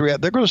 1, 2, 3.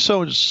 They're going to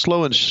show in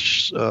slow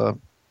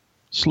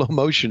slow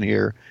motion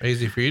here.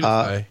 Easy for you to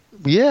say.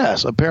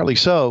 Yes, apparently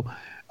so.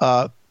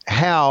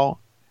 How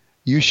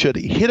you should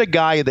hit a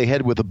guy in the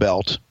head with a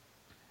belt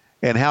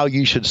and how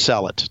you should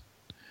sell it.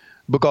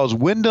 Because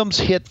Wyndham's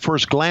hit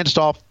first glanced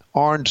off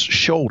Arn's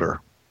shoulder.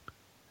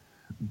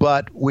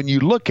 But when you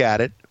look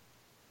at it,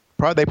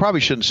 they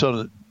probably shouldn't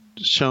have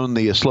shown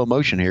the slow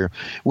motion here.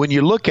 When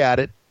you look at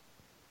it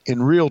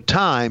in real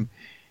time,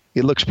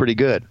 it looks pretty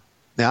good.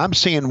 Now, I'm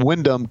seeing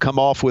Wyndham come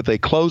off with a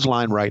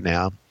clothesline right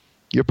now.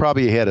 You're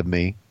probably ahead of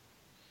me.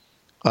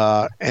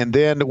 And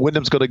then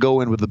Wyndham's going to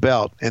go in with the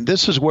belt. And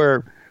this is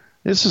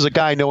a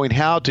guy knowing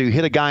how to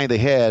hit a guy in the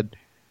head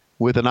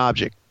with an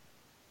object.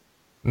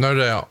 No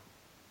doubt.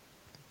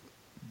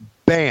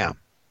 Bam.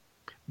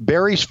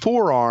 Barry's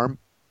forearm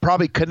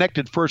probably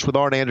connected first with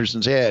Arn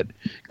Anderson's head.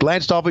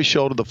 Glanced off his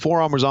shoulder. The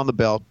forearm was on the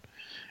belt.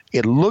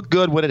 It looked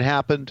good when it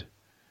happened,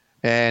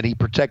 and he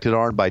protected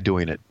Arn by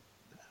doing it.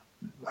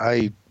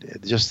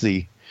 The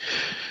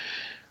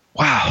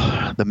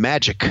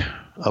magic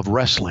of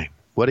wrestling,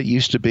 what it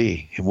used to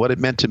be and what it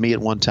meant to me at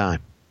one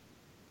time.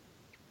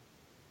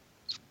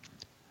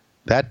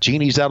 That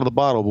genie's out of the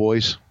bottle,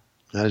 boys.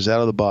 That is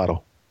out of the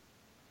bottle.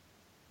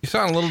 You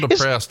sound a little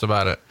depressed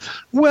about it.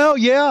 Well,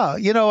 yeah.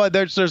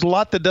 There's a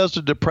lot that does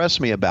to depress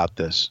me about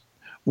this.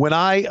 When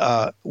I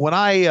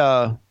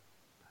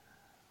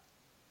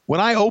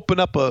open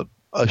up a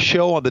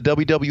show on the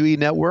WWE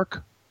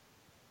network,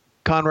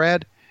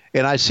 Conrad,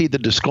 and I see the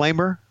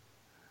disclaimer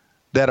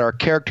that our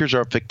characters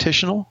are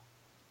fictional,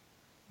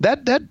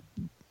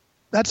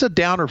 that's a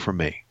downer for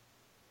me.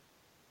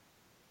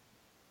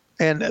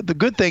 And the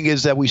good thing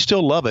is that we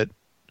still love it,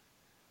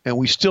 and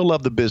we still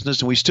love the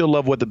business, and we still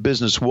love what the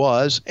business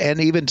was, and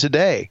even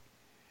today.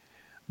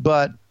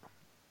 But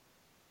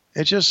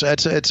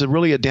it's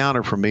really a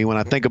downer for me when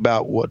I think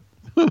about when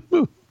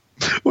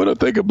I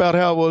think about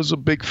how I was a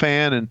big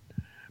fan and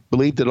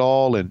believed it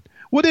all, and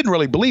didn't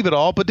really believe it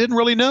all, but didn't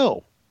really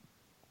know.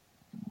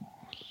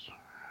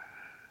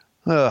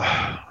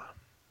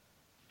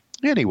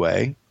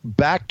 Anyway,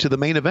 back to the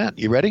main event.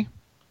 You ready?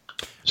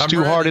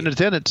 Stu Hart in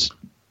attendance.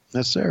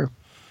 Yes, sir.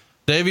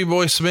 Davey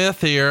Boy Smith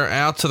here,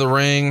 out to the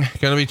ring,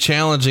 going to be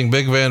challenging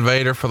Big Van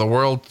Vader for the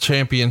World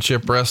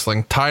Championship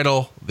Wrestling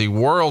title, the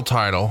world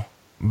title.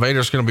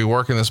 Vader's going to be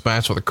working this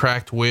match with a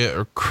cracked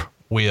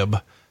rib,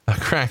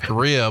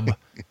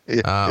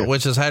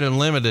 which has had him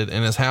limited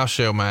in his house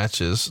show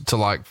matches to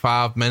like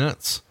 5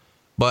 minutes,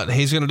 but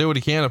he's going to do what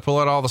he can to pull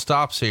out all the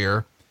stops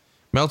here.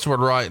 Meltzer would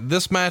write,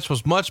 this match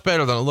was much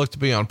better than it looked to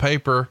be on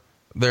paper.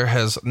 There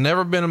has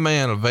never been a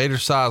man of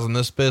Vader's size in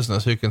this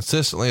business who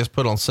consistently has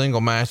put on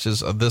single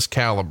matches of this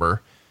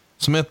caliber.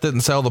 Smith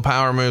didn't sell the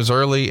power moves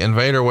early, and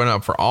Vader went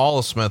up for all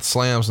of Smith's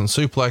slams and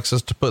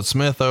suplexes to put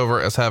Smith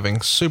over as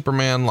having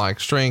Superman-like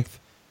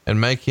strength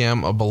and make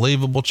him a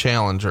believable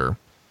challenger.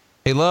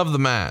 He loved the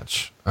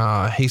match.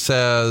 He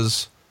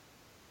says,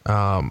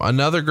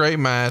 another great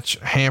match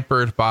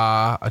hampered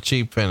by a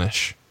cheap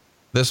finish.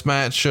 This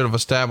match should have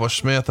established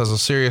Smith as a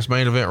serious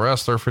main event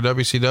wrestler for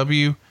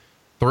WCW.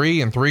 3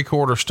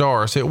 3/4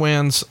 stars. It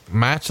wins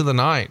match of the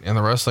night in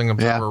the Wrestling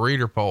Observer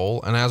reader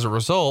poll. And as a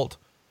result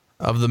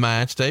of the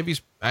match,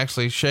 Davey's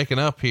actually shaken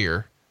up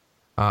here.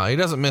 He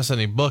doesn't miss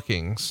any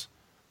bookings,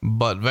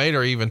 but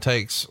Vader even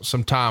takes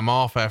some time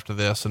off after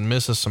this and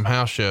misses some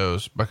house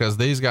shows because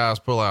these guys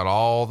pull out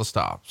all the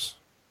stops.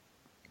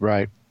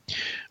 Right.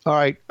 All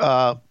right.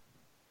 I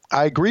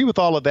agree with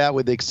all of that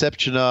with the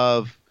exception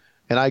of,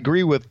 and I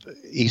agree with,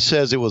 he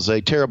says it was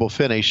a terrible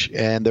finish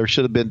and there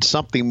should have been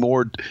something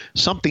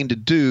to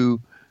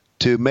do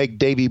to make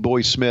Davey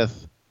Boy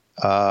Smith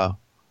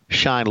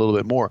shine a little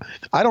bit more.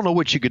 I don't know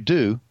what you could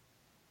do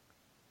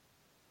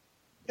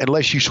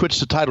unless you switch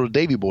the title to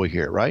Davey Boy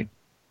here, right?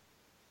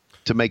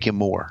 To make him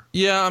more.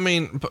 Yeah. I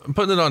mean,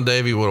 putting it on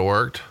Davey would have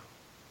worked.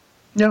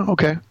 Yeah.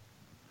 Okay.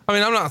 I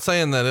mean, I'm not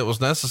saying that it was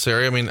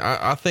necessary. I mean,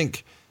 I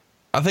think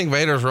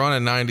Vader's run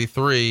in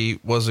 93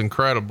 was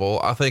incredible.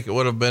 I think it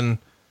would have been,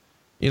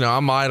 I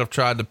might have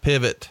tried to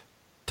pivot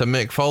to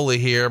Mick Foley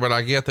here, but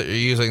I get that you're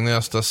using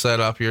this to set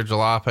up your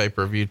July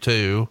pay-per-view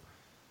too.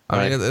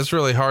 I mean, it's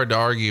really hard to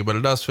argue, but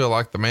it does feel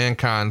like the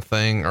Mankind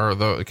thing or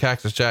the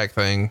Cactus Jack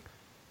thing,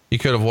 you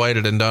could have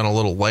waited and done a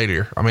little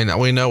later. I mean,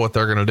 we know what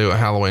they're going to do at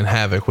Halloween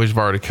Havoc. We've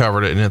already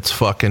covered it and it's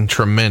fucking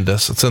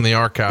tremendous. It's in the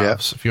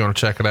archives if you want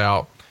to check it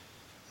out.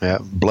 Yeah.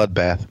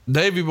 Bloodbath.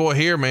 Davey Boy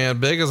here, man.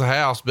 Big as a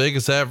house, big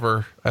as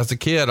ever. As a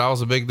kid, I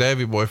was a big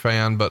Davey Boy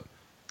fan, but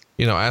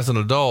as an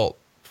adult,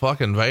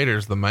 fucking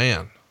Vader's the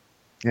man.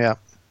 Yeah.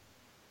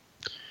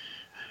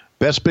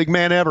 Best big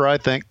man ever, I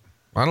think.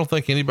 I don't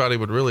think anybody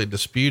would really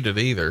dispute it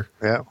either.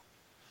 Yeah.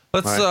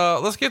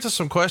 Let's get to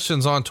some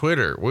questions on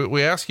Twitter.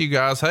 We ask you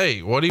guys,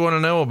 hey, what do you want to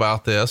know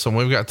about this? And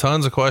we've got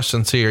tons of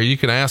questions here. You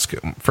can ask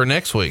for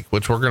next week,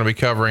 which we're going to be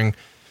covering,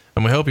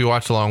 and we hope you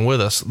watch along with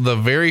us. The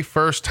very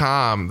first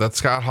time that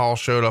Scott Hall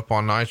showed up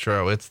on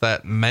Nitro, it's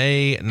that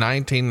May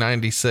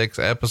 1996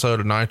 episode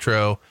of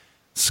Nitro.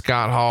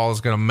 Scott Hall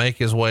is going to make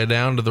his way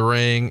down to the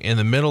ring in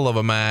the middle of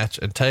a match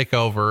and take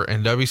over,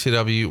 and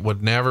WCW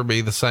would never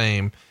be the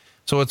same.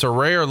 So it's a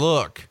rare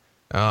look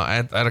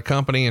at a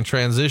company in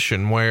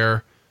transition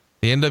where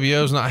the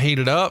NWO is not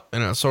heated up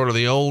and it's sort of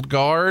the old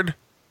guard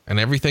and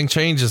everything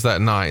changes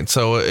that night.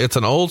 So it's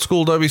an old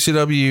school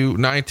WCW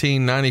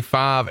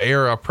 1995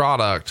 era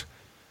product,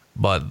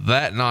 but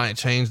that night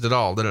changed it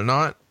all. Did it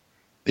not?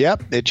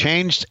 Yep. It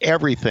changed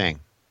everything,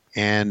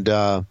 and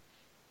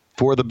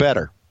for the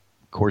better.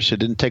 Of course, it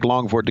didn't take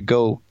long for it to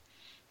go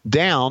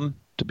down,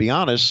 to be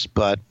honest,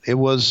 but it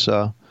was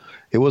a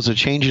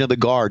changing of the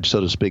guard, so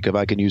to speak, if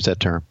I can use that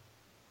term.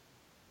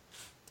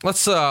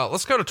 Let's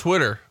go to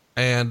Twitter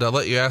and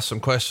let you ask some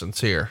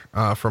questions here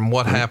from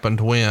What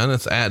Happened When.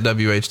 It's at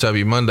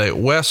WHW Monday.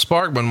 Wes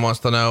Sparkman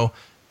wants to know,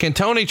 can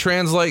Tony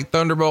translate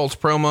Thunderbolt's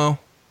promo?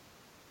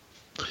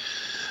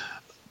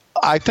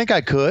 I think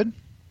I could,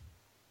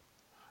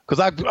 because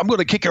I'm going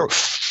to kick your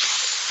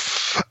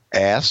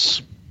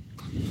ass.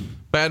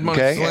 Bad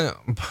Money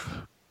Slim.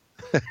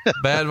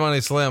 Bad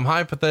Money Slim.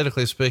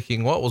 Hypothetically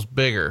speaking, what was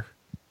bigger,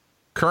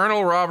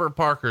 Colonel Robert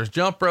Parker's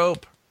jump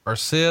rope or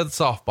Sid's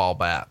softball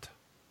bat?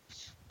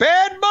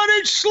 Bad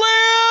Money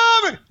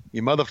Slim!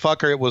 You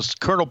motherfucker, it was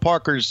Colonel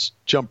Parker's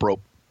jump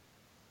rope.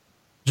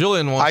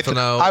 Julian wants to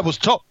know. I was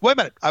told. Wait a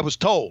minute. I was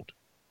told.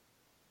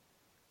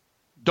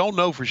 Don't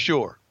know for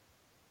sure.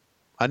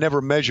 I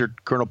never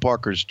measured Colonel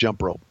Parker's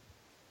jump rope.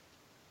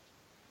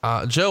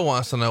 Joe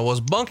wants to know,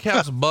 was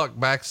Bunkhouse Buck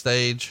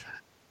backstage?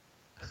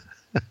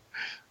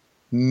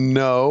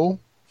 No.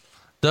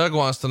 Doug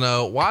wants to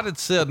know, why did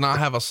Sid not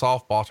have a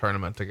softball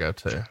tournament to go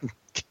to?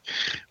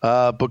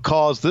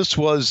 Because this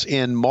was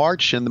in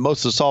March, and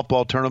most of the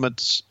softball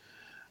tournaments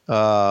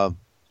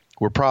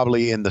were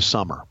probably in the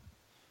summer.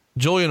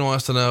 Julian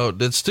wants to know,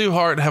 did Stu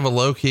Hart have a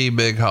low-key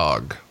big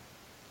hog?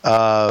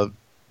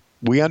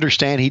 We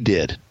understand he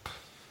did.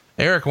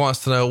 Eric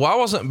wants to know, why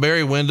wasn't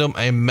Barry Windham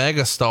a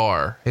mega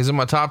star? He's in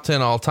my top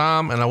 10 all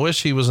time, and I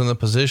wish he was in the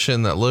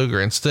position that Luger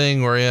and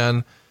Sting were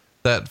in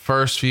that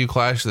first few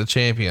Clash of the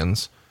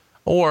Champions.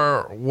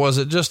 Or was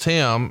it just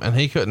him and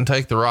he couldn't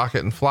take the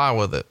rocket and fly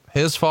with it?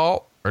 His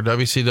fault or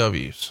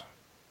WCW's?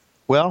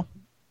 Well,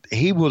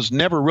 he was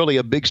never really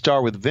a big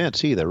star with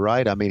Vince either,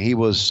 right? I mean, he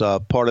was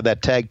part of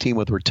that tag team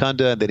with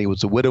Rotunda, and then he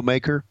was a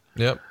Widowmaker.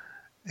 Yep.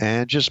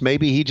 And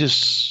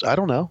I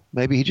don't know.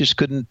 Maybe he just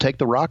couldn't take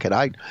the rocket.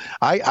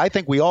 I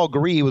think we all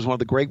agree he was one of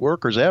the great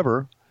workers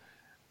ever,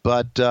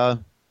 but I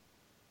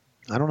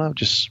don't know.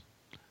 Just,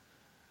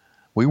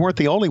 we weren't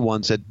the only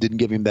ones that didn't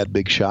give him that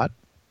big shot.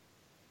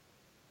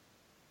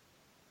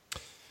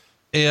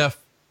 If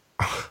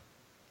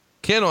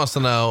Ken wants to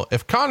know,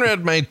 if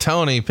Conrad made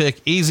Tony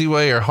pick easy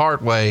way or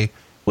hard way,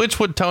 which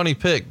would Tony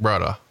pick,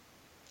 brother?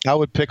 I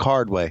would pick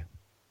hard way.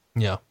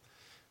 Yeah.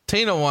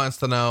 Tina wants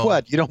to know,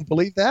 what? You don't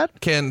believe that?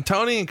 Can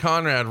Tony and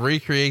Conrad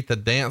recreate the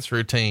dance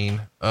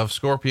routine of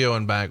Scorpio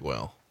and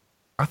Bagwell?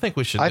 I think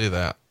we should do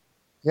that.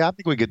 Yeah, I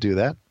think we could do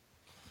that.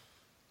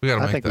 We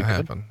got to make that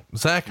happen.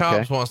 Zach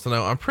Hobbs wants to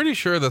know, I'm pretty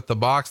sure that the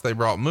box they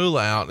brought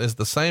Moolah out is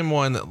the same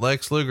one that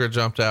Lex Luger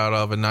jumped out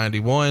of in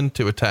 91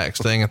 to attack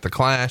Sting at the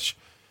Clash.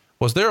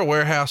 Was there a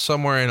warehouse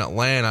somewhere in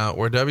Atlanta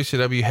where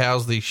WCW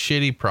housed these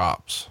shitty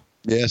props?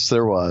 Yes,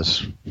 there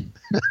was.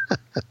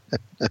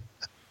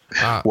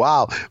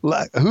 Wow.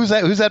 Who's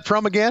that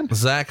from again?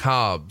 Zach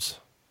Hobbs.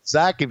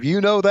 Zach, if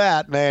you know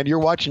that, man, you're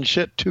watching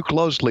shit too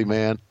closely,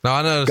 man. No,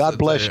 I noticed. God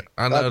bless you.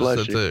 I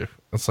noticed it too.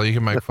 So you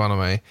can make fun of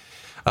me.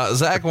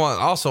 Zach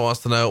also wants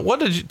to know, what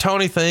did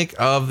Tony think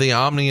of the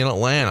Omni in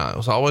Atlanta? It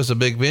was always a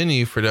big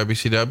venue for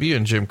WCW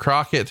and Jim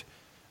Crockett,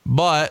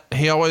 but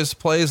he always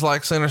plays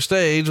like center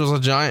stage was a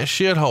giant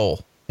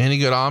shithole. Any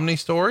good Omni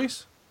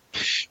stories?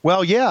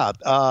 Well, yeah.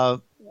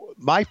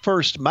 My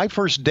first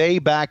day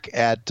back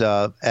at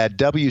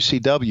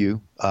WCW,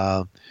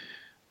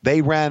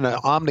 they ran an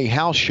Omni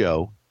house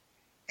show,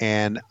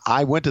 and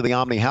I went to the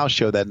Omni house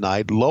show that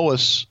night.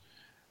 Lois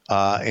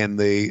and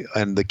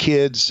the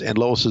kids and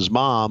Lois's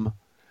mom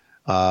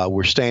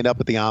were staying up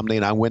at the Omni,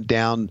 and I went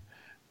down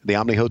the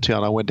Omni Hotel,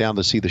 and I went down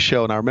to see the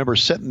show. And I remember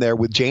sitting there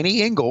with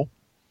Janie Engel,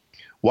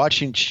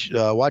 watching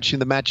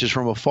the matches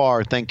from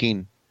afar,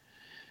 thinking,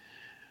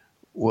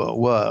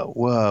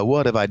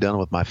 what have I done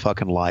with my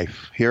fucking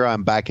life? Here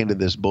I'm back into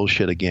this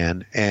bullshit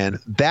again. And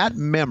that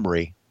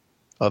memory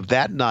of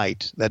that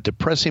night, that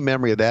depressing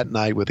memory of that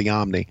night with the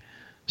Omni,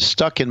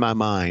 stuck in my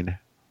mind.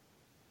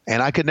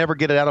 And I could never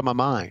get it out of my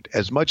mind.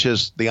 As much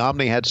as the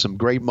Omni had some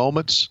great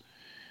moments,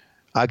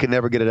 I could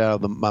never get it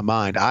out of my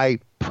mind. I,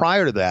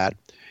 prior to that,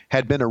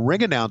 had been a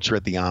ring announcer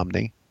at the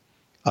Omni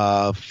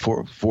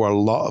for a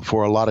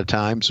lot of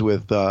times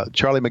with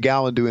Charlie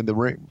McGowan doing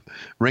the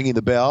ringing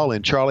the bell.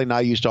 And Charlie and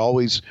I used to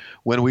always,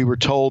 when we were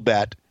told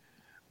that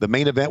the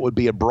main event would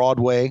be at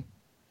Broadway,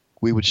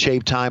 we would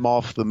shave time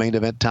off the main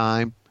event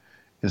time.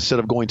 Instead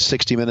of going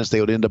 60 minutes, they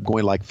would end up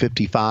going like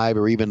 55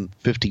 or even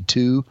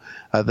 52.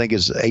 I think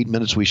it's 8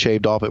 minutes we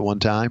shaved off at one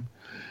time.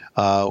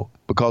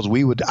 Because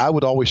I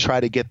would always try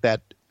to get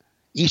that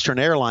Eastern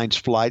Airlines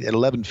flight at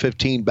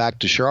 11:15 back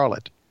to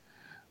Charlotte.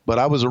 But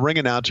I was a ring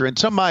announcer, and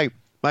some of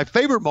my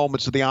favorite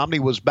moments of the Omni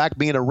was back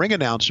being a ring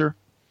announcer.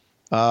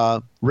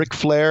 Ric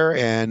Flair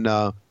and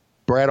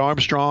Brad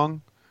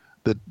Armstrong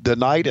the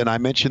night, and I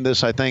mentioned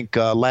this, I think,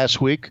 last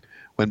week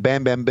when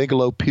Bam Bam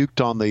Bigelow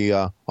puked on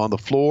the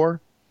floor.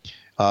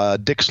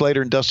 Dick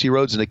Slater and Dusty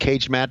Rhodes in a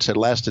cage match that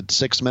lasted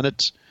 6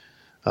 minutes.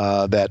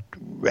 That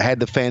had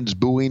the fans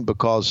booing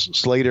because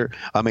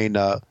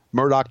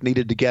Murdoch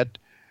needed to get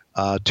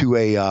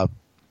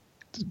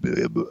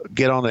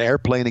get on an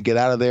airplane and get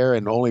out of there,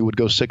 and only would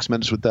go 6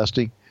 minutes with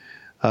Dusty.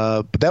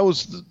 But that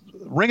was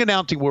ring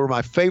announcing were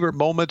my favorite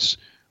moments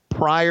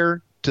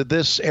prior to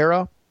this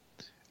era.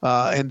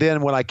 And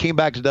then when I came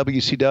back to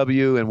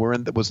WCW and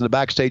was in the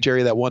backstage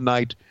area that one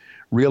night,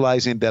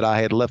 realizing that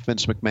I had left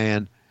Vince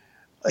McMahon,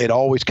 it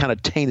always kind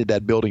of tainted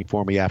that building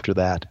for me after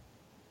that.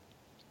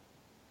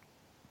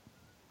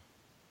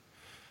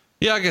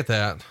 Yeah, I get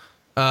that.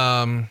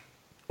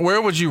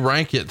 Where would you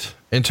rank it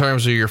in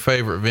terms of your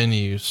favorite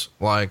venues?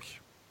 Like,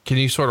 can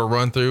you sort of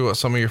run through what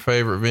some of your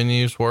favorite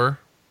venues were?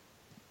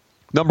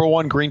 Number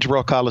one,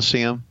 Greensboro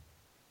Coliseum,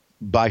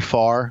 by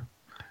far.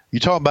 You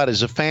talking about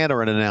as a fan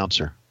or an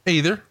announcer?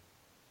 Either.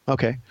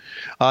 Okay.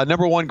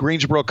 Number one,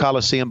 Greensboro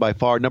Coliseum by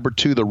far. Number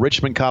two, the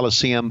Richmond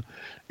Coliseum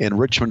in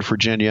Richmond,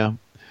 Virginia.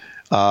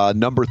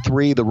 Number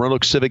three, the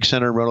Roanoke Civic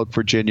Center in Roanoke,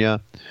 Virginia.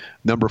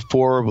 Number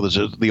four was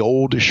the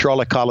old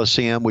Charlotte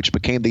Coliseum, which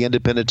became the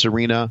Independence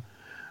Arena,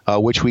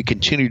 which we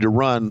continued to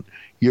run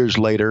years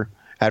later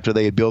after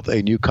they had built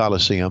a new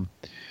Coliseum.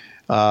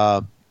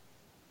 I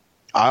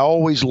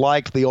always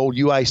liked the old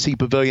UIC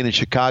Pavilion in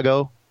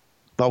Chicago.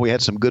 Thought we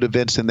had some good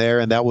events in there,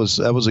 and that was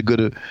a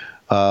good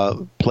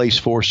place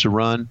for us to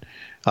run.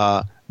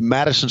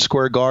 Madison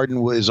Square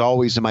Garden was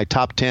always in my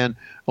top 10,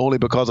 only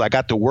because I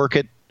got to work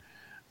it,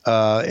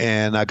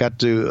 and I got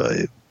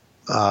to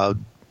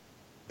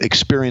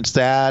experience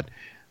that.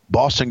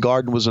 Boston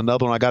Garden was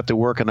another one I got to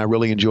work, and I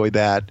really enjoyed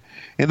that.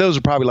 And those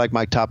are probably like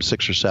my top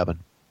 6 or 7.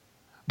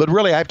 But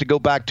really, I have to go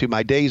back to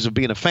my days of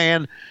being a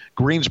fan.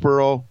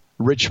 Greensboro,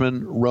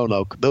 Richmond,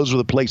 Roanoke. Those were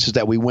the places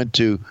that we went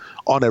to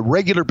on a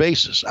regular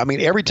basis. I mean,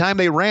 every time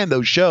they ran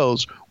those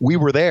shows, we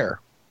were there.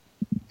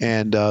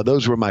 And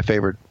those were my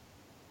favorite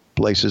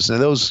places. And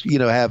those,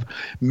 have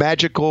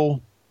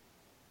magical,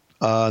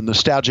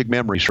 nostalgic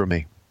memories for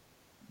me.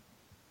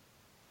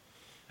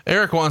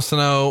 Eric wants to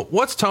know,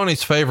 what's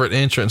Tony's favorite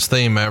entrance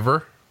theme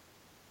ever?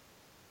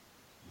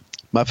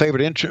 My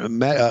favorite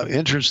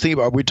entrance theme.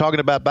 Are we talking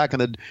about back in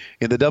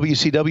the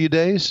WCW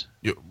days?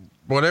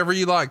 Whatever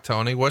you like,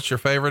 Tony. What's your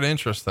favorite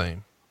entrance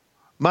theme?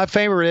 My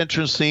favorite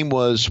entrance theme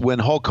was when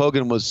Hulk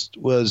Hogan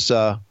was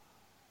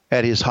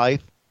at his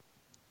height,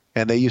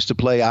 and they used to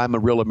play "I'm a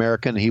Real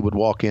American." He would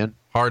walk in.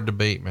 Hard to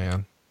beat,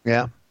 man.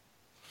 Yeah.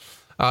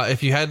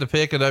 If you had to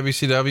pick a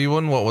WCW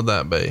one, what would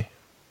that be?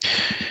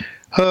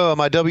 Oh,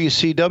 my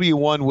WCW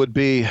one would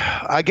be,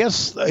 I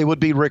guess it would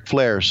be Ric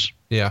Flair's.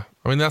 Yeah.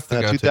 I mean, that's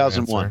the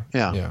 2001.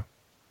 Answer.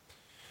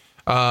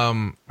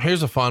 Yeah.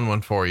 Here's a fun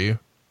one for you.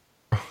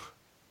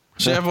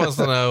 Chef wants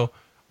to know,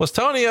 was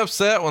Tony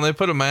upset when they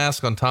put a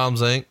mask on Tom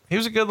Zink? He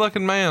was a good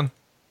looking man.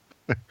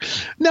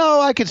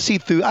 No, I could see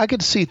through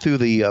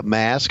the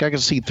mask. I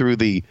could see through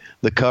the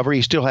cover.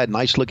 He still had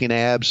nice looking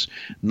abs,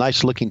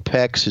 nice looking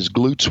pecs. His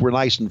glutes were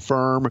nice and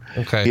firm.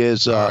 Okay.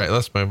 All right,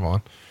 let's move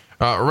on.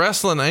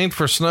 Wrestling ain't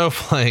for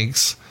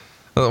snowflakes.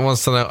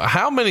 Wants to know,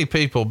 how many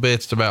people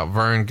bitched about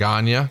Vern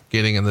Gagne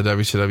getting in the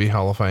WCW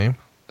Hall of Fame?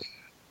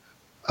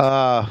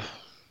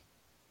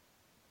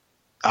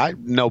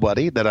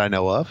 Nobody that I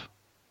know of.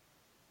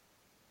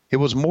 It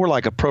was more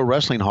like a pro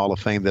wrestling Hall of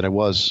Fame than it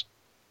was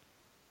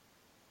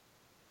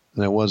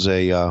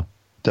a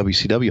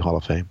WCW Hall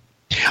of Fame.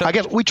 I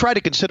guess we try to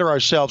consider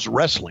ourselves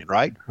wrestling,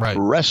 right? Right.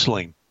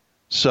 Wrestling.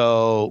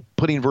 So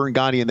putting Vern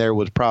Gagne in there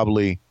was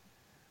probably,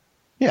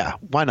 yeah,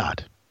 why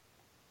not?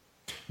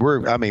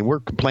 We're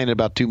complaining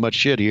about too much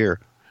shit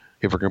here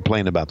if we're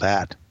complaining about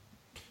that.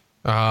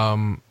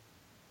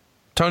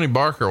 Tony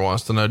Barker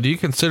wants to know, do you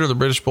consider the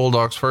British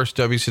Bulldog's first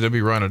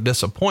WCW run a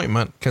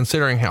disappointment,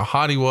 considering how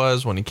hot he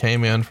was when he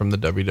came in from the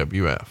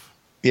WWF?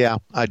 Yeah,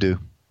 I do.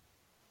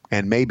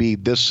 And maybe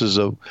this is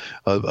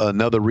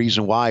another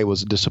reason why it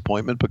was a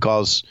disappointment,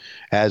 because,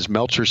 as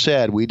Meltzer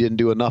said, we didn't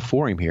do enough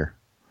for him here.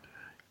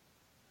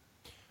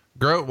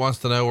 Grote wants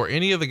to know, were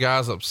any of the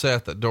guys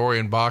upset that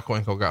Dorian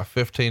Bockwinkel got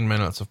 15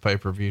 minutes of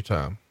pay-per-view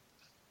time?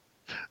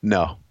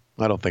 No,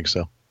 I don't think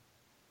so.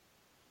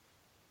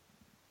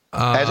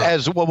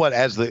 As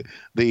the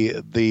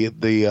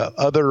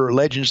other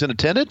legends in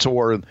attendance,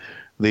 or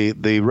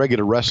the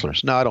regular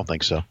wrestlers? No, I don't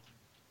think so.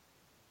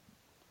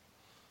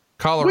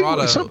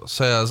 Colorado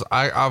says,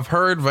 I've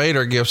heard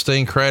Vader give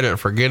Sting credit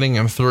for getting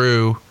him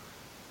through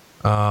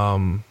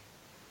a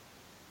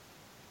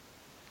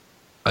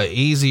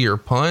easier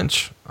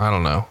punch. I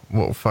don't know.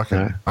 Well,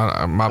 fucking,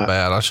 my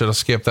bad. I should have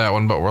skipped that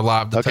one, but we're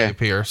live to tape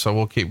here, so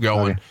we'll keep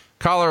going. Okay.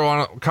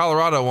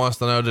 Colorado wants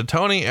to know, did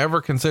Tony ever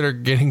consider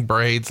getting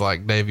braids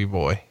like Davey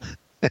Boy?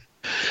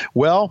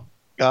 Well,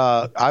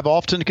 I've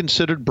often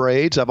considered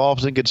braids. I've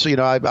often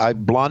considered, I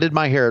blonded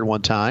my hair at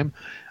one time.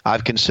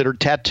 I've considered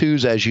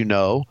tattoos, as you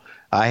know.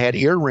 I had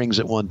earrings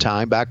at one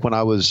time back when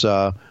I was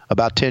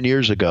about 10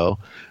 years ago.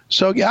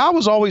 So, yeah, I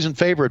was always in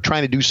favor of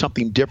trying to do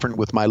something different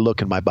with my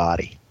look and my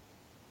body.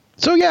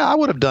 So, yeah, I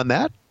would have done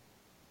that.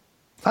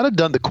 I'd have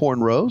done the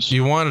cornrows.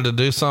 You wanted to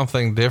do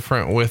something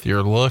different with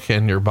your look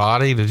and your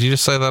body. Did you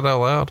just say that out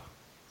loud?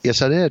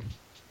 Yes, I did.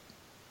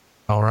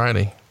 All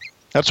righty.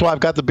 That's why I've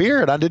got the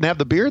beard. I didn't have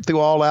the beard through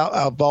all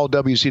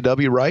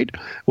WCW, right? It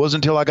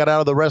wasn't until I got out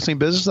of the wrestling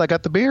business I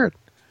got the beard.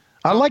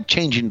 I like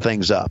changing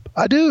things up.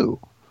 I do.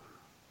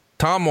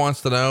 Tom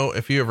wants to know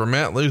if you ever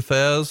met Lou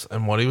Thez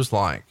and what he was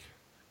like.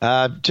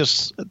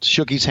 Just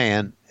shook his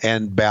hand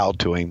and bowed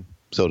to him,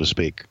 so to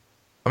speak.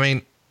 I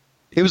mean,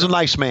 he was a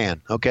nice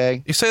man,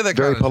 okay? You say that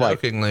very kind of polite.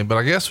 jokingly, but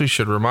I guess we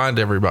should remind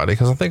everybody,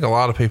 because I think a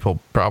lot of people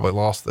probably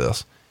lost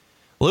this.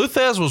 Lou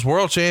Thez was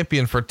world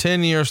champion for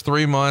 10 years,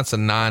 3 months,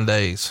 and 9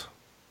 days.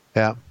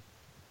 Yeah.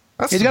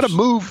 He's got a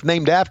move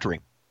named after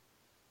him.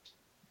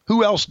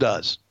 Who else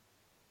does?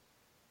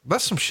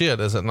 That's some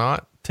shit, is it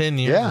not? 10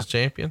 years as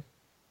champion?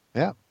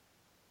 Yeah.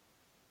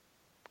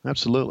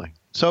 Absolutely.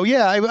 So,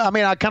 yeah, I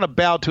mean, I kind of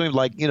bowed to him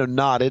like,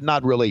 nodded,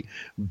 not really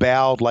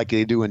bowed like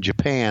they do in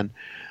Japan.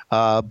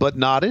 But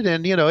nodded,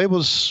 and it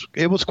was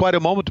quite a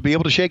moment to be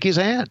able to shake his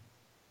hand.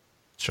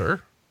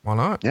 Sure, why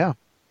not? Yeah,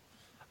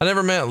 I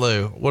never met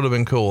Lou. Would have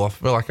been cool. I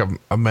feel like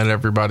I met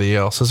everybody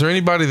else. Is there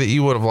anybody that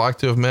you would have liked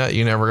to have met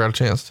you never got a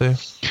chance to?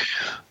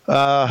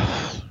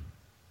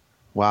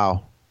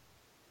 Wow.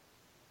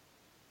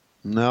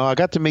 No, I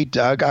got to meet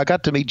Jimmy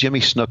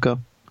Snuka,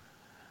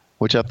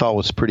 which I thought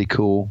was pretty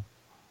cool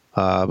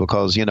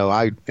because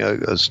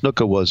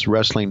Snuka was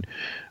wrestling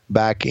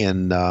back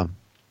in.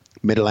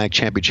 Mid-Atlantic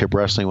Championship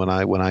Wrestling when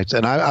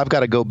I've got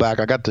to go back.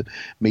 I got to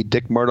meet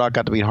Dick Murdoch,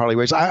 got to meet Harley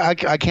Race. I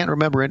can't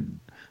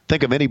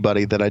think of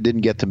anybody that I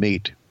didn't get to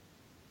meet.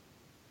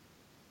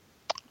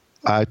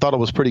 I thought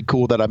it was pretty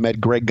cool that I met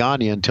Greg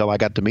Gagne until I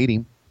got to meet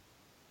him.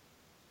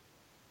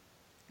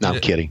 No, I'm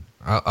kidding.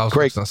 I was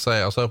going to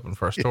say, I was hoping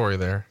for a story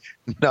there.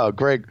 No,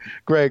 Greg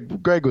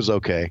was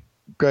okay.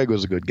 Greg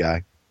was a good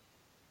guy.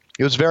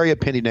 He was very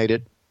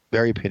opinionated.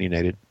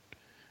 And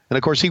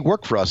of course, he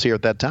worked for us here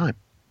at that time.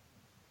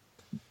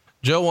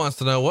 Joe wants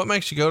to know, what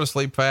makes you go to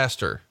sleep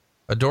faster?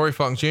 A Dory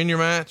Funk Jr.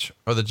 match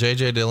or the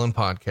J.J. Dillon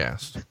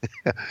podcast?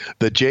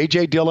 The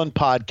J.J. Dillon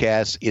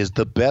podcast is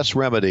the best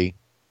remedy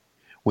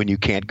when you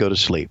can't go to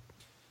sleep.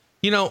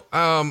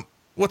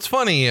 What's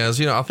funny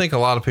is, I think a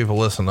lot of people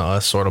listen to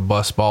us sort of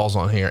bust balls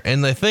on here,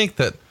 and they think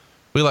that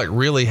we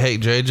really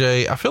hate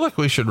JJ. I feel like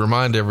we should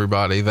remind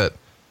everybody that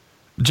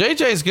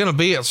JJ is going to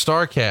be at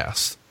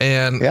StarCast,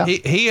 and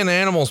he and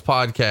Animals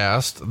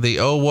podcast, the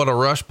Oh What a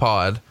Rush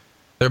pod,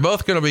 they're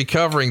both going to be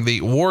covering the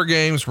War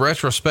Games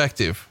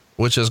retrospective,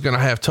 which is going to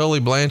have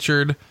Tully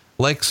Blanchard,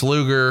 Lex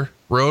Luger,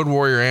 Road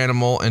Warrior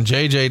Animal, and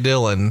JJ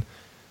Dillon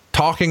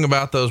talking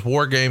about those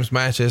War Games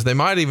matches. They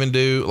might even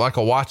do like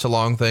a watch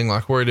along thing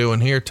like we're doing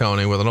here,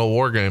 Tony, with an old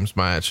War Games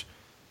match.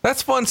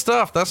 That's fun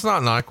stuff. That's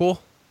not NyQuil.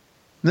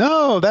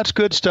 No, that's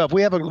good stuff.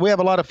 We have a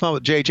lot of fun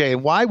with JJ.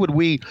 And why would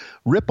we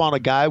rip on a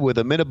guy with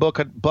a minute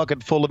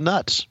bucket full of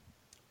nuts?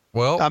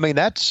 Well, I mean,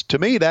 to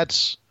me,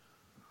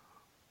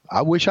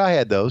 I wish I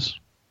had those.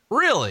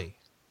 Really?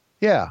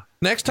 Yeah.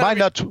 Next time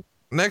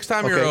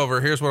you're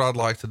over, here's what I'd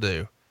like to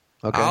do.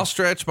 Okay. I'll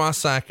stretch my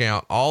sack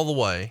out all the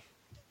way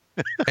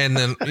and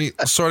then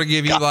sort of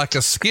give you like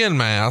a skin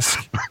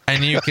mask,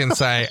 and you can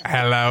say,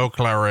 "Hello,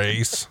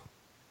 Clarice."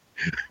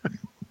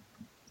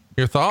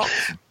 Your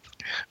thoughts?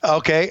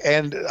 Okay.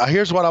 And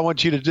here's what I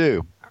want you to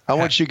do. I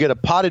want you to get a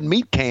potted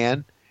meat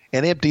can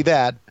and empty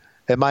that,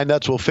 and my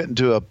nuts will fit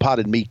into a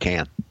potted meat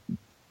can.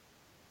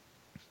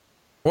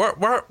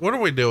 What are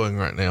we doing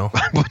right now?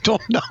 I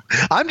don't know.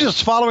 I'm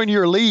just following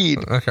your lead.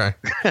 Okay.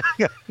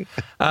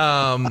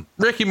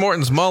 Ricky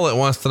Morton's mullet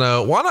wants to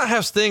know, why not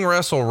have Sting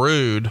wrestle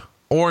Rude,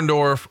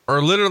 Orndorff,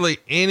 or literally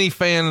any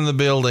fan in the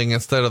building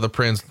instead of the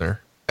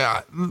Prisoner?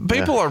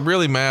 People are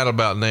really mad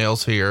about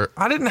Nails here.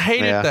 I didn't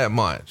hate it that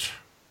much.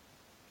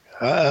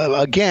 You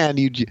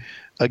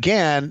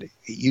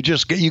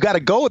got to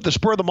go at the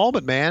spur of the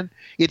moment, man.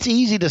 It's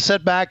easy to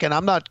sit back, and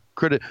I'm not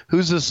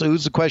Who's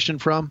the question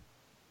from?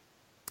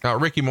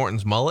 Ricky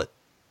Morton's mullet.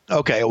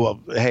 Okay. Well,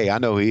 hey, I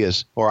know who he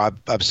is, or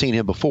I've seen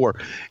him before.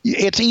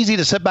 It's easy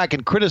to sit back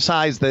and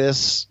criticize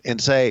this and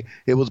say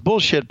it was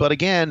bullshit. But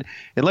again,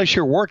 unless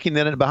you're working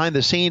in it behind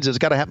the scenes, it's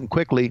got to happen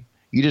quickly.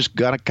 You just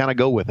got to kind of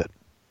go with it.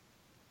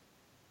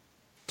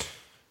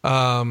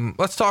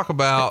 Let's talk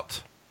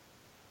about,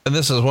 and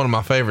this is one of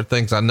my favorite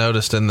things I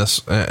noticed in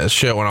this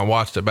show when I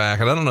watched it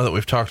back. And I don't know that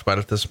we've talked about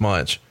it this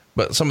much,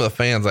 but some of the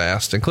fans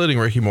asked, including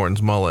Ricky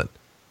Morton's mullet.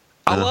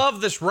 I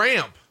love this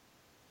ramp.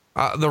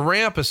 The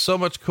ramp is so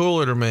much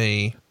cooler to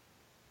me,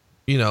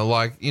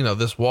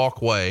 this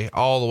walkway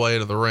all the way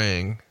to the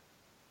ring.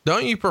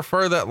 Don't you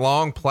prefer that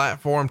long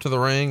platform to the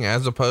ring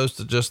as opposed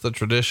to just the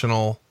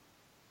traditional,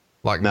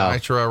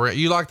 Nitro ramp?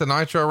 You like the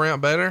Nitro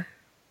ramp better?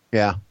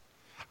 Yeah.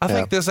 I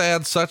think this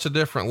adds such a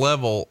different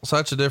level,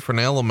 such a different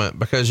element,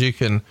 because you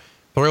can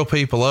thrill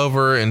people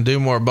over and do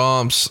more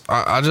bumps.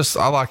 I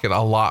like it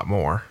a lot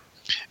more.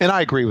 And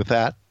I agree with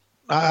that.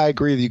 I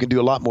agree that you can do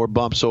a lot more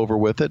bumps over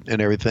with it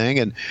and everything.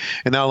 And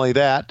not only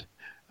that,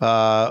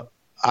 I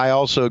I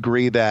also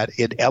agree that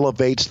it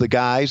elevates the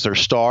guys. They're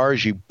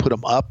stars. You put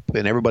them up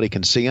and everybody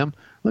can see them.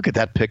 Look at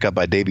that pickup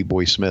by Davey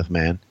Boy Smith,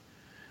 man.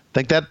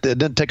 Think that it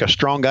didn't take a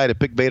strong guy to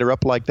pick Vader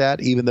up like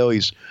that, even though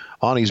he's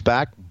on his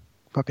back?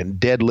 Fucking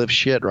deadlift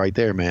shit right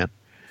there, man.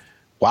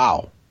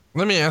 Wow.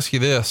 Let me ask you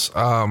this.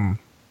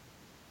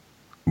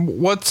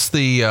 What's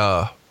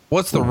the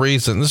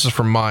reason? This is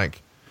from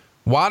Mike.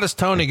 Why does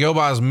Tony go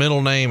by his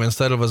middle name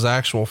instead of his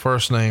actual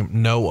first name,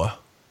 Noah?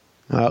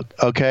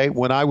 Okay.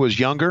 When I was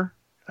younger,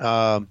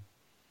 there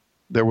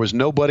was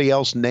nobody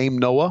else named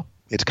Noah.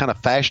 It's kind of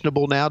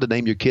fashionable now to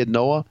name your kid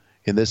Noah.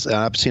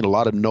 I've seen a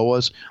lot of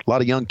Noahs, a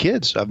lot of young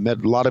kids. I've met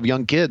a lot of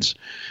young kids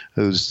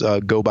who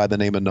go by the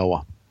name of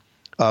Noah.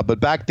 But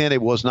back then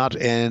it was not,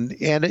 and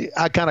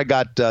I kind of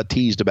got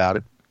teased about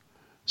it.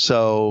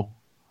 So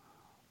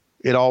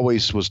it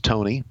always was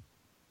Tony.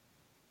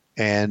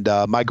 And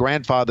my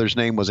grandfather's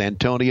name was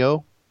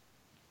Antonio.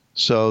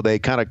 So they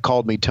kind of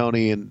called me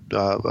Tony and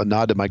a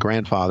nod to my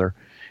grandfather.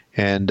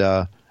 And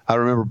I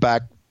remember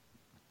back,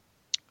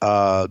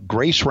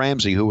 Grace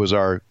Ramsey, who was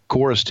our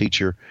chorus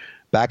teacher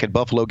back at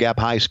Buffalo Gap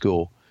High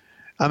School.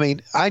 I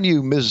mean, I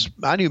knew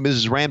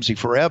Mrs. Ramsey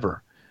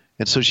forever.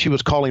 And so she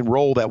was calling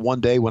roll that one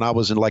day when I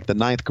was in like the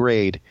 9th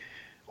grade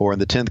or in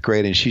the 10th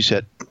grade. And she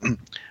said,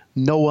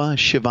 Noah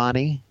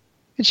Shivani.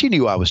 And she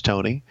knew I was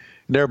Tony.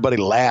 And everybody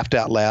laughed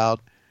out loud.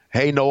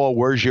 Hey, Noah,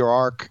 where's your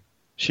ark?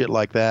 Shit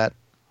like that.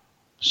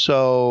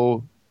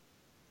 So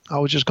I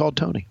was just called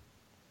Tony.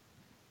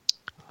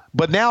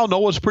 But now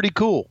Noah's pretty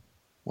cool.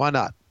 Why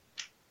not?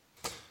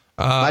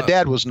 My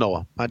dad was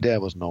Noah.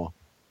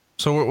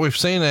 So we've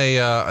seen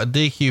a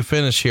DQ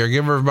finish here.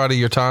 Give everybody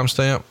your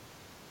timestamp.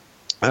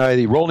 All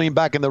right, rolling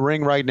back in the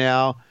ring right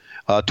now.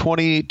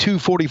 22,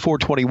 44,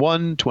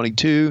 21,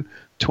 22,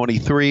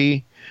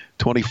 23,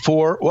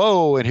 24.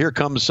 Whoa, and here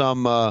comes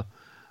some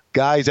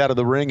guys out of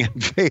the ring and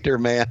Vader,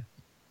 man.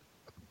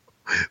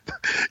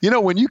 You know,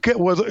 when you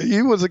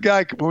were a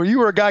guy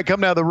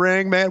coming out of the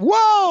ring, man.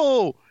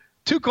 Whoa,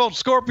 Too Cold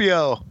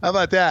Scorpio. How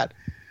about that?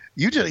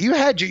 You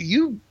had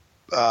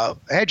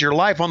your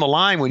life on the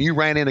line when you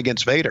ran in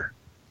against Vader.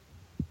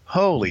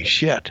 Holy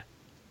shit.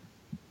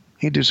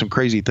 He'd do some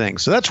crazy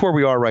things. So that's where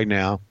we are right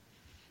now.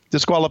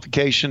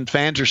 Disqualification.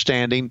 Fans are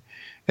standing,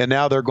 and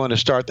now they're going to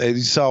start. You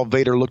saw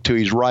Vader look to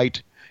his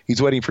right.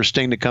 He's waiting for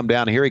Sting to come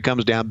down. Here he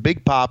comes down.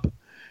 Big pop.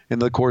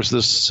 And, of course,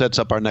 this sets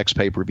up our next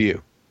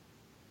pay-per-view.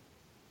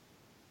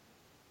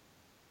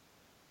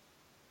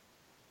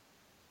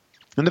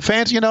 And the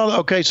fans,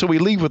 okay, so we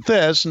leave with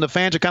this, and the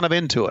fans are kind of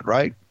into it,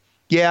 right?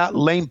 Yeah,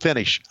 lame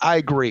finish. I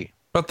agree.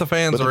 But the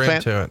fans are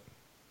into it.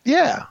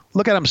 Yeah.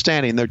 Look at them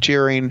standing. They're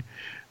cheering.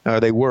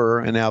 They were,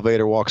 and now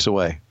Vader walks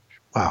away.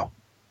 Wow.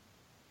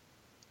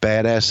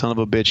 Badass son of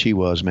a bitch he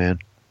was, man.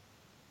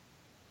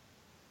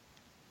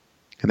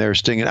 And they were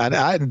stinging.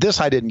 This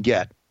I didn't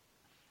get.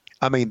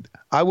 I mean,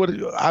 I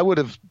would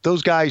have,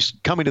 those guys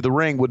coming to the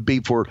ring would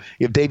be for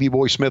if Davey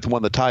Boy Smith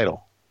won the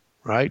title,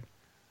 right?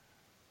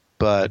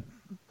 But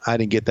I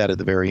didn't get that at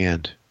the very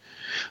end.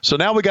 So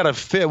now we got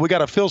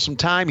to fill some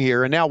time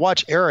here. And now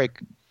watch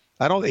Eric.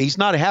 He's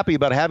not happy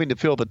about having to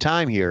fill the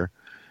time here.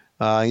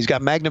 He's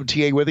got Magnum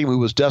TA with him, who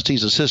was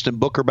Dusty's assistant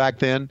booker back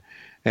then.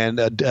 And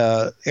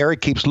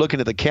Eric keeps looking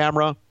at the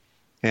camera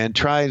and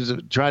trying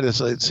to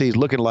see, he's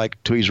looking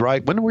like to his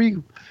right. When are we,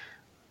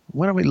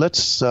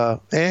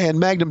 and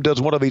Magnum does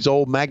one of his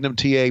old Magnum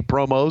TA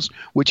promos,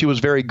 which he was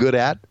very good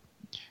at.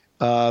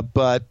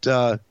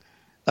 But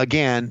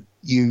again,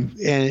 you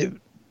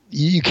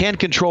can't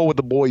control what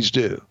the boys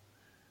do.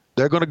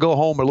 They're going to go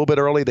home a little bit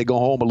early. They go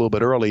home a little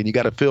bit early, and you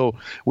got to fill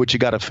what you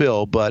got to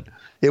fill. But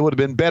it would have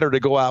been better to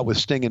go out with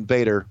Sting and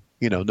Vader,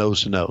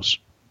 nose to nose,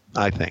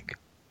 I think.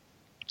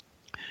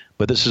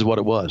 But this is what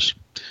it was.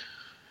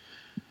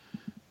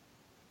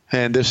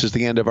 And this is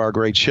the end of our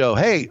great show.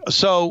 Hey,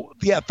 so,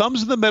 yeah,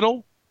 thumbs in the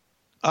middle.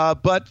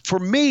 But for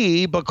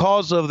me,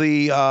 because of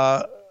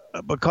Mad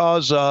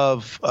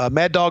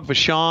Dog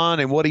Vachon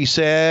and what he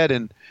said,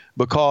 and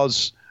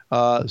because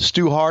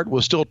Stu Hart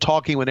was still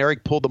talking when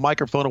Eric pulled the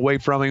microphone away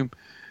from him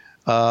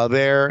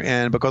there,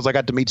 and because I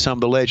got to meet some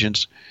of the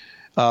legends,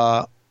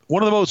 one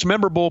of the most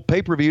memorable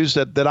pay-per-views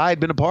that I had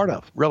been a part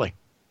of, really.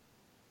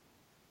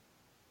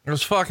 It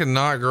was fucking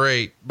not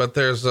great, but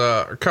there's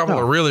a couple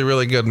of really,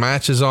 really good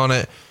matches on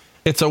it.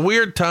 It's a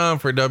weird time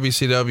for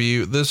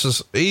WCW. This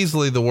is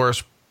easily the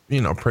worst,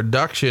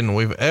 production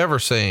we've ever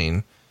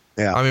seen.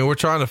 Yeah. I mean, we're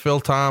trying to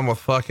fill time with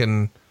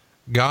fucking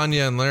Gagne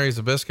and Larry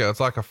Zbyszko. It's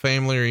like a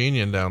family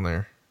reunion down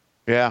there.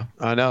 Yeah,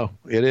 I know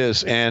it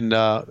is. And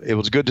it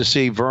was good to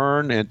see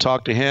Vern and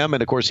talk to him.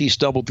 And of course he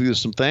stumbled through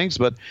some things,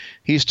 but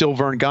he's still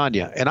Vern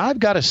Gagne. And I've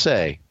got to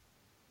say,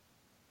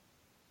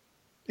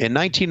 in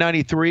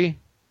 1993,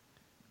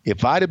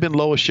 if I'd have been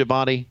Lois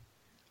Shivani,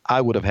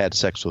 I would have had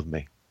sex with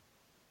me.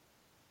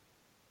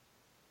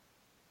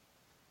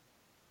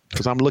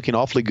 Because I'm looking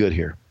awfully good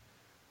here.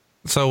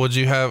 So would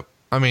you have,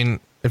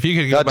 if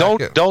you could go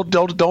back.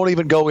 Don't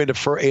even go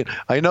into,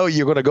 I know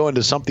you're going to go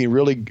into something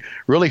really,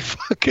 really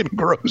fucking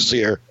gross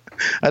here.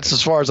 That's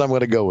as far as I'm going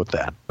to go with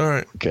that. All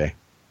right. Okay.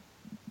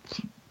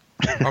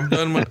 I'm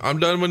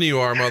done when you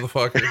are,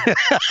 motherfucker.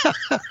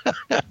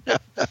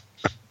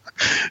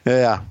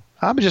 Yeah.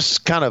 I'm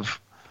just kind of.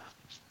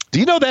 Do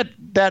you know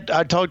that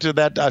I talked to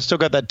that? I still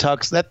got that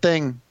tux. That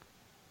thing.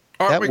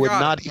 All right, that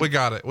we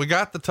got it. We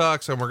got the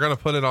tux, and we're gonna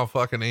put it on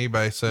fucking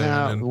eBay soon.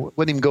 And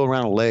wouldn't even go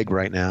around a leg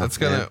right now.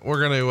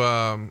 We're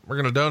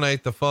gonna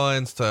donate the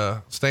funds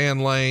to Stan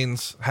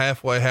Lane's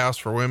halfway house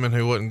for women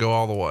who wouldn't go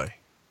all the way.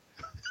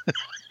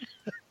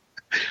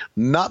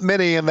 Not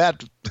many in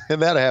that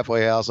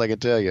halfway house, I can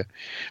tell you.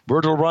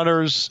 Virtual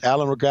Runners,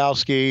 Alan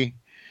Rogowski.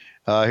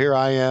 Here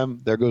I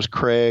am. There goes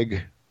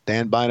Craig,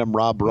 Dan Bynum,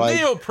 Rob Wright,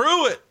 Neil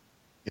Pruitt.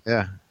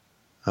 Yeah,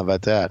 how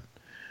about that?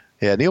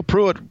 Yeah, Neil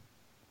Pruitt.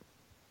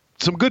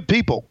 Some good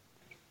people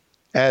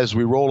as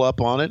we roll up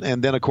on it.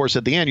 And then, of course,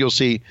 at the end, you'll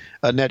see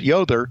Annette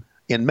Yoder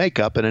in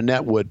makeup, and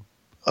Annette would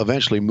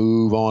eventually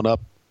move on up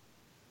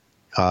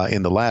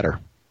in the ladder.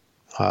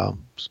 A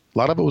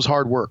lot of it was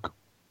hard work.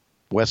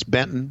 Wes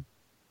Benton,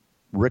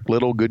 Rick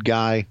Little, good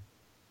guy.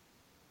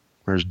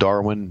 There's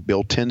Darwin,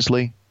 Bill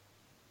Tinsley.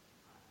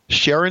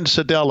 Sharon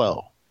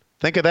Sadello.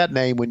 Think of that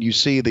name when you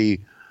see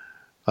the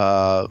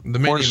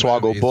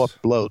Hornswoggle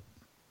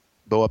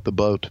blow up the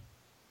boat.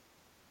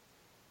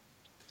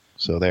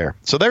 So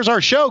there's our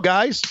show,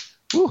 guys.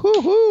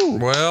 Woo-hoo-hoo.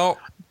 Well,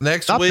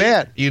 next Not week,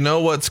 bad. you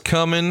know what's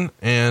coming.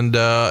 And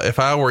if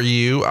I were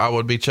you, I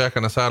would be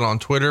checking us out on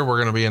Twitter. We're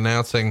going to be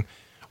announcing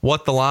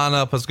what the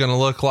lineup is going to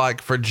look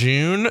like for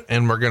June.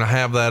 And we're going to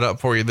have that up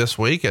for you this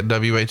week at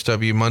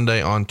WHW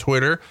Monday on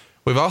Twitter.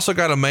 We've also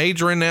got a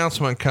major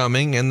announcement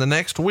coming in the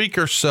next week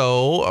or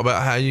so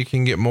about how you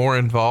can get more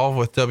involved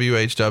with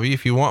WHW.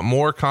 If you want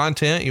more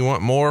content, you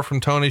want more from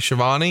Tony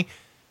Schiavone.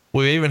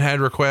 We even had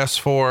requests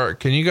for,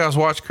 can you guys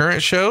watch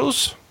current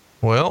shows?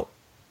 Well,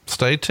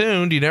 stay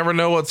tuned. You never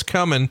know what's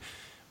coming.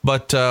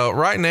 But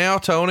right now,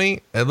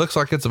 Tony, it looks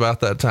like it's about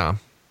that time.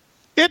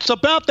 It's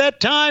about that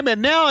time,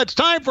 and now it's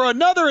time for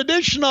another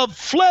edition of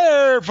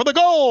Flair for the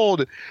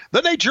Gold.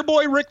 The Nature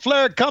Boy Ric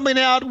Flair coming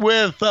out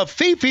with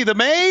Fifi the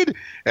Maid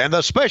and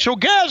the special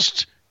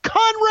guest,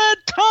 Conrad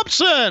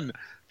Thompson.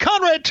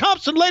 Conrad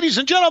Thompson, ladies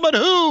and gentlemen,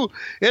 who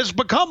has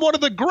become one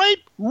of the great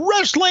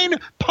wrestling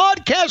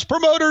podcast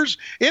promoters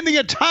in the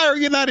entire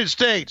United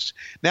States.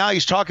 Now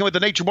he's talking with the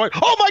Nature Boy.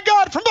 Oh, my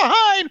God, from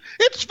behind,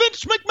 it's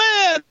Vince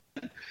McMahon.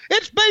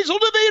 It's Basil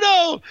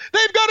DeVito.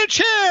 They've got a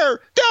chair.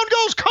 Down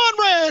goes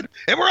Conrad.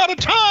 And we're out of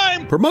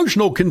time.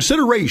 Promotional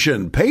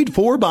consideration paid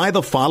for by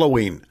the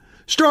following.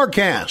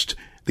 StarCast,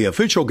 the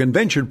official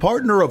convention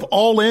partner of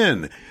All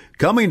In,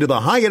 coming to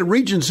the Hyatt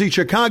Regency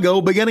Chicago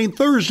beginning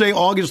Thursday,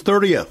 August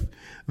 30th.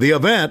 The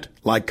event,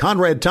 like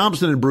Conrad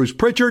Thompson and Bruce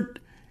Pritchard,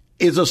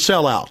 is a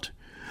sellout.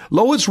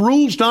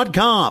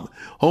 LoisRules.com,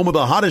 home of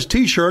the hottest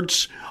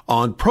t-shirts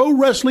on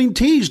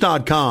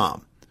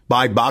ProWrestlingTees.com.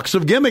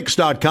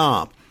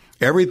 BuyBoxOfGimmicks.com.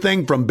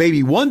 Everything from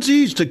baby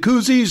onesies to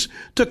koozies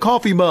to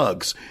coffee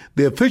mugs.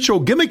 The official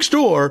gimmick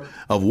store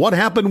of What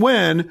Happened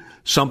When,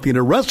 Something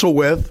to Wrestle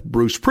With,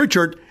 Bruce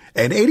Pritchard,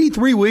 and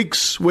 83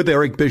 Weeks with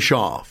Eric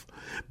Bischoff.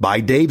 By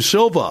Dave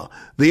Silva,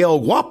 the El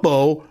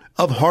Guapo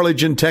of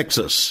Harlingen,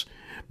 Texas.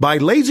 By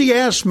Lazy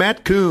Ass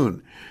Matt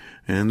Kuhn.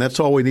 And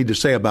that's all we need to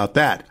say about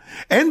that.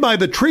 And by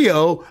the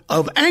trio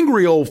of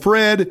Angry Old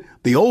Fred,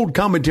 the Old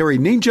Commentary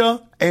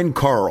Ninja, and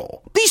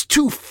Carl. These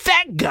two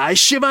fat guys,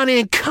 Schiavone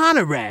and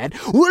Conrad,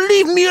 will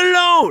leave me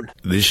alone.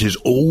 This is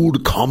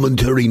Old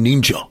Commentary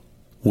Ninja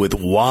with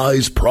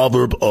wise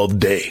proverb of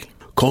day.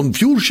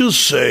 Confucius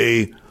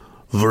say,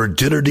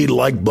 virginity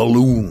like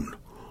balloon.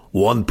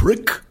 One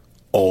prick,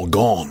 all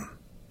gone.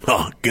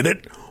 Get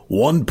it?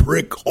 One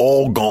prick,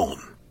 all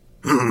gone.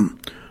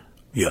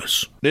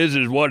 Yes. This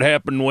is What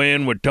Happened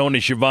When with Tony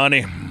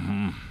Schiavone.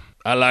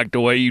 I like the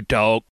way you talk.